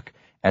epoch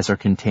as are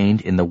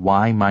contained in the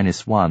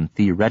Y-1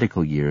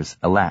 theoretical years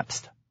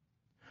elapsed.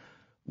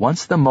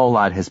 Once the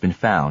molad has been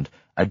found,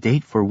 a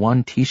date for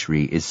one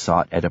Tishri is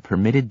sought at a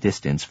permitted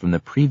distance from the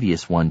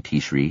previous one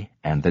Tishri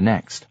and the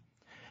next.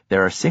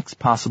 There are 6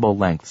 possible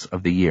lengths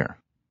of the year.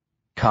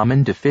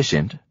 Common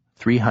deficient,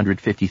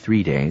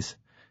 353 days.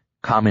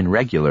 Common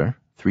regular,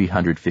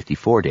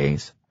 354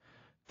 days.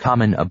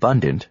 Common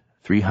abundant,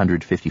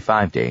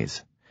 355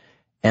 days.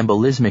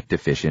 Embolismic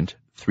deficient,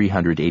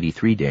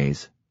 383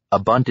 days.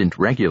 Abundant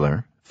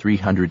regular,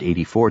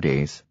 384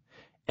 days.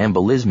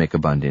 embolismic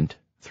abundant,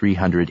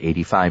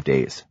 385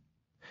 days.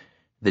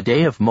 The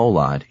day of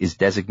Molad is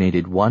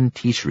designated 1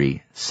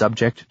 Tishri,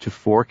 subject to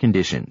 4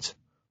 conditions.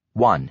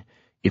 1.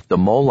 If the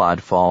Molad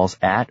falls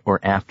at or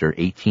after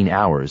 18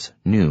 hours,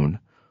 noon,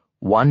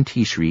 1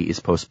 Tishri is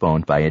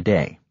postponed by a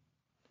day.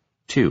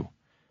 2.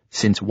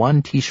 Since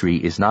 1 Tishri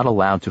is not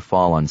allowed to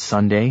fall on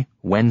Sunday,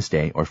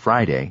 Wednesday, or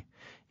Friday,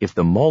 if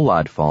the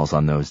Molad falls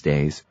on those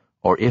days,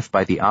 or if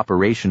by the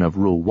operation of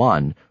Rule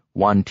 1,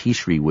 1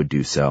 Tishri would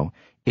do so,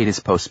 it is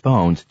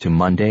postponed to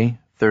Monday,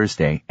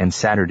 Thursday, and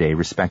Saturday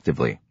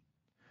respectively.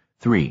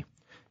 3.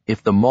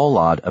 If the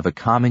Molad of a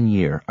common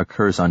year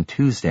occurs on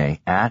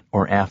Tuesday at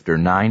or after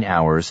 9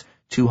 hours,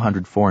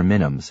 204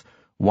 minims,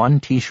 1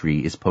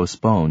 Tishri is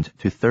postponed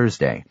to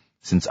Thursday,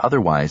 since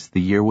otherwise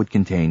the year would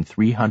contain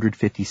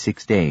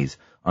 356 days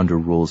under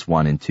Rules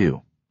 1 and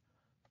 2.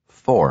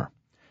 4.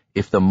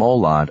 If the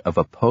Molad of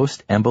a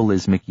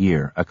post-embolismic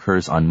year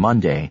occurs on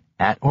Monday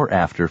at or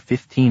after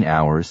 15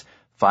 hours,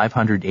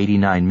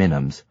 589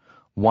 minims,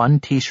 1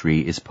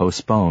 Tishri is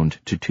postponed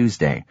to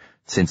Tuesday,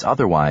 since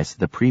otherwise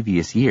the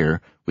previous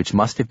year, which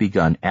must have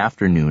begun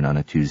after noon on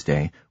a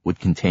Tuesday, would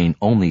contain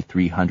only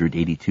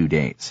 382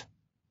 days.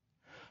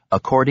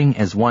 According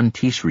as 1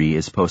 Tishri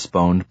is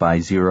postponed by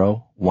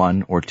 0,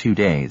 1, or 2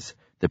 days,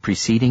 the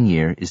preceding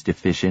year is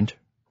deficient,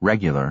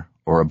 regular,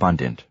 or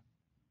abundant.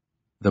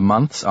 The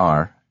months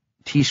are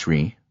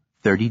Tishri,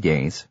 30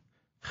 days,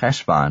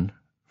 Cheshvan,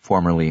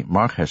 formerly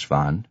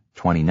Marcheshvan,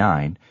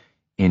 29,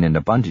 in an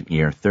abundant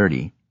year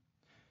 30,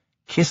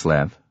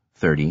 Kislev,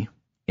 30,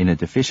 in a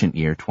deficient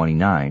year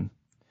 29,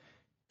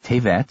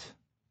 Tevet,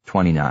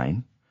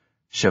 29,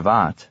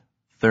 Shavat,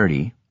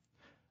 30,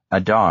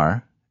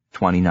 Adar,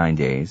 29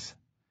 days,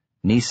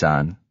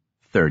 Nisan,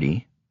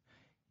 30,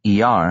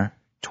 Iyar,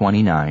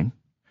 29,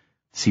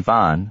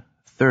 Sivan,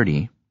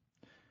 30,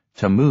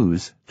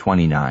 Tammuz,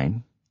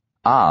 29,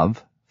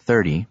 Av,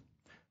 30,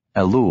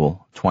 Elul,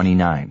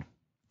 29.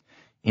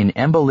 In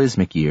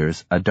embolismic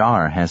years,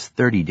 Adar has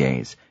 30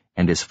 days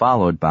and is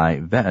followed by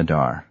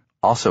Ve'adar,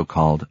 also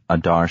called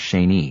Adar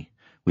Sheni,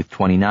 with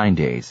 29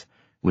 days,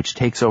 which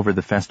takes over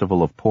the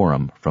festival of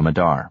Purim from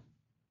Adar.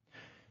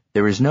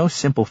 There is no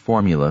simple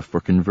formula for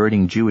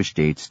converting Jewish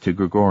dates to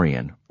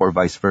Gregorian, or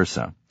vice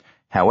versa.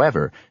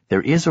 However,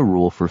 there is a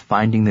rule for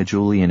finding the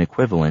Julian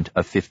equivalent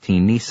of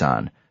 15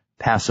 Nisan,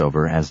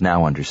 Passover as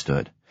now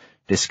understood,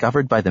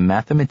 discovered by the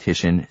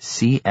mathematician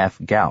C.F.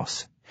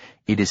 Gauss.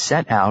 It is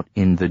set out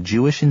in the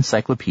Jewish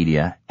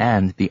Encyclopedia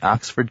and the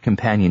Oxford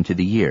Companion to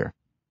the Year.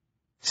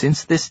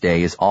 Since this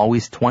day is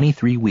always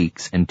 23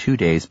 weeks and 2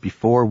 days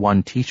before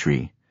 1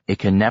 Tishri, it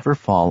can never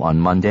fall on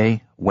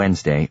Monday,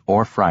 Wednesday,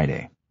 or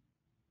Friday.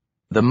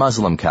 The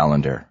Muslim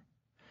calendar.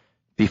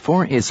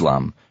 Before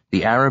Islam,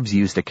 the Arabs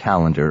used a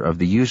calendar of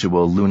the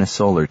usual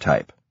lunisolar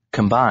type,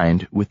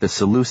 combined with the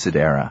Seleucid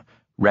era,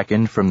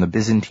 reckoned from the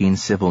Byzantine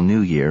Civil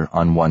New Year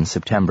on 1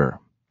 September.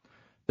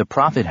 The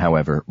Prophet,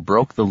 however,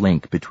 broke the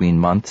link between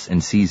months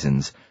and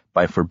seasons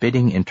by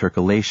forbidding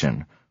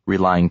intercalation,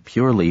 relying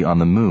purely on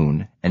the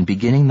moon, and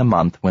beginning the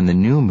month when the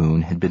new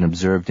moon had been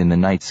observed in the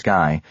night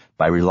sky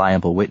by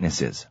reliable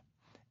witnesses.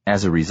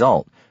 As a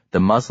result, the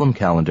Muslim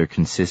calendar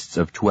consists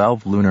of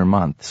 12 lunar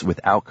months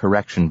without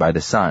correction by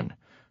the sun,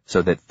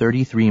 so that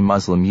 33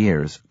 Muslim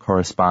years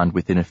correspond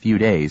within a few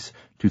days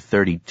to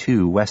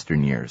 32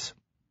 Western years.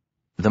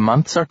 The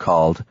months are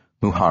called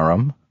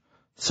Muharram,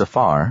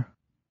 Safar,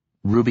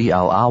 Rubi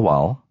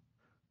al-Awwal,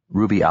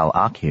 Rubi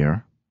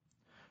al-Akhir,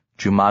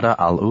 Jumada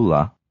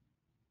al-Ula,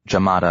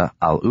 Jamada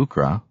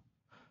al-Ukra,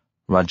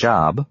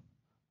 Rajab,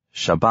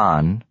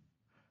 Shaban,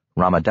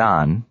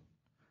 Ramadan,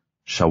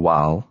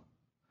 Shawwal,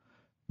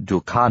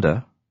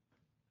 Dulqa'dah,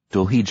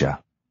 Dulhijjah.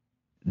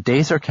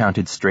 Days are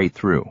counted straight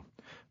through,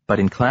 but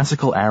in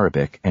classical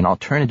Arabic an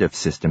alternative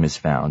system is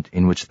found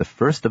in which the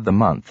first of the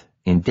month,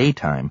 in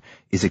daytime,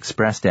 is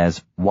expressed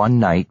as 1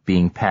 night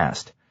being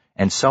passed,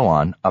 and so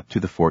on up to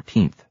the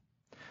 14th.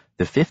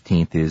 The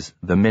 15th is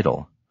the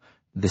middle.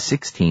 The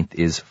 16th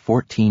is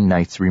 14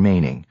 nights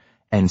remaining,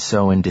 and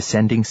so in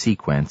descending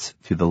sequence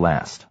to the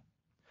last.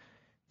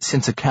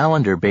 Since a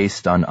calendar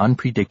based on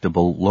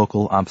unpredictable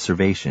local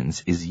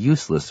observations is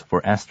useless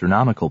for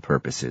astronomical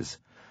purposes,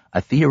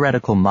 a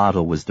theoretical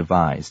model was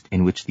devised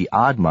in which the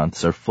odd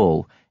months are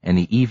full and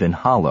the even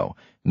hollow,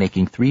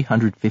 making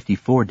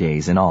 354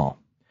 days in all.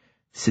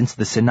 Since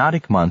the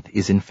synodic month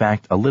is in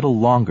fact a little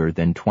longer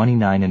than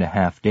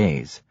 29.5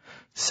 days,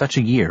 such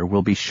a year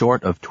will be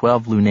short of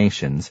 12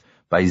 lunations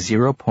by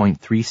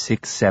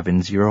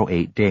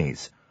 0.36708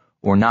 days,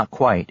 or not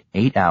quite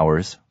 8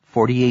 hours,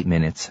 48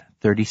 minutes,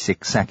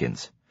 36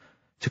 seconds.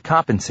 To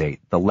compensate,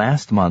 the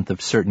last month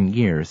of certain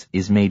years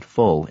is made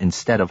full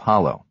instead of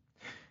hollow.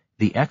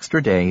 The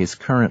extra day is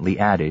currently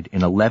added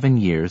in 11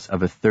 years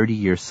of a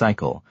 30-year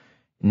cycle,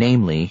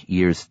 namely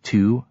years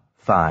 2,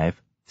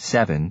 5,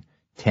 7,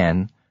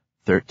 10,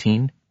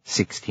 13,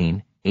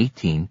 16,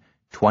 18,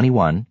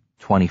 21,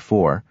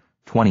 24,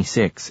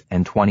 26,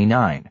 and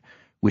 29,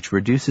 which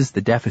reduces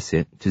the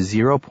deficit to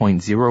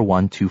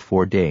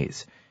 0.0124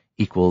 days,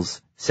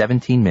 equals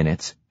 17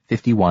 minutes,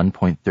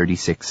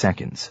 51.36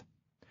 seconds.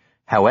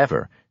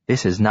 However,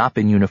 this has not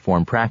been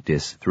uniform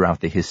practice throughout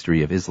the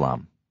history of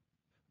Islam.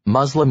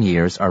 Muslim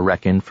years are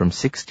reckoned from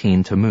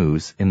 16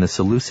 Tammuz in the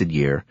Seleucid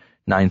year,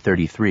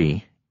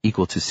 933,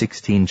 equal to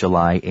 16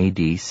 July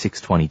AD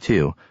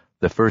 622,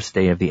 the first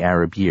day of the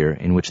Arab year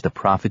in which the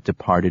Prophet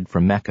departed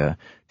from Mecca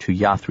to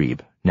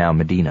Yathrib, now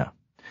Medina.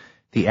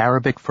 The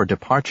Arabic for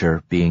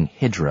departure being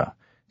Hijra,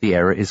 the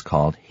era is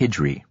called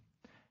Hijri.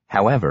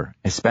 However,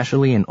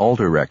 especially in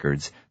older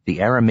records, the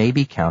era may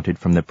be counted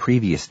from the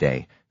previous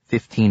day,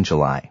 15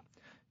 July.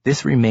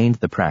 This remained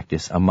the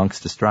practice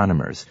amongst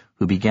astronomers,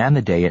 who began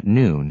the day at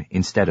noon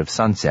instead of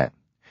sunset.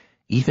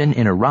 Even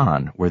in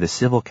Iran, where the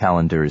civil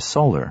calendar is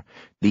solar,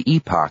 the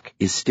epoch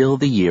is still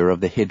the year of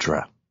the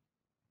Hijra.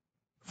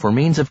 For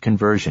means of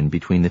conversion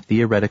between the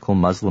theoretical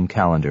Muslim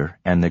calendar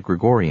and the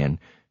Gregorian,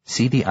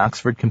 see the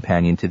Oxford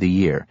Companion to the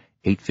Year,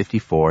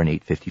 854 and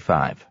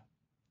 855.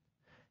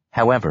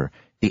 However,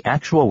 the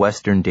actual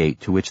Western date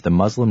to which the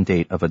Muslim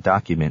date of a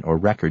document or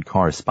record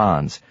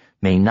corresponds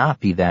may not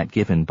be that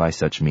given by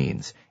such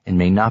means, and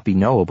may not be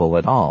knowable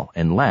at all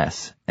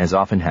unless, as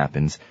often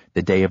happens,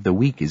 the day of the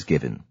week is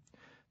given.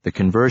 The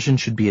conversion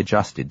should be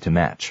adjusted to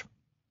match.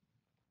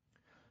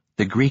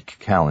 The Greek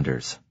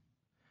calendars.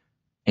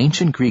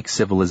 Ancient Greek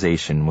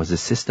civilization was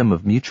a system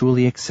of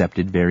mutually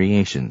accepted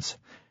variations.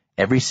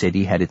 Every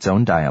city had its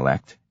own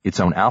dialect, its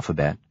own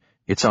alphabet,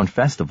 its own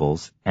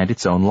festivals, and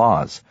its own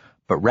laws,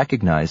 but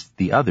recognized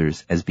the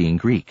others as being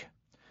Greek.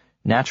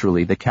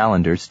 Naturally, the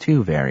calendars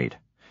too varied.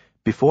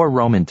 Before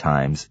Roman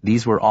times,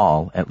 these were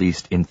all, at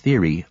least in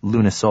theory,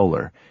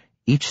 lunisolar,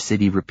 each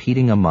city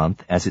repeating a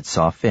month as it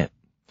saw fit.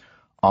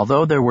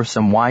 Although there were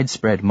some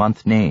widespread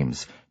month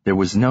names,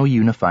 there was no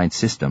unified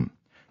system.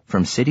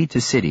 From city to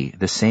city,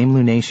 the same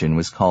lunation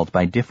was called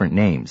by different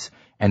names,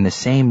 and the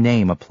same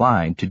name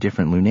applied to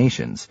different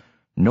lunations,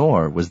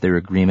 nor was there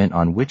agreement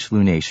on which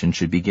lunation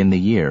should begin the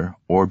year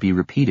or be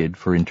repeated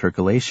for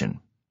intercalation.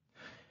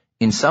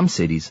 In some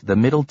cities, the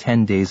middle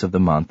 10 days of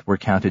the month were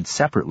counted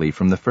separately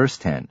from the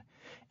first 10,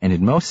 and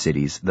in most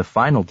cities, the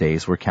final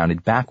days were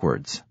counted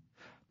backwards.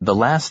 The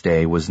last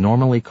day was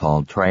normally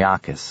called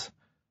Triakis,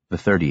 the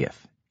 30th,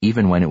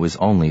 even when it was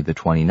only the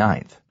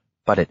 29th.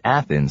 But at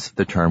Athens,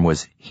 the term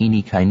was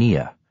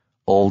Henikainia,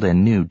 Old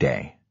and New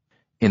Day.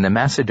 In the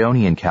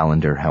Macedonian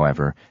calendar,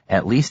 however,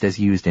 at least as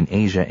used in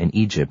Asia and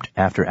Egypt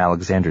after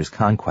Alexander's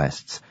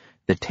conquests,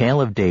 the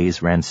tale of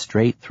days ran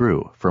straight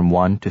through from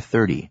 1 to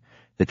 30,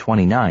 the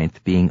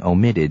 29th being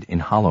omitted in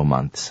hollow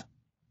months.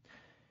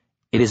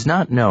 It is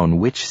not known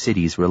which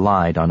cities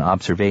relied on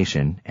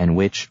observation and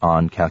which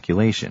on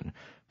calculation,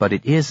 but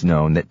it is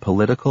known that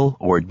political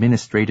or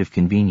administrative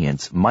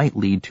convenience might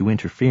lead to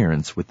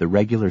interference with the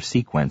regular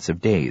sequence of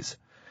days.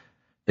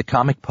 The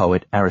comic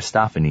poet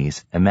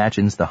Aristophanes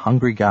imagines the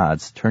hungry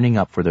gods turning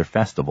up for their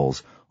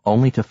festivals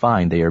only to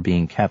find they are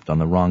being kept on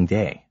the wrong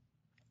day.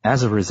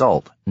 As a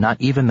result,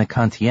 not even the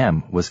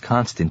quantième was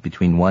constant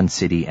between one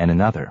city and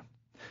another.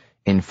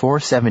 In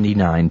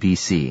 479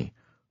 BC,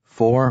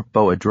 4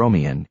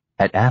 Boedromion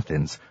at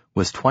Athens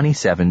was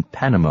 27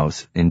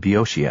 Panamos in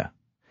Boeotia.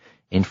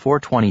 In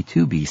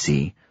 422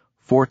 BC,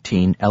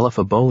 14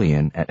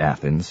 Elaphebolion at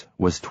Athens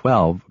was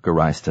 12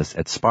 Geristus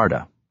at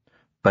Sparta.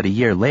 But a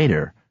year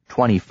later,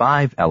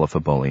 25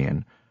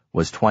 Elaphebolion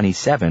was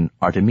 27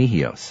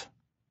 Artemihios.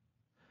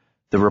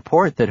 The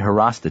report that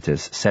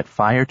Herodotus set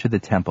fire to the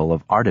temple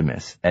of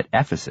Artemis at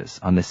Ephesus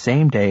on the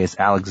same day as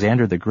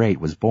Alexander the Great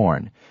was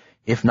born,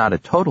 if not a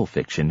total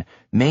fiction,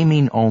 may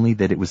mean only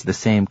that it was the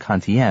same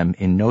quantième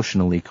in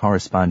notionally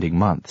corresponding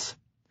months.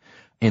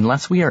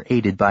 Unless we are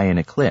aided by an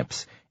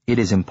eclipse, it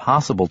is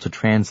impossible to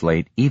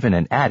translate even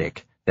an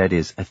Attic, that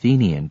is,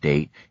 Athenian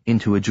date,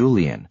 into a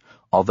Julian,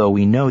 although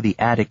we know the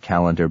Attic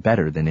calendar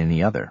better than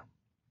any other.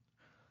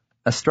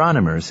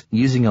 Astronomers,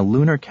 using a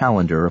lunar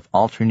calendar of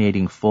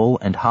alternating full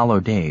and hollow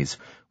days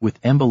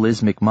with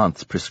embolismic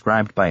months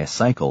prescribed by a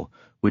cycle,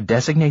 would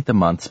designate the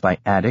months by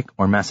Attic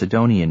or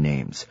Macedonian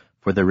names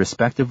for their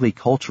respectively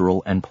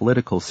cultural and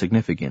political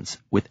significance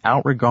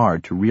without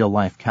regard to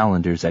real-life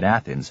calendars at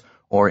Athens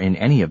or in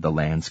any of the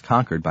lands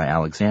conquered by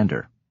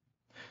Alexander.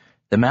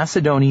 The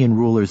Macedonian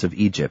rulers of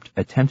Egypt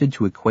attempted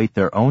to equate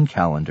their own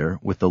calendar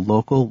with the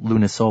local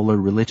lunisolar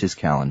religious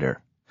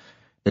calendar.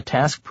 The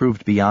task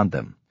proved beyond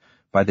them.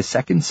 By the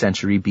 2nd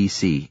century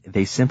BC,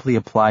 they simply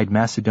applied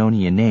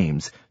Macedonian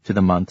names to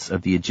the months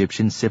of the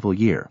Egyptian civil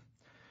year.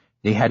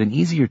 They had an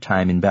easier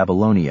time in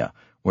Babylonia,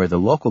 where the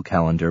local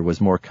calendar was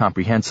more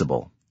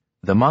comprehensible.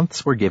 The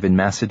months were given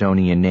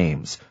Macedonian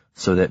names,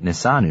 so that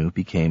Nisanu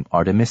became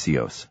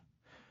Artemisios.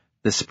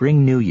 The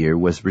spring new year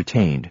was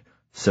retained,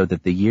 so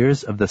that the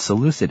years of the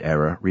Seleucid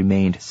era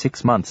remained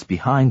 6 months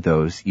behind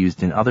those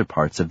used in other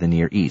parts of the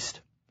Near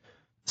East.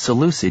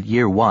 Seleucid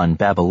Year 1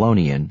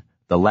 Babylonian,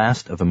 the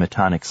last of a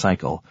Metonic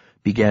cycle,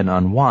 began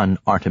on 1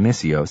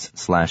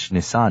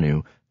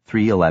 Artemisios/Nisanu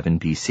 311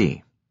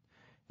 BC.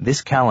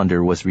 This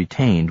calendar was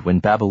retained when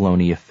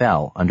Babylonia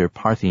fell under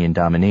Parthian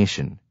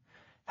domination.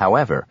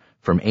 However,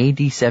 from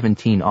AD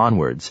 17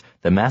 onwards,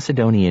 the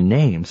Macedonian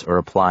names are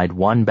applied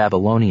 1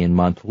 Babylonian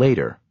month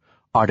later,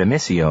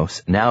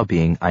 Artemisios now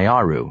being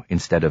Iaru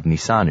instead of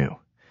Nisanu.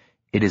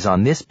 It is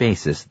on this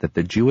basis that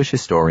the Jewish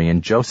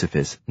historian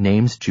Josephus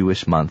names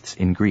Jewish months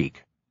in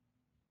Greek.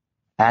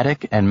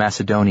 Attic and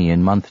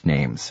Macedonian month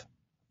names.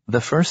 The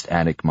first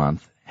Attic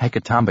month,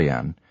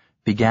 Hecatombion,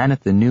 began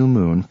at the new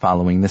moon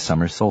following the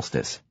summer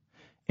solstice.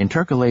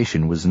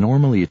 Intercalation was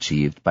normally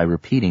achieved by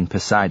repeating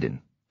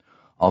Poseidon.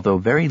 Although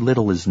very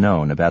little is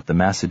known about the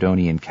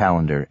Macedonian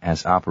calendar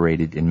as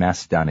operated in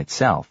Macedon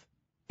itself,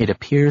 it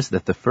appears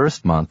that the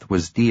first month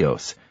was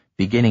Dios,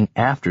 beginning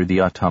after the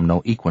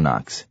autumnal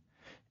equinox.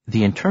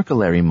 The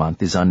intercalary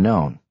month is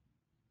unknown.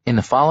 In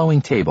the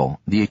following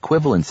table, the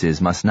equivalences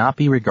must not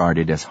be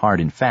regarded as hard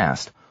and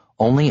fast,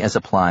 only as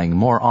applying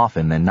more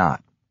often than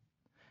not.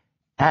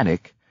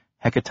 Attic,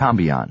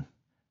 Hecatombion.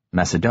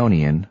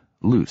 Macedonian,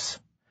 Lus.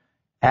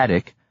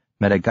 Attic,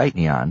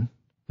 Metageitnion.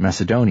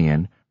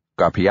 Macedonian,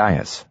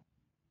 Garpiaius.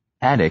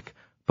 Attic,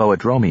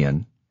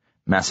 Boedromion.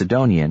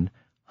 Macedonian,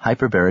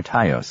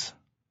 Hyperbarataios.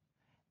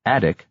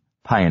 Attic,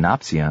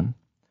 Paianopsion.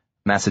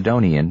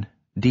 Macedonian,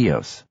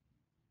 Dios.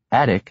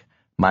 Attic,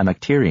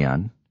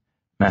 Mimacterion.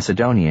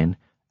 Macedonian,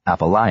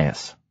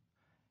 Apollaios.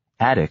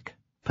 Attic,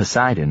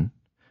 Poseidon.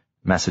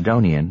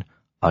 Macedonian,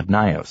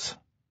 Odnios.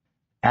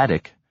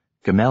 Attic,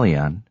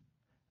 Gamelion.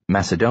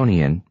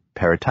 Macedonian,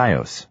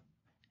 Parataios.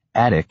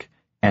 Attic,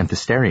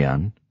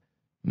 Anthesterion.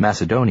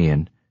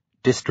 Macedonian,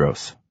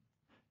 Distros.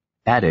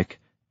 Attic,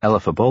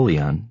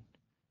 Elaphobolion.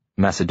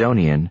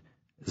 Macedonian,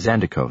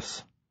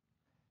 Xandikos.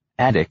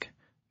 Attic,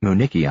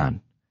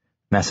 Munikion.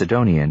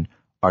 Macedonian,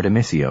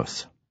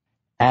 Artemisios.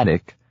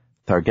 Attic,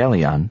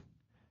 Thargelion.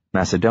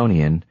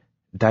 Macedonian,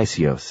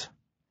 Dicios.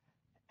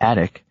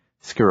 Attic,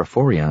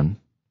 Scirophorion.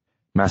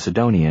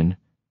 Macedonian,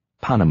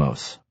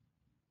 Panamos.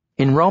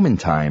 In Roman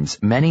times,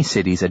 many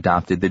cities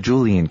adopted the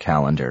Julian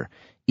calendar,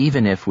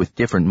 even if with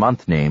different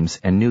month names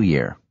and New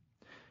Year.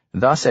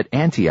 Thus at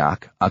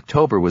Antioch,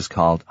 October was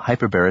called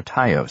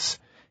Hyperbarataios,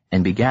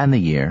 and began the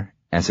year,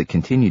 as it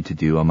continued to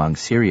do among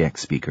Syriac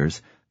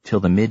speakers, till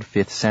the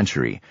mid-5th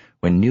century,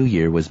 when New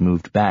Year was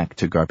moved back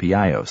to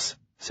Garpiaios,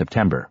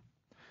 September.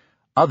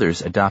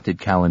 Others adopted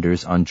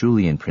calendars on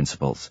Julian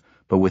principles,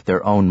 but with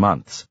their own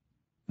months.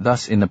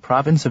 Thus, in the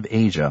province of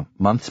Asia,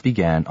 months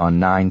began on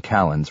 9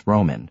 calends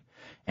Roman,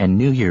 and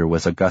New Year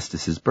was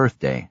Augustus's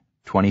birthday,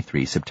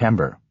 23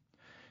 September.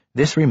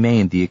 This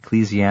remained the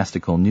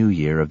ecclesiastical New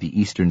Year of the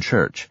Eastern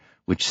Church,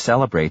 which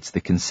celebrates the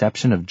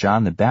conception of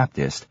John the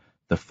Baptist,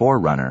 the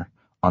forerunner,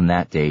 on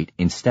that date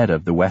instead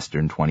of the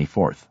Western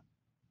 24th.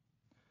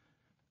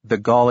 The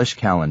Gaulish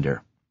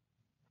calendar.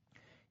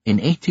 In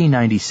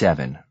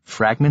 1897,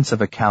 fragments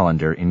of a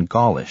calendar in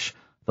Gaulish,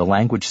 the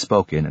language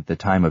spoken at the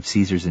time of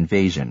Caesar's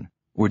invasion,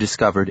 were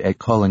discovered at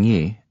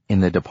Coligny in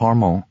the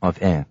Département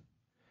of Ain.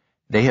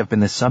 They have been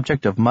the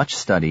subject of much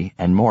study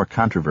and more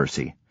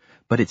controversy,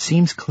 but it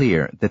seems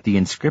clear that the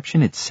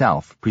inscription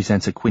itself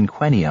presents a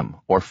quinquennium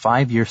or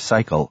 5-year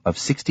cycle of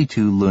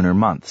 62 lunar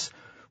months,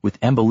 with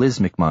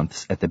embolismic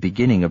months at the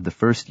beginning of the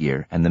first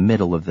year and the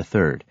middle of the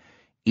third,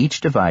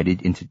 each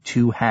divided into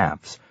 2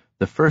 halves,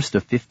 the first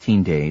of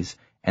 15 days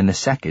and the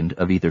second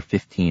of either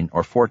 15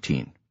 or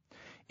 14.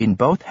 In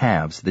both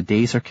halves, the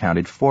days are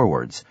counted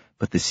forwards,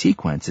 but the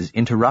sequence is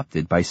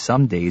interrupted by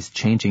some days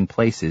changing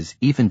places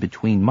even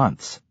between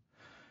months.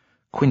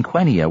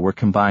 Quinquennia were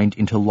combined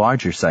into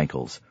larger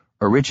cycles,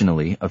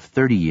 originally of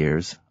 30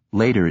 years,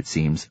 later it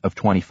seems of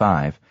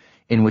 25,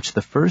 in which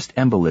the first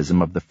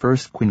embolism of the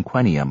first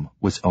quinquennium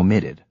was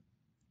omitted.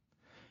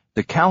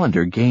 The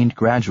calendar gained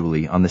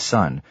gradually on the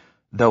sun,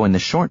 though in the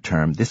short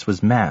term this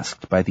was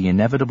masked by the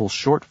inevitable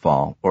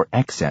shortfall or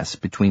excess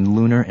between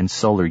lunar and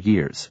solar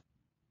years.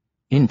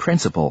 In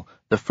principle,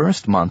 the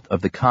first month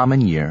of the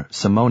common year,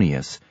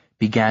 Simonius,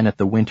 began at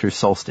the winter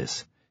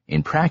solstice.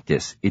 In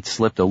practice, it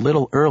slipped a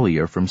little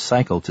earlier from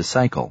cycle to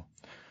cycle.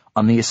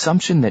 On the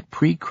assumption that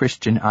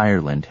pre-Christian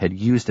Ireland had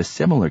used a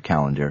similar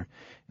calendar,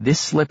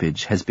 this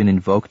slippage has been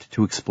invoked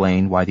to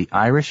explain why the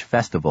Irish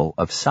festival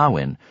of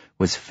Samhain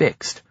was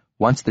fixed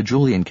once the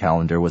Julian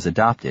calendar was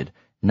adopted,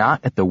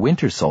 not at the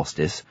winter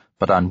solstice,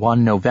 but on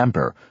 1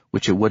 November,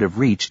 which it would have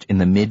reached in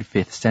the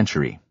mid-5th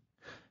century.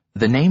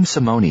 The name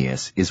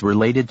Simonius is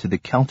related to the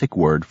Celtic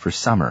word for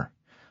summer.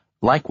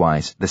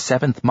 Likewise, the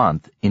 7th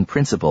month, in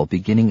principle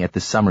beginning at the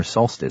summer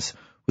solstice,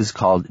 was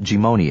called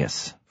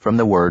Gemonius, from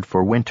the word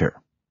for winter.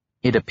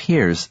 It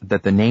appears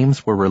that the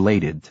names were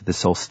related to the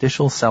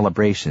solstitial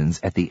celebrations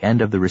at the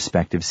end of the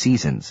respective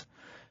seasons.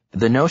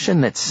 The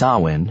notion that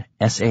Samhain,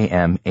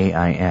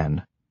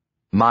 S-A-M-A-I-N,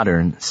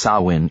 modern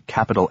Samhain,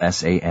 capital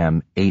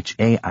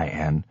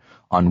S-A-M-H-A-I-N,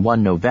 on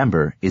 1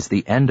 November is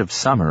the end of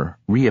summer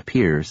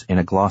reappears in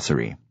a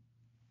glossary.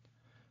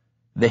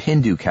 The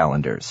Hindu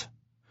calendars.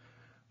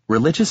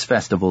 Religious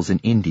festivals in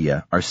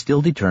India are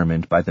still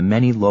determined by the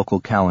many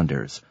local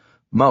calendars,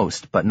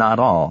 most, but not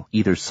all,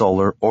 either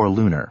solar or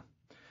lunar.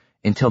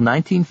 Until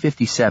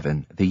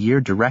 1957, the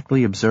year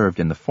directly observed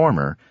in the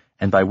former,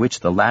 and by which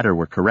the latter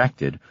were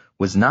corrected,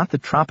 was not the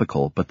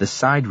tropical but the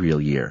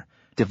sidereal year,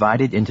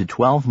 divided into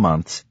 12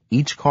 months,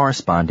 each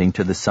corresponding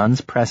to the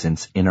sun's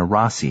presence in a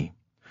rasi.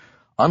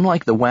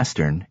 Unlike the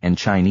Western and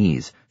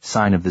Chinese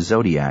sign of the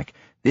zodiac,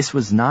 this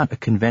was not a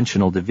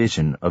conventional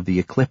division of the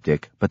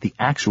ecliptic, but the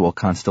actual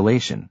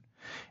constellation.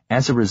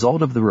 As a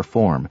result of the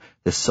reform,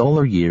 the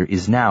solar year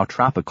is now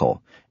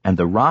tropical, and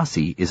the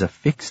Rasi is a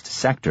fixed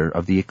sector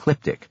of the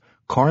ecliptic,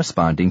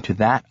 corresponding to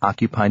that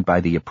occupied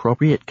by the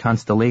appropriate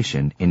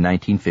constellation in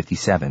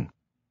 1957.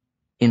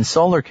 In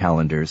solar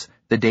calendars,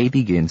 the day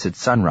begins at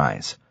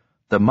sunrise.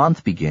 The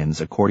month begins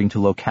according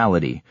to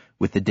locality,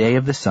 with the day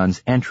of the sun's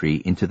entry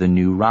into the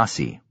new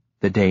Rasi,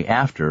 the day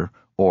after,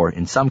 or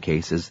in some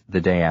cases,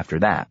 the day after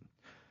that.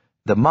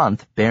 The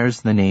month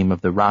bears the name of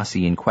the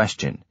Rasi in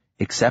question,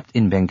 except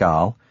in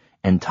Bengal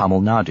and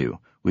Tamil Nadu,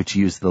 which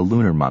use the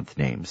lunar month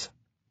names.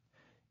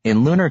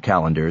 In lunar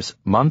calendars,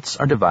 months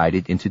are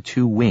divided into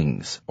two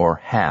wings, or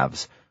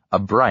halves, a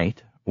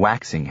bright,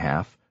 waxing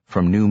half,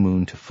 from new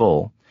moon to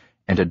full,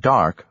 and a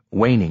dark,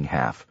 waning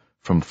half,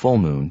 from full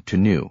moon to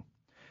new.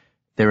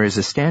 There is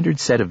a standard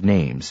set of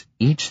names,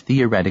 each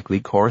theoretically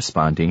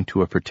corresponding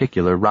to a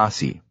particular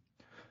Rasi.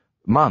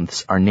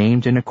 Months are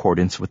named in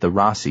accordance with the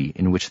Rasi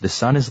in which the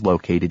sun is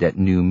located at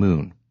new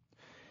moon.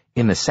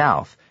 In the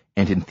south,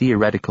 and in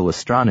theoretical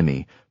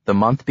astronomy, the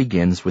month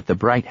begins with the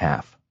bright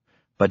half,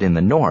 but in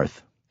the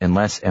north,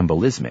 unless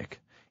embolismic,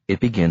 it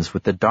begins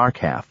with the dark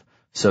half,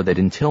 so that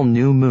until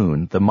new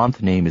moon the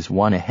month name is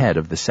one ahead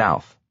of the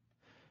south.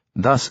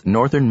 Thus,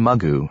 northern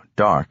Maghu,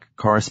 dark,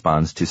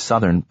 corresponds to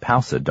southern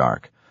Pausa,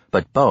 dark,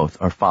 but both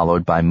are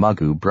followed by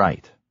Maghu,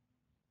 bright.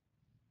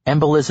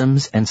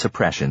 Embolisms and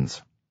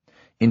suppressions.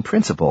 In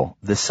principle,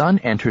 the sun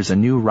enters a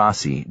new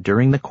Rasi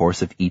during the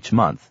course of each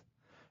month.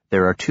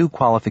 There are two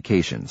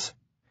qualifications.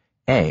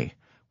 A.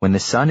 When the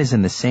sun is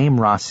in the same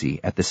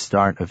Rasi at the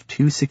start of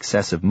two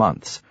successive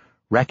months,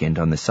 reckoned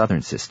on the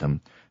southern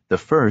system, the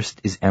first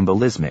is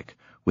embolismic,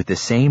 with the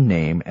same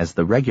name as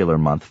the regular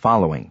month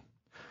following.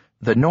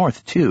 The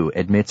north, too,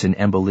 admits an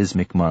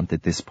embolismic month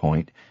at this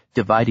point,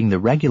 dividing the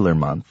regular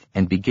month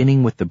and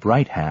beginning with the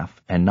bright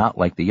half and not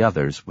like the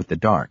others with the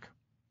dark.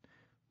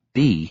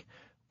 B.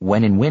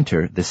 When in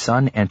winter the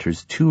sun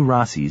enters two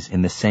Rasis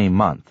in the same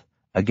month,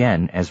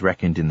 again as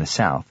reckoned in the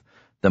south,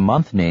 the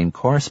month name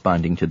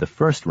corresponding to the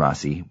first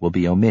Rasi will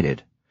be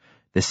omitted.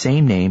 The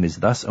same name is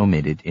thus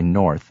omitted in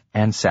north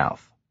and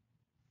south.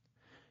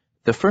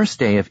 The first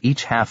day of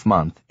each half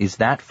month is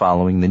that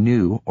following the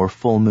new or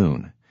full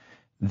moon.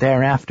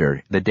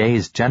 Thereafter, the day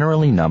is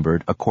generally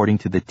numbered according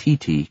to the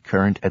TT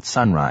current at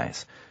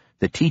sunrise,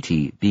 the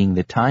TT being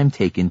the time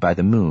taken by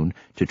the moon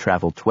to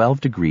travel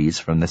 12 degrees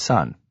from the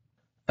sun.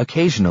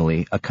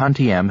 Occasionally, a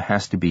Kantiem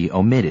has to be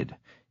omitted,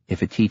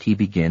 if a TT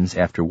begins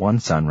after one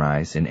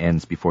sunrise and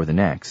ends before the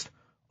next,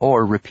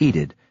 or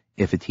repeated,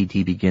 if a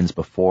TT begins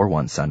before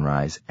one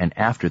sunrise and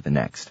after the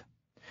next.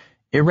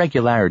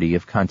 Irregularity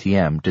of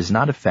Kantiem does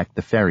not affect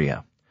the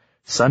feria.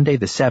 Sunday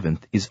the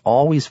 7th is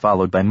always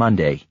followed by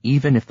Monday,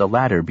 even if the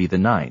latter be the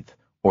 9th,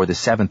 or the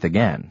 7th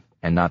again,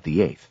 and not the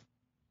 8th.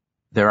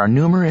 There are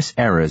numerous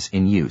eras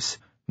in use,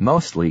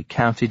 mostly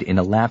counted in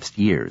elapsed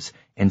years,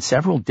 and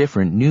several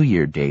different New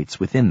Year dates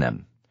within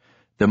them.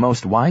 The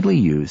most widely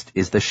used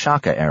is the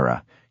Shaka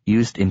era,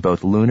 used in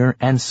both lunar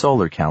and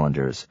solar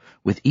calendars,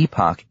 with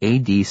epoch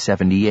AD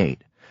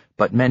 78,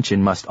 but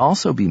mention must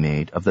also be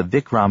made of the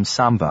Vikram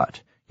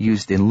Samvat,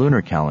 used in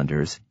lunar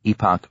calendars,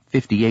 epoch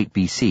 58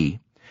 BC,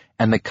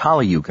 and the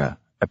Kali Yuga,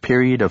 a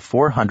period of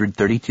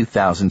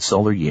 432,000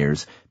 solar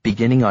years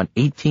beginning on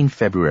 18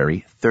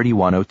 February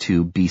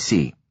 3102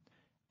 BC.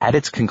 At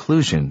its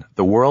conclusion,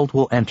 the world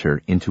will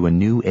enter into a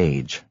new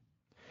age.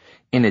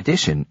 In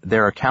addition,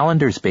 there are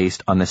calendars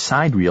based on the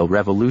sidereal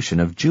revolution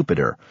of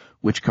Jupiter,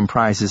 which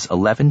comprises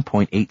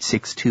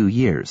 11.862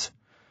 years.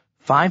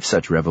 5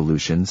 such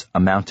revolutions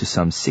amount to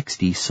some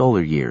 60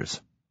 solar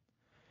years.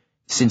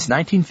 Since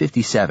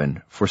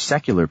 1957, for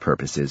secular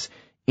purposes,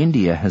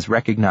 India has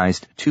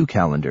recognized 2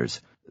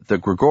 calendars, the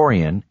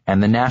Gregorian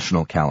and the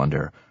national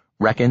calendar,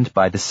 reckoned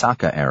by the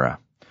Saka era.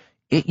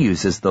 It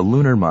uses the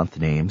lunar month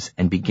names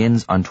and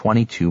begins on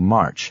 22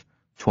 March,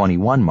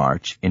 21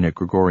 March in a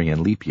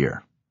Gregorian leap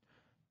year.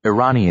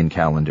 Iranian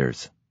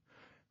calendars.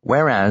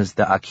 Whereas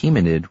the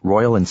Achaemenid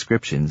royal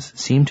inscriptions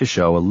seem to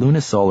show a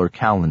lunisolar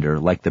calendar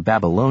like the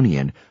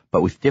Babylonian,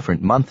 but with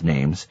different month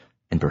names,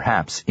 and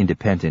perhaps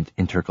independent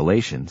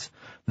intercalations,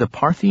 the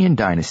Parthian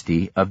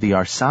dynasty of the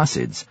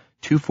Arsacids,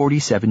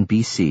 247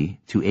 BC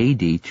to AD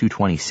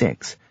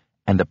 226,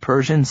 and the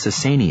Persian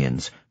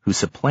Sasanians, who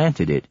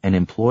supplanted it and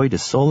employed a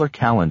solar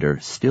calendar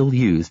still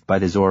used by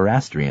the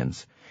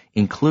Zoroastrians,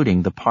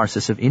 including the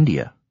Parsis of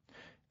India.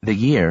 The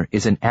year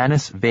is an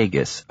annus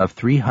vagus of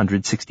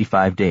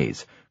 365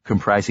 days,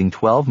 comprising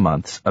 12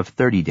 months of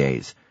 30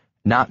 days,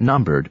 not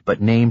numbered but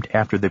named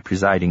after the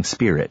presiding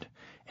spirit,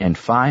 and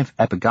 5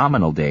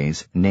 epigomenal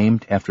days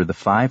named after the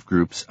 5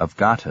 groups of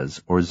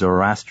gathas or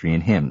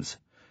Zoroastrian hymns.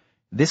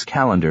 This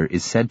calendar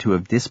is said to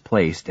have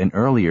displaced an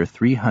earlier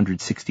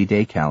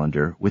 360-day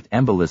calendar with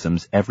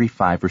embolisms every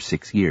 5 or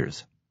 6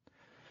 years.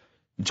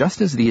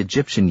 Just as the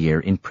Egyptian year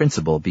in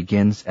principle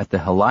begins at the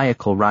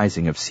heliacal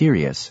rising of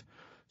Sirius,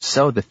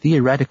 So the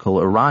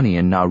theoretical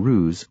Iranian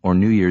Nowruz, or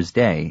New Year's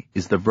Day,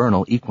 is the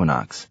vernal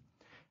equinox.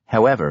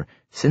 However,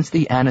 since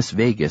the Annus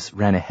Vegas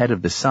ran ahead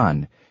of the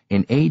sun,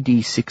 in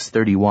AD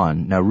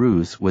 631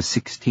 Nowruz was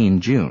 16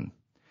 June.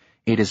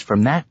 It is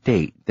from that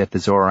date that the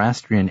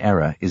Zoroastrian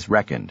era is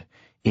reckoned,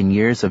 in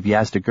years of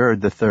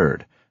Yazdegerd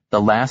III,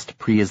 the last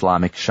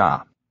pre-Islamic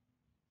Shah.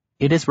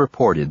 It is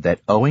reported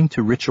that owing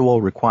to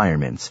ritual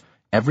requirements,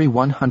 every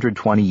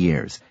 120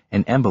 years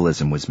an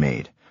embolism was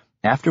made,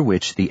 after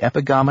which the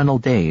epigomenal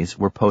days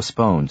were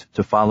postponed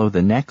to follow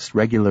the next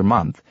regular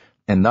month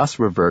and thus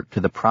revert to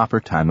the proper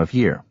time of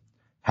year.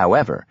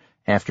 However,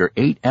 after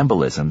 8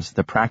 embolisms,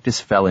 the practice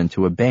fell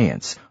into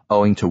abeyance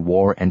owing to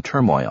war and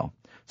turmoil,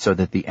 so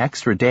that the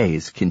extra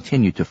days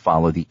continued to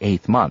follow the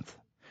 8th month.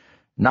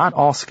 Not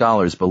all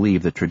scholars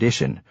believe the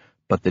tradition,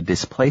 but the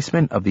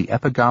displacement of the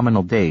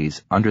epigomenal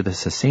days under the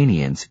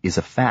Sasanians is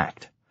a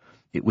fact.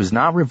 It was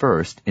not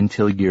reversed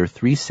until year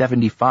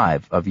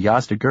 375 of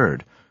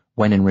Yazdegerd,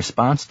 when in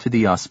response to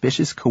the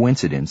auspicious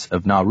coincidence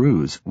of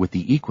Nowruz with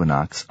the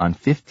equinox on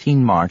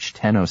 15 March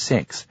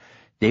 1006,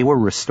 they were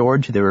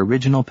restored to their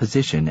original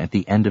position at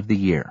the end of the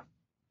year.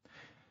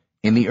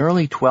 In the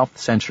early 12th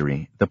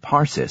century, the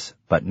Parsis,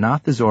 but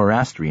not the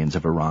Zoroastrians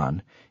of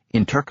Iran,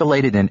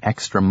 intercalated an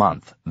extra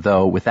month,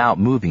 though without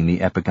moving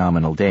the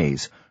epigomenal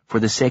days, for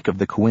the sake of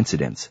the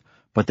coincidence,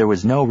 but there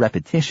was no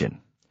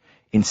repetition.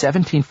 In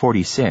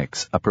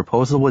 1746, a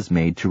proposal was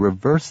made to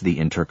reverse the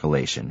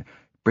intercalation,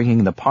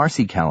 bringing the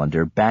Parsi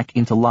calendar back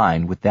into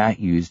line with that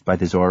used by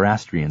the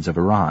Zoroastrians of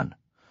Iran.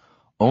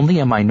 Only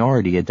a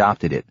minority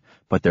adopted it,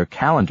 but their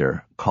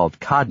calendar, called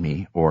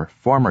Kadmi, or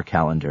former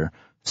calendar,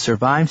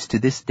 survives to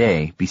this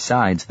day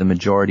besides the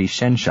majority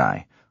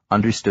Shenshai,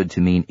 understood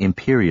to mean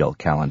imperial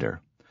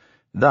calendar.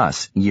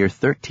 Thus, year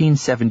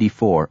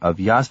 1374 of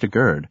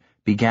Yazdegerd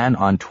began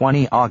on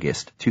 20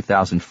 August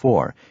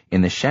 2004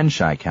 in the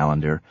Shenshai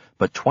calendar,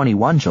 but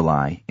 21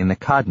 July in the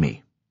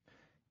Kadmi.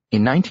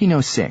 In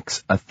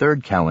 1906, a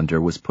third calendar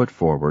was put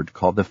forward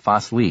called the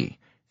Fasli,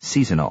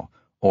 seasonal,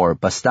 or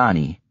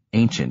Bastani,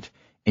 ancient,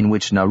 in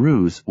which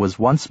Nowruz was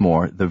once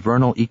more the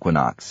vernal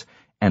equinox,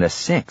 and a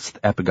 6th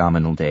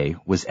epigomenal day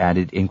was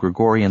added in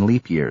Gregorian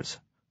leap years.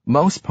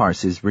 Most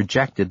Parsis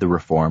rejected the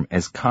reform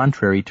as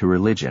contrary to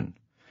religion.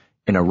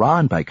 In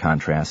Iran, by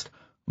contrast,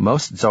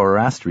 most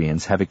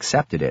Zoroastrians have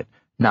accepted it,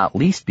 not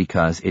least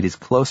because it is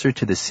closer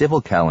to the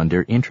civil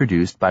calendar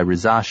introduced by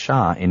Reza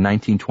Shah in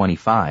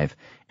 1925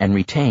 and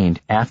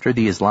retained after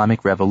the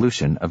Islamic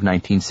Revolution of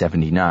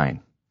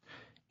 1979.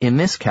 In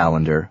this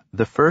calendar,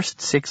 the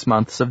first 6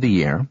 months of the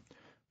year,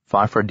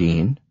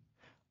 Farfardin,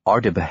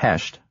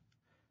 Ardebehesht,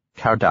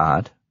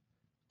 Kardad,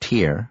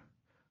 Tir,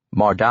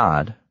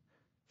 Mardad,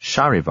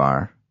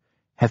 Shahrivar,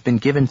 have been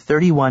given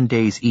 31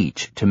 days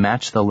each to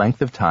match the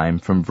length of time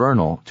from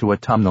vernal to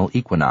autumnal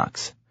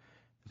equinox.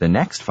 The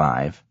next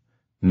 5,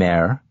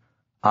 Mer,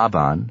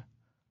 Aban,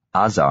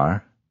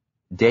 Azar,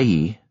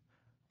 Dei,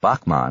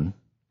 Bakman,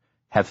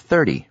 have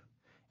 30,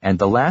 and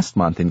the last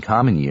month in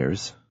common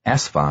years,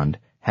 Esfand,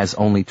 has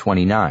only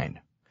 29.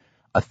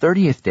 A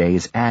 30th day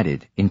is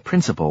added, in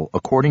principle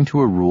according to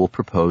a rule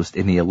proposed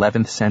in the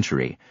 11th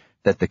century,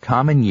 that the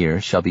common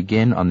year shall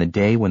begin on the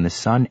day when the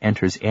sun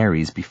enters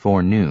Aries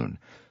before noon,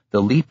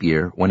 the leap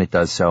year when it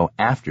does so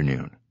after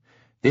noon.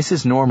 This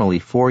is normally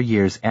 4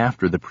 years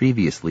after the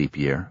previous leap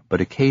year,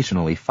 but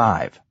occasionally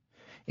 5.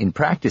 In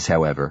practice,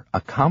 however,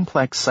 a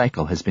complex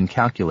cycle has been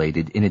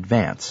calculated in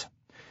advance.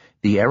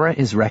 The era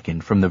is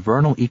reckoned from the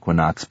vernal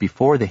equinox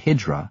before the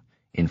Hijra,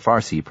 in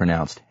Farsi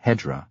pronounced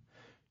Hedra,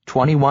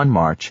 21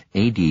 March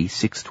AD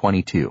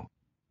 622.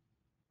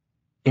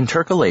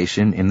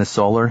 Intercalation in the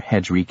solar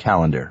Hejri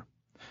calendar.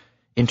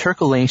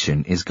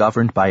 Intercalation is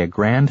governed by a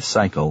grand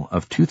cycle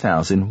of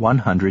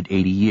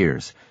 2,180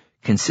 years,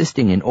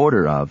 consisting in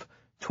order of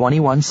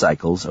 21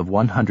 cycles of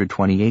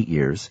 128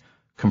 years,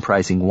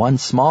 comprising 1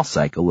 small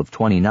cycle of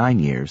 29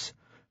 years,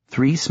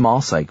 3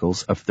 small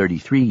cycles of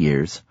 33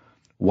 years,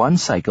 1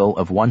 cycle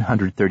of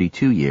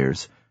 132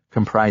 years,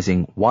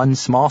 comprising 1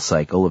 small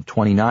cycle of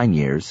 29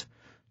 years,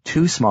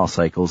 2 small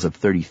cycles of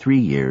 33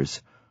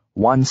 years,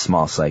 1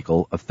 small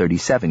cycle of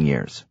 37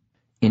 years.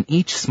 In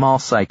each small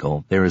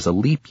cycle, there is a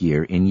leap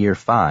year in year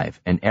 5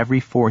 and every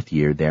 4th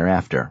year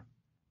thereafter.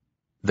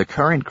 The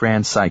current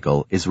grand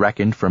cycle is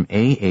reckoned from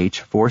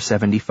AH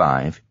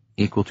 475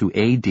 equal to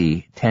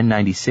AD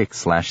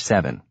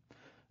 1096/7.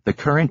 The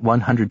current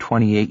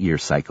 128-year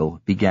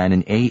cycle began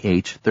in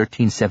AH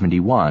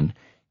 1371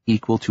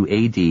 equal to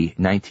AD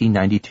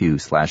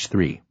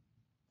 1992/3.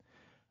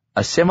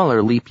 A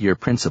similar leap year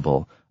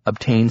principle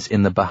obtains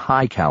in the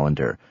Baha'i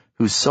calendar,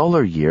 whose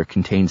solar year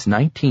contains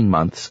 19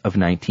 months of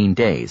 19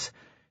 days,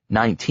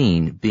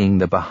 19 being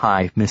the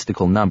Baha'i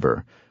mystical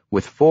number,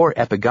 with 4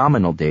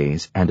 epigomenal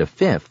days and a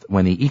 5th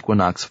when the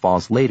equinox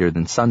falls later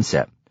than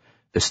sunset,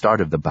 the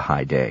start of the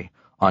Baha'i day,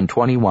 on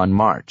 21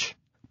 March.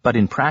 But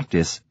in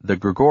practice, the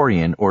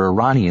Gregorian or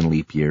Iranian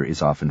leap year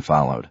is often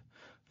followed.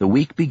 The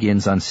week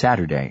begins on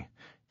Saturday.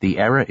 The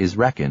era is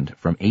reckoned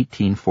from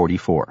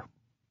 1844.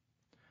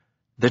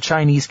 The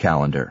Chinese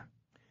calendar.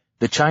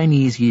 The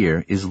Chinese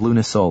year is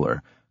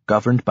lunisolar,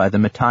 governed by the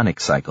Metonic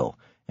cycle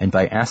and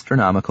by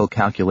astronomical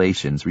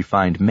calculations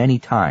refined many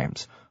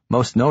times,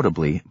 most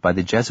notably by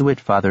the Jesuit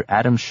Father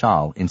Adam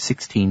Schall in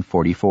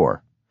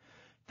 1644.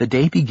 The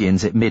day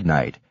begins at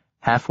midnight,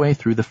 halfway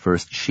through the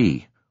first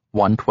Shi,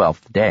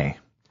 1/12th day.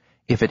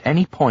 If at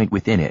any point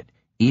within it,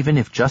 even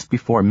if just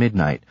before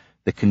midnight,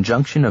 the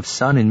conjunction of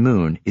sun and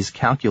moon is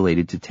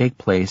calculated to take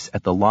place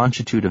at the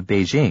longitude of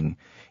Beijing,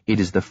 it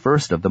is the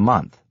first of the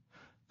month.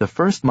 The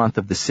first month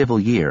of the civil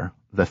year,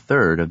 the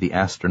third of the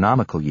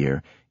astronomical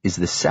year, is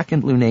the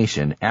second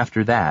lunation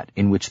after that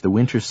in which the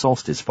winter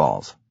solstice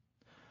falls.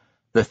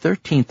 The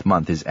 13th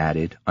month is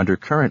added, under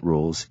current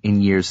rules,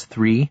 in years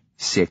 3,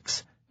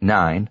 6,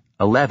 9,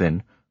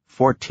 11,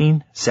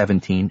 14,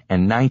 17,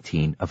 and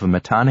 19 of a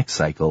Metonic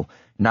cycle,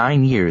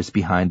 9 years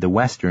behind the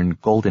Western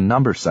golden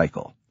number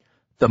cycle.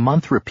 The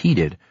month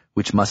repeated,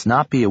 which must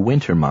not be a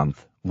winter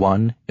month,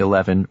 1,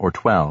 11, or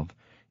 12,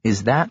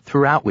 is that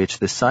throughout which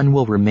the sun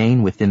will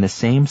remain within the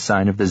same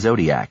sign of the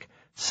zodiac,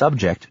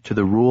 subject to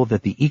the rule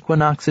that the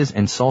equinoxes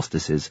and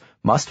solstices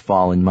must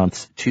fall in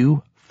months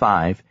 2,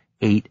 5,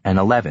 8, and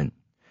 11.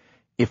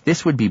 If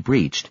this would be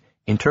breached,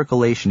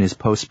 intercalation is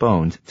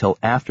postponed till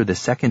after the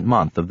second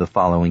month of the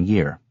following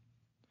year.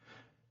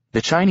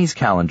 The Chinese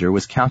calendar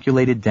was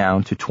calculated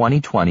down to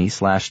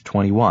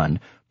 2020/21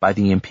 by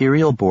the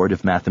Imperial Board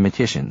of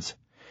Mathematicians.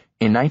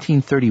 In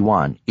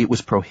 1931, it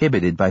was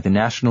prohibited by the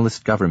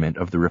nationalist government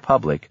of the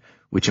Republic,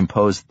 which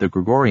imposed the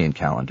Gregorian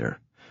calendar.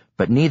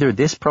 But neither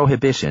this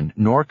prohibition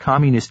nor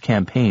communist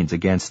campaigns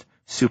against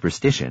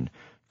superstition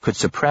could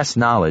suppress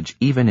knowledge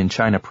even in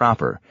China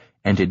proper,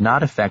 and did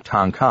not affect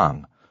Hong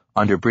Kong,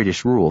 under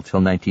British rule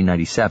till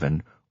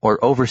 1997, or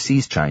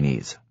overseas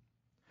Chinese.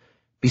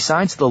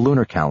 Besides the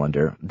lunar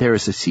calendar, there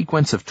is a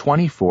sequence of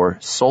 24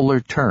 solar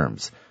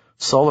terms,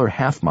 solar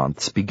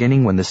half-months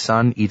beginning when the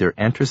sun either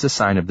enters the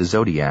sign of the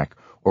zodiac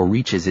or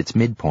reaches its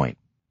midpoint.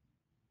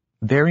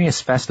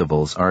 Various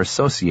festivals are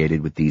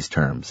associated with these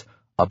terms,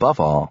 above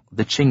all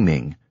the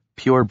Qingming,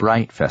 pure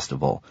bright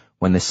festival,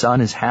 when the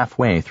sun is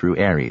halfway through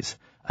Aries,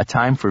 a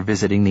time for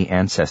visiting the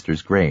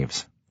ancestors'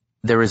 graves.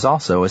 There is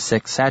also a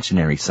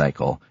sexagenary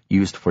cycle,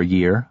 used for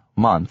year,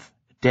 month,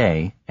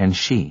 day, and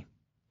Shi.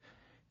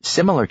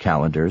 Similar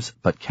calendars,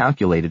 but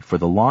calculated for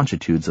the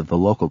longitudes of the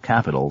local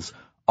capitals,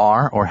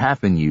 are or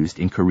have been used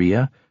in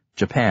Korea,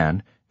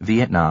 Japan,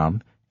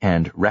 Vietnam,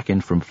 and,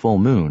 reckoned from full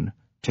moon,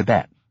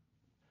 Tibet.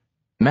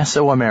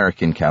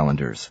 Mesoamerican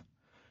calendars.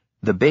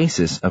 The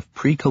basis of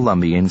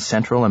pre-Columbian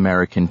Central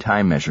American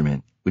time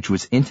measurement, which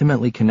was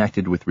intimately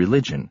connected with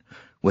religion,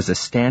 was a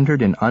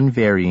standard and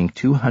unvarying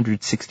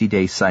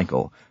 260-day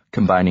cycle,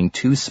 combining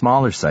two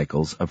smaller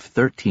cycles of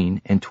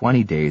 13 and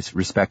 20 days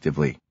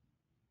respectively.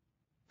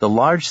 The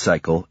large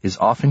cycle is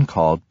often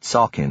called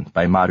Tzolk'in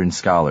by modern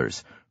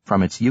scholars,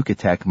 from its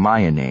Yucatec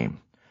Maya name,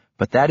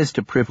 but that is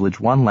to privilege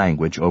one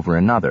language over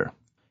another.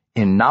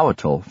 In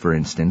Nahuatl, for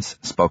instance,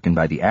 spoken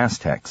by the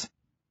Aztecs,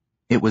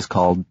 it was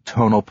called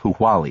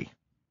Tonopuhualli.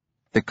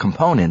 The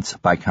components,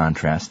 by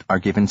contrast, are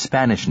given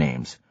Spanish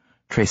names,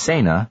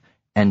 Trecena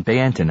and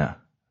Beyentina,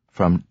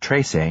 from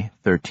Trece,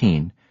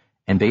 13,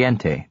 and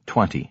Beyente,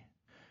 20.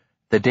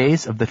 The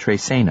days of the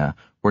Trecena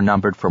were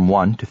numbered from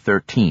 1 to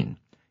 13,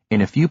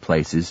 in a few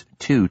places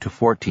 2 to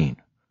 14.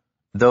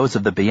 Those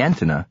of the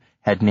Beyentina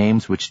had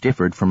names which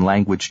differed from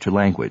language to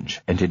language,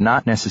 and did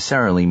not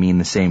necessarily mean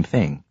the same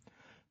thing.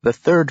 The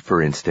third,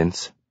 for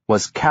instance,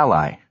 was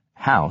Calai,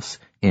 house,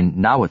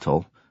 in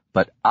Nahuatl,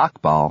 but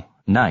Akbal,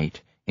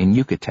 night, in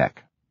Yucatec.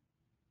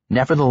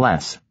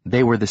 Nevertheless,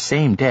 they were the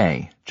same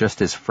day,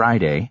 just as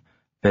Friday,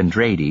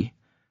 Vendradi,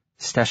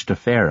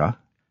 Stestafera,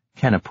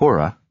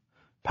 Kanapura,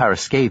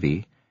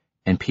 Paraskevi,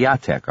 and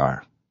Piatek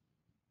are.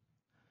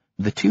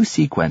 The two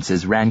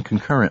sequences ran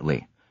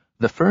concurrently.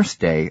 The first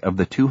day of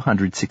the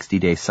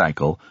 260-day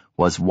cycle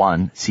was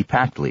 1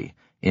 Sipactli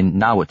in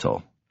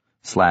Nahuatl,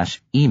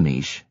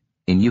 /Imish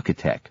in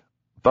Yucatec.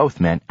 Both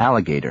meant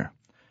alligator.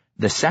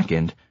 The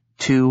second,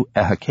 2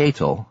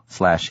 Ehecatl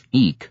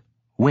 /Eek,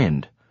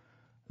 wind.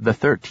 The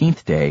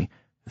 13th day,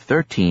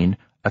 13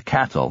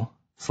 Acatl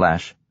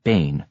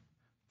 /Bane,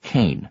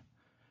 cane.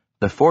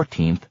 The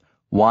 14th,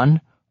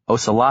 1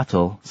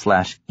 Ocelotl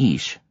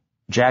 /Ish,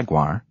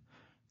 jaguar.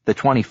 The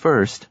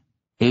 21st,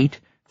 8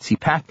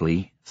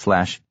 Sipactli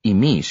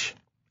 /Imish,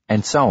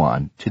 and so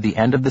on, to the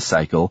end of the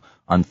cycle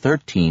on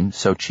 13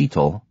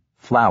 Xochitl,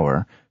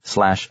 flower,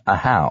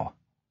 /Ahau,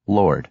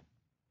 Lord.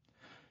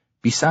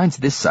 Besides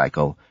this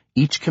cycle,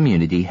 each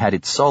community had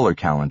its solar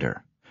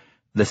calendar.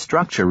 The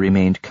structure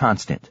remained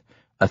constant.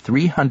 A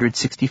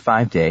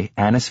 365-day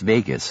Annus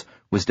Vegas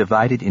was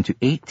divided into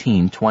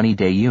 18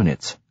 20-day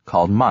units,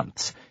 called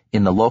months,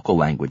 in the local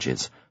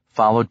languages,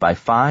 followed by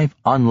 5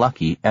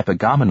 unlucky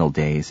epigomenal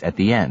days at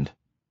the end.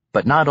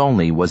 But not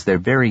only was there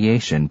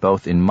variation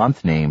both in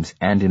month names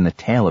and in the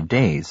tale of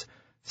days,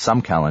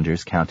 some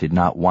calendars counted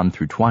not 1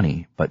 through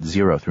 20, but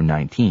 0 through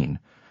 19,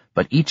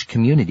 but each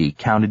community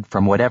counted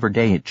from whatever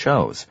day it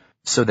chose,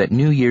 so that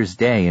New Year's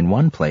Day in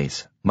one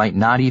place might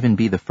not even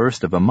be the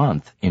first of a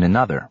month in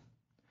another.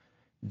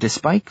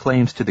 Despite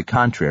claims to the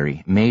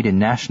contrary made in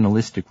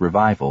nationalistic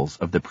revivals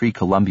of the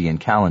pre-Columbian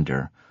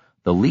calendar,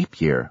 the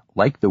leap year,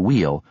 like the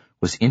wheel,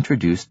 was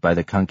introduced by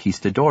the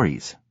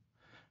conquistadores.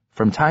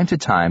 From time to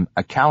time,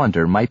 a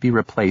calendar might be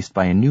replaced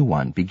by a new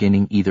one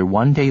beginning either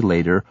 1 day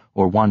later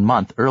or 1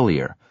 month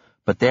earlier,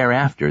 but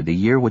thereafter the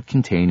year would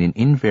contain an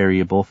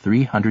invariable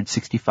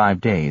 365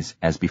 days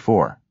as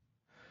before.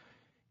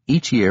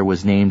 Each year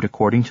was named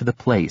according to the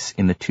place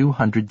in the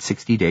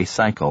 260-day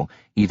cycle,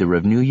 either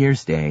of New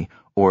Year's Day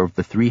or of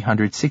the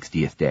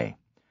 360th day.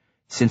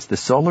 Since the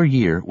solar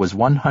year was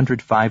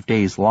 105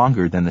 days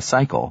longer than the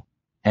cycle,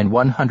 and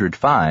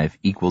 105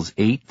 equals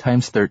 8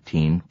 times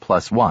 13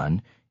 plus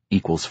 1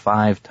 equals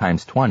 5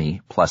 times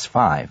 20 plus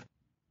 5,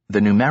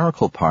 the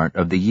numerical part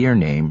of the year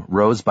name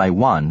rose by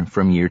 1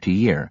 from year to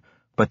year,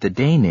 but the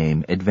day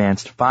name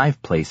advanced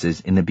 5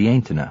 places in the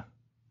Bientena.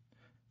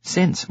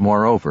 Since,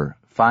 moreover,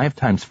 5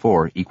 times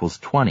 4 equals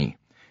 20,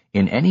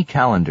 in any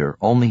calendar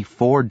only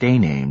 4 day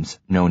names,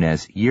 known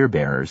as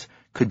year-bearers,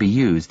 could be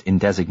used in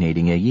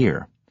designating a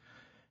year.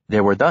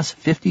 There were thus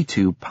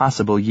 52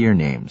 possible year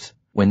names.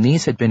 When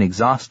these had been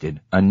exhausted,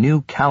 a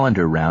new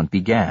calendar round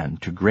began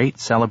to great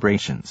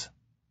celebrations.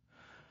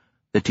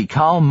 The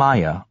Tikal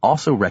Maya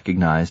also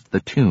recognized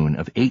the tune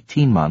of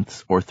 18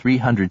 months or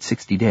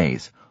 360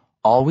 days,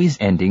 always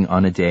ending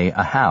on a day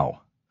Ahau.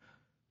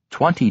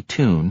 20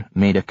 tune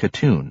made a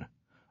Katun,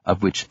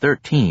 of which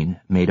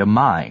 13 made a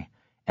Mai,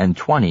 and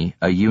 20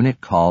 a unit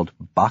called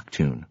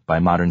Baktun by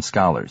modern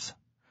scholars.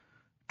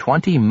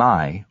 20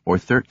 Mai, or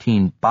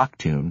 13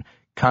 Baktun,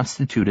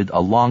 constituted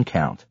a long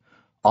count,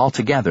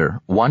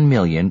 altogether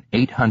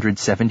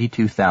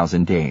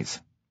 1,872,000 days.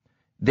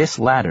 This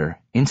latter,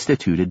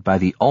 instituted by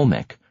the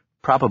Olmec,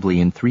 probably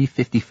in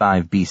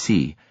 355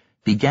 BC,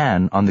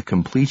 began on the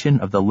completion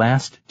of the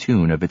last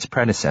tune of its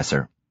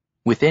predecessor.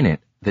 Within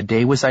it, the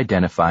day was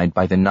identified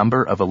by the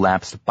number of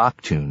elapsed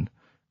Baktun,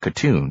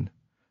 Katun,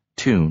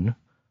 tune,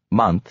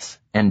 months,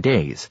 and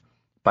days,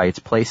 by its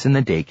place in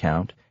the day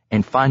count,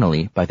 and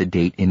finally by the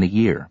date in the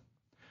year.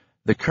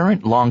 The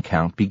current long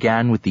count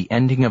began with the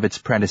ending of its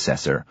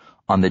predecessor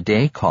on the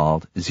day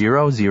called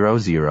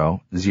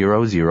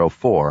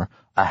 000004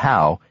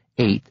 Ahau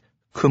 8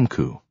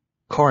 Kumku,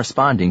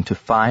 corresponding to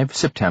 5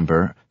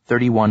 September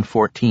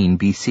 3114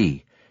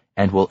 BC,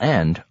 and will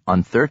end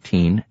on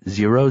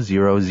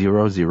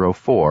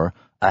 13-00004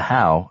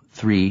 Ahau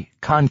 3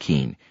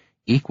 Kankin,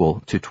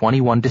 equal to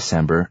 21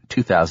 December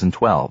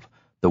 2012,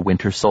 the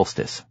winter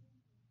solstice.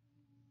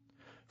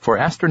 For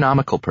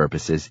astronomical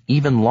purposes,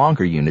 even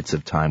longer units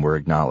of time were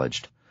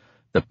acknowledged.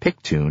 The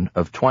Pictun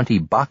of 20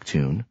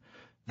 Baktun,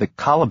 the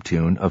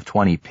Kalabtun of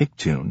 20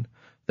 Pictun,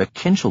 the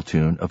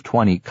Kinchaltun of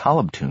 20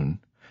 Kalabtun,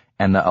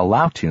 and the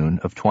Alautun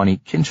of 20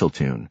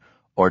 Kinchaltun,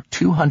 or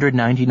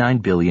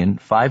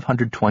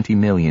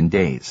 299,520,000,000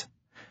 days.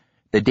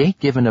 The date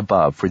given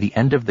above for the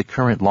end of the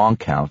current long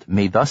count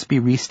may thus be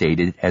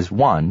restated as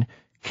 1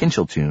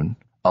 Kinchaltun,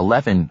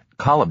 11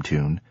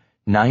 Kalabtun,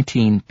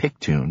 19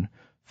 Pictun,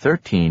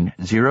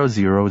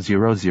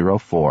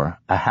 13-00004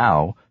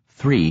 Ahau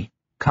 3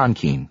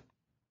 Kankin.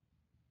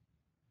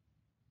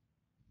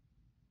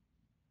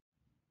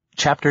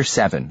 Chapter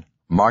 7.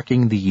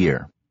 Marking the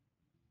Year.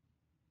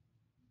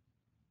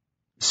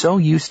 So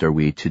used are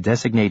we to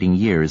designating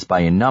years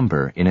by a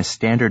number in a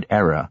standard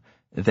era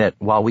that,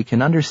 while we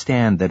can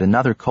understand that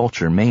another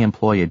culture may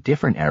employ a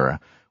different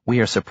era,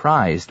 we are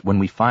surprised when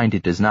we find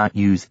it does not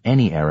use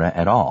any era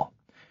at all.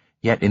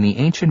 Yet in the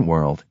ancient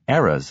world,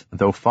 eras,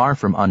 though far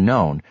from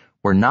unknown,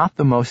 were not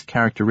the most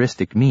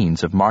characteristic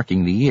means of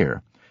marking the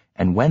year,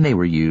 and when they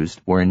were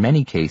used were in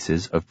many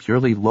cases of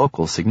purely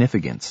local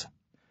significance.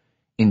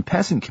 In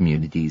peasant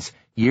communities,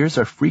 years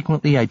are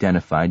frequently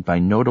identified by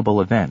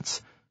notable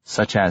events,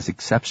 such as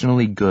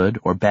exceptionally good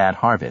or bad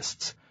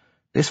harvests.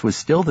 This was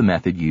still the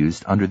method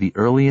used under the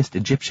earliest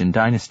Egyptian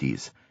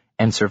dynasties,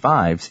 and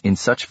survives in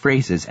such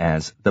phrases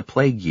as the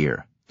plague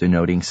year,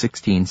 denoting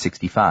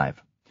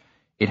 1665.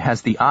 It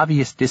has the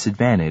obvious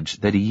disadvantage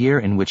that a year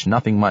in which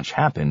nothing much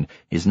happened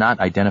is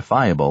not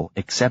identifiable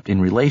except in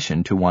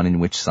relation to one in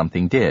which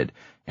something did,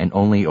 and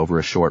only over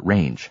a short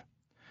range.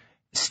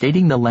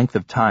 Stating the length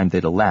of time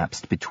that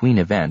elapsed between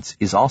events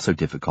is also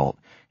difficult,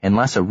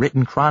 unless a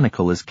written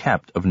chronicle is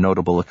kept of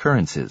notable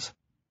occurrences.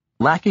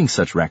 Lacking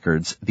such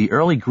records, the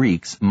early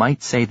Greeks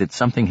might say that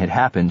something had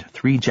happened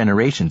 3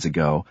 generations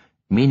ago,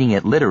 meaning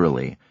it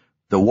literally,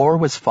 "The war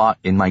was fought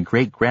in my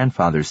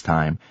great-grandfather's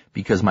time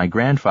because my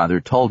grandfather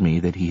told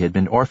me that he had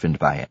been orphaned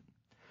by it."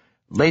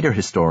 Later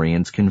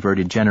historians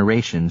converted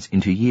generations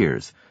into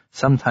years,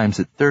 sometimes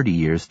at 30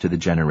 years to the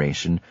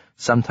generation,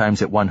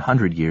 sometimes at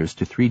 100 years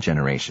to 3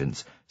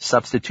 generations,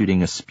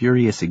 substituting a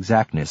spurious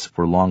exactness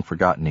for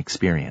long-forgotten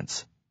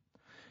experience.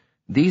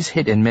 These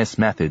hit-and-miss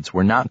methods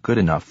were not good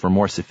enough for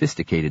more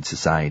sophisticated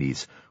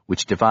societies,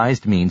 which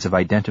devised means of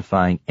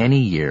identifying any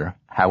year,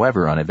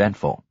 however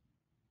uneventful.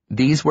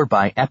 These were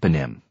by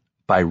eponym,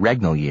 by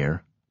regnal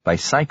year, by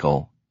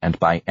cycle, and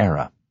by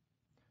era.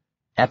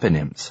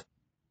 Eponyms.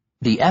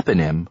 The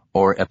eponym,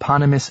 or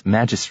eponymous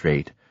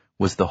magistrate,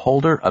 was the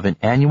holder of an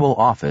annual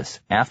office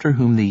after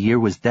whom the year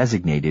was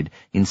designated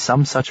in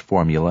some such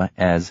formula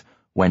as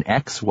when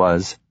X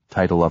was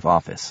title of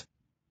office.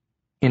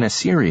 In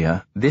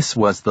Assyria, this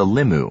was the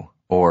Limu,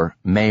 or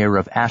mayor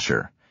of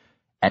Ashur.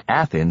 At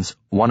Athens,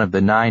 one of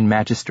the 9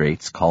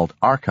 magistrates called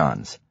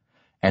archons.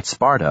 At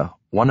Sparta,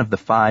 one of the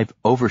 5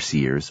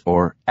 overseers,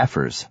 or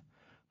ephors.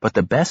 But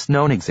the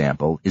best-known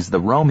example is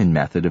the Roman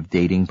method of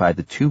dating by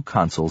the 2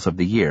 consuls of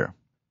the year,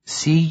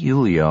 C.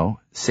 Julio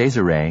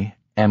Caesare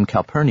M.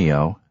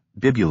 Calpurnio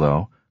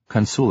Bibulo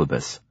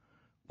Consulibus,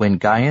 when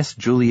Gaius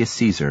Julius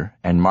Caesar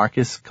and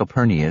Marcus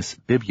Calpurnius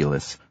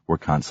Bibulus were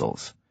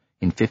consuls,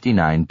 in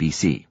 59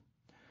 BC.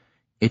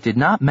 It did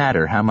not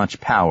matter how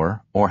much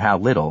power or how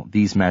little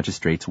these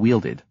magistrates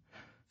wielded.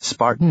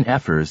 Spartan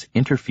ephors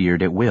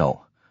interfered at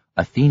will.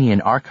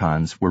 Athenian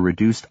archons were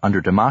reduced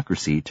under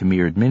democracy to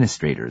mere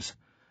administrators.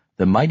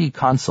 The mighty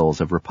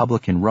consuls of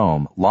Republican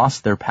Rome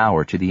lost their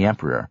power to the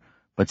emperor,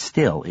 but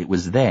still it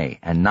was they,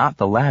 and not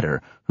the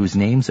latter, whose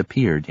names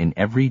appeared in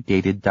every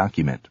dated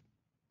document.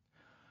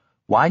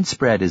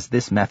 Widespread as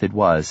this method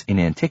was in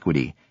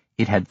antiquity,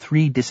 it had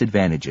 3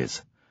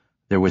 disadvantages.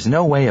 There was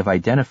no way of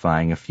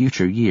identifying a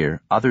future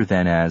year other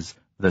than as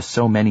the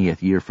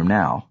so-manyth year from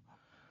now.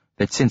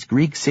 That since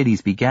Greek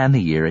cities began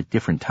the year at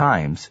different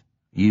times,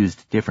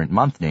 used different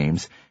month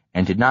names,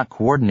 and did not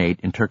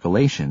coordinate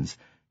intercalations,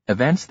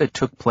 events that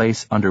took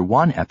place under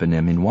one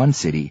eponym in one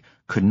city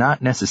could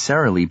not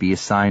necessarily be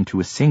assigned to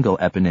a single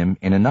eponym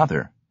in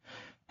another.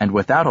 And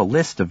without a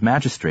list of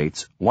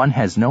magistrates, one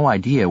has no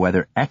idea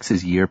whether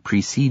X's year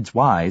precedes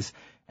Y's,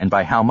 and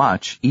by how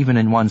much, even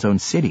in one's own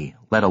city,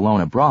 let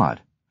alone abroad.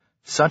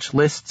 Such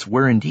lists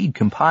were indeed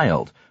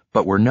compiled,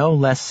 but were no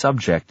less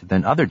subject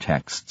than other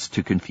texts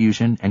to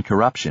confusion and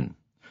corruption.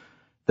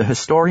 The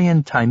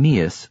historian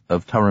Timaeus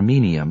of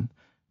Tauromenium,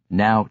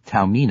 now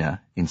Taumina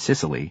in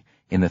Sicily,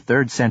 in the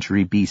 3rd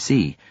century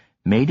BC,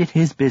 made it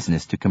his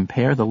business to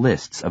compare the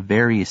lists of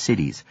various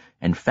cities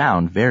and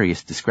found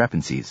various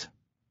discrepancies.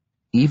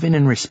 Even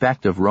in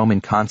respect of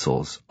Roman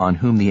consuls, on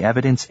whom the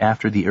evidence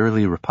after the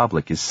early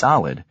republic is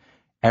solid,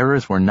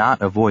 errors were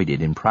not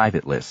avoided in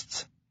private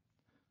lists.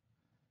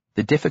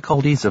 The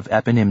difficulties of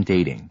eponym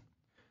dating.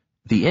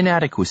 The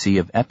inadequacy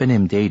of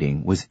eponym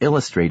dating was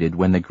illustrated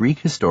when the Greek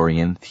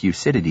historian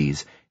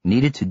Thucydides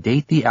needed to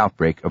date the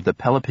outbreak of the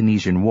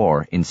Peloponnesian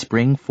War in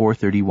spring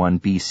 431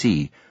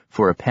 BC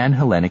for a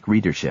pan-Hellenic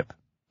readership.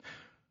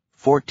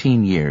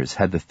 14 years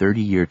had the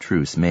 30-year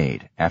truce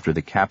made after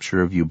the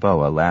capture of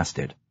Euboea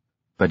lasted,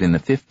 but in the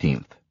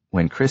 15th,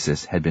 when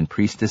Chrysis had been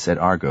priestess at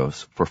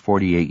Argos for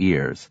 48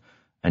 years,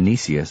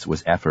 Anicius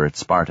was ephor at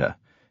Sparta,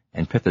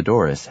 and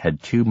Pythodorus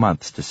had 2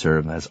 months to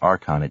serve as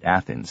archon at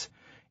Athens,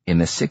 in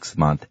the 6th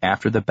month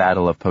after the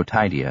Battle of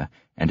Potidea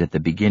and at the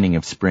beginning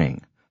of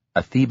spring,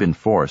 a Theban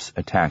force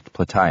attacked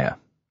Plataea.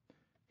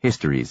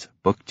 Histories,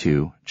 Book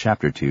 2,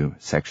 Chapter 2,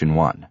 Section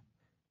 1.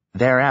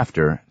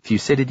 Thereafter,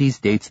 Thucydides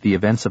dates the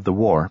events of the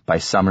war by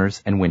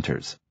summers and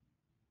winters.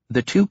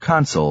 The 2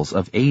 consuls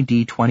of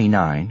AD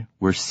 29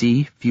 were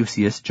C.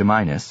 Fusius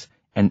Geminus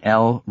and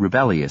L.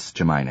 Rubellius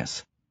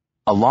Geminus.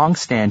 A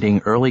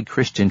long-standing early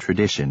Christian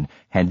tradition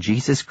had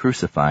Jesus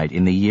crucified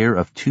in the year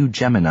of 2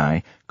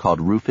 Gemini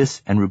called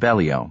Rufus and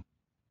Rubellio.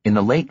 In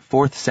the late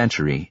 4th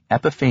century,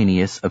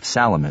 Epiphanius of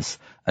Salamis,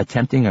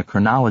 attempting a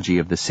chronology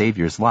of the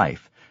Savior's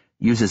life,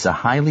 uses a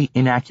highly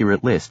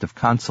inaccurate list of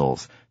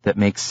consuls that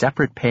makes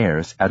separate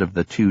pairs out of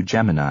the 2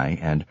 Gemini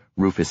and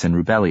Rufus and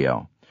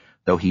Rubellio,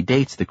 though he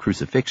dates the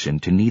crucifixion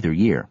to neither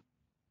year.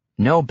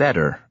 No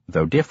better,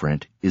 though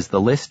different, is the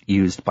list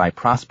used by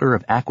Prosper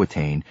of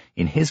Aquitaine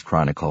in his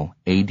chronicle,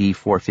 AD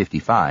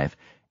 455,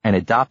 and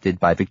adopted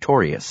by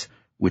Victorius,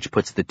 which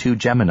puts the 2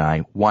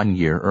 Gemini 1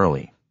 year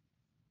early.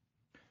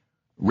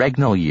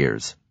 Regnal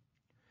years.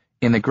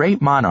 In the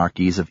great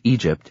monarchies of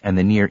Egypt and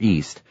the Near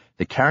East,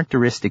 the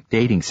characteristic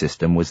dating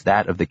system was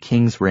that of the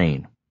king's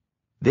reign.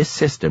 This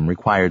system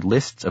required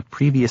lists of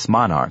previous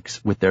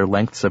monarchs with their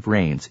lengths of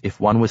reigns if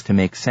one was to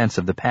make sense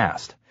of the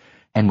past,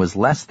 and was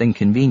less than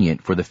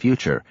convenient for the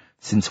future,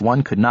 since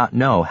one could not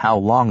know how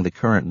long the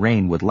current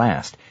reign would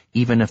last,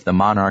 even if the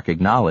monarch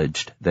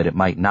acknowledged that it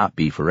might not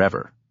be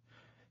forever.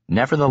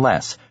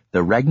 Nevertheless, the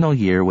regnal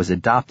year was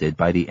adopted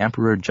by the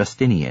Emperor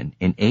Justinian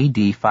in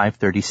AD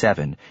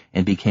 537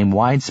 and became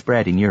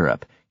widespread in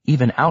Europe,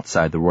 even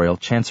outside the royal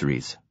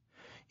chanceries.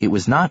 It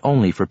was not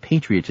only for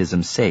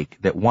patriotism's sake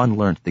that one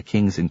learnt the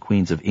kings and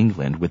queens of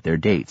England with their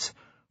dates,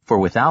 for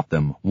without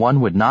them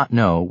one would not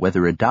know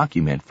whether a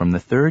document from the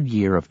 3rd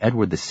year of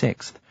Edward VI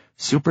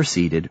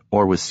superseded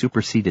or was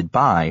superseded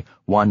by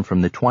one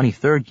from the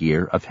 23rd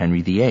year of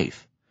Henry VIII.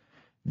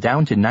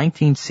 Down to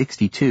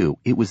 1962,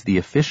 it was the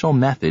official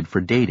method for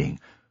dating,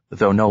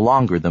 though no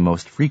longer the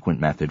most frequent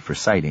method for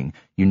citing,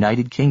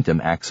 United Kingdom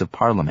Acts of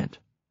Parliament.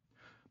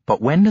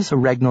 But when does a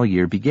regnal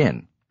year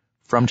begin?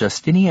 From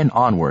Justinian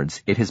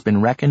onwards, it has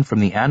been reckoned from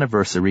the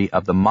anniversary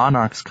of the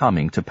monarch's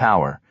coming to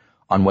power,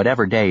 on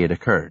whatever day it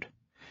occurred.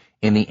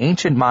 In the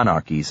ancient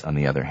monarchies, on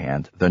the other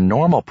hand, the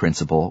normal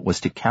principle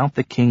was to count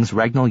the king's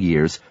regnal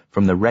years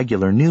from the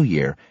regular new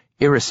year,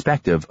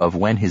 irrespective of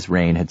when his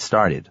reign had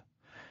started.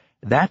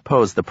 That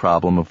posed the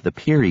problem of the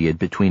period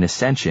between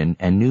Ascension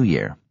and New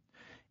Year.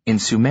 In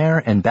Sumer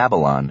and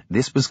Babylon,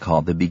 this was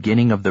called the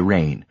beginning of the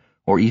reign,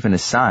 or even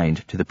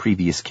assigned to the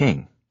previous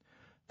king.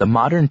 The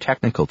modern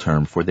technical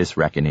term for this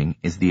reckoning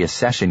is the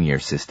accession year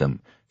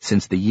system,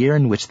 since the year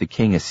in which the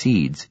king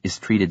accedes is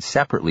treated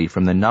separately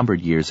from the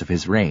numbered years of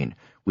his reign,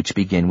 which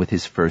begin with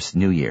his first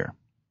new year.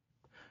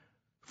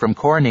 From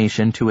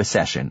coronation to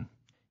accession.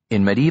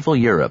 In medieval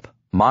Europe,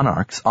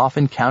 monarchs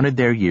often counted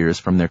their years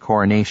from their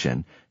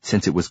coronation,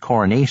 since it was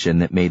coronation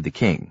that made the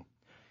king.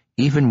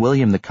 Even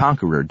William the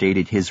Conqueror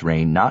dated his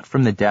reign not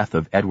from the death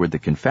of Edward the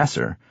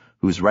Confessor,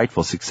 whose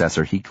rightful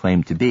successor he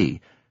claimed to be,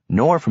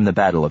 nor from the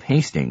Battle of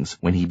Hastings,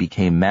 when he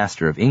became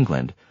master of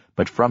England,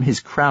 but from his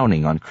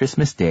crowning on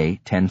Christmas Day,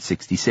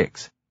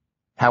 1066.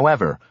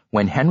 However,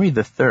 when Henry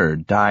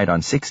III died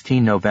on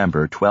 16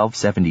 November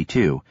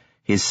 1272,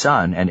 his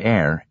son and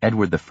heir,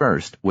 Edward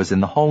I, was in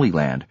the Holy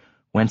Land,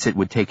 whence it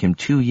would take him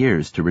 2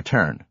 years to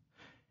return.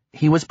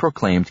 He was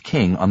proclaimed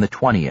king on the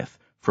 20th,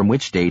 from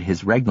which date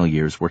his regnal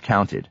years were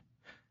counted.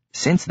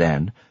 Since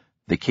then,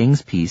 the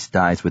king's peace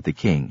dies with the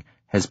king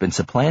has been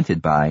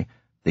supplanted by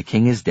the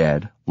king is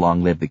dead,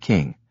 long live the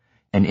king,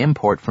 an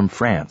import from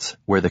France,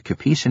 where the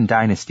Capetian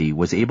dynasty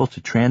was able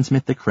to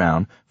transmit the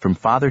crown from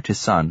father to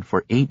son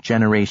for 8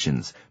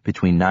 generations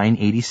between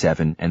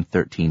 987 and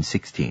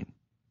 1316.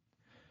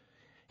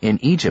 In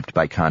Egypt,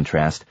 by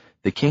contrast,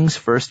 the king's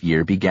first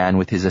year began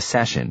with his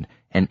accession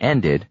and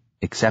ended,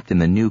 except in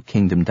the New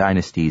Kingdom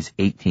dynasties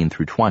 18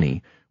 through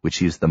 20,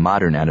 which used the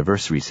modern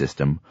anniversary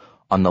system,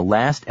 on the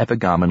last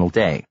epigomenal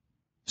day,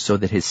 so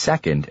that his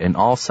second and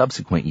all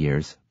subsequent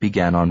years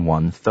began on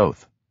 1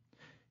 Thoth.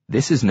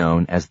 This is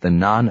known as the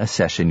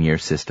non-accession year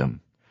system.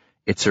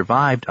 It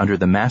survived under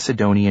the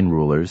Macedonian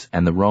rulers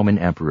and the Roman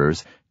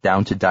emperors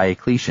down to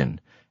Diocletian,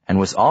 and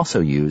was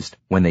also used,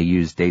 when they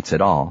used dates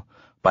at all,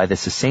 by the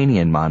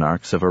Sasanian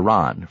monarchs of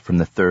Iran from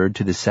the 3rd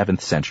to the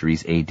 7th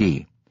centuries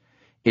AD.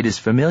 It is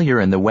familiar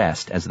in the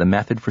West as the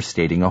method for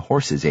stating a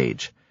horse's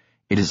age.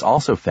 It is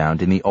also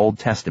found in the Old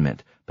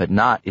Testament, but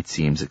not, it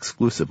seems,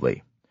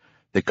 exclusively.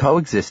 The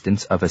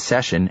coexistence of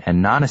accession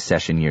and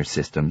non-accession year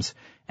systems,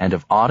 and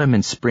of autumn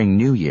and spring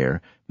new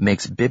year,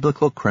 makes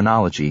biblical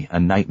chronology a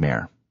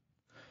nightmare.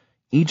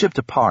 Egypt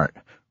apart,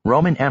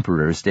 Roman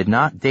emperors did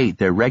not date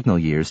their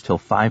regnal years till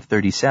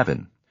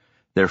 537.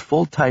 Their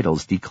full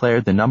titles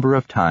declared the number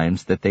of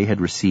times that they had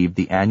received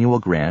the annual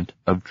grant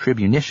of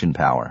tribunician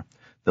power,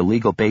 the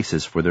legal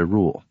basis for their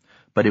rule,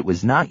 but it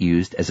was not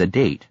used as a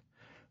date.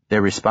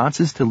 Their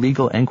responses to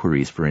legal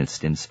enquiries, for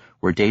instance,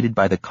 were dated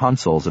by the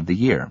consuls of the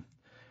year.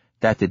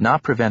 That did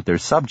not prevent their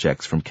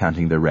subjects from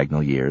counting their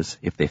regnal years,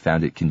 if they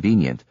found it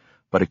convenient,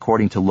 but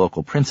according to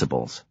local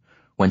principles.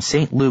 When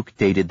St. Luke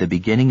dated the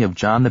beginning of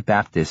John the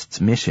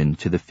Baptist's mission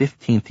to the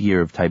 15th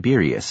year of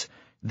Tiberius,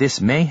 this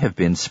may have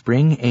been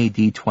spring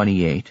AD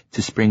 28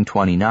 to spring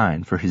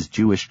 29 for his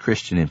Jewish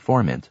Christian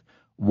informant,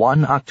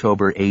 1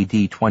 October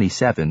AD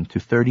 27 to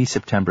 30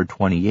 September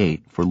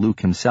 28 for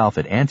Luke himself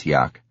at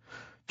Antioch,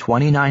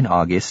 29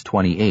 August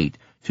 28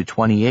 to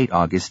 28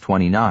 August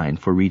 29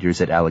 for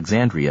readers at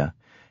Alexandria,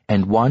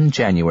 and 1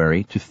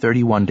 January to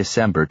 31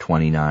 December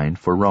 29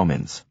 for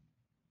Romans.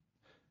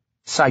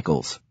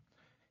 Cycles.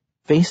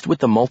 Faced with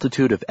the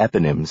multitude of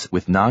eponyms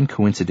with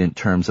non-coincident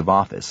terms of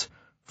office,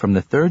 from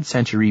the 3rd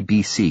century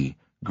BC,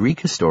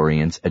 Greek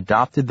historians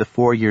adopted the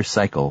 4-year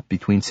cycle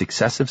between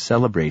successive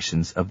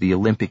celebrations of the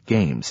Olympic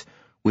Games,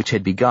 which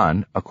had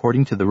begun,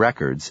 according to the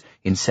records,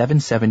 in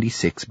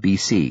 776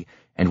 BC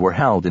and were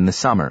held in the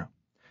summer.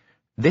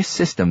 This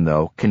system,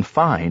 though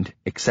confined,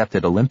 except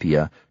at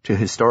Olympia, to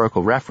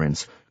historical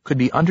reference, could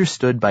be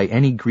understood by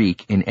any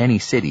Greek in any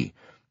city,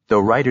 though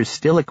writers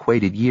still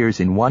equated years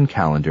in one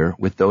calendar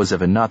with those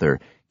of another,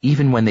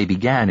 even when they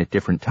began at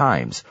different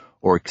times,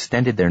 or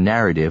extended their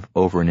narrative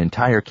over an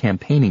entire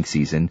campaigning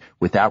season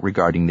without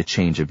regarding the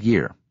change of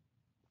year.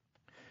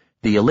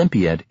 The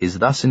Olympiad is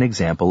thus an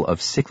example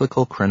of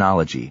cyclical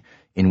chronology,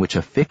 in which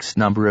a fixed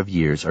number of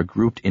years are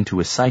grouped into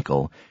a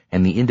cycle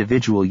and the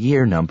individual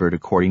year numbered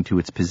according to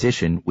its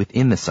position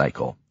within the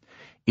cycle.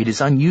 It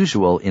is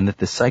unusual in that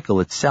the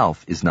cycle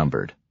itself is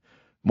numbered.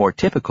 More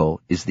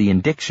typical is the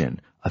indiction,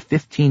 a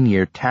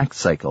 15-year tax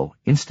cycle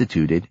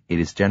instituted, it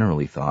is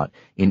generally thought,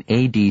 in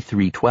AD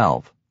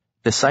 312.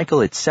 The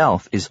cycle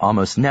itself is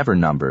almost never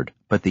numbered,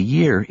 but the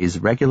year is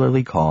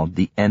regularly called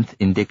the nth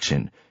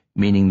indiction,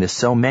 meaning the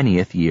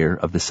so-manyth year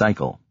of the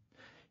cycle.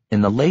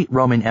 In the late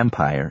Roman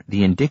Empire,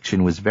 the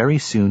indiction was very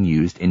soon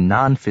used in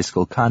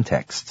non-fiscal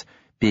contexts,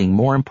 being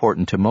more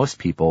important to most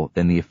people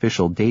than the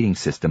official dating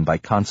system by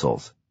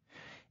consuls.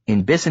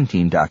 In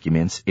Byzantine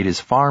documents, it is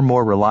far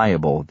more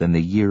reliable than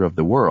the year of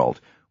the world,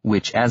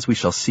 which, as we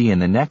shall see in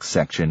the next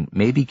section,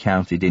 may be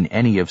counted in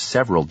any of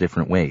several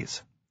different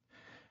ways.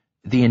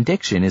 The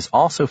indiction is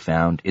also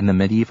found in the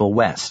medieval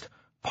West,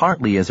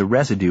 partly as a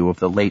residue of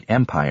the late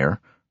Empire,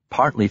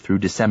 partly through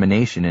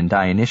dissemination in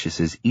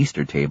Dionysius's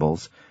Easter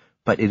tables,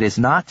 but it is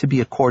not to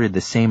be accorded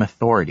the same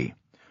authority.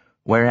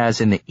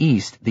 whereas in the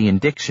East, the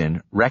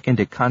indiction, reckoned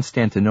at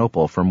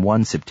Constantinople from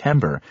 1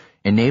 September,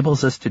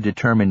 enables us to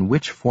determine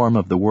which form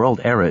of the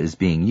world era is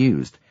being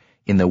used.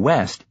 In the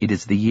West, it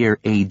is the year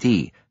AD,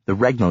 the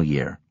regnal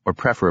year, or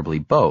preferably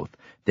both,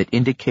 that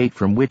indicate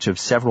from which of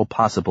several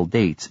possible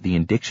dates the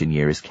indiction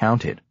year is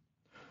counted.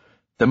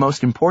 The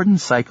most important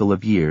cycle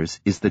of years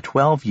is the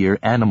 12-year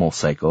animal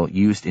cycle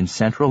used in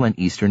Central and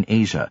Eastern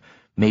Asia,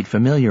 made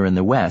familiar in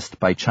the West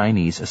by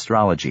Chinese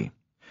astrology.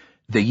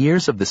 The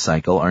years of the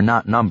cycle are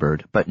not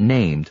numbered, but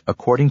named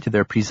according to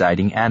their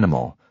presiding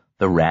animal: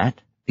 the rat,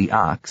 the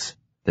ox,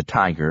 the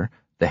tiger,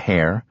 the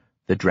hare,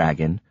 the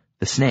dragon,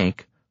 the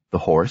snake, the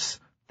horse,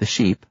 the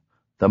sheep,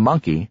 the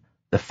monkey,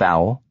 the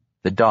fowl,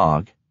 the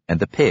dog, and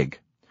the pig.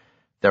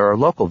 There are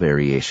local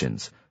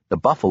variations. The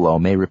buffalo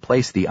may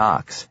replace the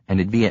ox, and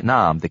in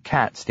Vietnam the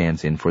cat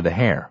stands in for the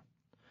hare.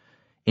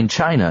 In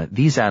China,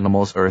 these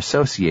animals are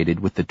associated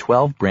with the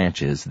 12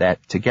 branches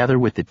that, together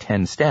with the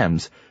 10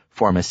 stems,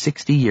 form a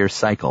 60-year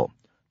cycle.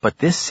 But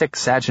this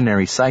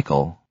sexagenary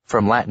cycle,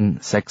 from Latin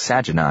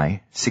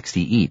sexagenae,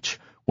 60 each,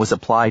 was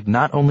applied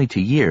not only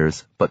to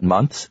years, but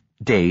months,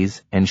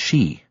 days, and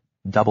shi,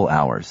 double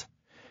hours.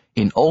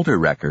 In older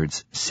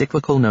records,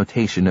 cyclical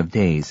notation of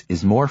days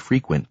is more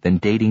frequent than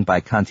dating by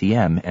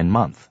quantième and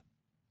month.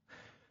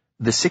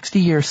 The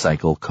 60-year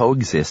cycle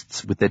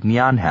coexists with the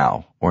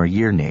Nianhao, or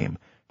year name,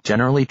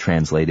 generally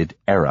translated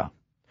era.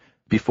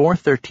 Before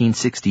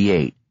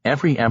 1368,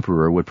 every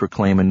emperor would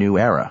proclaim a new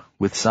era,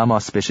 with some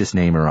auspicious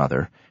name or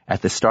other,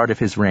 at the start of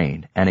his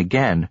reign, and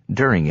again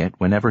during it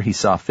whenever he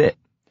saw fit.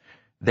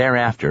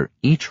 Thereafter,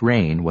 each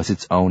reign was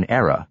its own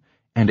era,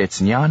 and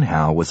its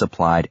Nianhao was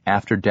applied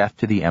after death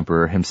to the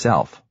emperor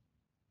himself.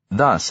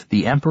 Thus,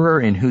 the emperor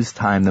in whose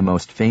time the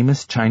most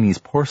famous Chinese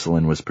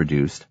porcelain was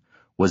produced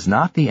was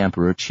not the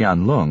Emperor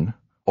Qianlong,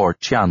 or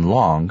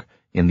Qianlong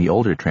in the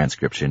older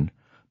transcription,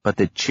 but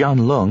the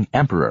Qianlong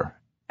Emperor,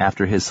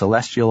 after his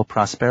celestial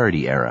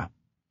prosperity era.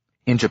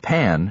 In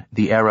Japan,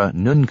 the era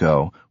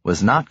Nungo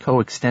was not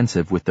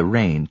coextensive with the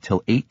reign till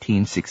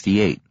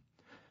 1868.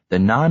 The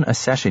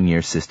non-accession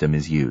year system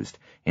is used,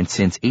 and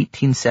since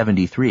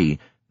 1873,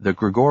 the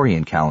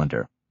Gregorian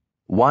calendar.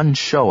 One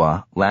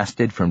Showa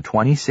lasted from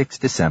 26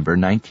 December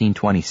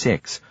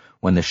 1926,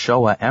 when the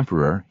Showa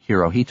Emperor,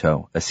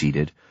 Hirohito,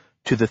 acceded,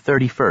 to the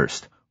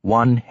 31st,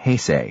 one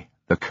Heisei,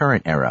 the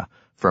current era,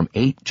 from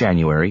 8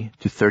 January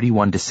to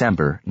 31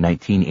 December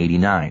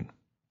 1989.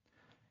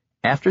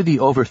 After the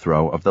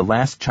overthrow of the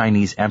last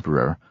Chinese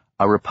emperor,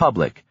 a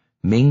republic,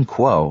 Ming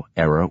Kuo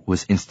era,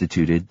 was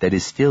instituted that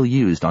is still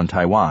used on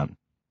Taiwan.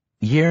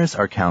 Years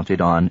are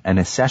counted on an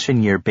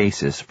accession year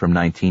basis from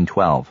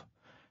 1912.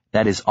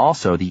 That is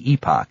also the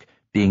epoch,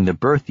 being the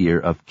birth year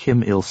of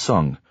Kim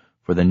Il-sung,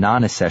 for the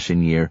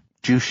non-accession year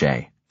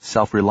Juche,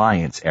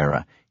 self-reliance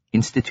era,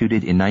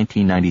 instituted in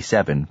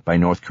 1997 by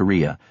North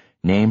Korea,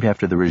 named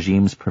after the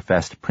regime's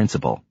professed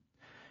principle.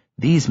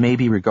 These may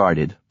be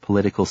regarded,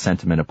 political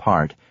sentiment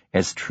apart,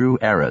 as true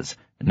eras,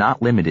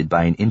 not limited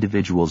by an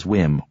individual's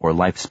whim or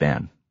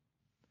lifespan.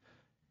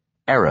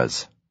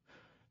 Eras.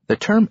 The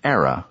term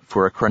era,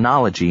 for a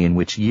chronology in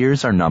which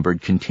years are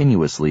numbered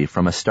continuously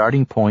from a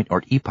starting point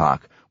or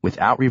epoch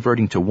without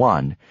reverting to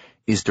one,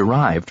 is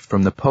derived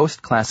from the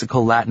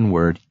post-classical Latin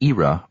word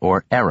era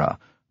or era,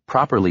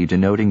 properly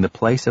denoting the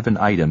place of an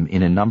item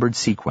in a numbered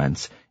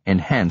sequence,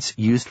 and hence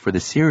used for the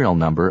serial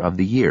number of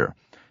the year,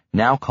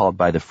 now called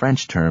by the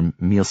French term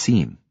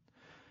millésime.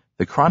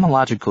 The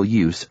chronological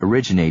use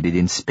originated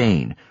in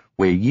Spain,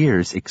 where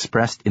years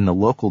expressed in the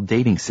local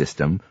dating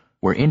system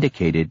were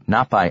indicated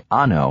not by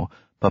anno,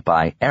 but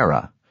by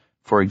era.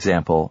 For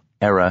example,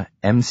 era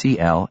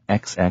MCL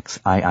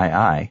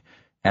XXIII,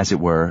 as it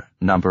were,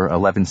 number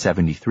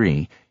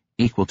 1173,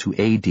 equal to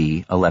AD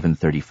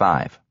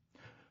 1135.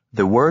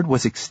 The word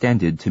was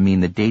extended to mean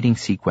the dating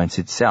sequence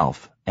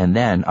itself, and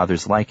then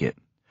others like it.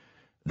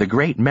 The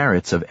great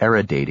merits of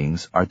era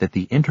datings are that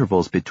the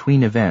intervals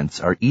between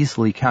events are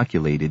easily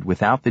calculated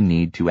without the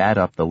need to add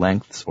up the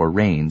lengths or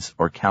reigns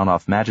or count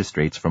off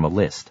magistrates from a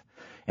list,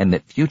 and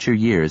that future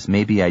years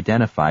may be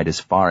identified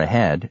as far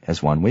ahead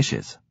as one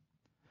wishes.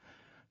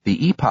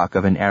 The epoch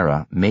of an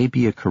era may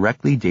be a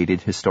correctly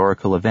dated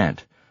historical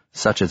event,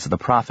 such as the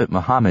Prophet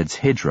Muhammad's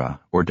hijrah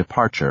or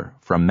departure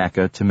from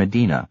Mecca to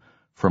Medina,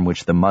 from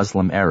which the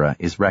Muslim era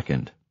is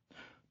reckoned.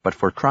 But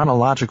for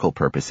chronological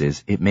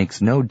purposes, it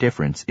makes no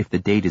difference if the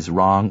date is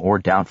wrong or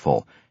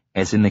doubtful,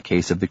 as in the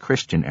case of the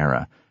Christian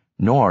era,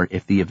 nor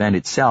if the event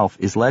itself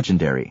is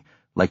legendary,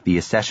 like the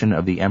accession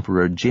of the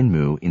Emperor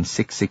Jinmu in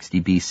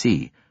 660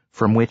 BC,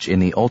 from which in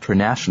the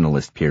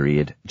ultranationalist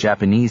period,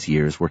 Japanese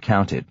years were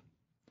counted.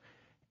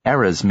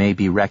 Eras may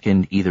be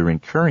reckoned either in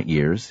current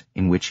years,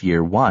 in which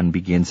year 1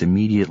 begins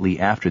immediately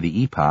after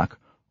the epoch,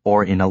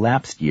 or in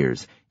elapsed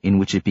years, in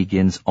which it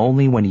begins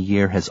only when a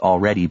year has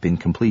already been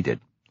completed.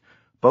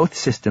 Both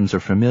systems are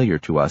familiar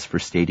to us for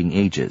stating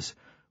ages.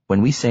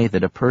 When we say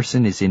that a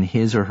person is in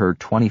his or her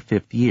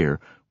 25th year,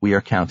 we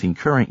are counting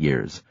current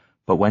years,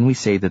 but when we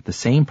say that the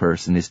same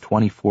person is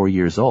 24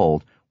 years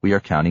old, we are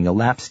counting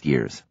elapsed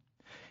years.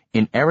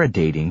 In era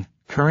dating,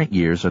 current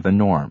years are the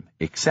norm,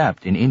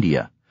 except in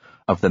India.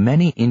 Of the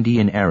many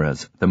Indian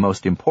eras, the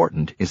most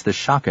important is the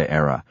Shaka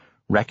era,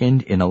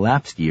 reckoned in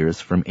elapsed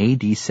years from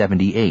AD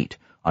 78,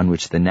 on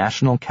which the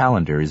national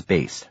calendar is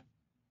based.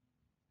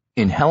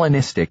 In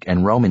Hellenistic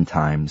and Roman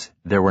times,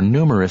 there were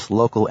numerous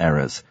local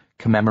eras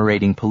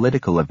commemorating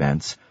political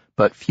events,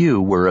 but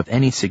few were of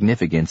any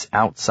significance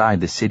outside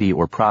the city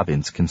or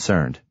province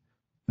concerned.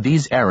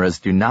 These eras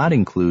do not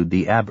include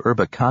the Ab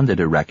Urbe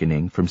Condita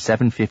reckoning from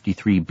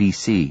 753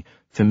 BC,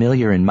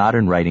 familiar in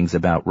modern writings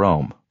about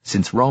Rome,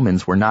 since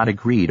Romans were not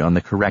agreed on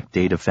the correct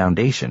date of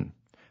foundation.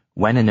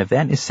 When an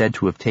event is said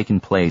to have taken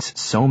place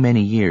so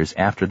many years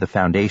after the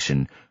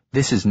foundation,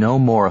 this is no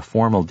more a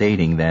formal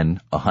dating than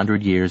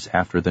 100 years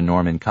after the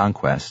Norman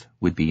conquest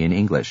would be in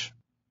English.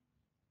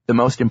 The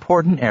most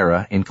important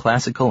era in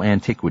classical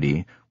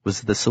antiquity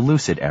was the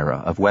Seleucid era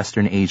of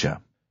Western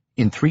Asia.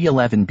 In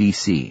 311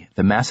 BC,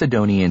 the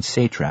Macedonian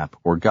satrap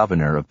or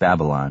governor of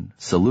Babylon,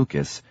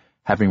 Seleucus,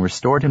 having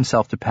restored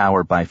himself to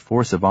power by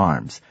force of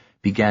arms,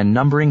 began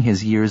numbering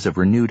his years of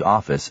renewed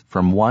office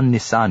from 1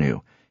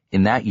 Nisanu,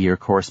 in that year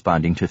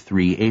corresponding to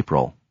 3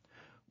 April.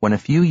 When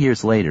a few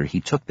years later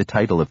he took the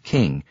title of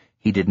king,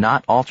 he did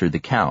not alter the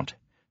count.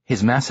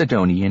 His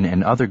Macedonian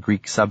and other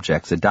Greek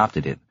subjects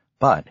adopted it,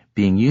 but,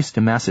 being used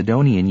to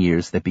Macedonian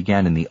years that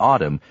began in the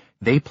autumn,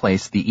 they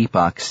placed the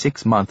epoch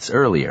 6 months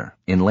earlier,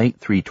 in late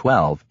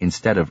 312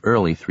 instead of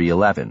early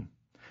 311.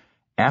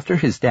 After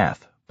his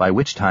death, by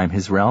which time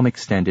his realm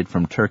extended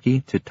from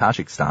Turkey to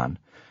Tajikistan,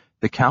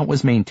 the count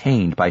was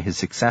maintained by his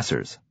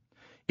successors.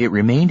 It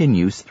remained in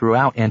use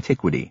throughout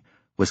antiquity,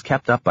 was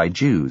kept up by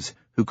Jews,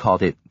 who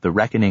called it the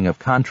reckoning of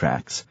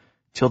contracts,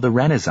 till the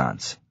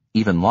Renaissance,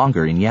 even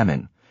longer in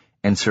Yemen,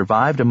 and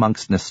survived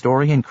amongst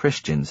Nestorian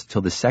Christians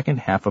till the second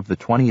half of the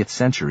 20th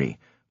century,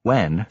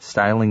 when,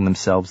 styling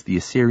themselves the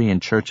Assyrian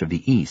Church of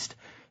the East,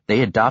 they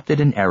adopted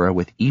an era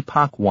with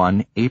Epoch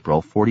 1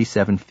 April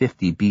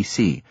 4750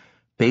 BC,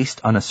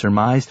 based on a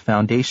surmised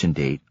foundation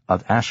date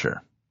of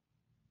Ashur.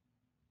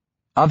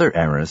 Other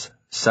eras,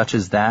 such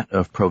as that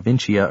of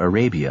Provincia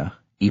Arabia,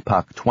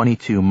 Epoch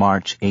 22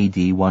 March AD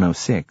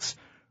 106,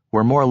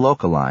 were more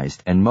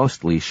localized and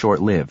mostly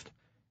short-lived.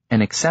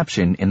 An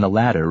exception in the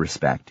latter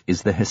respect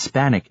is the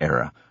Hispanic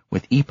era,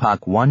 with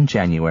Epoch 1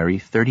 January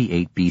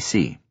 38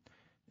 BC.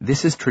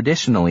 This is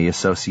traditionally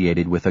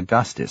associated with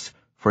Augustus,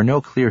 for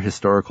no clear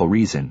historical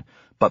reason,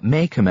 but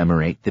may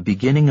commemorate the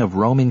beginning of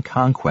Roman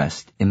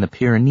conquest in the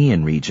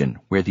Pyrenean region,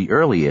 where the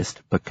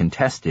earliest, but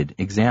contested,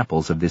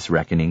 examples of this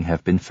reckoning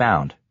have been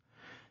found.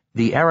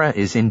 The era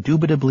is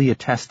indubitably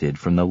attested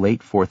from the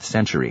late 4th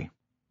century.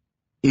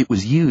 It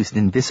was used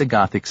in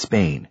Visigothic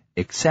Spain,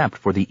 except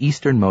for the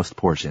easternmost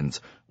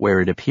portions,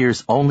 where it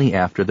appears only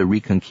after the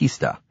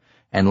Reconquista,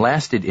 and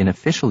lasted in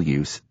official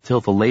use till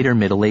the later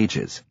Middle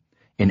Ages,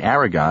 in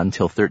Aragon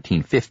till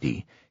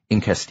 1350,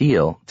 in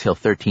Castile till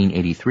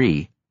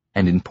 1383,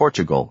 and in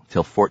Portugal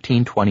till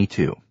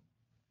 1422.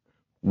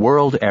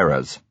 World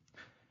eras.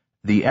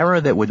 The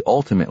era that would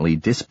ultimately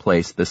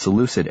displace the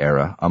Seleucid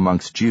era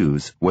amongst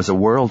Jews was a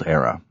world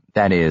era,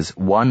 that is,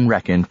 one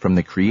reckoned from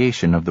the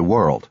creation of the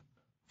world.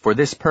 For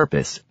this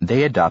purpose,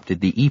 they adopted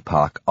the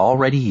epoch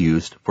already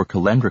used for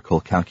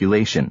calendrical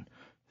calculation,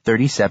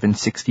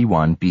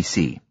 3761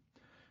 BC.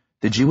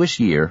 The Jewish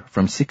year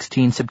from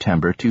 16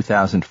 September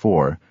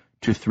 2004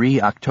 to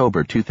 3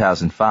 October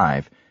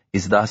 2005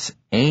 is thus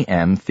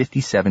AM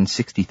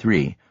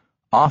 5763,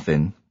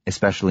 often,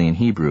 especially in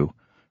Hebrew,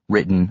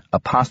 written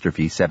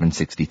apostrophe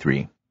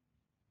 763.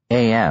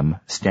 AM,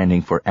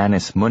 standing for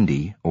Annus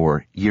Mundi,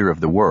 or Year of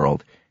the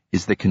World,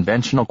 is the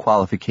conventional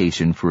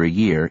qualification for a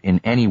year in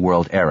any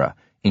world era,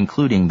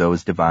 including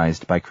those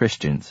devised by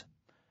Christians.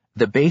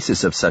 The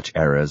basis of such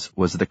eras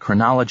was the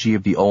chronology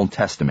of the Old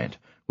Testament,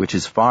 which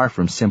is far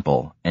from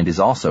simple and is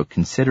also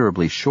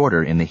considerably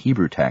shorter in the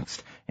Hebrew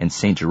text and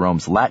St.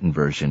 Jerome's Latin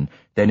version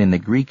than in the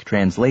Greek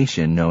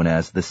translation known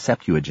as the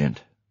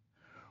Septuagint.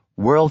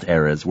 World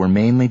eras were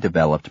mainly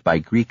developed by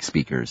Greek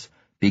speakers,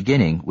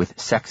 beginning with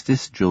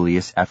Sextus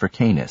Julius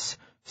Africanus,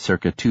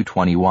 circa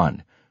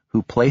 221,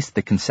 who placed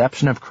the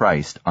conception of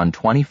Christ on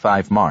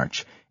 25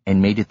 March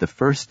and made it the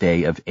first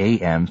day of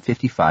AM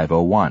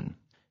 5501.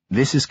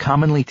 This is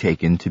commonly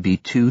taken to be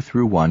 2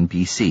 through 1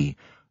 BC,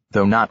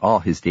 though not all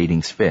his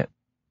datings fit.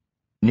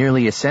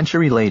 Nearly a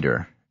century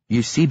later,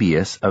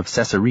 Eusebius of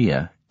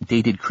Caesarea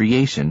dated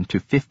creation to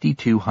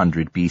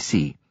 5200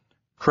 BC,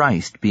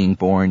 Christ being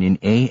born in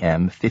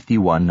AM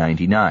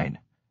 5199.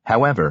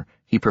 However,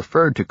 he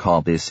preferred to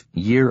call this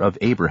Year of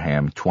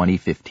Abraham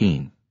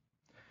 2015.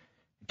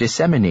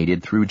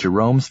 Disseminated through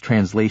Jerome's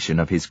translation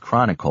of his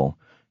Chronicle,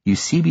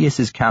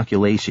 Eusebius's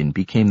calculation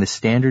became the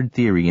standard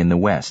theory in the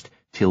West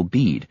till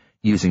Bede,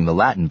 using the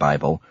Latin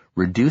Bible,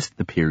 reduced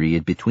the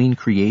period between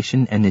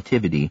creation and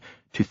nativity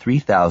to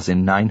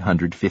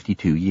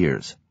 3,952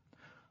 years.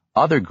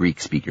 Other Greek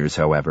speakers,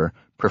 however,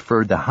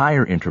 preferred the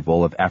higher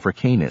interval of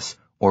Africanus,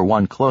 or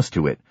one close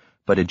to it,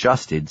 but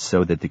adjusted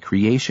so that the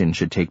creation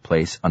should take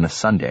place on a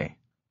Sunday.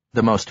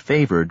 The most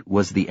favored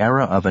was the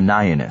era of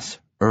Annianus,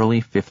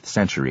 early 5th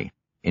century.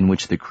 in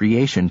which the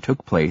creation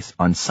took place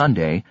on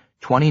Sunday,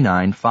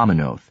 29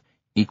 Faminoth,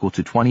 equal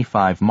to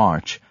 25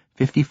 March,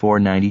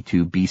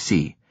 5492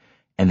 BC,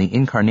 and the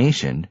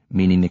Incarnation,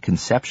 meaning the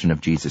conception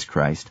of Jesus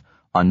Christ,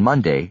 on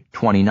Monday,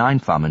 29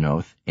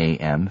 Faminoth,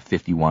 AM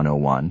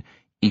 5101,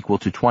 equal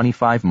to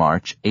 25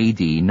 March, AD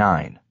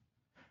 9.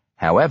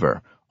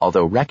 However,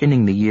 although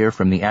reckoning the year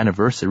from the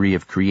anniversary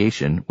of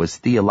creation was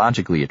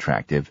theologically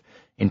attractive,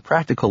 in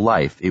practical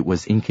life it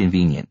was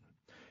inconvenient.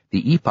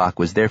 The epoch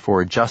was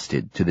therefore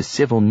adjusted to the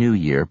civil new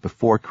year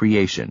before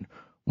creation,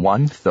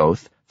 1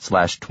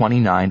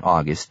 Thoth/29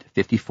 August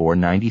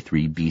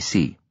 5493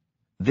 BC.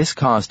 This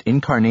caused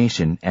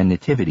Incarnation and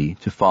Nativity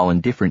to fall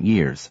in different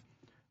years.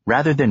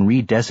 Rather than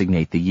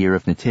redesignate the year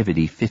of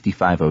Nativity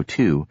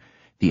 5502,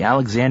 the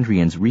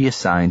Alexandrians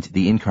reassigned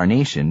the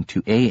Incarnation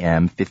to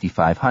AM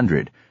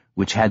 5500,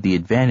 which had the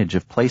advantage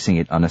of placing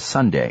it on a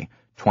Sunday,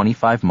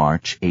 25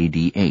 March AD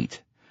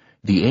 8.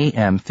 The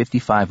AM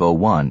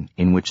 5501,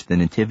 in which the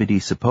Nativity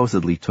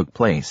supposedly took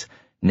place,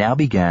 now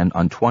began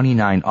on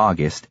 29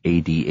 August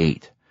AD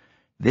 8.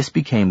 This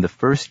became the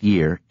first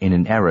year in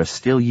an era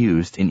still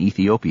used in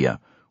Ethiopia,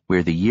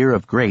 where the year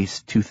of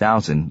grace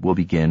 2000 will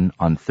begin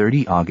on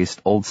 30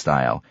 August Old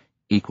Style,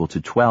 equal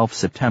to 12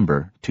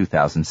 September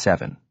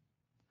 2007.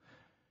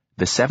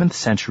 The 7th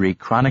century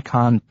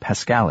Chronicon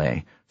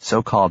Paschale,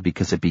 so called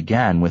because it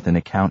began with an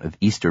account of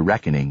Easter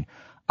reckoning,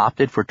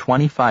 opted for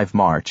 25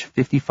 March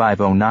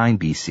 5509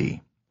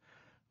 BC.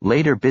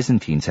 Later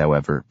Byzantines,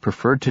 however,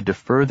 preferred to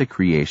defer the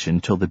creation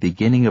till the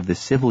beginning of the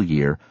civil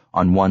year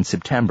on 1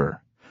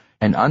 September.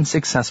 An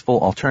unsuccessful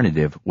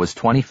alternative was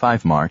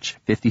 25 March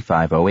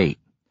 5508.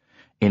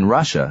 In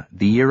Russia,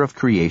 the year of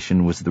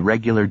creation was the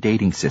regular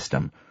dating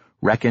system,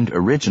 reckoned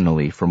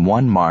originally from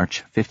 1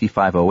 March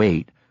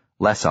 5508,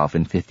 less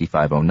often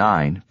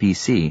 5509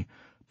 BC,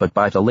 but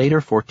by the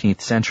later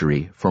 14th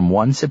century from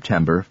 1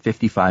 September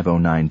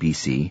 5509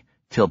 BC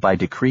till by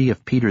decree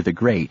of Peter the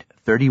Great,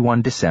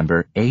 31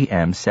 December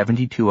AM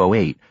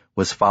 7208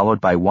 was followed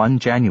by 1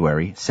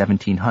 January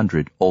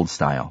 1700 Old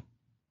Style.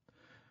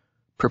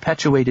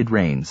 Perpetuated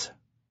reigns.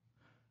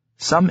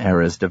 Some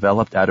eras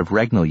developed out of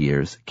regnal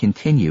years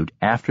continued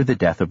after the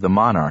death of the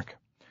monarch.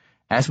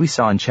 As we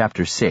saw in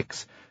Chapter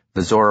 6,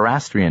 the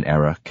Zoroastrian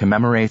era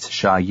commemorates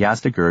Shah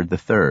Yazdegerd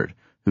III,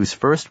 whose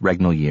first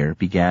regnal year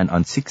began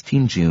on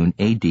 16 June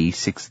AD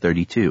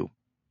 632.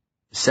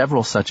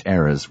 Several such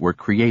eras were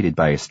created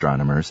by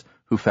astronomers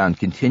who found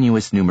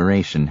continuous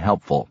numeration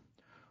helpful.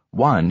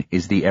 One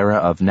is the era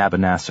of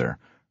Nabonassar,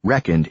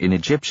 reckoned in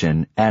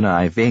Egyptian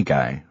Anai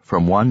Vegai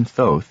from 1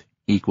 Thoth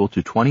equal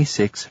to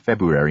 26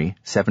 February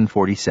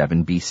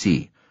 747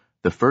 BC,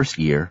 the first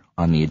year,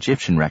 on the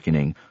Egyptian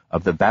reckoning,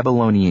 of the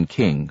Babylonian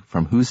king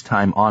from whose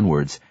time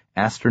onwards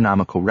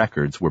astronomical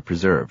records were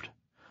preserved.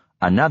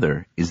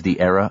 Another is the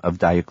era of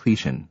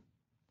Diocletian.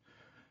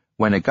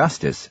 When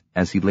Augustus,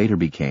 as he later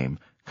became,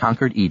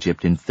 conquered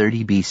Egypt in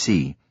 30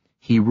 BC,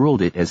 he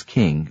ruled it as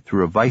king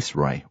through a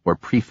viceroy or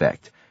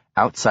prefect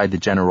outside the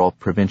general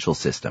provincial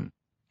system,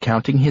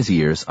 counting his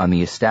years on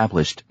the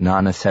established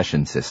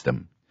non-accession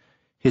system.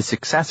 His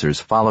successors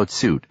followed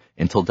suit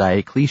until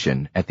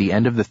Diocletian, at the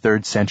end of the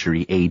 3rd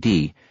century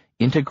AD,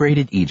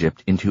 integrated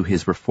Egypt into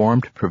his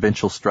reformed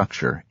provincial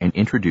structure and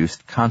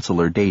introduced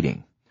consular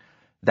dating.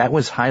 That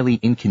was highly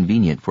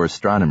inconvenient for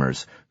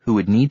astronomers who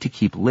would need to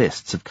keep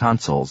lists of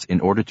consuls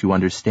in order to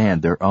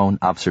understand their own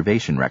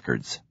observation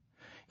records.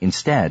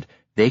 Instead,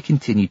 they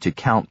continued to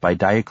count by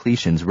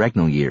Diocletian's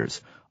regnal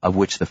years, of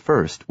which the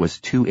first was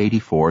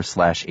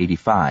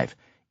 284/85,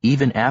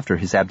 even after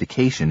his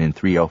abdication in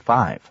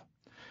 305.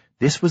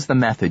 This was the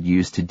method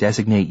used to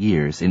designate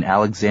years in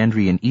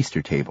Alexandrian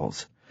Easter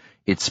tables.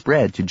 It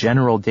spread to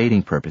general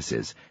dating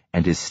purposes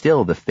and is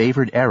still the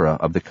favored era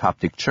of the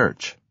Coptic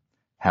Church.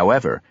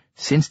 However,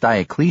 since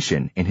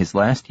Diocletian, in his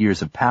last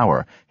years of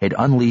power, had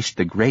unleashed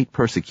the great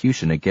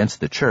persecution against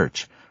the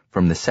Church,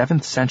 from the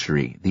 7th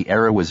century the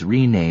era was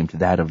renamed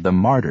that of the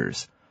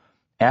Martyrs.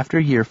 After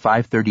year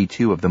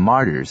 532 of the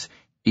Martyrs,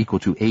 equal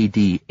to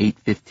AD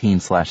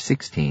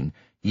 815/16,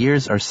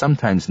 years are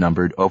sometimes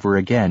numbered over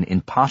again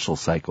in partial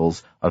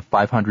cycles of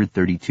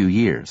 532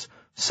 years,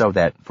 so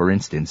that, for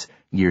instance,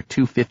 year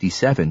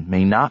 257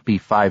 may not be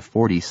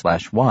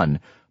 540/1,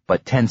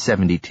 but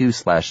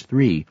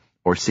 1072/3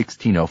 or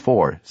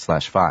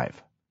 1604/5.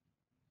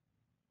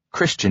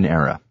 Christian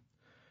era.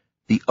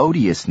 The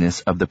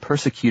odiousness of the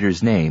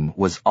persecutor's name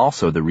was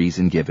also the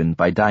reason given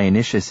by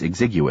Dionysius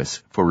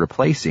Exiguus for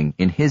replacing,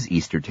 in his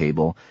Easter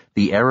table,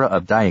 the era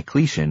of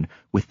Diocletian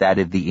with that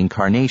of the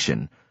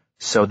Incarnation,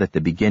 so that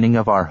the beginning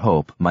of our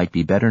hope might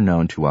be better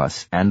known to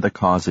us and the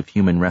cause of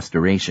human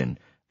restoration,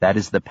 that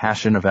is the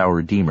passion of our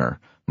Redeemer,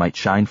 might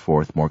shine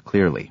forth more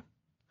clearly.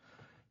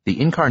 The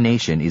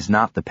Incarnation is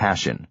not the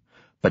Passion,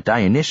 but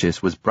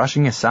Dionysius was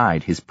brushing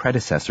aside his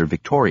predecessor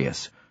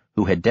Victorius,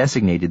 who had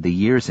designated the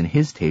years in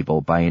his table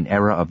by an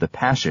era of the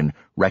Passion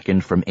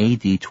reckoned from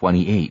AD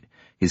 28,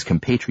 his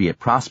compatriot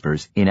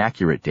Prosper's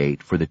inaccurate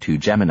date for the 2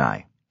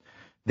 Gemini.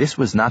 This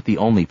was not the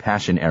only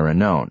Passion era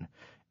known.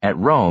 At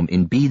Rome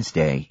in Bede's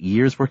day,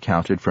 years were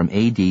counted from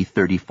AD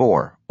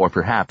 34, or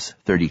perhaps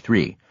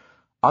 33.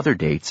 Other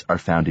dates are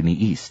found in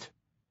the East.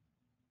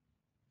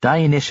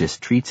 Dionysius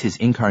treats his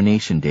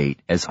incarnation date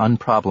as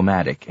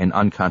unproblematic and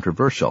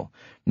uncontroversial,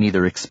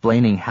 neither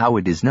explaining how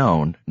it is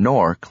known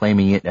nor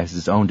claiming it as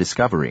his own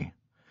discovery.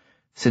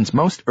 Since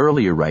most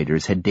earlier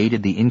writers had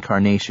dated the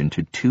incarnation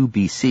to 2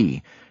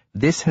 BC,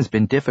 this has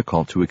been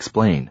difficult to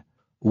explain.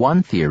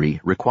 One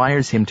theory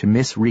requires him to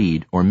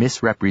misread or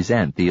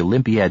misrepresent the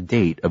Olympiad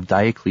date of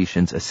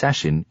Diocletian's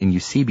accession in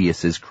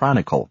Eusebius's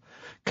Chronicle,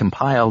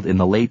 compiled in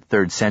the late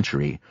 3rd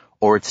century,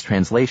 or its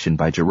translation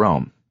by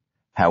Jerome.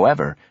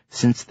 However,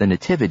 since the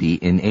Nativity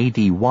in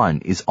AD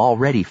 1 is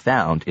already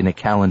found in a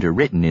calendar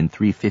written in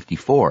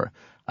 354,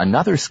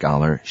 another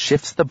scholar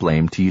shifts the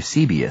blame to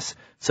Eusebius,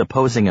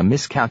 supposing a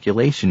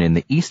miscalculation in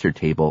the Easter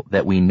table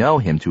that we know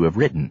him to have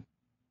written.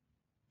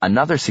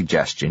 Another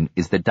suggestion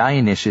is that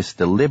Dionysius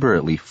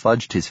deliberately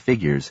fudged his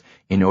figures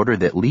in order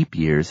that leap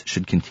years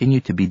should continue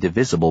to be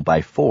divisible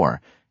by 4,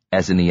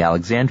 as in the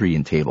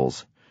Alexandrian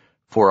tables.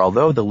 For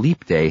although the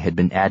leap day had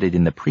been added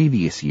in the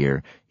previous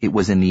year, it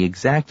was in the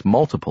exact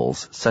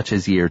multiples, such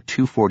as year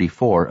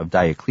 244 of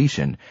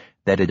Diocletian,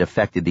 that it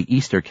affected the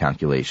Easter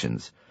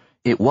calculations.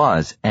 It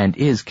was and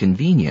is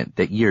convenient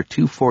that year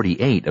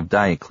 248 of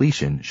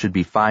Diocletian should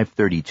be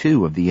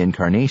 532 of the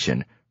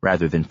Incarnation,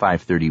 rather than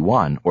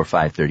 531 or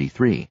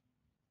 533.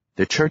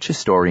 The church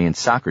historian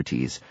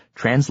Socrates,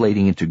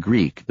 translating into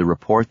Greek the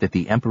report that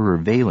the Emperor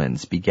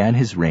Valens began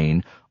his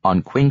reign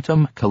on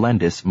Quinctum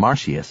Calendus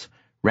Martius,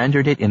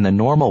 rendered it in the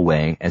normal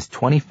way as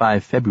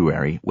 25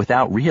 February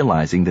without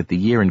realizing that the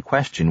year in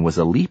question was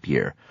a leap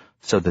year,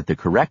 so that the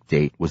correct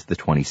date was the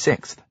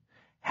 26th.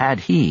 Had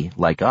he,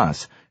 like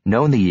us,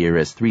 known the year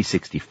as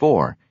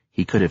 364,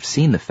 he could have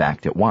seen the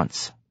fact at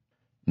once.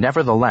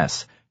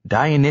 Nevertheless,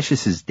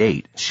 Dionysius's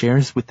date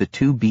shares with the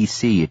 2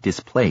 BC it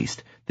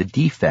displaced the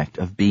defect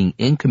of being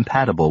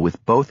incompatible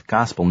with both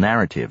gospel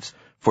narratives,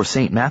 for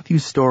St.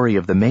 Matthew's story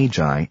of the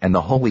Magi and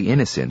the Holy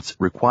Innocents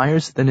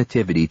requires the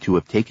Nativity to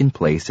have taken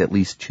place at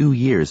least 2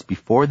 years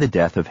before the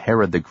death of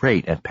Herod the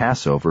Great at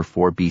Passover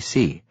 4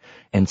 BC,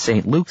 and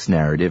St. Luke's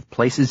narrative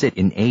places it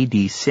in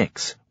AD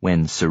 6,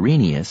 when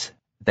Cyrenius,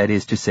 that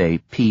is to say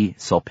P.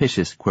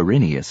 Sulpicius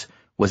Quirinius,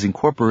 was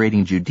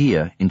incorporating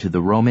Judea into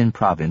the Roman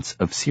province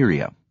of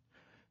Syria.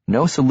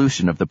 No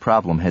solution of the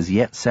problem has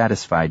yet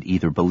satisfied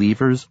either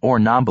believers or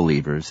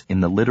non-believers in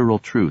the literal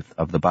truth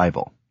of the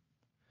Bible.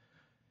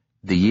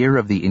 The Year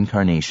of the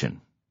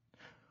Incarnation.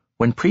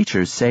 When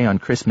preachers say on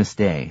Christmas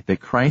Day that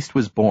Christ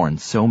was born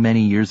so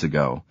many years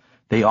ago,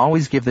 they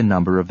always give the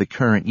number of the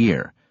current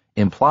year,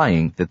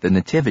 implying that the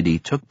Nativity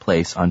took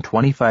place on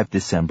 25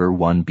 December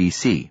 1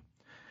 BC.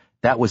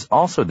 That was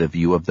also the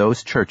view of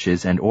those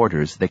churches and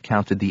orders that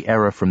counted the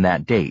era from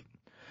that date.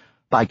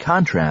 By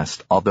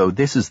contrast, although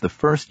this is the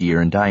first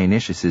year in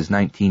Dionysius's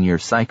 19-year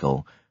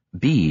cycle,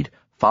 Bede,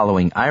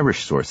 following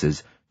Irish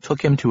sources, took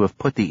him to have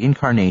put the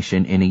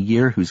Incarnation in a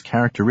year whose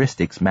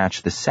characteristics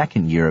match the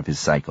second year of his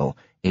cycle,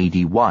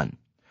 AD 1.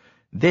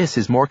 This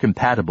is more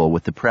compatible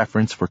with the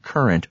preference for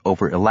current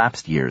over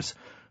elapsed years,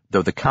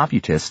 though the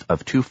computist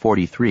of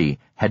 243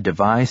 had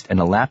devised an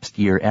elapsed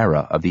year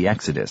era of the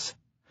Exodus.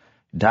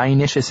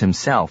 Dionysius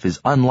himself is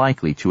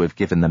unlikely to have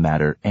given the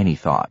matter any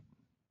thought.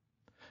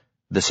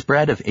 The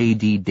spread of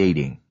AD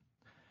dating.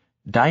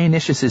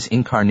 Dionysius's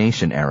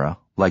Incarnation era,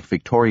 like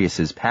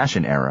Victorius's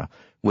Passion era,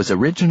 was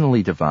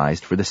originally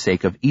devised for the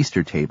sake of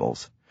Easter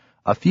tables.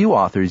 A few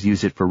authors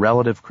use it for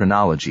relative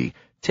chronology,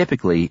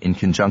 typically in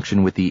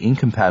conjunction with the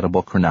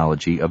incompatible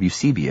chronology of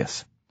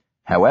Eusebius.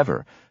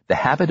 However, the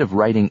habit of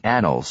writing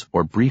annals,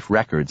 or brief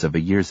records of a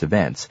year's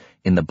events,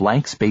 in the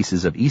blank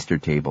spaces of Easter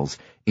tables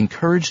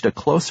encouraged a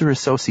closer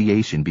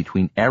association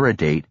between era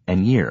date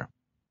and year.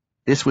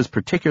 This was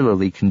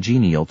particularly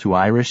congenial to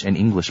Irish and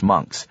English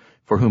monks,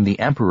 for whom the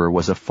emperor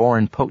was a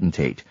foreign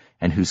potentate,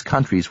 and whose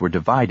countries were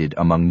divided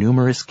among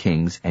numerous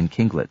kings and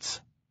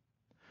kinglets.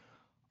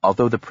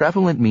 Although the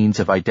prevalent means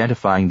of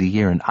identifying the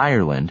year in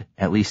Ireland,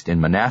 at least in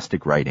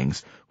monastic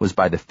writings, was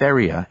by the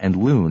feria and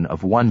lune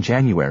of 1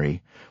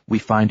 January, we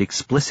find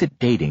explicit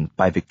dating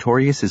by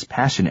Victorius's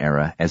Passion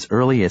era as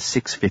early as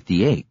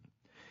 658.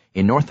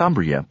 In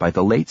Northumbria, by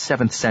the late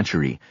 7th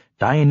century,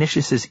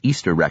 Dionysius's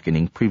Easter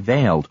reckoning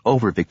prevailed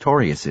over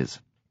Victorius's.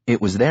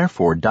 It was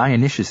therefore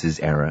Dionysius's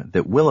era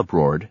that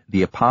Willibrord,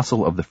 the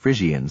apostle of the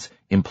Frisians,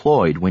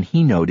 employed when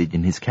he noted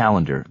in his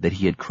calendar that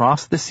he had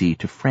crossed the sea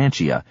to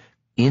Francia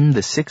in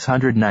the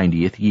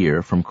 690th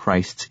year from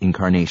Christ's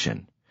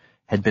incarnation,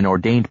 had been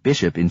ordained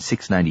bishop in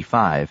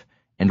 695,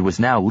 and was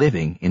now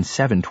living in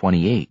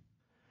 728.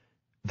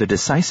 The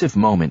decisive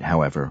moment,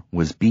 however,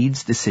 was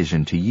Bede's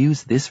decision to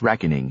use this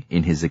reckoning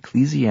in his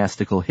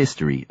ecclesiastical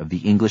history of the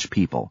English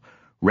people,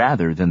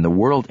 rather than the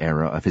world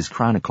era of his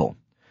chronicle.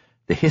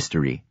 The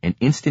history, an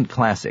instant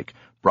classic,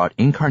 brought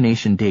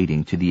incarnation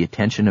dating to the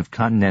attention of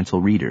continental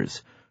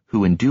readers,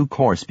 who in due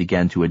course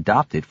began to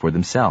adopt it for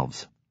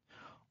themselves.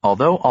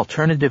 Although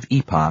alternative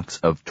epochs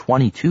of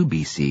 22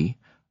 BC,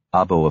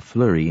 Abbo of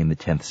Fleury in the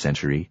 10th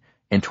century,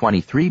 and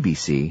 23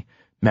 BC,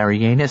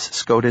 Marianus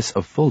Scotus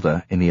of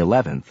Fulda in the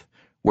 11th,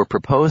 were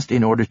proposed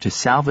in order to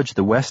salvage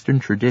the Western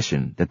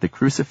tradition that the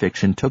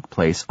crucifixion took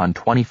place on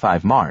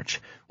 25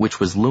 March, which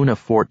was Luna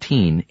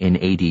 14 in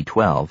AD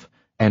 12,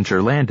 and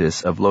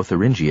Gerlandus of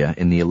Lotharingia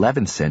in the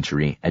 11th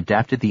century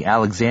adapted the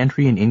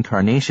Alexandrian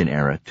Incarnation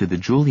era to the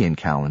Julian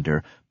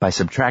calendar by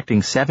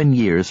subtracting 7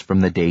 years from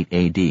the date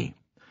AD.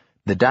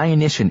 The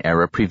Dionysian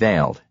era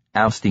prevailed,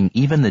 ousting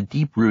even the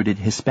deep-rooted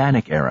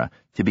Hispanic era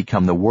to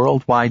become the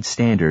worldwide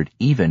standard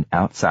even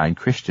outside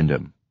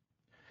Christendom.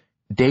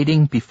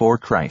 Dating before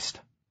Christ.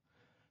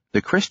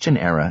 The Christian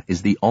era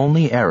is the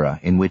only era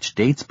in which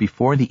dates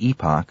before the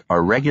epoch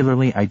are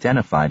regularly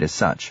identified as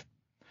such.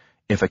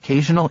 If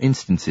occasional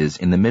instances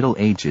in the Middle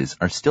Ages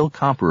are still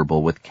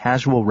comparable with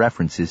casual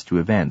references to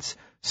events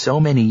so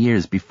many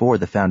years before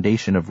the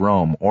foundation of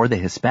Rome or the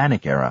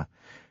Hispanic era,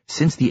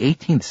 since the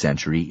 18th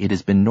century it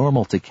has been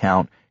normal to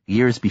count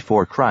years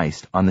before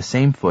Christ on the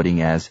same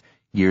footing as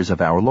years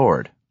of our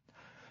Lord.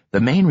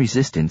 The main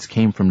resistance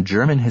came from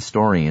German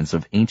historians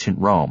of ancient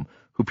Rome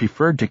who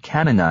preferred to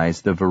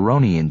canonize the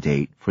Veronian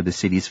date for the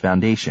city's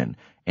foundation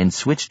and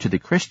switched to the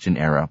Christian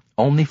era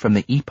only from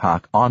the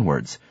epoch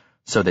onwards,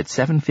 so that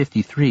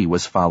 753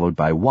 was followed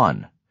by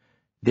 1.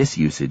 This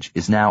usage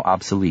is now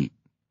obsolete.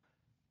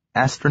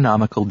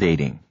 Astronomical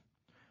dating.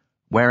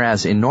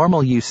 Whereas in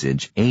normal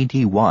usage AD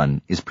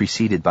 1 is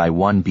preceded by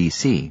 1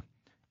 BC,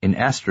 in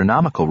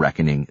astronomical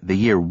reckoning the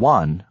year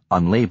 1,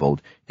 unlabeled,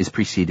 is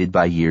preceded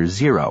by year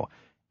 0,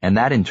 and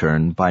that in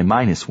turn by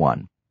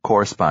 -1,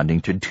 corresponding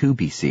to 2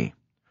 BC.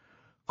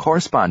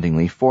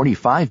 Correspondingly,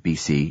 45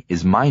 BC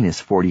is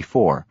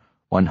 -44,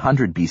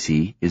 100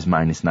 BC is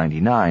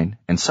 -99,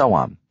 and so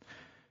on.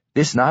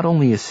 This not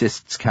only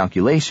assists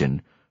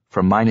calculation,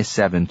 from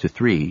 -7 to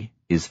 3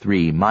 is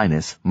 3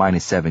 minus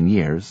 -7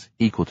 years,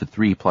 equal to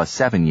 3 plus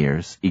 7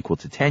 years, equal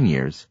to 10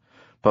 years,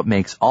 but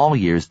makes all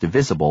years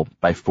divisible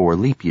by 4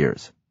 leap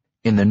years.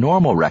 In the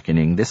normal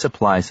reckoning, this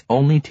applies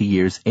only to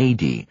years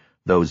AD,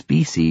 those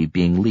BC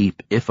being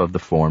leap if of the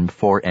form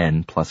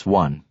 4n plus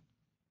 1.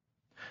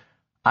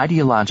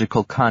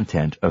 Ideological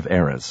content of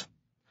eras.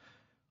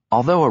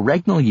 Although a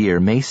regnal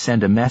year may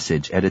send a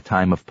message at a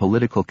time of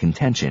political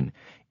contention,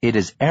 it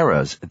is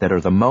eras that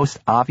are the most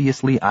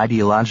obviously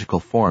ideological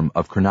form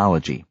of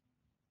chronology.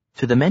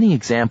 To the many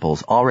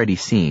examples already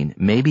seen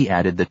may be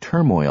added the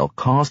turmoil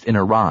caused in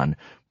Iran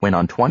when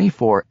on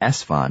 24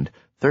 Esfand,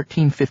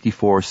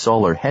 1354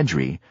 Solar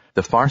Hejri,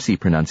 the Farsi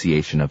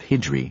pronunciation of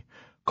Hijri,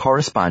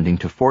 corresponding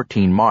to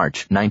 14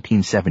 March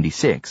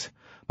 1976,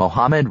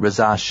 Mohammad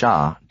Reza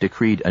Shah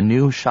decreed a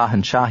new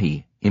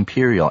Shahanshahi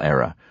imperial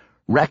era,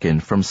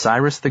 reckoned from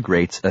Cyrus the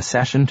Great's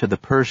accession to the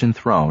Persian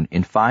throne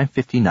in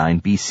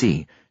 559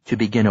 BC to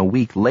begin a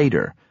week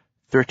later,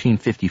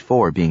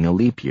 1354 being a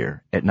leap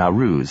year, at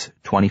Nowruz,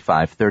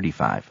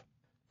 2535.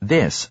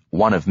 This,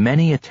 one of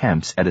many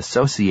attempts at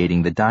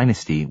associating the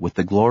dynasty with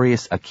the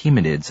glorious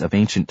Achaemenids of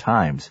ancient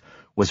times,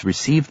 was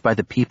received by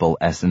the people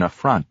as an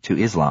affront to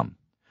Islam.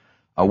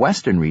 A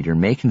Western reader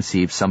may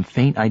conceive some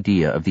faint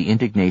idea of the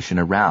indignation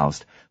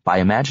aroused by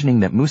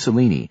imagining that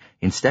Mussolini,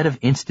 instead of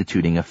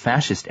instituting a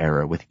fascist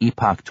era with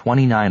epoch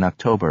 29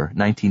 October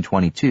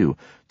 1922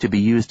 to be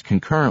used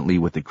concurrently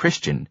with the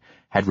Christian,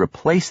 had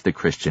replaced the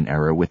Christian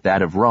era with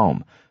that of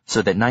Rome,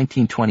 so that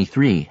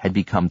 1923 had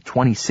become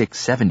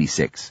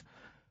 2676.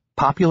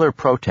 Popular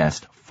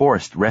protest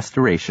forced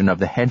restoration of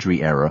the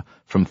Hejri era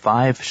from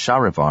 5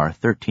 Shahrivar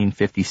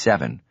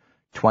 1357,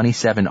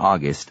 27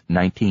 August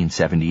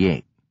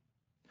 1978.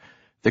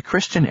 The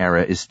Christian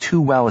era is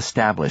too well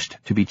established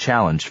to be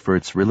challenged for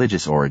its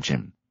religious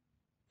origin.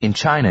 In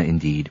China,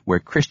 indeed, where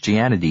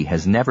Christianity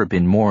has never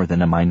been more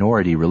than a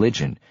minority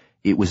religion,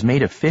 it was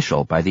made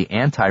official by the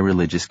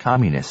anti-religious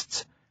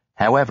communists.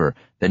 However,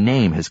 the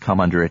name has come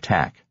under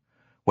attack.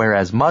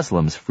 Whereas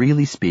Muslims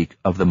freely speak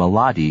of the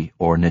Miladi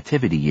or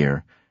Nativity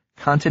year,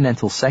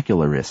 continental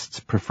secularists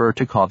prefer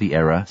to call the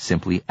era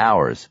simply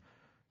ours,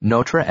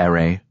 Notre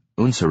Ere,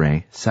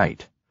 Unsere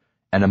Zeit.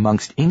 And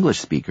amongst English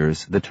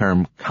speakers, the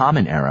term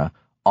Common Era,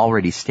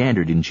 already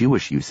standard in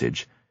Jewish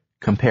usage,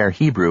 compare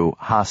Hebrew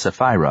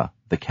Ha-Sephira,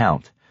 the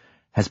count,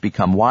 has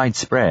become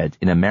widespread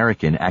in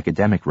American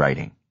academic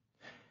writing.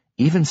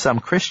 Even some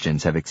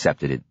Christians have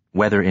accepted it,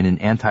 whether in an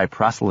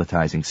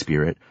anti-proselytizing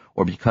spirit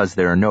or because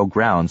there are no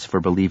grounds for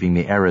believing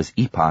the era's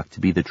epoch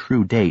to be the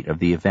true date of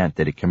the event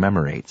that it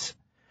commemorates.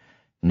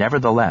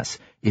 Nevertheless,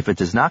 if it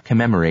does not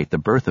commemorate the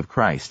birth of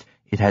Christ,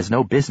 it has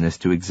no business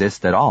to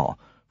exist at all,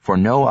 for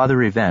no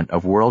other event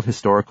of world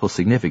historical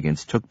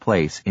significance took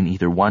place in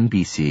either 1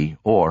 BC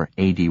or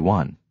AD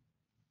 1.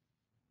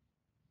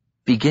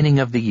 Beginning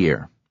of the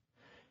year.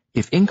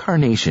 If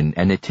Incarnation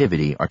and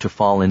Nativity are to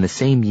fall in the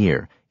same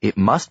year, it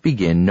must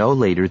begin no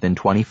later than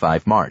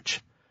 25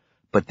 March.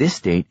 But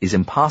this date is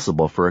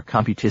impossible for a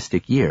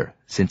computistic year,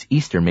 since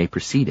Easter may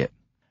precede it.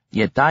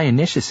 Yet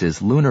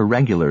Dionysius's lunar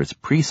regulars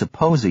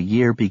presuppose a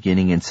year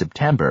beginning in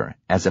September,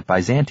 as at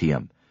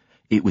Byzantium.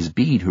 It was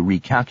Bede who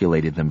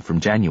recalculated them from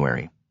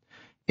January.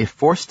 If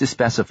forced to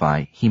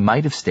specify, he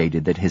might have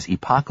stated that his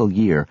epochal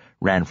year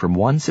ran from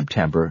 1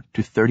 September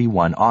to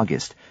 31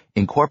 August,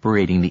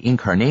 incorporating the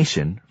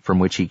incarnation, from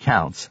which he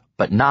counts,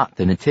 but not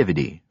the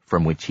nativity,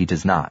 from which he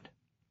does not.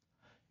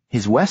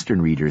 His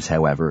Western readers,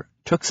 however,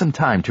 took some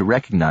time to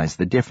recognize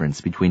the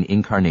difference between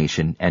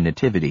incarnation and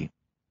nativity.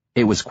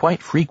 It was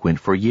quite frequent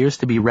for years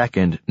to be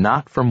reckoned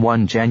not from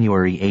 1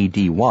 January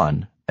AD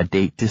 1, a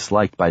date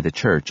disliked by the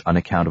Church on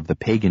account of the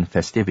pagan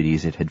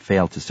festivities it had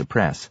failed to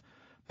suppress,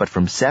 but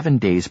from 7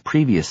 days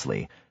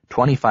previously,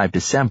 25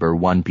 December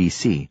 1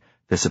 BC,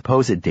 the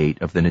supposed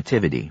date of the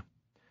Nativity.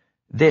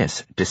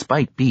 This,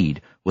 despite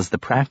Bede, was the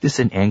practice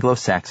in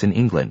Anglo-Saxon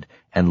England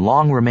and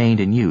long remained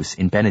in use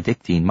in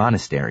Benedictine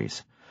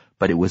monasteries,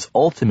 but it was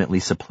ultimately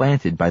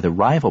supplanted by the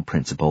rival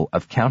principle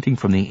of counting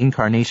from the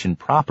Incarnation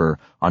proper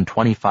on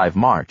 25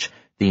 March,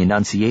 the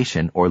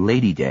Annunciation or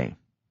Lady Day.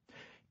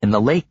 In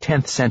the late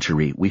 10th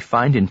century, we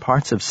find in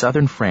parts of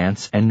southern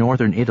France and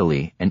northern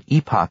Italy an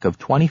epoch of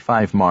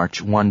 25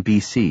 March 1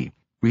 BC,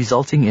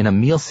 resulting in a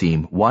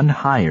milésime one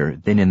higher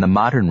than in the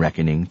modern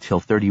reckoning till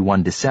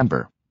 31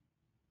 December.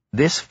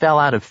 This fell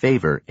out of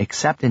favor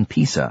except in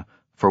Pisa,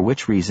 for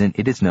which reason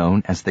it is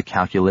known as the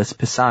Calculus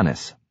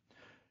Pisanus.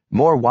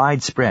 More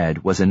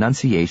widespread was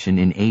Annunciation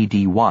in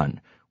AD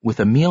 1, with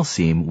a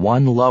milésime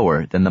one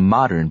lower than the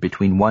modern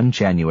between 1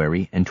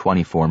 January and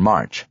 24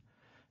 March.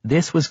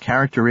 This was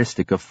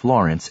characteristic of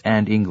Florence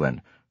and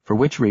England, for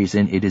which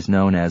reason it is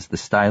known as the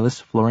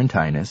Stylus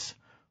Florentinus,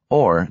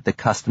 or the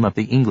custom of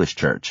the English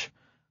Church,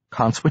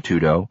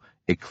 Consuetudo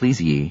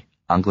Ecclesiae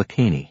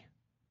Anglicani.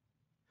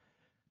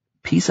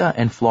 Pisa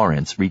and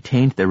Florence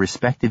retained their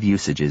respective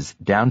usages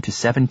down to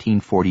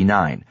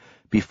 1749,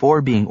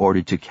 before being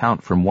ordered to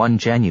count from 1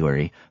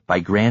 January by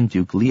Grand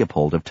Duke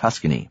Leopold of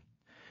Tuscany.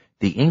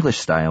 The English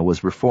style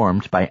was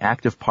reformed by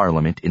Act of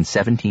Parliament in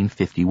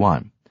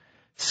 1751.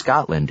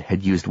 Scotland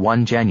had used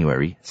 1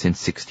 January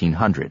since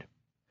 1600.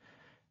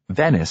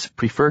 Venice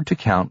preferred to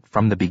count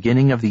from the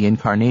beginning of the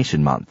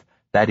Incarnation month,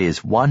 that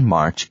is 1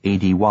 March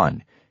AD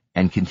 1,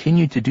 and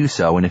continued to do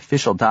so in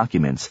official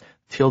documents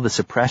till the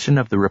suppression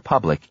of the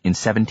Republic in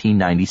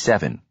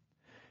 1797.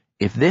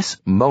 If this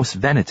mos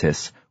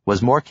Venitus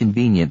was more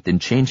convenient than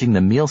changing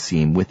the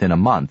milésime within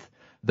a month,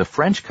 the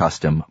French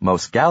custom,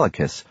 mos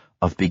Gallicus,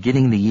 of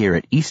beginning the year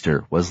at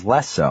Easter was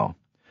less so.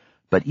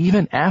 But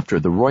even after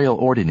the royal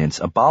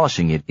ordinance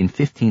abolishing it in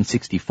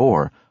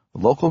 1564,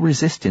 local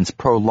resistance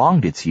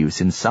prolonged its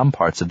use in some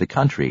parts of the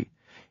country,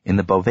 in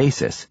the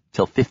Beauvaisis,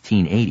 till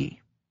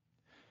 1580.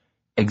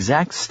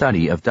 Exact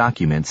study of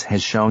documents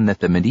has shown that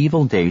the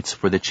medieval dates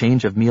for the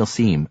change of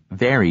milésime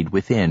varied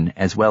within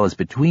as well as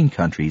between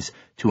countries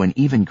to an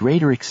even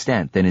greater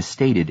extent than is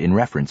stated in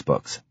reference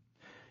books.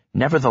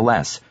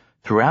 Nevertheless,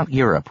 throughout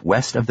Europe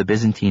west of the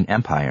Byzantine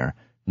Empire,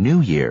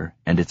 New Year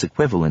and its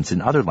equivalents in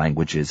other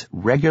languages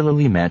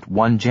regularly meant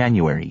 1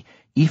 January,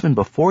 even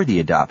before the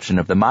adoption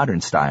of the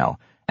modern style,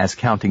 as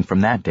counting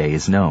from that day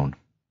is known.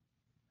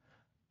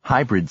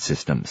 Hybrid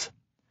systems.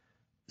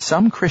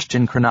 Some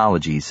Christian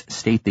chronologies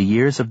state the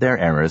years of their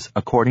eras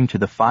according to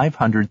the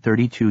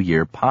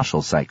 532-year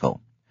Paschal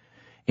cycle.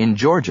 In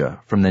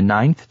Georgia, from the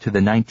 9th to the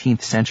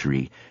 19th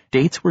century,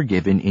 dates were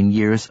given in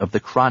years of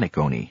the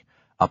Chronicony,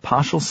 a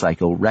Paschal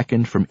cycle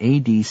reckoned from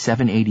AD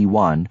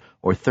 781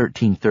 or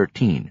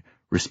 1313,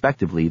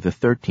 respectively the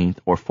 13th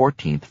or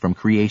 14th from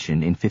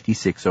creation in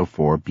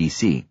 5604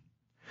 BC.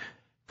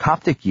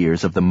 Coptic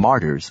years of the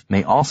martyrs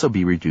may also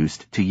be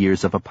reduced to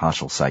years of a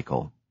Paschal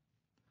cycle.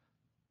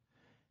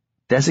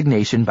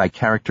 Designation by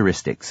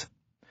characteristics.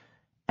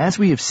 As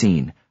we have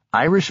seen,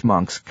 Irish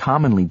monks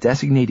commonly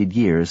designated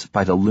years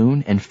by the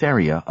lune and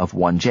feria of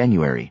 1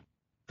 January.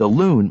 The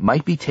lune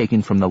might be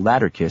taken from the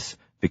Latercus,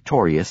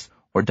 Victorius,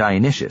 or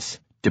Dionysius,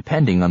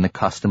 depending on the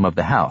custom of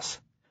the house.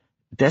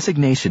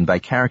 Designation by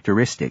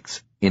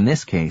characteristics, in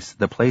this case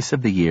the place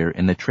of the year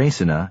in the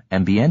Tracina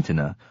and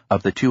Bientina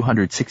of the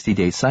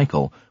 260-day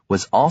cycle,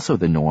 was also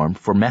the norm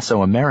for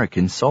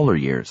Mesoamerican solar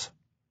years.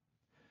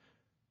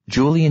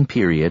 Julian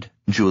period,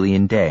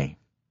 Julian day.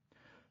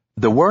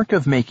 The work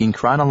of making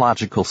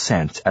chronological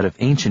sense out of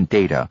ancient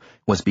data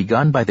was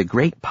begun by the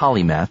great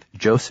polymath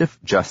Joseph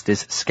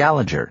Justus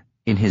Scaliger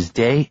in his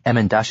De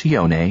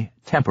Emendatione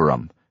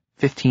Temporum,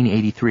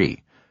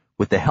 1583,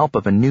 with the help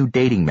of a new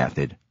dating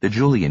method, the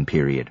Julian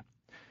period.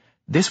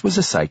 This was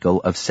a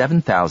cycle of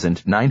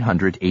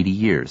 7,980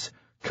 years,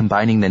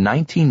 combining the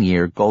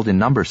 19-year golden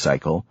number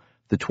cycle,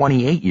 the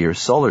 28-year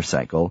solar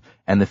cycle,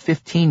 and the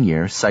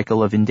 15-year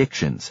cycle of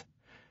indictions.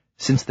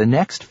 Since the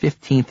next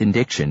 15th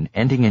indiction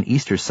ending an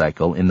Easter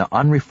cycle in the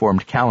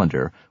unreformed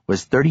calendar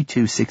was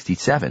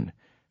 3267,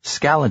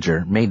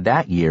 Scaliger made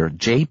that year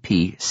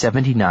JP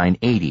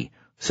 7980,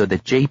 so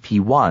that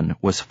JP1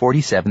 was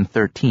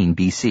 4713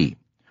 BC.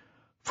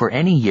 For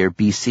any year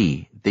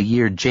BC, the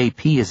year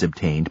JP is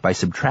obtained by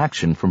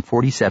subtraction from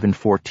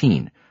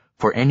 4714,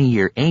 for any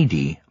year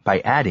AD by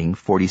adding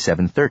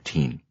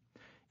 4713.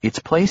 Its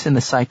place in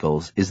the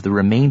cycles is the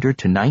remainder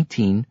to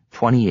 19,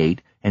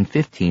 28, and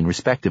 15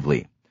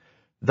 respectively.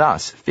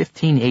 Thus,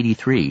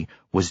 1583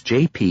 was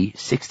JP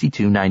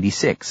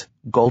 6296,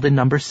 Golden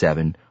Number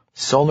 7,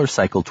 Solar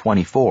Cycle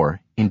 24,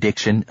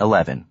 Indiction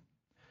 11.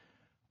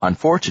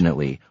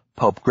 Unfortunately,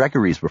 Pope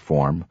Gregory's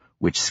reform,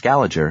 which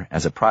Scaliger,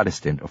 as a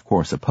Protestant, of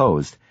course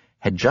opposed,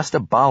 had just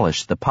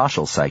abolished the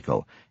Paschal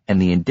cycle,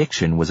 and the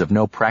indiction was of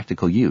no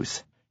practical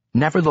use.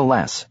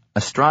 Nevertheless,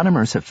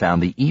 astronomers have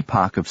found the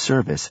epoch of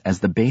service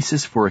as the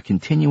basis for a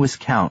continuous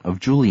count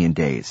of Julian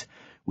days,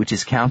 which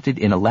is counted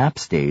in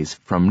elapsed days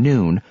from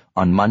noon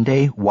on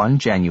Monday 1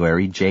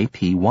 January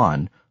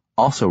JP1,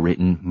 also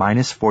written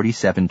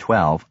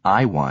 -4712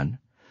 I1,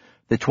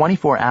 the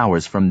 24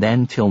 hours from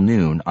then till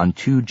noon on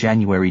 2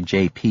 January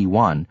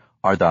JP1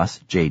 are thus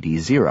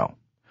JD0.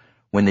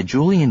 When the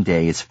Julian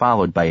day is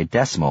followed by a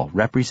decimal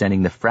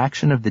representing the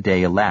fraction of the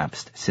day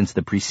elapsed since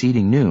the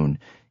preceding noon,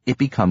 it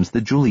becomes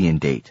the Julian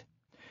date.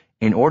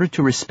 In order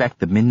to respect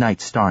the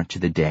midnight start to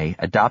the day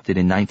adopted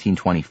in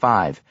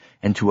 1925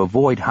 and to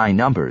avoid high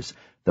numbers,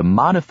 the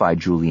modified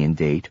Julian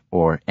date,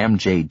 or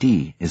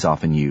MJD, is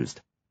often used.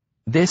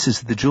 This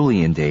is the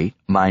Julian date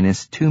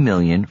minus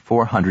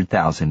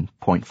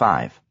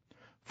 2,400,000.5.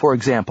 For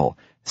example,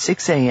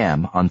 6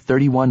 a.m. on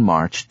 31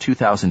 March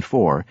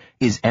 2004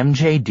 is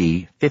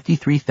MJD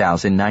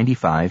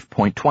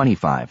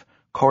 53,095.25,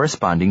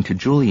 corresponding to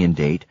Julian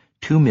date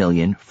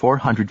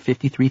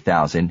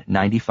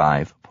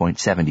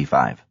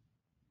 2,453,095.75.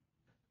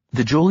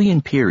 The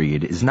Julian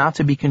period is not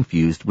to be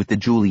confused with the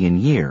Julian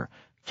year,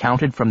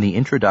 counted from the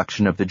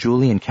introduction of the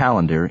Julian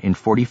calendar in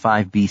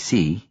 45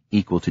 BC,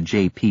 equal to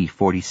JP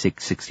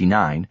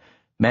 4669,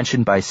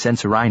 mentioned by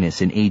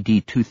Censorinus in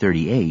AD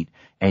 238,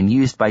 and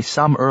used by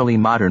some early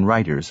modern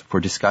writers for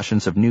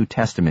discussions of New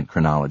Testament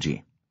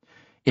chronology.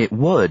 It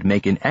would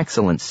make an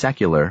excellent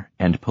secular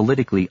and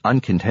politically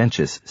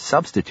uncontentious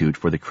substitute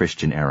for the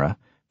Christian era,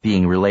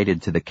 being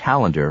related to the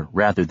calendar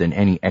rather than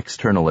any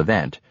external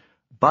event,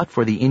 but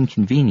for the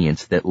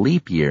inconvenience that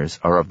leap years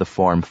are of the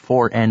form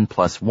 4n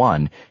plus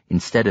 1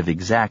 instead of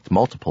exact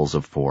multiples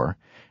of 4,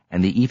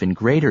 and the even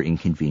greater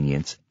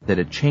inconvenience that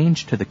a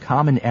change to the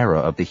common era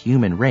of the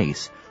human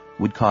race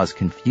would cause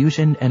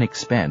confusion and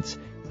expense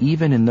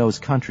even in those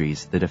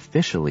countries that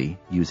officially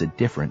use a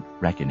different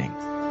reckoning.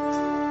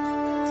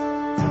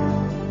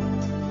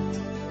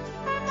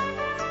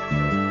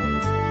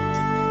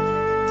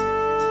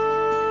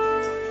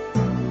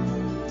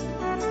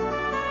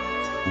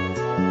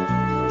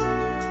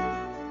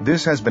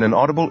 This has been an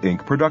Audible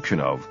Inc. production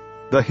of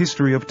The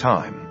History of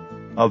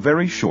Time, a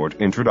very short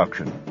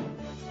introduction.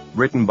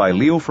 Written by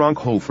Leofranc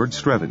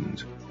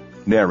Holford-Stevens.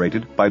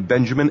 Narrated by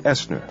Benjamin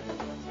Estner.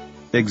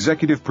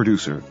 Executive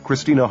producer,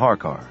 Christina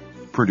Harkar.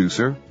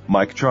 Producer,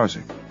 Mike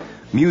Charzik.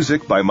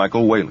 Music by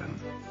Michael Whalen.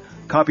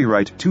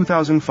 Copyright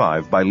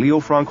 2005 by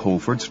Leofranc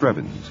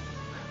Holford-Stevens.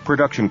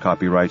 Production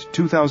copyright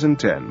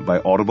 2010 by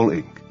Audible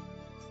Inc.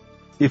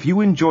 If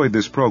you enjoyed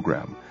this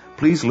program,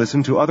 please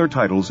listen to other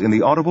titles in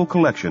the Audible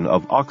collection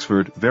of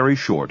Oxford Very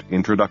Short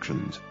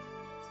Introductions.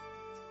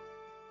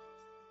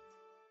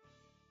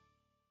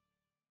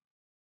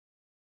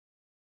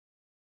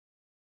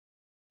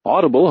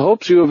 Audible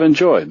hopes you have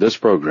enjoyed this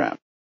program.